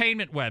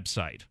entertainment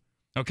website.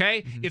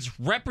 Okay? It's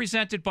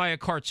represented by a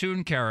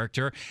cartoon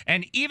character.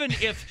 And even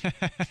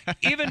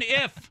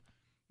if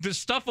the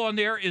stuff on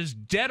there is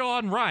dead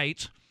on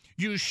right,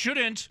 you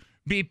shouldn't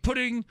be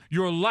putting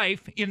your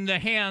life in the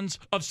hands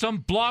of some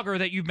blogger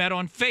that you met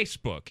on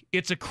Facebook.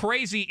 It's a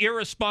crazy,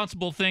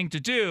 irresponsible thing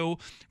to do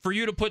for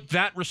you to put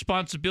that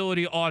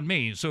responsibility on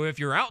me. So if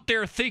you're out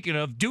there thinking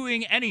of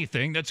doing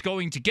anything that's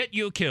going to get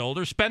you killed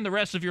or spend the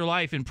rest of your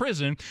life in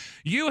prison,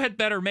 you had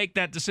better make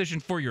that decision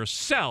for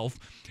yourself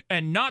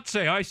and not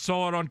say, I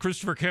saw it on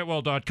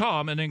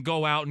ChristopherCantwell.com, and then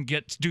go out and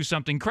do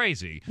something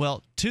crazy.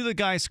 Well, to the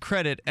guy's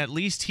credit, at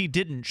least he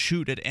didn't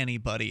shoot at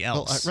anybody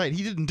else. Well, right,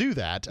 he didn't do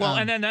that. Well,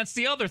 and then that's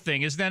the other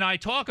thing, is then I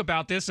talk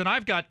about this, and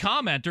I've got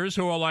commenters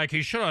who are like,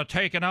 he should have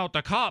taken out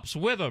the cops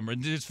with him,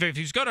 and if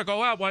he's going to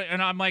go out,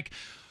 and I'm like,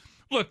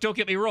 look, don't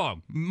get me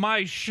wrong.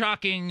 My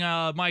shock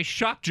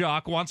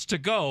jock wants to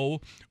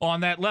go on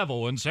that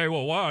level and say,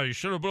 well, why? You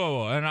should have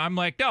blown. And I'm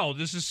like, no,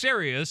 this is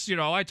serious. You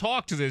know, I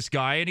talked to this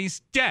guy, and he's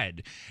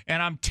dead.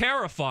 And I'm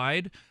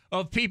terrified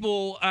of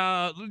people.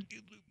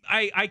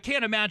 I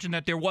can't imagine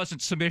that there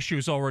wasn't some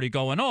issues already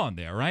going on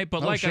there, right?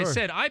 But I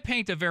said, I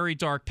paint a very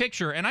dark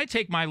picture, and I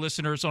take my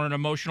listeners on an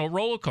emotional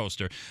roller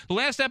coaster. The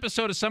last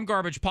episode of Some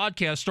Garbage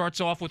Podcast starts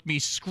off with me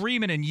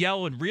screaming and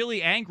yelling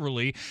really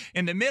angrily.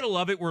 In the middle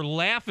of it, we're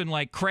laughing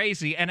like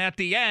crazy, and at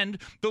the end,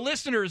 the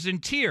listener's in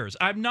tears.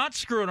 I'm not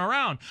screwing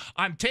around.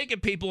 I'm taking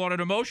people on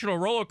an emotional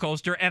roller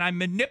coaster, and I'm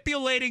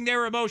manipulating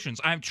their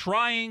emotions. I'm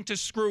trying to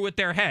screw with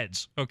their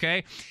heads,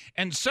 okay?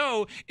 And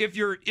so if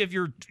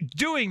you're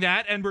doing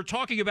that, and we're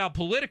talking about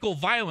political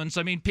violence,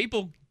 I mean,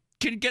 people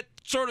can get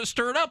sort of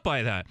stirred up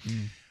by that.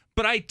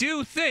 But I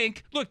do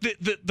think, look,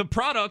 the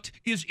product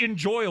is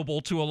enjoyable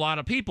to a lot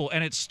of people,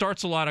 and it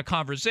starts a lot of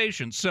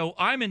conversations. So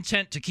I'm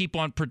intent to keep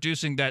on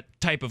producing that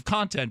type of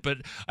content, but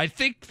I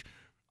think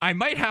I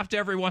might have to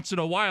every once in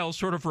a while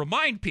sort of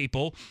remind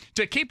people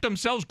to keep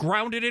themselves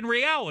grounded in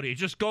reality.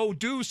 Just go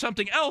do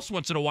something else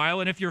once in a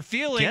while, and if you're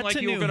feeling Get like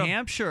to you're going to... New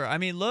Hampshire. I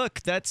mean,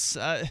 look, that's...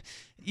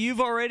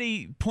 You've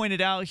already pointed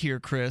out here,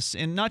 Chris,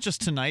 and not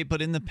just tonight,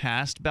 but in the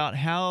past, about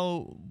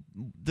how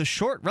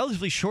the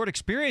relatively short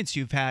experience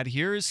you've had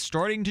here is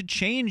starting to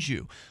change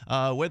you.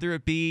 Whether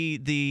it be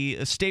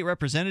the state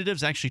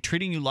representatives actually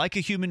treating you like a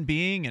human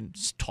being and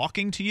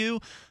talking to you,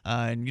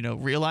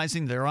 and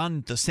realizing they're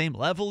on the same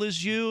level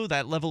as you,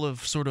 that level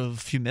of sort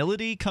of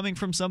humility coming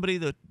from somebody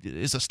that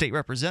is a state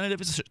representative,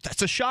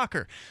 that's a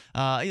shocker.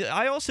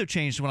 I also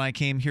changed when I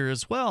came here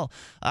as well.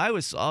 I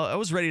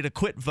was ready to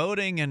quit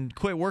voting and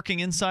quit working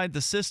inside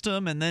the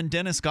system, and then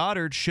Dennis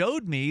Goddard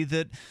showed me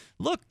that,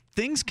 look,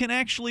 things can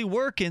actually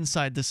work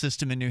inside the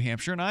system in New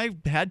Hampshire, and I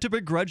had to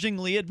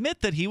begrudgingly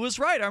admit that he was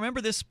right. I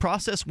remember this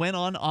process went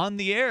on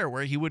the air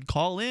where he would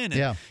call in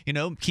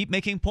and keep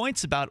making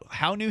points about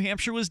how New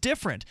Hampshire was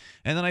different.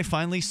 And then I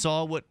finally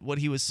saw what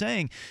he was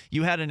saying.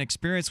 You had an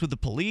experience with the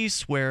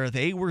police where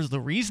they were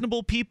the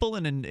reasonable people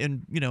in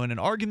an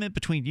argument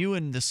between you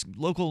and this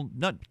local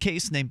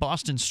nutcase named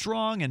Boston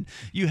Strong, and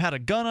you had a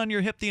gun on your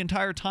hip the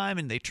entire time,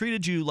 and they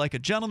treated you like a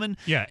gentleman.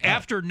 Yeah,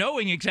 after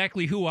knowing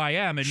exactly who I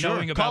am and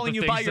knowing about calling the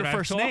you things by your that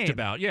first I've talked name.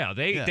 about. Yeah,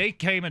 they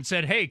came and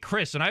said, hey,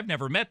 Chris, and I've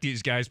never met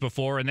these guys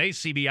before, and they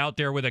see me out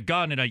there with a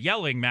gun in a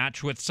yelling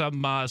match with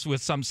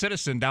some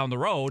citizen down the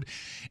road,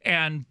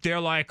 and they're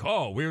like,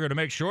 oh, we're going to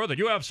make sure that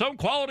you have some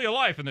quality of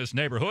life in this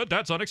neighborhood.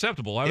 That's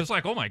unacceptable. I was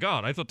like, oh my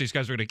God, I thought these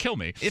guys were going to kill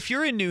me. If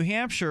you're in New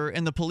Hampshire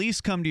and the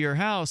police come to your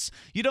house,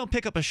 you don't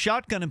pick up a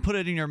shotgun and put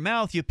it in your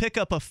mouth. You pick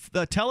up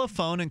a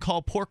telephone and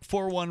call Pork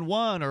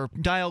 411 or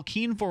dial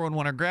Keen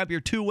 411 or grab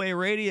your two-way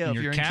radio and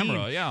if your you're camera,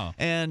 in Keene. yeah.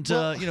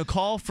 And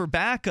call for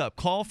backup. backup.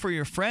 Call for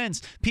your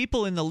friends.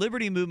 People in the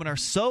liberty movement are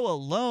so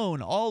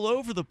alone all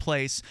over the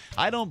place.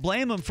 I don't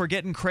blame them for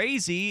getting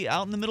crazy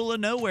out in the middle of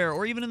nowhere,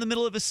 or even in the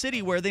middle of a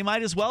city where they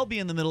might as well be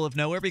in the middle of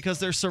nowhere because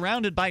they're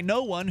surrounded by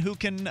no one who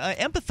can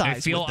empathize.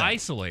 They feel with them.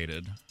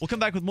 Isolated. We'll come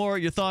back with more.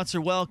 Your thoughts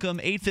are welcome.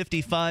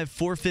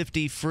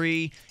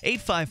 855-450-FREE,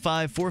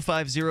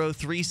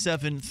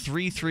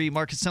 855-450-3733.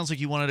 Mark, it sounds like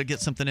you wanted to get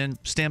something in.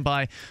 Stand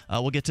by.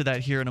 We'll get to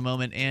that here in a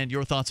moment. And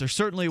your thoughts are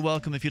certainly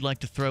welcome if you'd like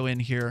to throw in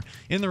here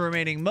in the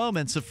remaining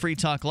moments of Free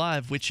Talk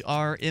Live, which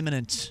are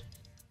imminent.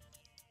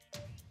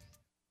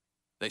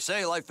 They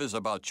say life is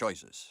about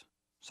choices.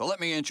 So let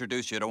me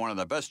introduce you to one of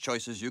the best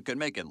choices you can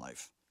make in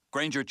life.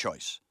 Grainger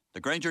Choice. The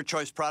Grainger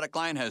Choice product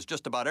line has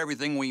just about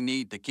everything we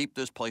need to keep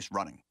this place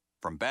running.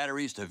 From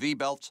batteries to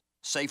V-belts,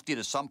 safety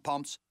to sump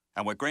pumps.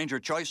 And with Grainger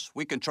Choice,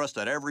 we can trust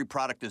that every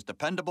product is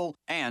dependable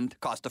and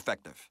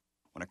cost-effective.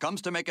 When it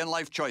comes to making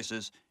life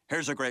choices,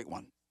 here's a great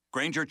one.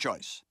 Grainger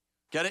Choice.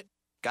 Get it?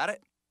 Got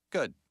it?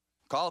 Good.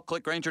 Call,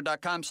 click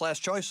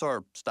Grainger.com/choice,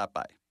 or stop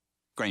by.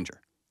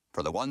 Grainger.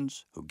 For the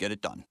ones who get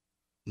it done.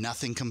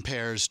 Nothing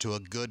compares to a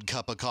good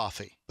cup of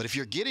coffee. But if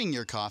you're getting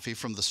your coffee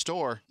from the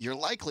store, you're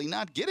likely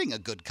not getting a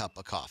good cup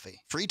of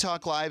coffee. Free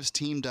Talk Live's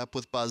teamed up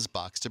with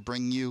BuzzBox to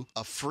bring you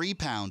a free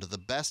pound of the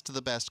best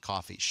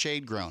coffee,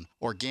 shade-grown,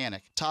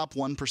 organic, top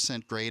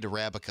 1% grade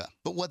Arabica.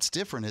 But what's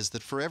different is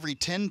that for every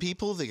 10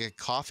 people that get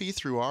coffee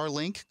through our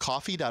link,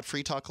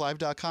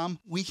 coffee.freetalklive.com,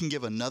 we can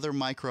give another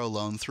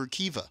microloan through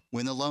Kiva.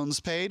 When the loan's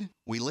paid,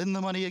 we lend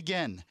the money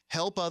again.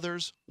 Help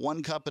others,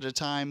 one cup at a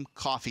time,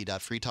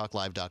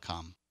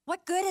 coffee.freetalklive.com.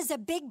 What good is a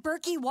Big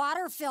Berkey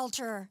water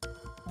filter?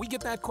 We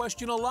get that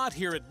question a lot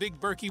here at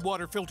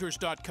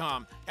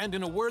BigBerkeyWaterFilters.com. And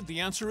in a word,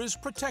 the answer is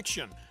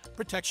protection.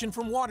 Protection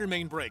from water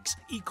main breaks,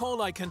 E.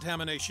 coli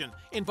contamination,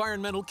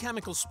 environmental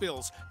chemical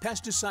spills,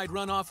 pesticide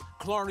runoff,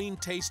 chlorine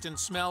taste and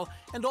smell,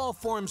 and all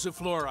forms of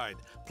fluoride.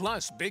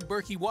 Plus, Big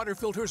Berkey water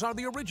filters are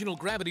the original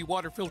gravity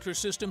water filter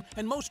system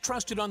and most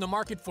trusted on the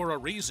market for a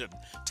reason.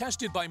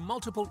 Tested by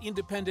multiple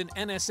independent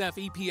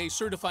NSF EPA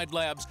certified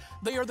labs,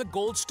 they are the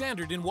gold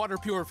standard in water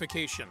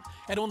purification.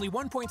 At only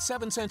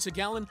 1.7 cents a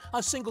gallon,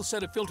 a single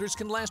set of filters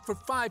can last for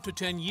 5 to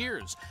 10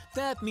 years.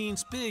 That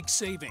means big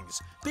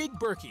savings. Big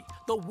Berkey,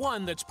 the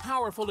one that's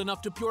powerful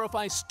enough to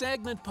purify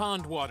stagnant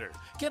pond water.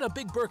 Get a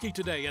Big Berkey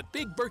today at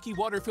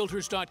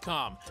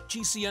BigBerkeyWaterFilters.com.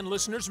 GCN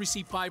listeners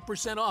receive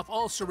 5% off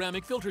all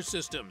ceramic filter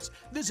systems.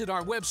 Visit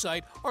our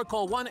website or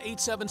call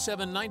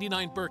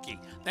 1-877-99-BERKEY.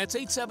 That's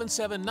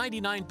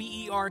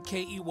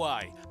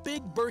 877-99-BERKEY.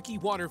 Big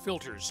Berkey Water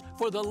Filters,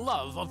 for the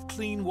love of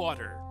clean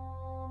water.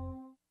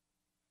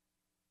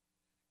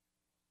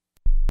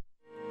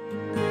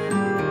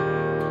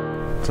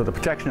 So the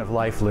protection of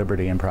life,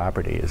 liberty, and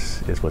property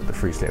is what the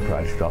Free State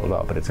Project is all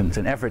about. But it's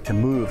an effort to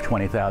move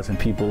 20,000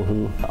 people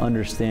who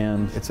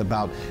understand. It's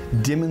about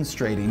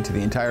demonstrating to the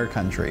entire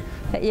country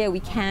that, yeah, we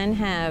can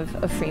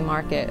have a free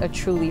market, a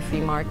truly free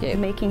market.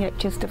 Making it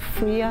just a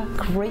freer,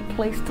 great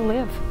place to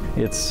live.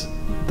 It's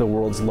the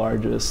world's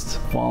largest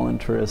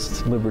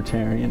voluntarist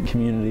libertarian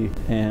community,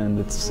 and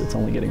it's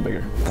only getting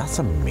bigger. That's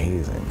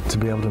amazing, to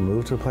be able to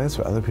move to a place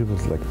where other people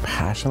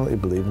passionately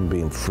believe in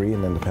being free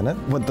and independent.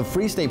 What the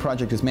Free State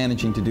Project is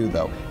managing to do,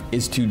 though,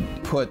 is to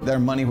put their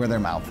money where their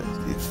mouth is.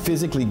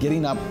 Physically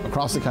getting up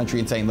across the country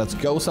and saying, let's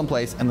go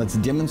someplace and let's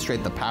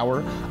demonstrate the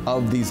power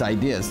of these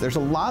ideas. There's a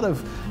lot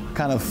of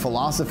kind of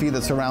philosophy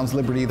that surrounds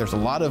liberty. There's a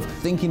lot of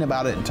thinking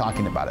about it and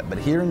talking about it. But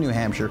here in New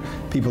Hampshire,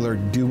 people are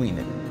doing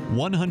it.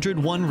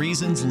 101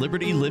 Reasons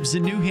Liberty Lives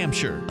in New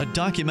Hampshire, a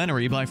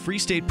documentary by Free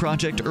State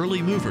Project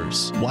Early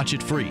Movers. Watch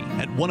it free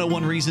at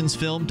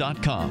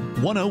 101reasonsfilm.com.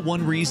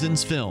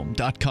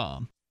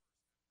 101reasonsfilm.com.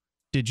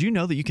 Did you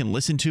know that you can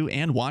listen to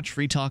and watch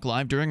Free Talk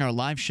Live during our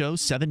live show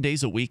 7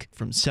 days a week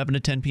from 7 to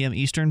 10 p.m.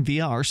 Eastern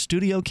via our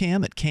studio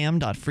cam at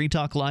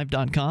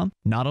cam.freetalklive.com?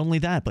 Not only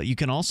that, but you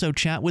can also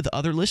chat with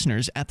other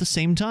listeners at the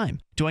same time.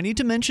 Do I need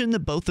to mention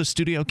that both the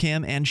studio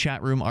cam and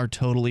chat room are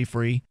totally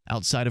free?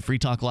 Outside of Free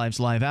Talk Live's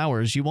live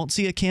hours, you won't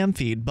see a cam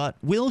feed, but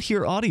will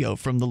hear audio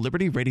from the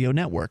Liberty Radio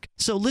Network.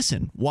 So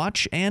listen,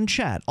 watch, and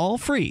chat all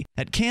free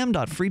at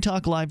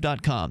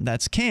cam.freetalklive.com.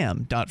 That's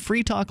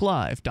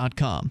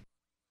cam.freetalklive.com.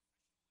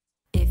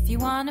 If you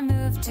want to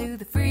move to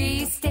the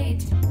Free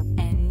State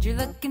and you're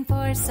looking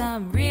for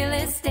some real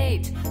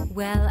estate,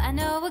 well, I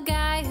know a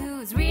guy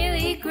who's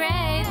really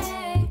great.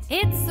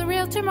 It's the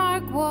realtor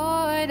Mark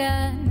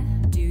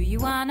Warden. Do you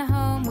want a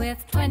home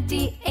with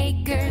 20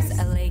 acres,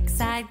 a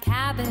lakeside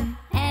cabin,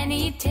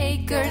 any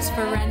takers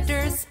for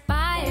renters,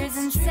 buyers,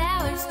 and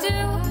sellers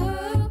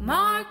too?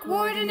 Mark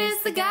Warden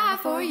is the guy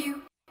for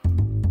you.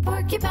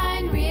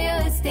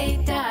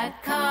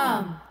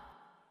 PorcupineRealEstate.com.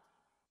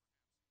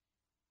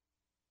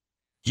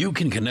 You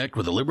can connect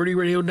with the Liberty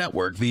Radio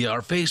Network via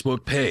our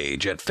Facebook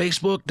page at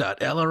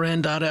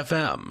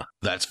facebook.lrn.fm.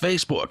 That's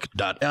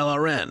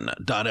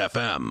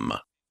facebook.lrn.fm.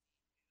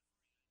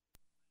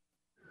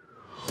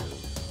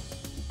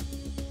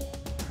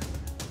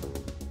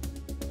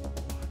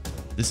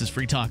 This is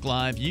Free Talk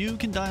Live. You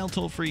can dial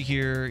toll-free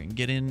here and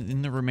get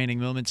in the remaining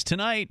moments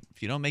tonight.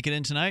 If you don't make it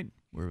in tonight,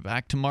 We're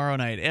back tomorrow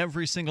night,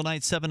 every single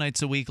night, 7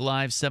 nights a week,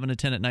 live, 7 to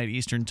 10 at night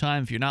Eastern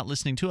Time. If you're not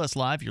listening to us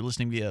live, you're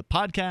listening via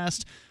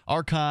podcast,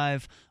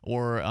 archive,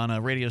 or on a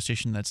radio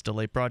station that's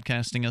delayed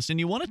broadcasting us, and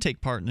you want to take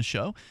part in the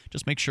show,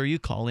 just make sure you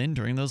call in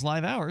during those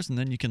live hours, and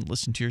then you can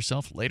listen to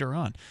yourself later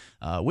on.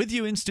 With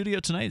you in studio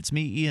tonight, it's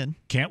me, Ian.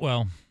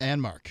 Cantwell. And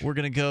Mark. We're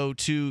going to go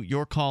to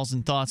your calls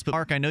and thoughts. But,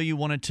 Mark, I know you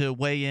wanted to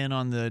weigh in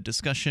on the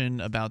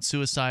discussion about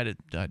suicide.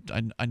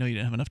 I know you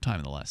didn't have enough time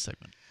in the last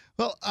segment.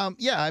 Well,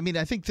 yeah, I mean,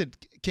 I think that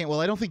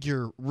I don't think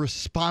you're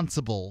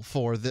responsible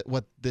for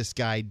what this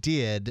guy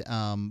did,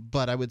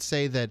 but I would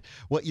say that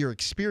what you're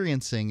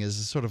experiencing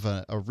is sort of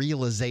a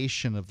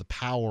realization of the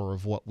power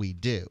of what we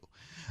do.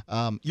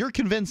 You're a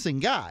convincing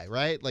guy,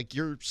 right? Like,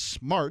 you're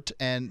smart,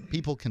 and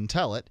people can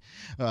tell it,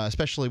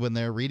 especially when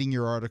they're reading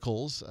your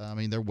articles. I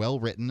mean, they're well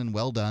written and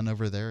well done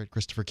over there at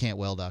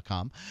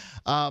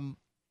ChristopherCantwell.com.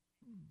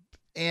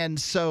 And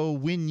so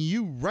when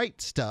you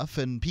write stuff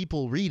and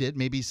people read it,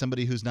 maybe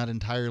somebody who's not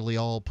entirely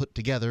all put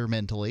together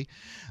mentally,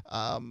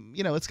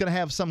 it's going to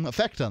have some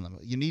effect on them.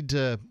 You need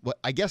to,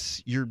 I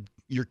guess you're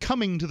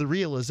coming to the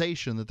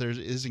realization that there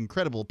is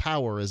incredible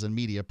power as a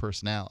media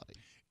personality.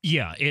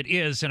 Yeah, it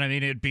is. And I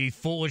mean, it'd be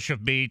foolish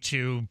of me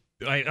to,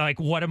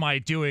 what am I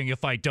doing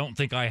if I don't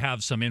think I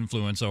have some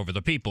influence over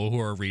the people who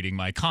are reading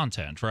my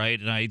content,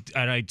 right? And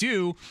I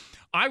do.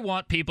 I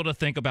want people to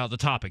think about the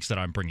topics that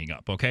I'm bringing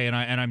up, okay? And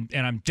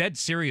I'm dead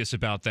serious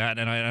about that.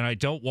 And I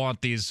don't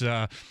want these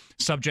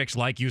subjects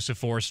like use of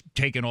force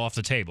taken off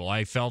the table.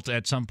 I felt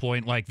at some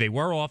point like they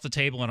were off the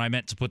table, and I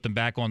meant to put them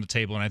back on the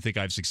table, and I think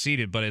I've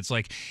succeeded. But it's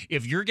like,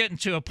 if you're getting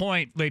to a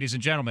point, ladies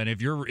and gentlemen,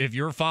 if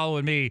you're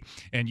following me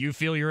and you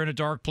feel you're in a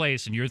dark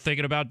place and you're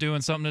thinking about doing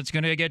something that's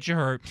going to get you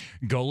hurt,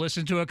 go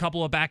listen to a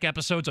couple of back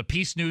episodes of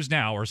Peace News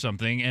Now or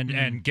something,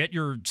 and get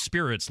your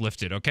spirits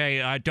lifted,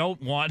 okay? I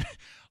don't want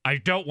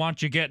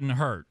you getting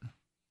hurt.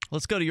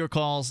 Let's go to your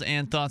calls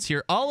and thoughts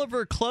here.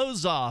 Oliver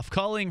Closeoff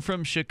calling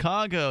from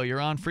Chicago. You're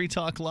on Free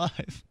Talk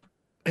Live.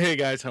 Hey,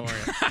 guys. How are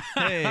you?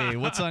 Hey,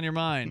 what's on your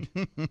mind?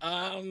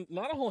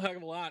 Not a whole heck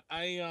of a lot.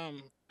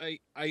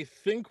 I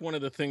think one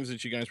of the things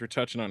that you guys were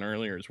touching on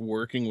earlier is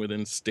working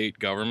within state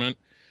government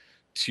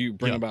to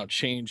bring about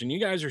change. And you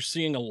guys are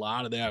seeing a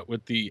lot of that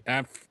with the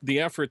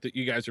effort that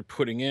you guys are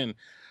putting in.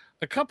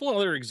 A couple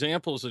other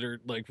examples that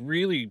are like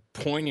really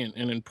poignant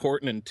and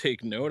important and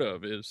take note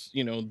of is,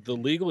 the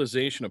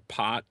legalization of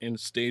pot in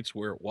states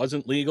where it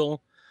wasn't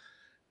legal,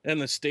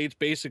 and the states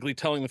basically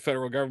telling the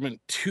federal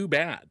government, too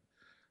bad.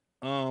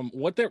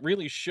 What that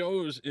really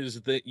shows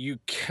is that you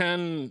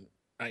can,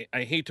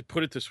 I hate to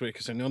put it this way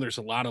because I know there's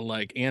a lot of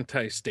like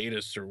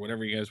anti-statists or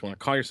whatever you guys want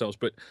to call yourselves,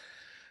 but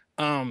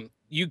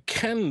you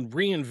can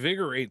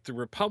reinvigorate the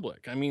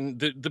republic. I mean,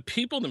 the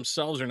people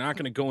themselves are not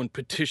going to go and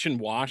petition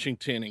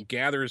Washington and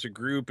gather as a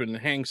group and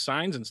hang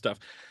signs and stuff.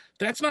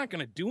 That's not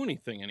going to do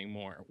anything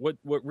anymore. What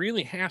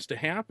really has to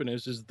happen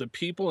is the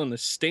people in the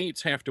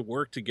states have to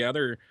work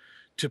together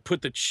to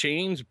put the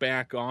chains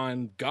back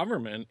on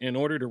government in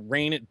order to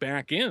rein it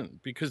back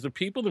in, because the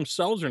people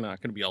themselves are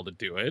not going to be able to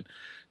do it.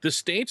 The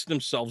states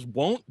themselves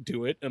won't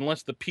do it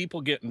unless the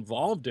people get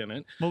involved in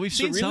it. Well, we've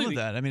seen some of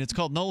that. I mean, it's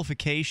called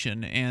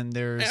nullification, and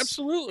there's...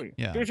 Absolutely.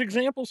 Yeah. There's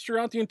examples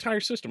throughout the entire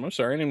system. I'm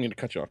sorry, I didn't mean to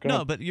cut you off. Go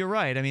ahead. But you're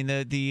right. I mean,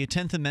 the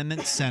 10th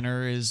Amendment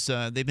Center is,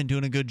 they've been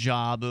doing a good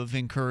job of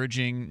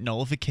encouraging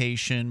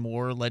nullification,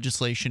 more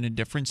legislation in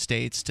different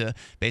states to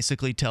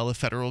basically tell the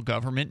federal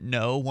government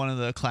no. One of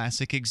the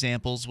classic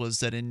examples was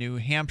that in New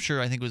Hampshire,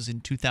 I think it was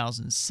in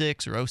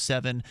 2006 or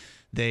 07,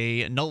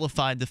 they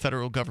nullified the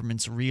federal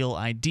government's real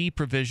ID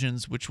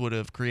provisions, which would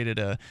have created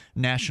a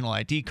national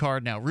ID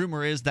card. Now,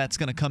 rumor is that's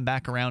going to come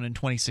back around in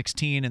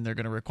 2016, and they're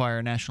going to require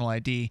a national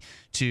ID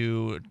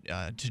to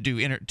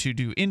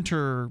do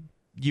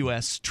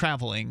inter-U.S.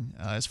 traveling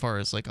as far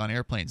as like on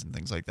airplanes and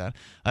things like that.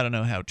 I don't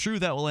know how true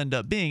that will end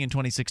up being in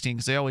 2016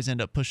 because they always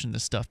end up pushing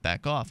this stuff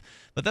back off.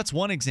 But that's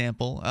one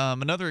example.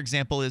 Another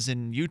example is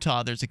in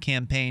Utah, there's a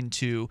campaign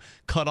to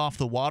cut off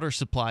the water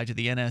supply to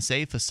the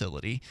NSA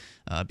facility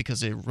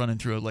because they're running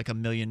through like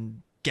 1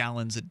 million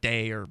gallons a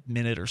day or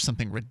minute or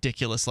something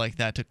ridiculous like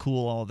that to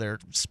cool all their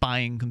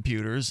spying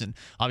computers. And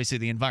obviously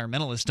the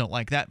environmentalists don't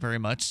like that very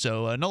much.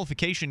 So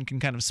nullification can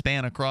kind of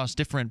span across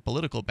different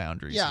political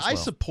boundaries. Yeah, as well. I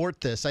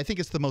support this. I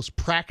think it's the most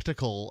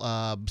practical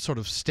sort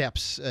of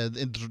steps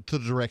into the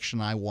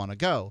direction I want to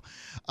go.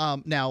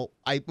 Now,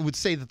 I would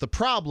say that the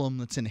problem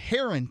that's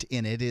inherent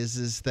in it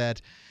is that,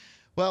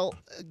 well,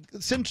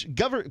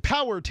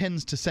 power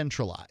tends to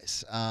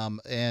centralize,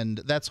 and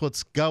that's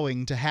what's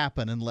going to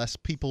happen unless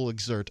people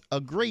exert a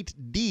great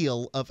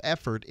deal of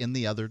effort in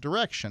the other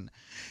direction.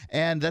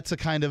 And that's a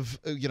kind of,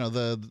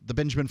 the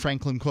Benjamin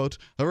Franklin quote,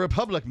 "A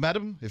republic,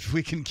 madam, if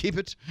we can keep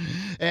it,"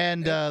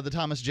 and the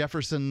Thomas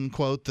Jefferson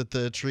quote that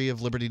the tree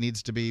of liberty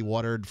needs to be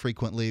watered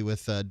frequently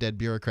with dead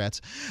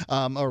bureaucrats,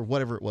 or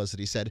whatever it was that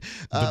he said.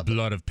 The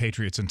blood of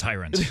patriots and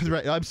tyrants.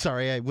 Right. I'm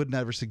sorry, I would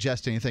never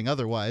suggest anything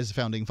otherwise.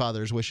 Founding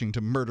fathers wishing to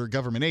to murder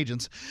government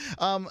agents.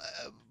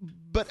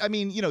 But I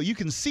mean, you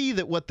can see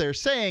that what they're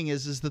saying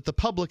is that the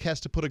public has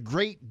to put a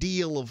great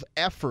deal of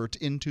effort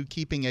into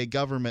keeping a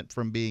government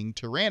from being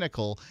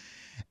tyrannical.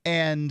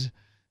 And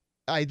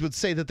I would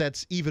say that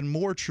that's even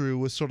more true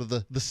with sort of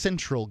the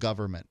central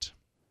government.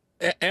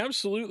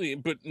 Absolutely,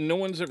 but no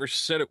one's ever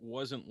said it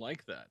wasn't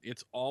like that.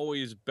 It's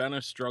always been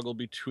a struggle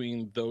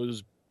between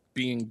those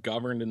being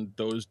governed and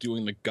those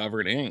doing the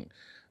governing.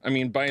 I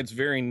mean, by its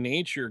very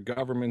nature,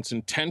 government's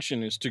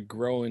intention is to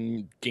grow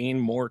and gain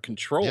more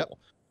control. Yep.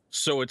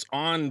 So it's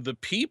on the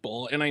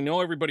people, and I know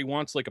everybody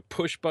wants like a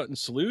push-button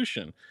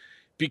solution.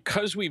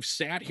 Because we've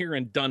sat here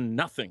and done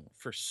nothing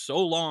for so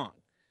long,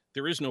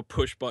 there is no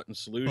push-button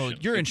solution. Well,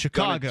 you're in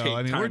Chicago.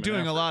 I mean, we're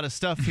doing a lot of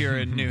stuff here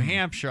in New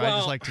Hampshire, Well, I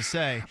just like to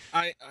say.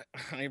 I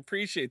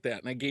appreciate that,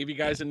 and I gave you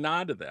guys a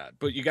nod to that.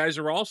 But you guys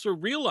are also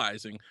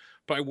realizing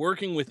by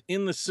working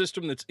within the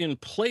system that's in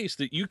place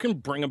that you can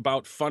bring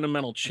about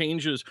fundamental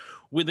changes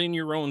within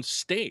your own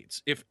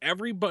states. If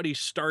everybody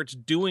starts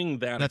doing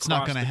that, that's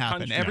not going to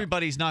happen.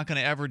 Everybody's not going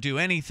to ever do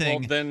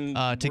anything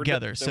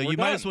together. So you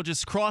might as well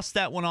just cross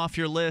that one off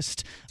your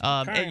list.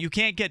 You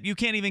can't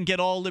even get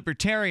all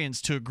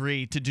libertarians to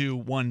agree to do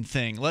one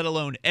thing, let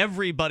alone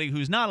everybody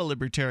who's not a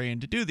libertarian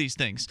to do these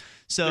things.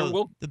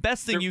 So the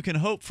best thing you can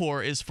hope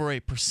for is for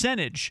a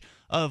percentage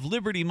of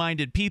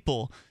liberty-minded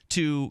people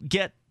to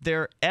get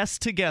their S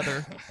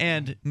together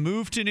and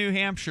move to New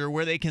Hampshire,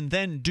 where they can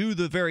then do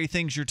the very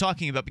things you're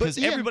talking about, because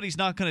everybody's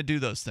not going to do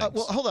those things.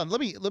 Well, hold on. Let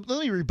me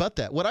rebut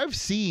that. What I've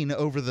seen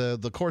over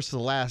the course of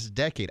the last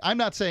decade, I'm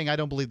not saying I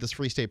don't believe this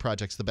Free State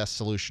Project's the best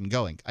solution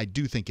going. I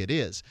do think it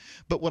is.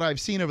 But what I've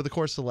seen over the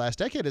course of the last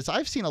decade is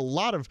I've seen a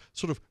lot of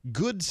sort of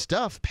good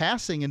stuff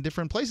passing in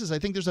different places. I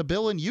think there's a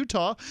bill in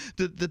Utah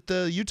that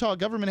the Utah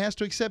government has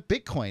to accept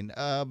Bitcoin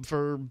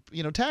for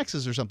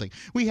taxes or something.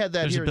 We had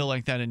that. There's here a bill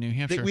like that in New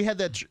Hampshire. We had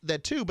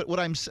that too. But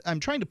what I'm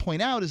trying to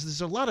point out is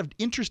there's a lot of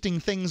interesting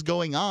things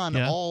going on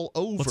all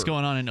over. What's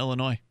going on in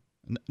Illinois?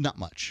 Not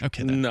much.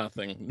 Okay. Then.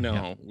 Nothing.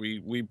 No,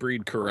 we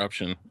breed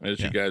corruption, as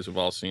you guys have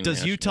all seen.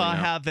 Does Utah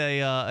have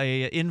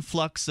a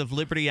influx of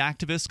liberty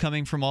activists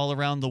coming from all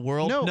around the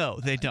world? No,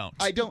 they don't.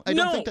 I don't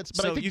think that's.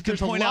 But so I think you can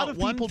there's point a lot out of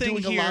one people thing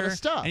doing here, a lot of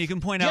stuff, and you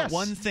can point out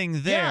one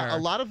thing there. Yeah,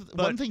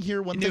 one thing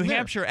here, one thing there. New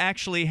Hampshire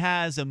actually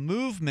has a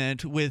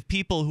movement with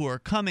people who are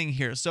coming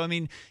here. So I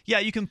mean,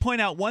 you can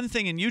point out one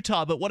thing in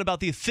Utah, but what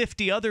about the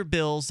 50 other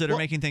bills that are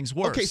making things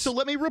worse? Okay, so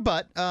let me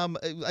rebut.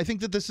 I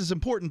think that this is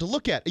important to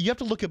look at. You have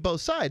to look at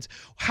both sides.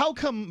 How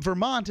come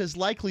Vermont is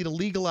likely to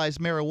legalize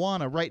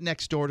marijuana right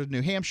next door to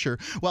New Hampshire,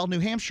 while New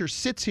Hampshire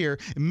sits here,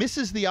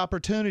 misses the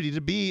opportunity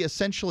to be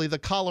essentially the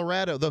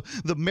Colorado, the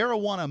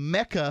marijuana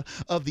mecca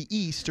of the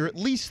East, or at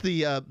least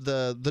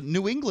the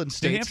New England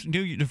states?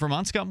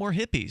 Vermont's got more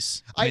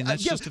hippies. I mean,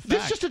 that's just a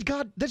fact.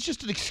 That's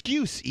just an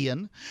excuse,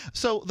 Ian.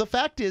 So the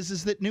fact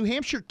is that New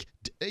Hampshire,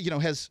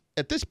 has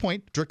at this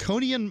point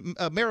draconian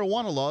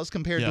marijuana laws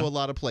compared to a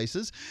lot of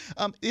places.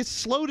 It's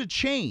slow to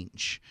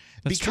change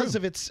because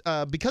of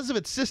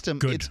its system.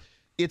 Good.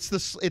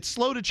 It's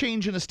slow to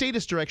change in a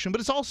statist direction,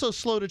 but it's also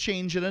slow to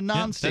change in a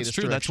non-statist that's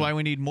true. direction. That's why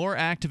we need more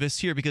activists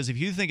here, because if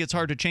you think it's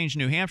hard to change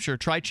New Hampshire,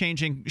 try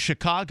changing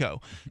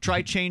Chicago.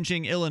 Try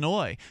changing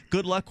Illinois.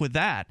 Good luck with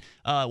that.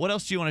 What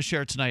else do you want to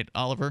share tonight,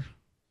 Oliver?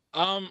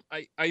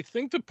 I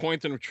think the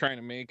point that I'm trying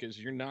to make is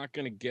you're not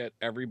going to get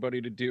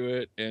everybody to do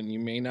it, and you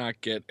may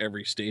not get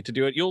every state to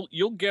do it.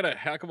 You'll get a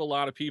heck of a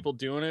lot of people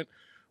doing it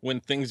when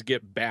things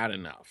get bad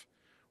enough.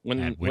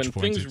 When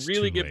things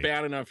really get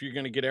bad enough, you're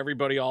going to get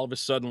everybody all of a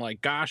sudden like,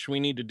 gosh, we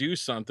need to do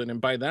something.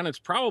 And by then, it's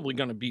probably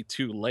going to be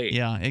too late.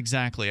 Yeah,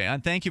 exactly.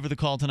 And thank you for the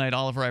call tonight,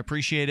 Oliver. I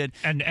appreciate it.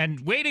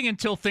 And waiting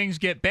until things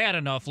get bad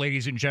enough,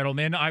 ladies and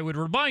gentlemen, I would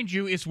remind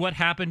you, is what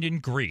happened in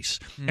Greece.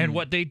 And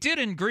what they did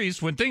in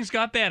Greece when things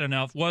got bad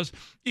enough was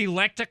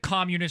elect a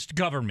communist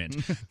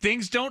government.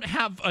 Things don't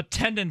have a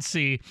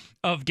tendency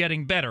of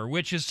getting better,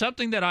 which is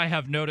something that I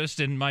have noticed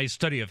in my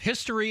study of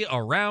history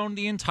around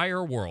the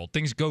entire world.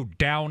 Things go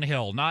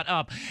downhill, not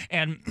up.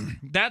 And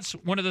that's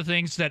one of the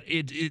things that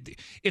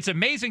it's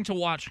amazing to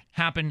watch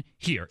happen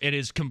here. It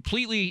is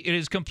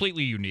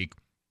completely unique.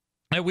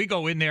 And we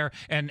go in there,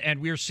 and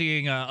we're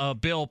seeing a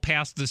bill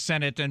pass the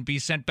Senate and be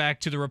sent back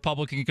to the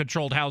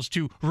Republican-controlled House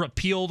to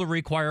repeal the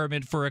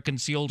requirement for a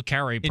concealed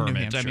carry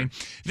permit. I mean,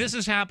 this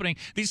is happening.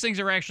 These things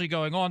are actually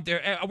going on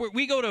there.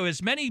 We go to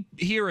as many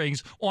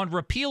hearings on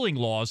repealing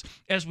laws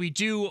as we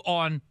do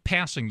on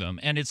passing them,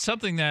 and it's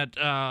something that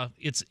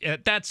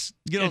that's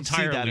you don't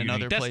see that in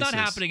other places. That's not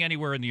happening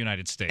anywhere in the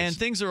United States. And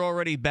things are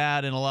already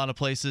bad in a lot of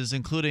places,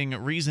 including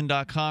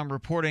Reason.com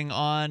reporting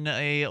on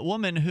a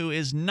woman who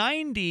is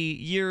 90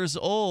 years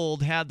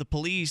old, had the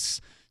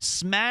police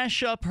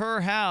smash up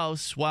her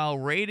house while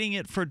raiding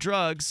it for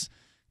drugs.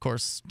 Of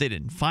course, they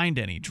didn't find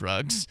any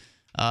drugs.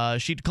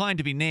 She declined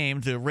to be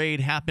named. The raid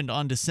happened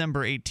on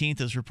December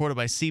 18th, as reported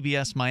by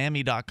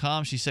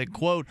CBSMiami.com. She said,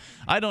 quote,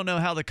 "I don't know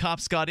how the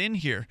cops got in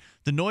here.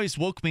 The noise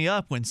woke me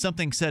up when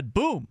something said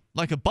boom,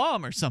 like a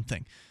bomb or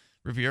something."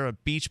 Riviera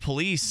Beach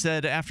police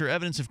said after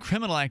evidence of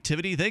criminal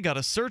activity, they got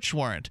a search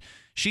warrant.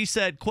 She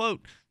said,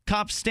 quote,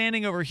 Cops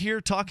standing over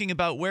here talking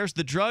about where's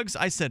the drugs.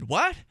 I said,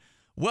 what?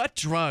 What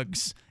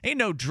drugs? Ain't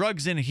no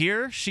drugs in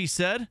here, she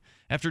said.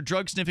 After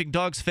drug-sniffing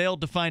dogs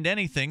failed to find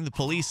anything, the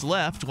police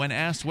left. When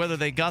asked whether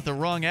they got the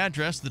wrong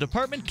address, the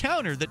department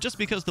countered that just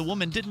because the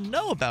woman didn't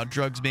know about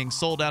drugs being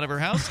sold out of her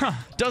house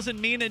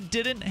doesn't mean it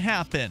didn't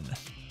happen.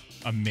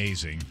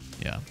 Amazing.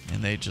 Yeah,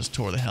 and they just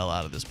tore the hell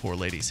out of this poor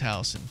lady's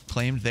house and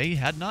claimed they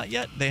had not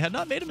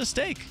made a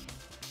mistake.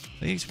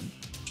 Just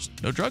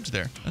no drugs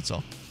there, that's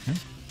all.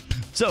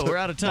 So we're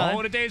out of time. All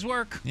in a day's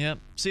work. Yep.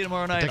 See you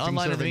tomorrow night.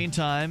 Online in the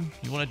meantime.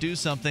 You want to do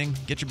something,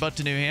 get your butt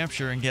to New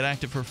Hampshire and get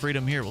active for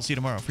freedom here. We'll see you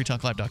tomorrow.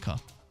 freetalklive.com.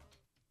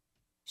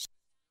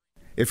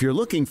 If you're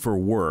looking for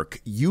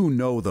work, you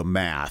know the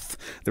math.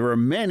 There are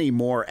many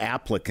more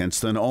applicants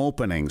than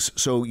openings,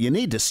 so you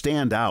need to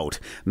stand out,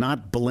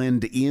 not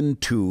blend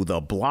into the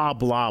blah,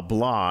 blah,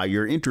 blah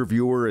your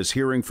interviewer is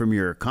hearing from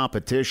your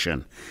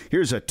competition.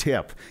 Here's a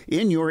tip.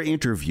 In your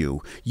interview,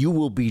 you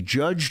will be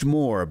judged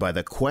more by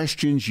the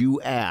questions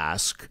you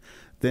ask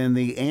than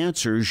the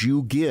answers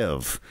you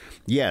give.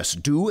 Yes,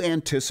 do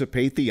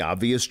anticipate the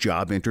obvious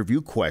job interview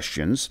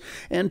questions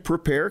and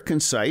prepare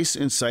concise,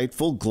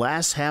 insightful,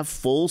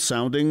 glass-half-full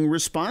sounding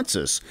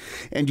responses.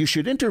 And you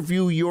should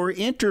interview your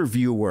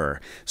interviewer.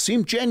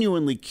 Seem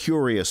genuinely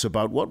curious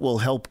about what will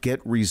help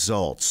get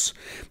results.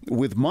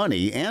 With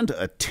money and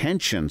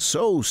attention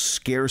so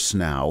scarce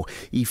now,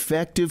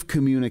 effective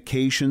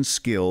communication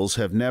skills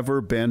have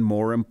never been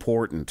more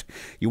important.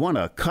 You want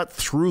to cut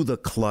through the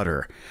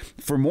clutter.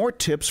 For more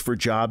tips for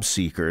job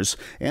seekers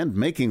and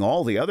making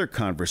all the other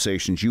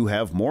conversations you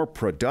have more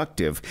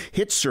productive,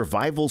 hit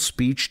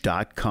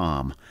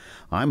survivalspeech.com.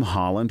 I'm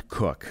Holland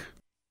Cook.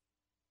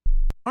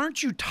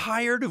 Aren't you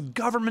tired of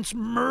governments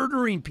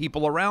murdering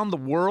people around the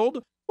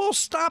world? Well,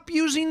 stop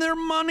using their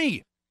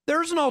money.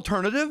 There's an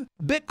alternative.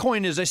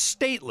 Bitcoin is a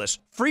stateless,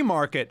 free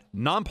market,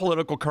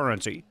 non-political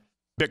currency.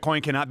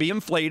 Bitcoin cannot be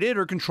inflated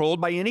or controlled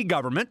by any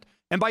government,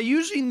 and by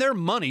using their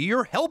money,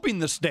 you're helping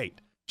the state.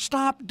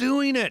 Stop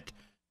doing it.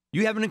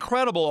 You have an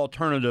incredible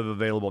alternative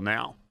available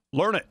now.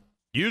 Learn it,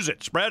 use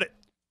it, spread it.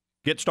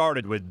 Get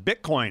started with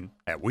Bitcoin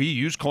at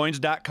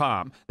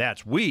weusecoins.com.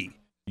 That's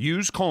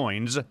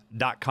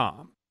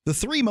weusecoins.com. The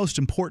three most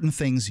important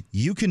things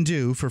you can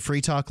do for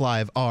Free Talk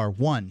Live are: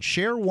 1,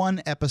 share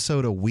one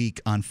episode a week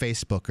on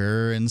Facebook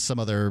or in some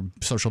other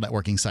social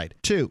networking site.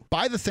 2,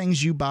 buy the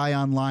things you buy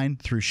online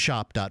through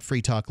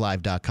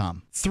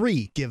shop.freetalklive.com.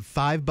 3, give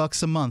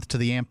 $5 a month to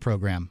the AMP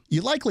program.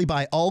 You likely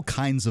buy all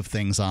kinds of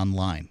things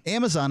online.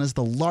 Amazon is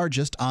the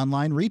largest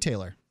online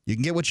retailer. You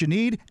can get what you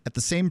need at the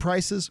same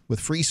prices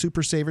with free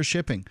Super Saver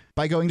shipping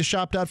by going to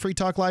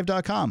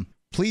shop.freetalklive.com.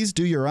 Please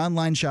do your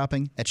online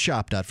shopping at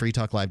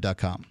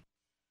shop.freetalklive.com.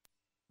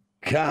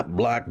 Cop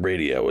Block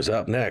Radio is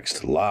up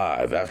next,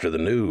 live after the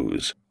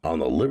news on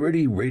the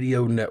Liberty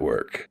Radio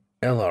Network,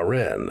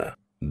 LRN.FM.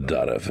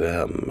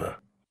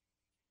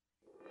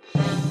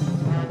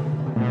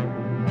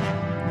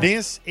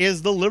 This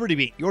is the Liberty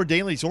Beat, your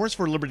daily source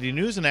for Liberty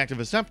news and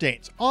activist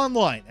updates,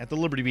 online at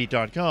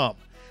thelibertybeat.com.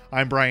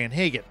 I'm Brian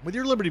Hagan with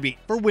your Liberty Beat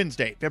for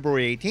Wednesday,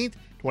 February 18th,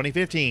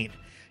 2015.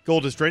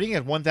 Gold is trading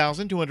at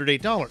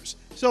 $1,208,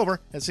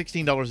 silver at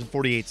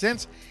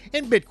 $16.48,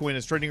 and Bitcoin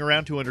is trading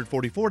around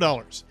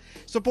 $244.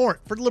 Support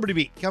for Liberty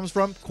Beat comes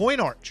from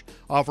CoinArch,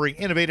 offering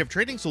innovative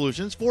trading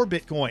solutions for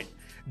Bitcoin.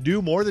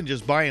 Do more than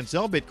just buy and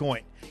sell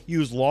Bitcoin.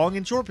 Use long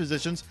and short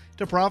positions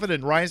to profit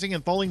in rising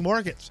and falling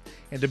markets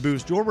and to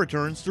boost your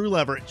returns through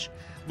leverage.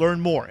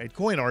 Learn more at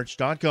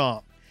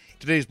coinarch.com.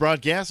 Today's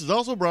broadcast is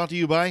also brought to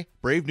you by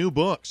Brave New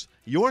Books,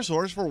 your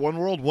source for One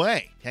World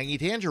Whey, Tangy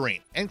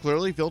Tangerine, and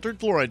clearly filtered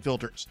fluoride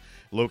filters.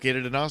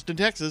 Located in Austin,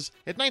 Texas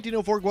at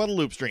 1904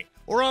 Guadalupe Street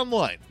or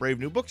online,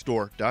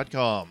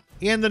 bravenewbookstore.com.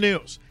 In the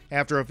news,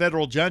 after a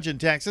federal judge in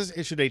Texas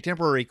issued a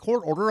temporary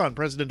court order on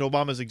President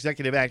Obama's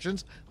executive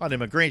actions on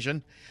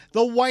immigration,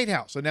 the White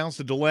House announced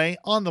a delay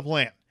on the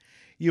plan.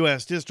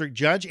 U.S. District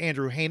Judge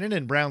Andrew Hanen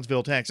in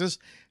Brownsville, Texas,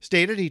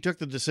 stated he took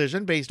the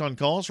decision based on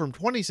calls from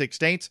 26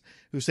 states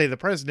who say the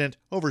president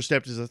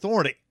overstepped his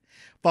authority.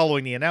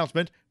 Following the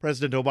announcement,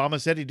 President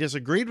Obama said he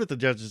disagreed with the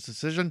judge's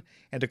decision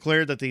and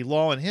declared that the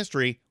law and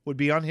history would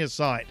be on his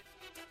side.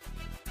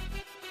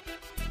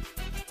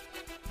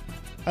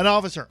 An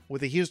officer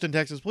with the Houston,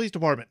 Texas Police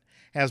Department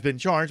has been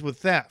charged with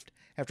theft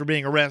after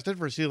being arrested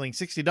for stealing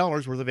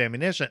 $60 worth of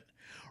ammunition.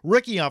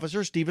 Rookie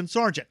Officer Stephen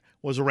Sargent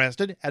was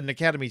arrested at an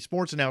Academy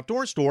Sports and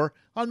Outdoor store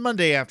on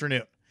Monday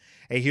afternoon.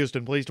 A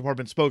Houston Police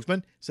Department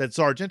spokesman said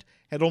Sargent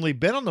had only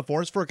been on the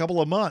force for a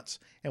couple of months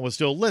and was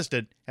still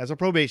listed as a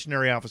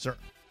probationary officer.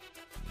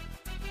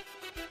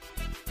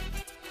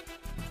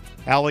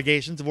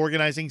 Allegations of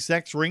organizing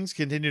sex rings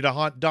continue to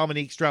haunt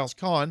Dominique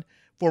Strauss-Kahn,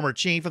 former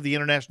chief of the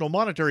International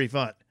Monetary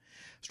Fund.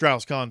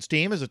 Strauss-Kahn's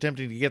team is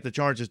attempting to get the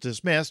charges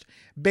dismissed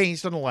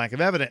based on a lack of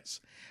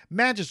evidence.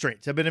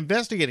 Magistrates have been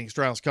investigating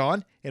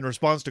Strauss-Kahn in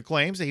response to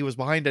claims that he was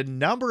behind a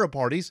number of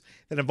parties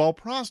that involved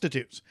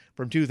prostitutes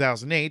from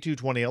 2008 to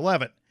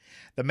 2011.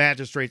 The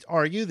magistrates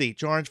argue the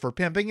charge for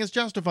pimping is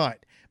justified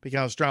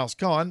because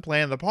Strauss-Kahn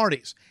planned the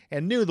parties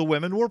and knew the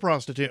women were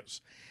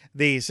prostitutes.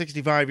 The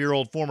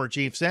 65-year-old former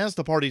chief says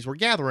the parties were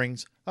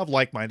gatherings of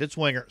like-minded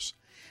swingers.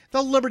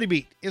 The Liberty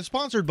Beat is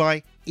sponsored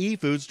by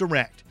eFoods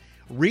Direct,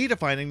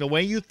 redefining the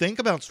way you think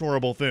about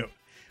storable food.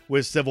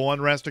 With civil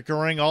unrest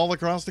occurring all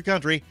across the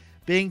country,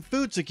 being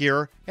food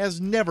secure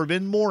has never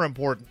been more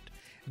important.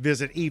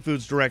 Visit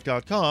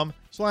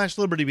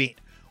efoodsdirect.com/LibertyBeat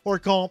or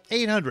call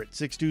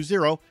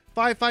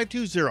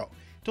 800-620-5520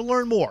 to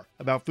learn more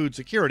about food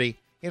security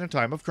in a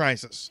time of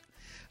crisis.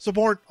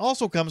 Support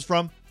also comes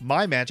from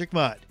My Magic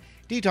Mud,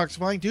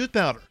 detoxifying tooth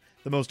powder,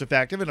 the most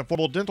effective and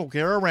affordable dental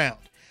care around.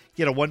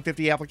 Get a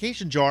 150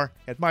 application jar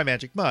at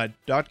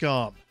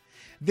mymagicmud.com.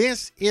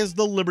 This is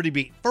the Liberty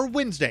Beat for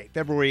Wednesday,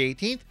 February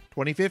 18th,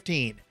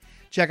 2015.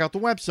 Check out the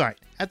website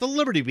at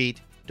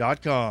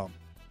thelibertybeat.com.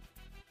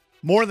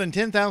 More than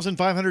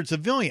 10,500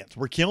 civilians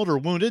were killed or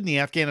wounded in the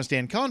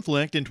Afghanistan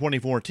conflict in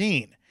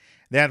 2014.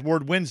 That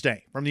word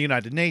Wednesday from the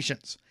United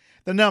Nations.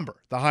 The number,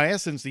 the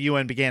highest since the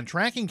UN began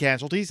tracking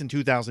casualties in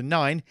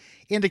 2009,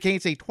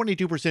 indicates a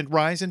 22%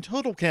 rise in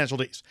total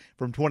casualties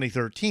from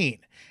 2013,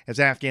 as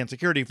Afghan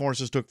security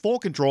forces took full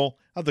control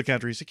of the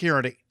country's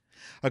security.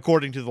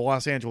 According to the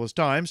Los Angeles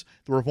Times,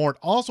 the report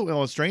also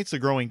illustrates the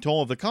growing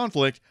toll of the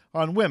conflict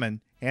on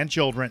women and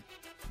children.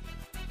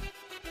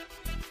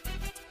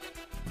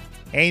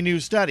 A new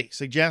study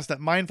suggests that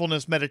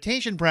mindfulness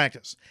meditation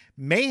practice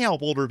may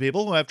help older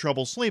people who have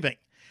trouble sleeping.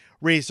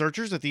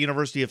 Researchers at the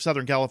University of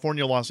Southern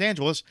California, Los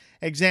Angeles,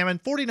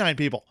 examined 49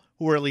 people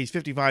who were at least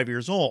 55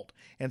 years old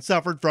and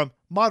suffered from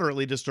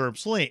moderately disturbed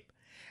sleep.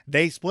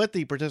 They split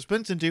the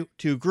participants into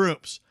two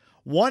groups.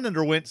 One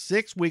underwent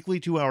 6 weekly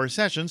 2-hour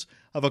sessions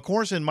of a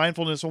course in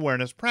mindfulness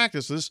awareness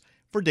practices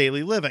for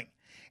daily living,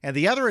 and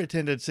the other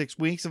attended 6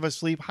 weeks of a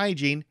sleep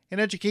hygiene and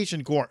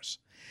education course.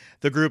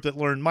 The group that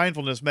learned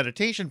mindfulness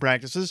meditation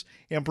practices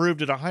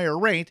improved at a higher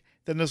rate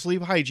than the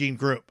sleep hygiene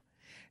group.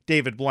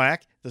 David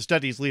Black, the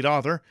study's lead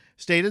author,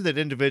 stated that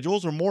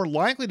individuals are more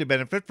likely to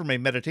benefit from a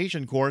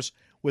meditation course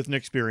with an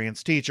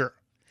experienced teacher.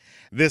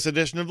 This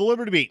edition of the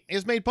Liberty Beat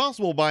is made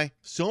possible by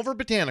Silver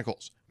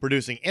Botanicals,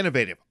 producing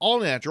innovative,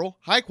 all-natural,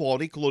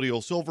 high-quality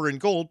colloidal silver and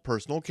gold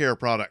personal care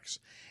products.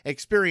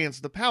 Experience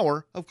the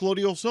power of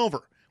colloidal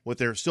silver with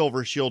their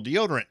Silver Shield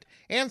deodorant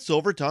and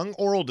Silver Tongue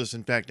oral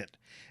disinfectant.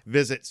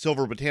 Visit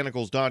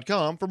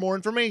silverbotanicals.com for more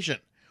information,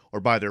 or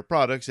buy their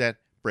products at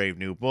Brave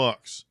New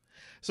Books.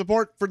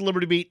 Support for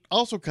Liberty Beat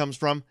also comes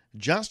from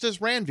Justice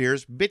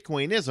Ranveer's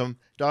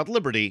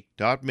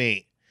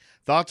Bitcoinism.liberty.me.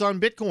 Thoughts on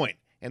Bitcoin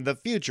and the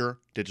future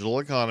digital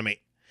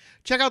economy.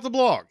 Check out the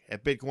blog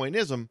at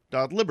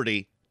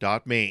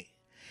bitcoinism.liberty.me.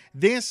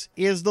 This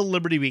is the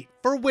Liberty Beat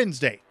for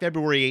Wednesday,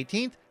 February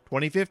 18th,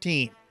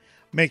 2015.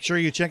 Make sure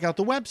you check out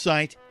the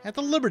website at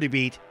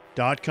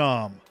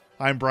thelibertybeat.com.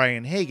 I'm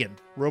Brian Hagan,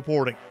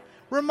 reporting,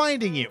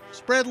 reminding you,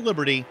 spread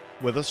liberty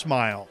with a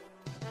smile.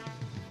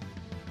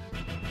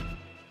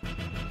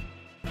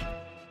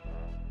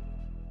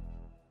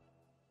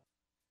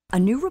 A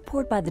new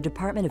report by the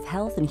Department of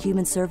Health and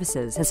Human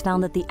Services has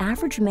found that the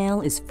average male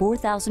is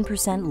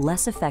 4,000%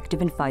 less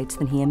effective in fights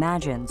than he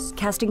imagines,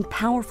 casting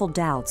powerful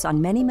doubts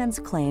on many men's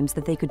claims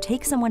that they could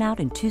take someone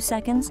out in 2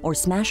 seconds or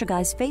smash a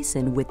guy's face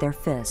in with their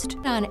fist.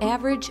 On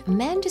average,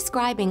 men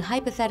describing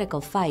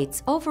hypothetical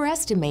fights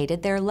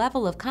overestimated their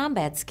level of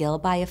combat skill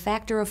by a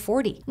factor of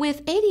 40,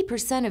 with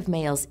 80% of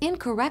males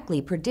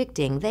incorrectly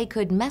predicting they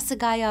could mess a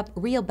guy up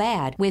real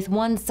bad with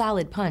one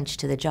solid punch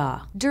to the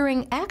jaw.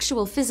 During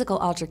actual physical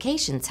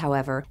altercations,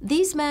 however,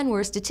 these men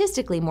were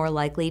statistically more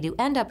likely to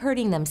end up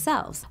hurting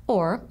themselves,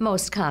 or,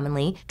 most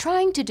commonly,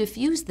 trying to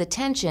diffuse the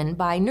tension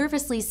by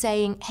nervously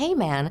saying, "Hey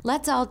man,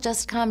 let's all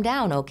just calm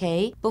down,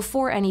 okay?"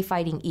 before any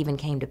fighting even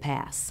came to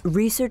pass.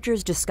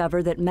 Researchers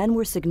discovered that men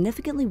were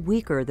significantly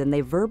weaker than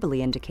they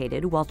verbally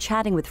indicated while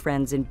chatting with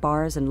friends in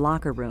bars and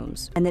locker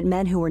rooms, and that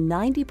men who were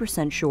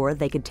 90% sure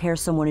they could tear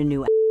someone a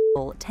new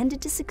asshole tended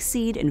to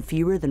succeed in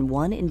fewer than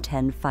 1 in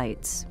 10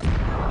 fights.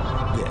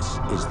 This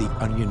is the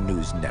Onion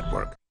News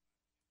Network.